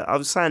 Like I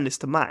was saying this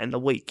to Matt in the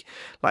week.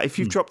 Like if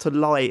you've dropped a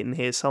lie in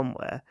here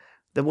somewhere,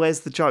 then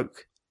where's the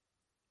joke?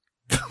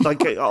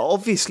 Like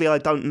obviously I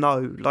don't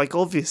know.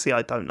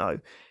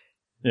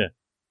 Yeah.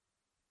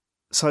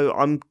 So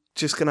I'm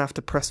just gonna have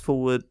to press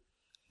forward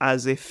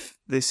as if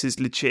this is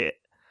legit,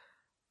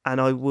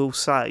 and I will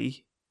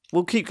say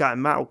we'll keep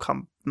going. Matt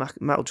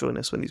will join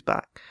us when he's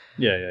back.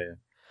 Yeah.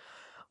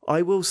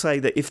 I will say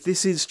that if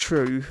this is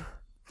true,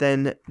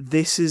 then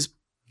this is...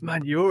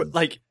 Man, you're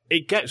like...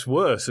 It gets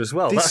worse as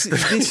well. This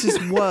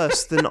is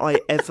worse than I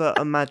ever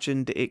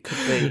imagined it could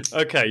be.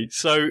 Okay,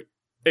 so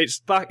it's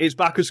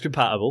backwards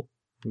compatible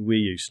with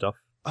Wii U stuff.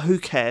 Who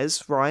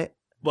cares, right?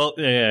 Well,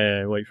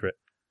 yeah, wait for it.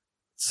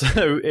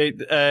 So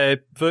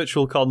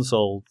virtual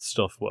console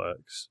stuff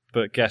works,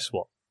 but guess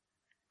what?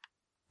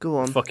 Go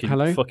on.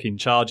 Fucking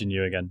charging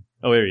you again.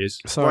 Oh, here he is.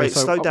 Sorry, right,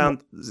 slow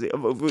down.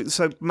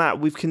 So, Matt,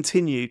 we've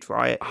continued,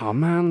 right? Oh,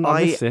 man,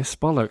 I missed this.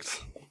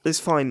 Bollocks. It's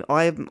fine.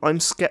 I'm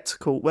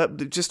skeptical. Well,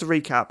 just to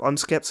recap, I'm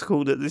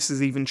skeptical that this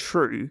is even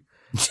true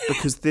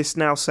because this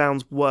now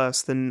sounds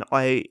worse than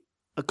I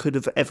could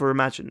have ever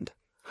imagined.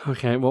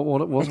 Okay,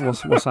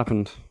 what's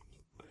happened?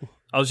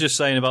 I was just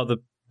saying about the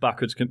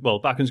backwards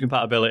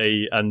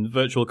compatibility and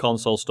virtual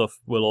console stuff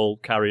will all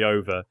carry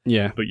over.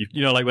 Yeah, but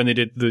you know, like when they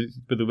did the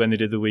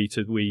Wii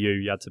to Wii U,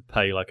 you had to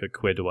pay like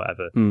 £1 or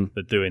whatever.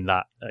 They're doing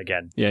that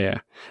again. Yeah.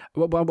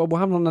 What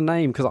happened on the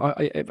name? Because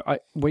I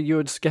when you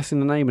were just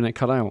guessing the name and it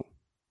cut out.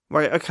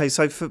 Right. Okay. You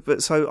said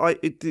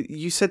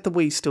the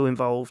Wii's still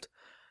involved.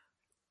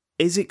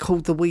 Is it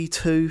called the Wii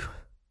 2?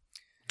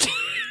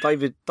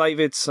 David,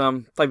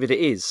 it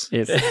is.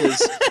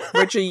 Yes.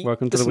 Reggie,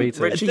 welcome to the Wii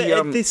 2. Reggie,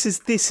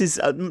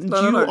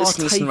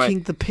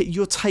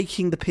 you're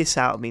taking the piss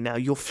out of me now.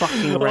 You're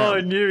fucking around. Oh,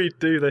 I knew he'd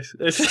do this.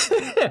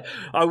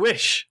 I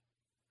wish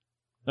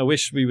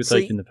we were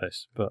taking the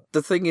piss, but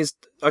the thing is,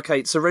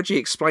 okay, so Reggie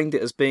explained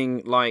it as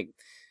being like,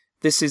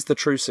 this is the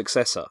true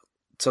successor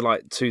to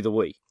the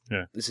Wii.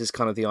 Yeah. This is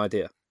kind of the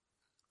idea.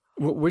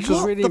 Which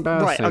was really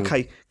embarrassing. Right,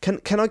 okay.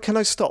 Can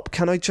I stop?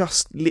 Can I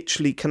just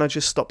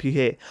stop you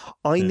here?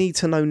 I need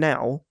to know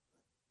now.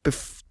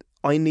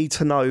 I need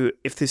to know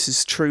if this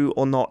is true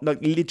or not,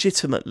 like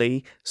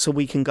legitimately, so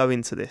we can go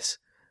into this.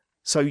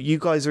 So you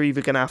guys are either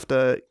going to have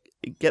to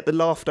get the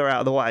laughter out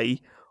of the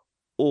way,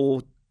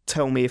 or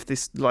tell me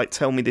this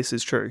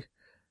is true.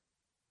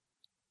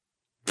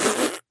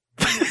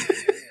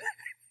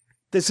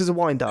 This is a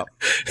wind up.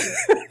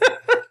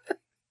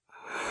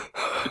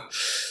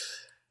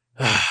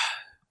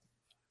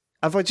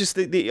 Have I just...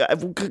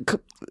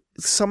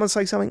 someone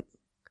say something?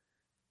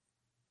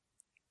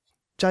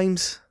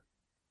 James?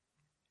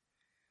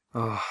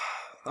 Oh,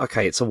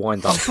 okay, it's a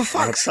wind-up. Oh, for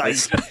fuck's sake.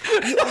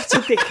 You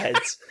utter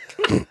dickheads.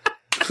 Do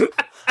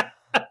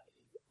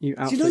you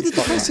know the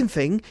depressing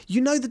thing?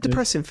 You know the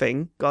depressing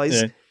thing,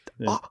 guys?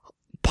 Yeah.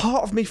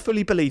 Part of me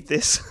fully believed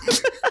this.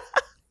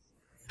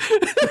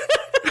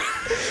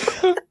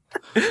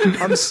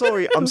 I'm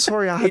sorry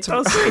I had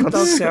to... It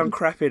does sound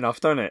crap enough,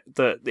 don't it?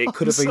 That it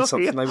could have been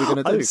something they were going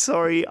to do. I'm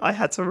sorry I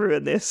had to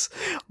ruin this,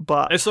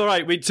 but... It's all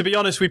right. To be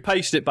honest, we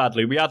paced it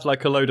badly. We had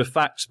like a load of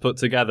facts put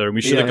together, and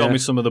we should have gone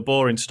with some of the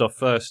boring stuff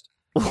first.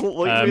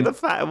 What are you the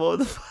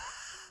facts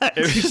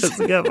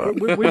together?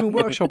 We've been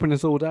workshopping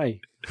this all day.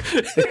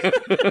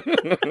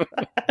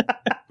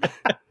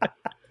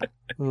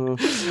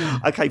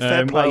 Okay,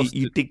 fair play.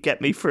 You did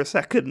get me for a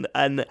second,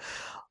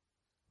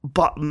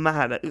 but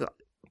man...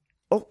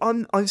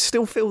 I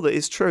still feel that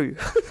it's true.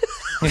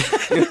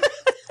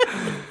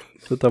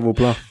 It's a double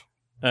bluff.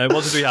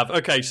 What did we have?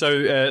 Okay,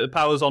 so the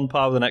power's on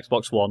par with an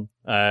Xbox One.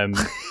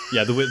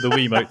 The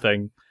Wiimote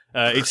thing.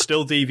 It's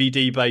still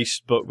DVD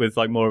based, but with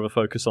like more of a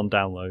focus on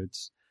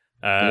downloads.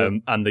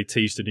 And they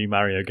teased a new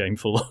Mario game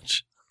for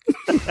launch.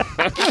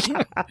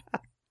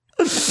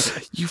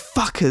 You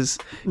fuckers!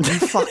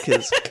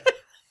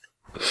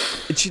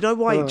 Do you know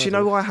why? Do you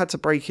know why I had to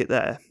break it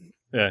there?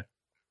 Yeah.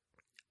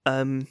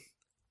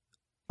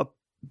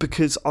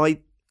 Because I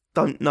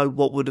don't know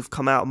what would have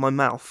come out of my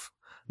mouth.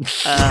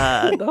 That's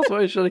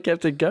why I should have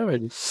kept it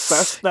going.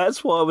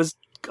 That's why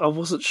I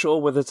wasn't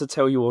sure whether to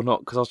tell you or not,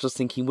 because I was just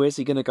thinking, where's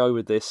he going to go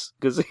with this?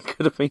 Because it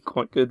could have been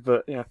quite good,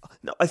 but yeah.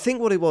 No, I think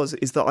what it was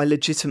is that I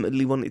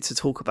legitimately wanted to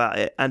talk about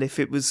it, and if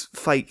it was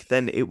fake,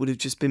 then it would have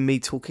just been me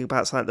talking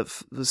about something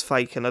that was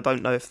fake, and I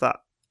don't know if that...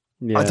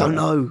 Yeah, I don't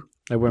know.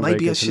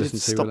 Maybe I should have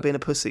stopped being a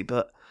pussy,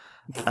 but...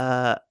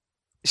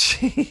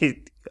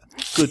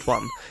 Good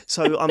one.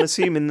 So I'm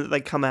assuming that they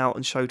come out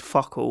and showed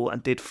fuck all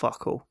and did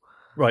fuck all.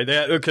 Right.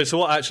 Okay. So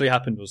what actually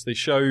happened was they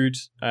showed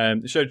a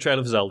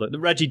trailer for Zelda.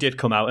 Reggie did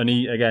come out and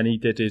he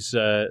did his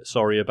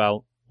sorry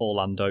about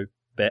Orlando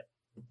bit.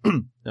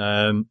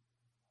 And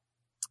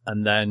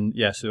then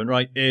so went,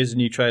 right, here's a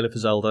new trailer for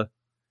Zelda,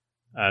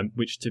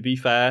 which to be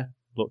fair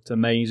looked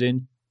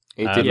amazing.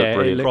 It did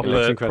look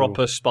brilliant.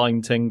 Proper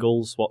spine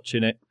tingles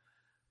watching it.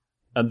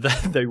 And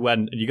then they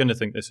went, and you're going to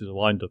think this is a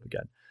wind up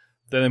again.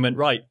 Then they went,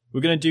 right, we're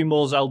going to do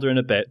more Zelda in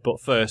a bit,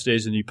 but first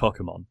here's a new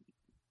Pokemon.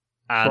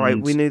 And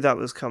right, we knew that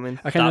was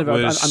coming. Okay, and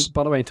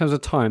by the way, in terms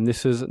of time,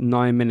 this is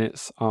 9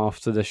 minutes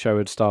after the show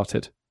had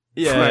started.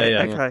 Yeah, right,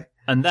 yeah. Okay.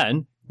 And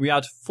then we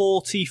had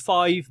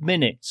 45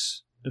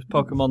 minutes of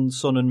Pokemon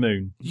Sun and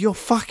Moon. You're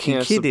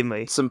fucking kidding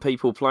me. Some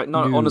people play...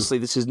 No, honestly,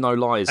 this is no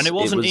lies. And it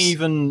wasn't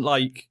even,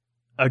 like,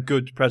 a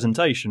good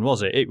presentation,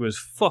 was it? It was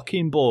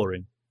fucking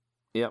boring.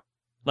 Yep.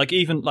 Like,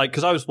 even, like,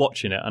 because I was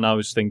watching it and I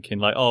was thinking,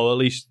 like, oh, at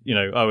least, you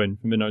know, Owen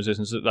from Midnight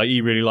Resistance, like,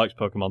 he really likes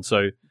Pokemon,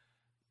 so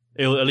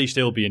at least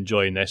he'll be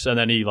enjoying this. And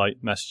then he, like,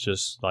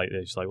 messages like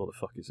this, like, what the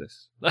fuck is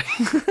this?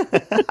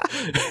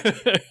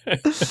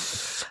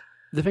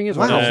 The thing is,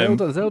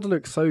 Zelda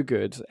looks so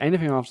good.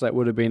 Anything after that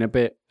would have been a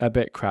bit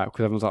crap,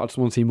 because everyone's like, I just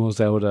want to see more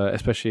Zelda,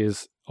 especially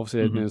as, obviously,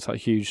 there's been this like,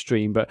 huge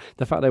stream. But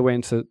the fact they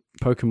went into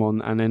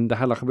Pokemon and then they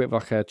had, like, a bit of,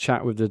 like, a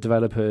chat with the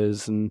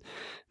developers, and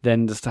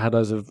then just had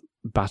loads of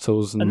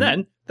battles. And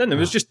then there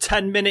was just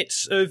 10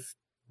 minutes of,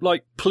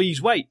 like,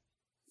 please wait,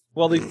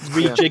 while they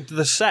rejigged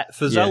the set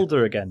for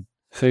Zelda again.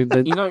 So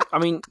I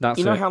mean,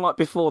 how like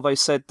before they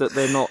said that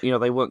they're not,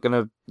 they weren't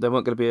gonna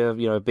be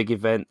a big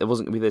event. There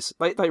wasn't gonna be this.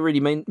 They really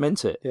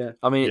meant it. Yeah.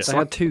 I mean, they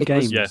had 2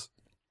 games.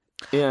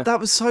 Yeah. That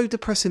was so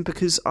depressing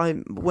because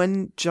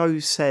when Joe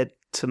said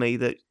to me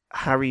that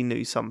Harry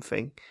knew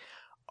something,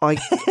 I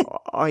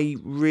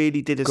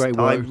really did.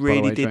 I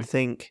really did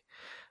think.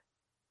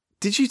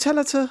 Did you tell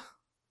her to?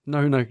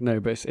 No.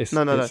 But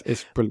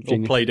it's brilliant.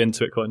 Or played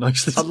into it quite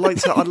nicely. I'd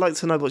like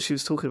to know what she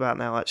was talking about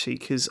now, actually,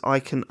 because I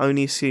can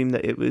only assume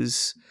that it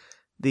was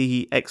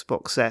the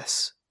Xbox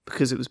S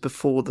because it was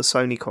before the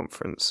Sony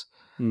conference,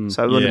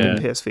 so it wouldn't have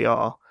been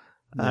PSVR.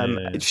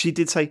 She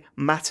did say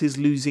Matt is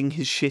losing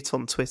his shit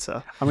on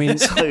Twitter. I mean,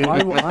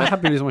 I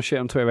have been losing my shit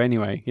on Twitter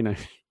anyway.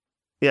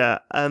 Yeah.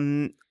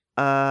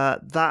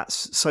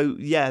 That's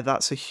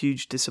a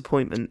huge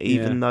disappointment,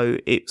 even though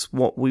it's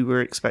what we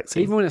were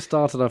expecting. Even when it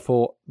started, I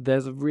thought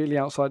there's a really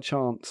outside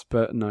chance,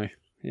 but no,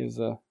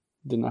 it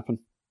didn't happen.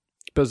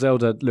 But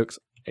Zelda looks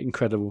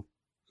incredible.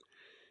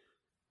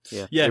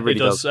 Yeah, it really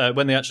does.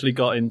 When they actually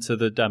got into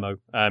the demo,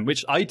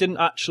 which I didn't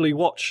actually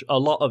watch a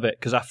lot of it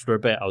because after a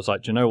bit I was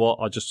like, do you know what?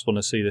 I just want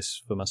to see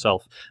this for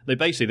myself. They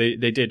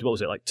did, what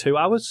was it, like 2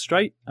 hours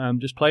straight,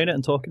 just playing it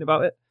and talking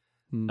about it.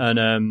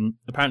 And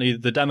apparently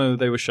the demo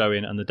they were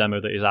showing and the demo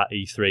that is at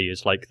E3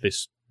 is like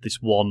this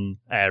one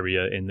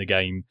area in the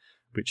game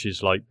which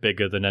is like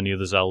bigger than any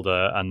other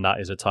Zelda, and that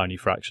is a tiny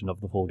fraction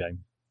of the full game.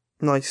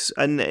 Nice.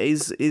 And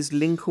is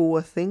Linkle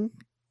a thing?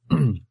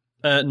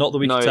 Not that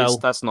we can tell.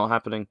 That's not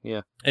happening.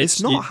 Yeah,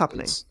 it's not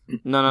happening.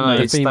 No.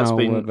 The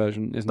female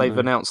version. They've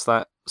announced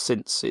that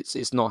since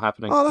it's not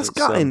happening. Oh, that's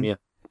gutting. Yeah.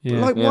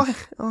 Why?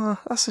 Oh,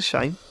 that's a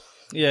shame.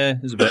 Yeah,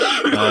 there's a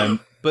bit.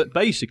 But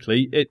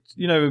basically,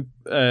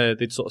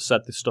 they'd sort of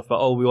said this stuff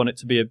about, we want it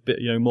to be a bit,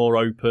 more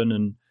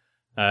open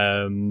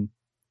and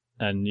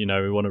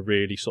we want to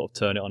really sort of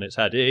turn it on its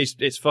head.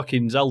 It's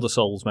fucking Zelda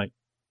Souls, mate.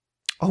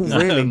 Oh,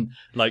 really?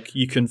 Like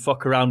you can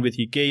fuck around with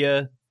your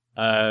gear,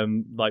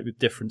 like with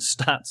different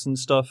stats and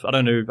stuff. I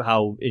don't know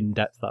how in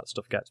depth that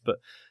stuff gets, but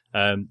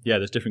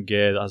there's different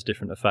gear that has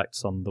different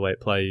effects on the way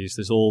it plays.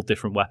 There's all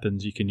different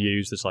weapons you can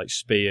use. There's like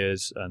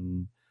spears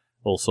and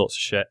all sorts of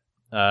shit.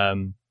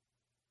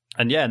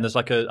 And there's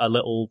like a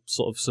little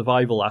sort of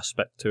survival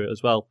aspect to it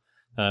as well.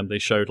 They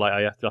showed like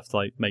I have to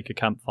like make a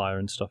campfire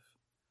and stuff.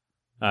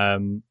 I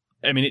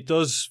mean, it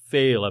does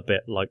feel a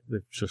bit like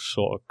they've just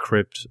sort of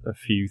cribbed a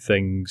few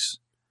things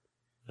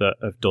that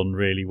have done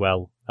really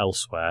well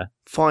elsewhere.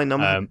 Fine, I'm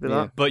happy with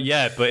that.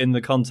 But in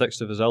the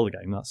context of a Zelda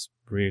game, that's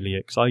really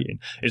exciting.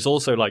 It's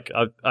also like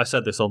I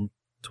said this on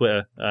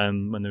Twitter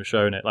when they were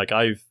showing it. Like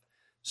I've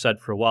said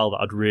for a while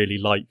that I'd really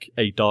like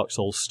a Dark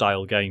Souls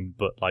style game,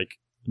 but like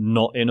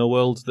not in a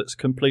world that's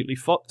completely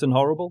fucked and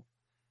horrible.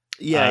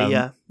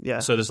 Yeah.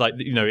 So there's like,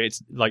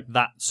 it's like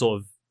that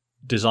sort of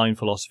design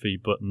philosophy,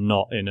 but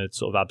not in a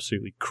sort of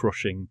absolutely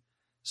crushing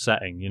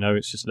setting.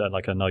 It's just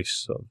like a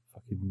nice sort of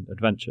fucking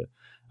adventure.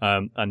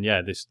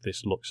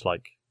 This looks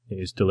like it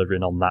is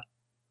delivering on that.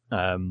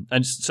 And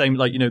it's the same,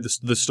 like,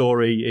 the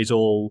story is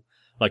all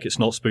like, it's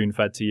not spoon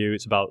fed to you.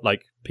 It's about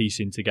like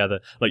piecing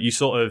together. Like you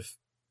sort of,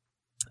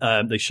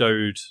 they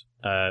showed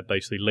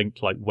basically Link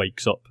like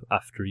wakes up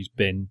after he's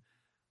been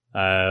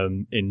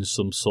in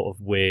some sort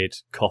of weird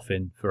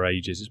coffin for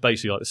ages. It's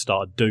basically like the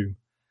start of Doom.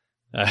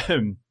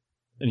 And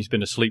he's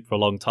been asleep for a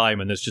long time,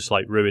 and there's just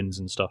like ruins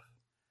and stuff.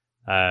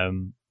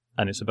 And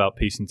it's about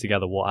piecing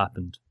together what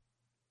happened,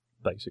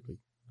 basically.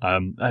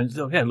 And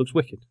it looks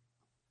wicked.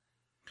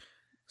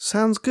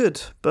 Sounds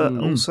good, but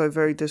also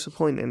very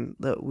disappointing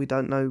that we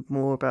don't know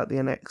more about the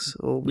NX,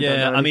 or we don't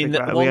know anything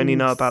about it. We only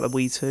know about the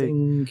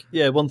Wii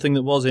 2. One thing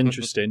that was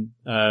interesting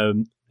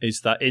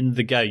is that in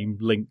the game,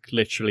 Link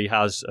literally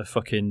has a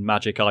fucking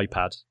magic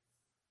iPad,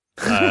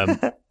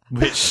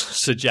 which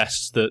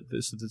suggests that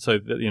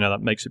that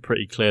makes it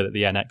pretty clear that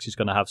the NX is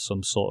going to have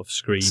some sort of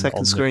screen on the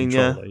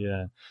controller.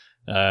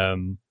 Yeah.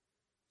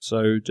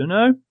 So don't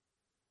know.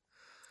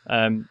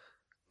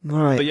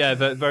 Right.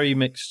 But very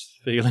mixed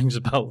feelings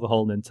about the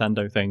whole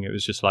Nintendo thing. It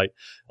was just like,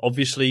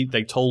 obviously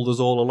they told us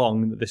all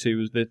along that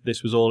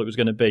this was all it was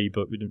going to be,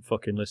 but we didn't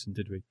fucking listen,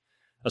 did we?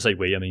 I say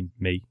we, I mean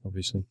me,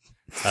 obviously.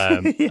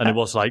 And it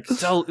was like,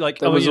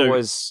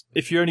 always,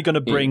 if you're only going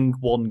to bring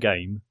one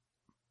game,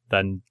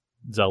 then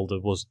Zelda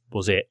was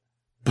it.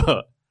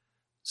 But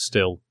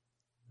still,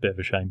 bit of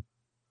a shame.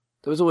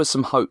 There was always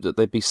some hope that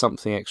there'd be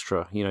something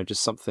extra,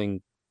 just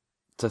something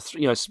to,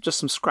 just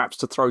some scraps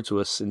to throw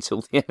to us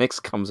until the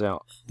NX comes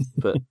out.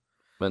 But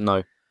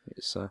no.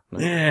 It's, no.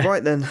 Yeah.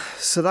 Right then,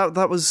 so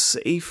that was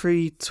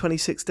E3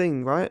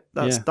 2016, right?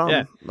 That's done.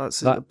 Yeah.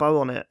 That's a bow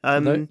on it.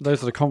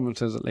 Those are the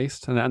conferences at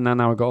least, and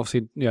now we've got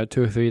obviously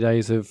 2 or 3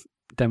 days of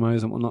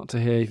demos and whatnot to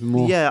hear even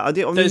more. Yeah,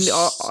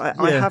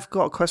 I have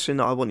got a question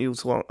that I want you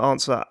to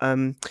answer.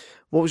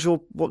 What was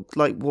your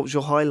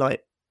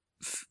highlight,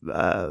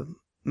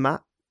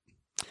 Matt?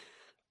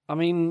 I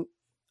mean,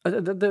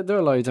 there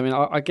are loads. I mean,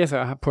 I guess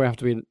I probably have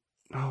to be.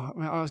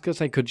 I was going to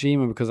say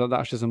Kojima because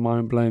that's just a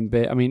mind-blowing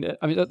bit. I mean,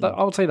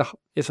 I would say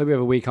it's a bit of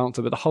a weak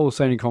answer, but the whole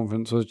Sony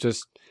conference was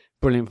just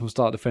brilliant from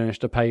start to finish.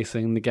 The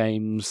pacing, the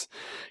games,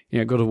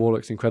 God of War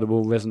looks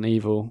incredible. Resident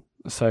Evil.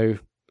 So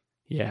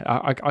yeah,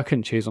 I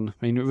couldn't choose one.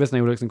 I mean,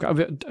 Resident Evil looks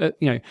incredible.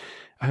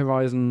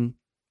 Horizon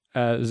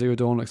Zero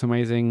Dawn looks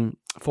amazing.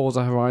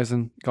 Forza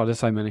Horizon. God, there's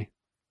so many.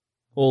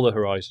 All the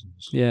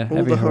Horizons. Yeah,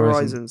 all the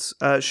Horizons.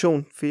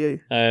 Sean, for you.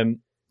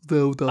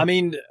 Well done. I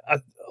mean,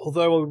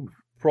 although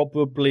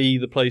probably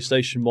the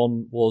PlayStation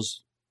 1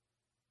 was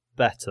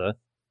better,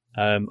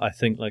 I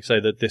think, like I say,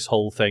 that this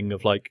whole thing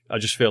of I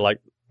just feel like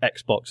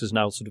Xbox has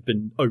now sort of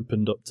been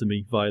opened up to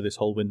me via this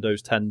whole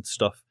Windows 10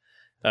 stuff.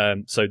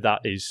 So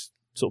that is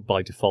sort of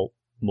by default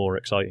more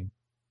exciting.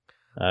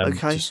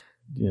 Okay.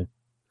 Yeah.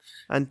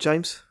 And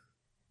James?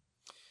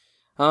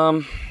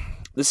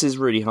 This is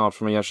really hard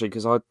for me, actually,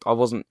 because I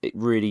wasn't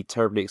really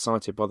terribly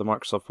excited by the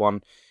Microsoft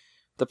one.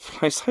 The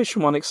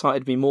PlayStation one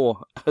excited me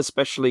more,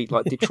 especially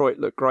Detroit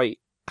looked great.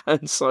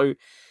 And so,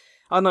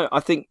 I don't know, I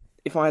think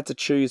if I had to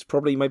choose,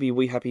 probably maybe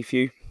We Happy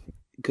Few,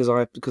 because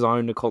I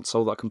own a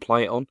console that I can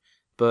play it on.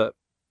 But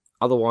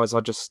otherwise,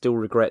 I just still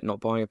regret not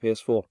buying a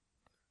PS4.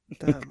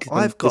 Damn.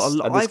 I've got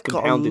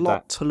a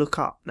lot to look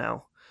up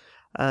now.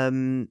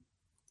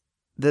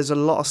 There's a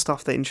lot of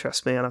stuff that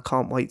interests me, and I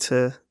can't wait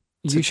to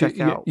check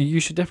out. You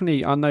should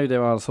definitely. I know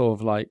there are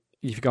sort of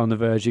if you go on The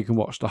Verge, you can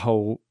watch the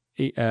whole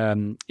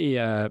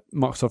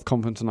Microsoft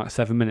conference in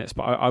 7 minutes.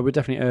 But I would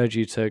definitely urge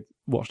you to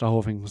watch the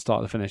whole thing from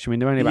start to finish. I mean,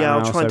 they're only about an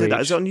hour. I'll try and do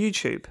that. Is it on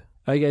YouTube?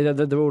 Yeah,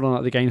 they're all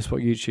on the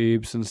GameSpot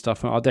YouTubes and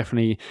stuff. I'll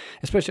definitely,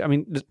 especially, I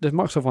mean, the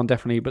Microsoft one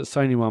definitely, but the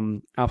Sony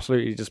one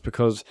absolutely, just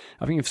because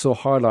I think if you saw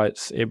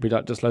highlights, it'd be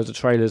just loads of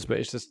trailers, but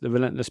it's just the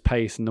relentless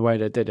pace and the way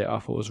they did it, I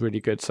thought was really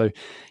good. So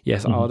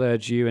yes, I'd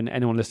urge you and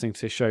anyone listening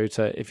to this show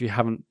to, if you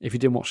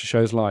didn't watch the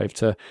shows live,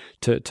 to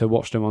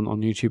watch them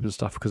on YouTube and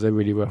stuff, because they're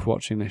really worth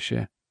watching this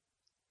year.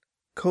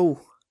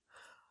 Cool.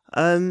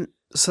 So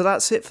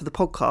that's it for the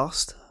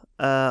podcast,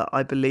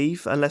 I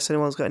believe, unless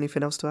anyone's got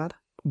anything else to add.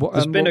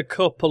 There's been a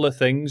couple of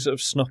things that have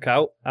snuck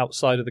out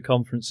outside of the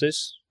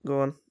conferences.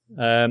 Go on.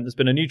 There's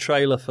been a new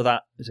trailer for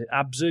that. Is it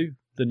Abzu?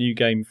 The new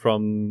game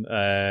from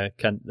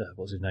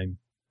what's his name?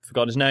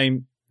 Forgot his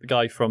name. The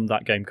guy from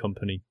that game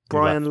company.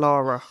 Brian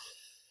Lara.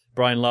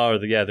 Brian Lara,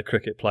 the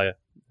cricket player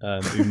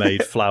who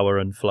made Flower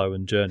and Flow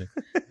and Journey.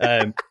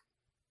 A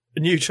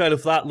new trailer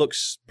for that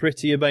looks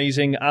pretty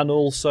amazing, and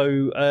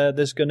also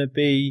there's going to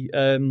be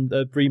a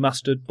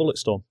remastered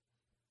Bulletstorm.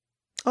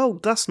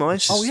 Oh, that's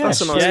nice. Oh, yeah. That's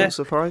a nice little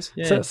surprise.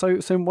 Yeah. So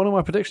one of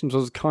my predictions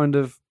was kind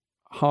of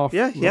half.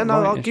 Yeah.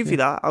 No, I'll give you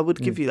that. I would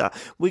give you that.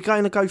 We're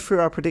going to go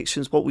through our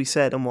predictions, what we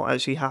said, and what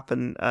actually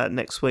happened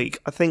next week.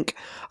 I think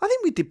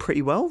we did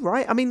pretty well,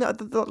 right? I mean,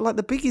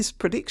 the biggest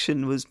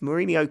prediction was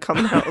Mourinho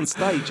coming out on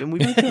stage, and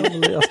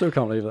I still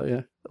can't believe that.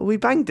 Yeah, we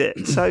banged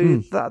it.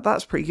 So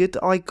that's pretty good.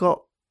 I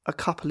got a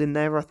couple in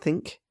there, I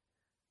think.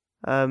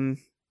 I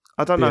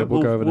don't know.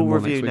 We'll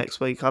review next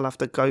week. I'll have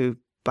to go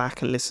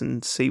back and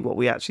listen, see what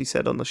we actually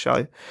said on the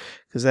show,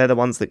 because they're the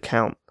ones that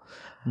count.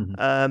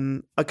 Mm-hmm.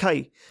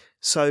 Okay,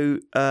 so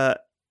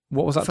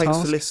what was that? Thanks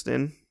task? for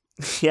listening.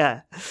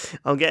 Yeah,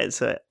 I'll get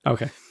to it.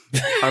 Okay.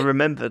 I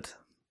remembered.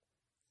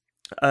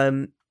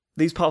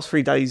 These past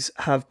 3 days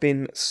have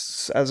been,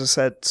 as I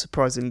said,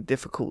 surprisingly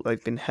difficult.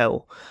 They've been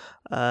hell,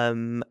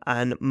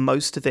 and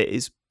most of it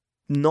is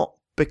not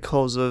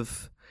because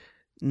of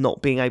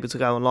not being able to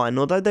go online,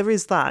 although there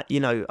is that,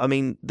 I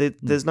mean,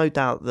 there's no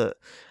doubt that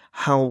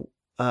how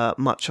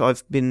much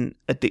I've been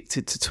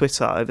addicted to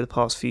Twitter over the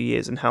past few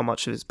years, and how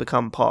much it's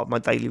become part of my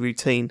daily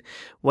routine.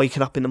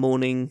 Waking up in the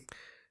morning,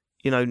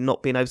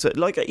 not being able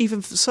to,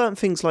 even for certain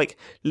things like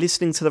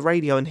listening to the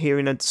radio and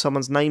hearing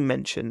someone's name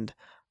mentioned,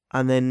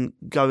 and then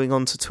going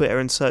onto Twitter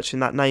and searching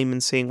that name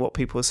and seeing what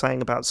people are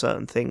saying about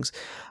certain things.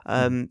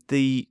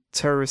 The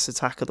terrorist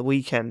attack at the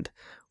weekend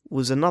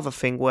was another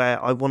thing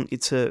where I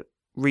wanted to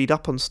read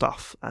up on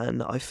stuff,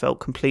 and I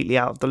felt completely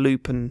out of the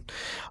loop and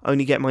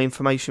only get my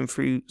information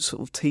through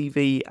sort of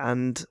TV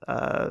and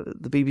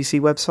the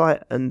BBC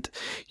website, and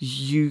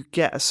you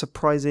get a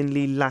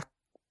surprisingly lack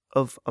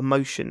of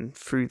emotion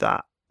through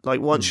that.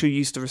 Once you're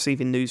used to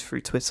receiving news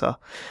through Twitter,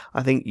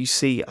 I think you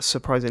see a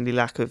surprisingly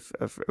lack of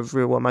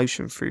real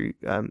emotion through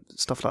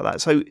stuff like that.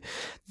 So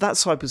that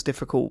side was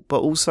difficult, but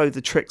also the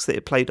tricks that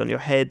it played on your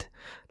head,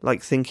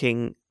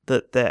 thinking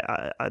that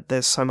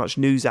there's so much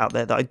news out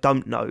there that I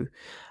don't know,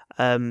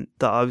 that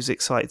I was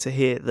excited to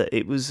hear that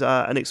it was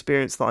an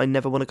experience that I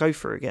never want to go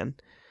through again.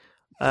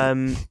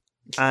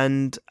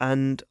 And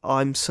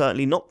I'm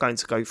certainly not going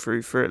to go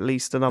through for at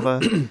least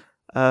another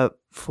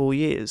 4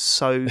 years.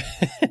 So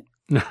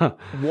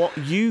what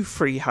you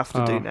three have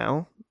to do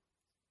now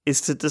is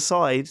to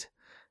decide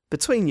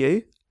between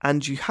you,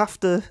 and you have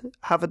to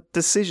have a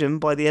decision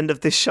by the end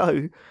of this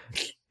show,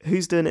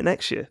 who's doing it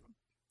next year.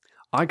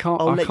 I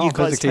can't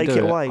physically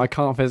do it. I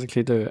can't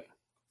physically do it.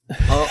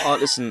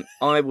 Listen,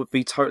 I would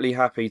be totally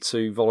happy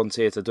to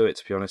volunteer to do it,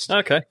 to be honest.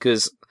 Okay.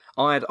 Because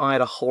I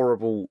had a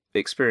horrible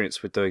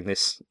experience with doing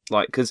this.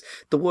 Because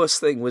the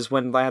worst thing was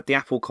when they had the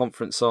Apple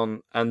conference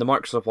on and the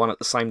Microsoft one at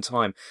the same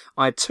time.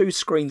 I had 2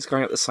 screens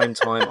going at the same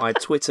time. I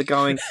had Twitter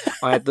going.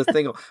 I had the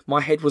thing.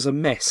 My head was a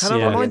mess. Can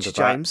I remind you,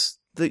 James,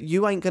 that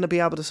you ain't going to be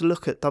able to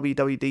look at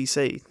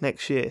WWDC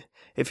next year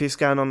if it's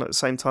going on at the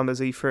same time as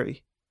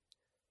E3.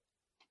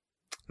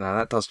 Now,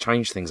 that does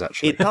change things,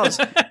 actually. It does,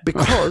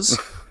 because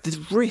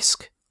the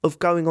risk of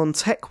going on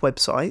tech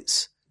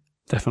websites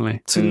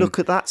definitely to look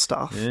at that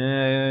stuff.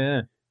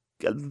 Yeah.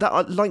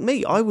 That, like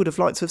me, I would have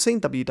liked to have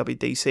seen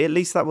WWDC. At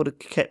least that would have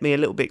kept me a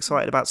little bit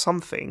excited about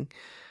something.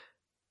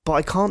 But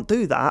I can't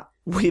do that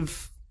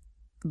with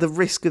the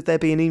risk of there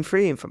being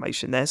E3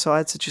 information there, so I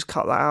had to just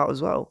cut that out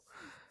as well.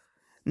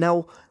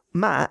 Now,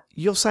 Matt,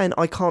 you're saying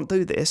I can't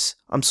do this.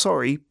 I'm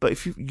sorry, but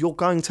if you're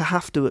going to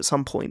have to at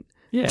some point.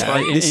 Yeah,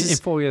 right? in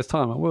 4 years'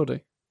 time, I will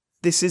do.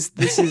 This is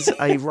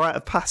a rite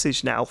of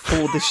passage now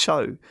for this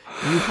show.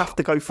 You have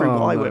to go through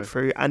what I went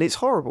through, and it's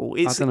horrible.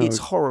 It's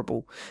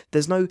horrible.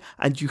 There's no,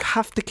 and you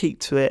have to keep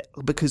to it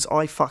because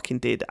I fucking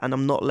did, and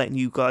I'm not letting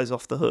you guys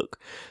off the hook.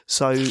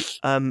 So,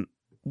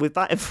 with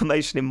that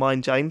information in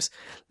mind, James,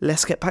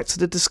 let's get back to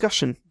the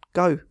discussion.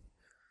 Go.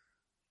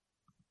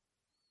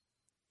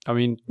 I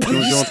mean, do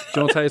you want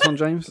to take this on,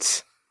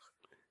 James?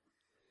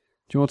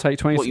 Do you want to take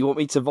 20? What, you want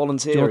me to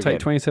volunteer? Do you want to take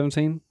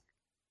 2017?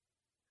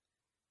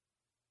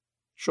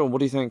 Sean, what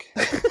do you think?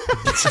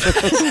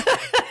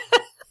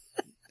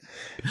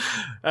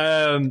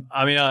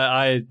 I mean,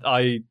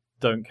 I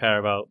don't care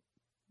about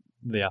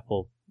the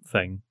Apple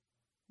thing,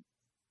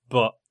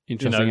 but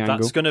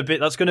that's going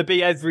to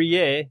be every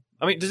year.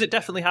 I mean, does it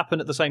definitely happen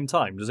at the same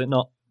time? Does it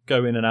not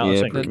go in and out?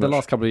 The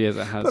last couple of years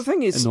it has. But the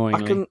thing is,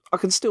 I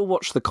can still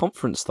watch the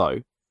conference though.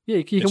 Yeah,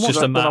 you can it's watch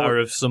just a matter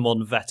of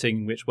someone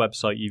vetting which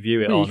website you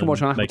view it on. You can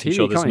watch on Apple TV,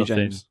 sure there's can't you,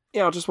 nothing. James?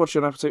 Yeah, I'll just watch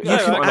it on Apple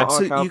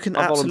TV. You can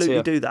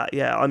absolutely do that.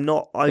 Yeah, I'm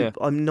not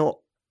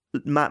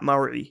Matt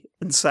Murray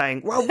and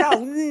saying, well,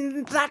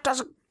 that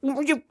doesn't.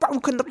 You've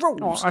broken the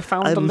rules. Oh, I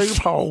found the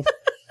loophole.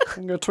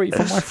 I'm going to tweet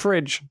from my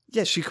fridge.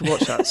 Yes, you can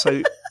watch that.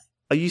 So,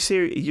 are you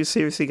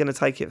seriously going to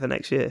take it for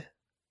next year?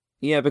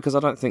 Yeah, because I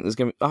don't think there's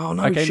going to be... Oh,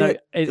 no, shit. No,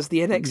 it's the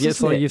NX, yes,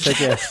 isn't it? You said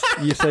yes.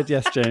 You said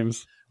yes,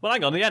 James. Well,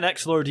 hang on. The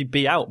NX will already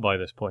be out by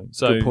this point.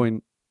 So... Good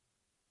point.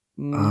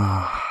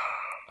 I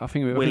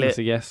think it's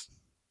a yes.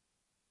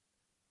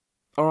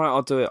 All right,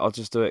 I'll do it. I'll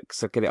just do it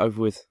because I'll get it over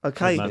with.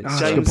 Okay,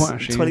 James, point,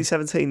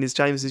 2017 is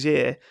James's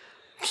year.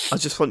 I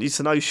just want you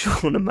to know,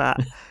 Sean and Matt,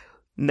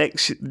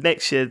 next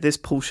year, this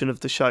portion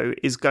of the show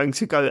is going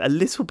to go a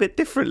little bit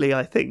differently,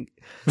 I think,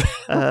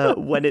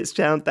 when it's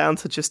down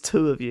to just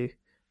two of you.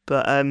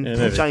 But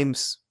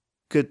James,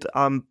 good.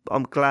 I'm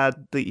glad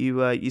that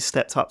you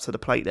stepped up to the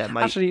plate there,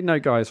 mate. Actually, no,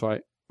 guys,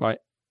 right.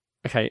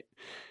 Okay,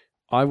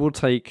 I will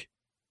take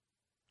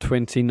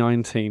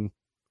 2019.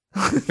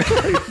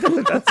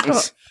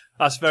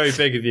 That's very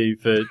big of you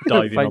for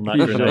diving on that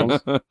grenade.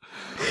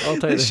 I'll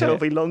take this shall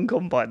be long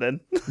gone by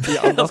then.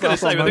 Yeah, I was going to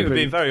say, I think we're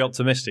being very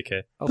optimistic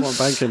here. That's what I'm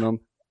banking on.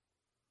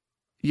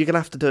 You're going to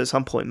have to do it at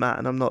some point, Matt,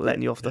 and I'm not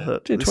letting you off the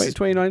hook.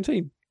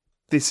 2019.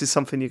 This is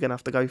something you're going to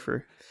have to go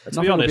through.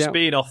 To be honest,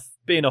 being off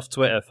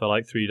Twitter for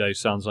like 3 days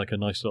sounds like a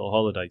nice little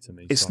holiday to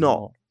me. It's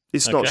not.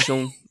 It's not,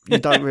 Sean. You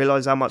don't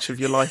realise how much of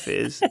your life it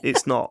is.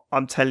 It's not.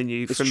 I'm telling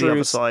you, from the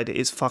other side, it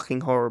is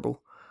fucking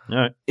horrible.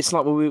 No. It's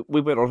like when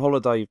we went on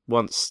holiday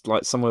once,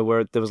 like somewhere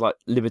where there was like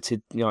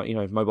limited,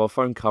 mobile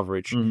phone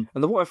coverage, and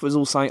the wife was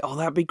all saying, "Oh,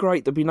 that'd be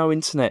great. There'd be no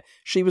internet."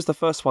 She was the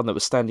first one that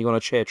was standing on a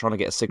chair trying to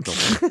get a signal,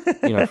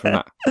 from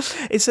that.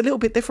 It's a little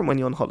bit different when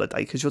you're on holiday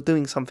because you're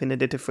doing something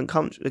in a different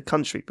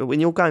country. But when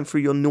you're going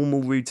through your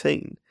normal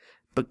routine,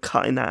 but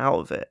cutting that out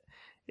of it,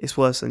 it's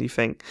worse than you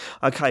think.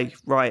 Okay,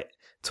 right.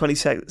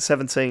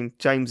 2017,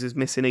 James is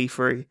missing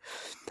E3.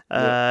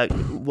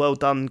 Well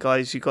done,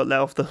 guys. You got let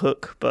off the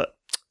hook, but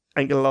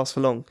ain't going to last for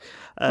long.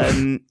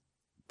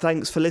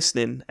 Thanks for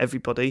listening,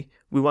 everybody.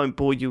 We won't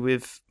bore you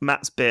with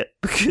Matt's bit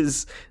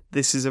because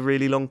this is a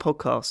really long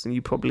podcast and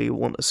you probably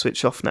want to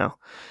switch off now.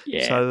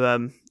 Yeah.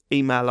 So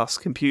email us,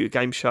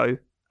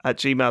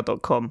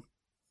 computergameshow@gmail.com.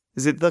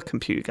 Is it the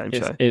computer game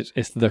show?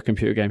 It's the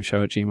computer game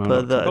show at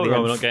gmail.com.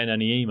 We're not getting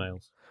any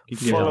emails.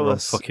 Follow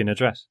us. Fucking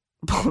address.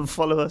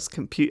 Follow us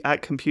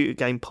at Computer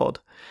Game Pod,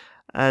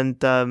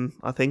 and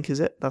I think is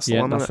it. That's the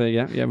one. That's it.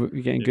 Yeah. We're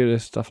getting good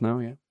at stuff now.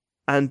 Yeah.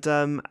 And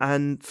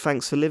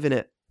thanks for living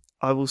it.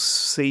 I will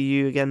see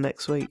you again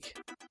next week.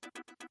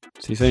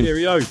 See you soon.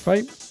 Cheerio.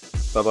 Bye.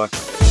 Bye.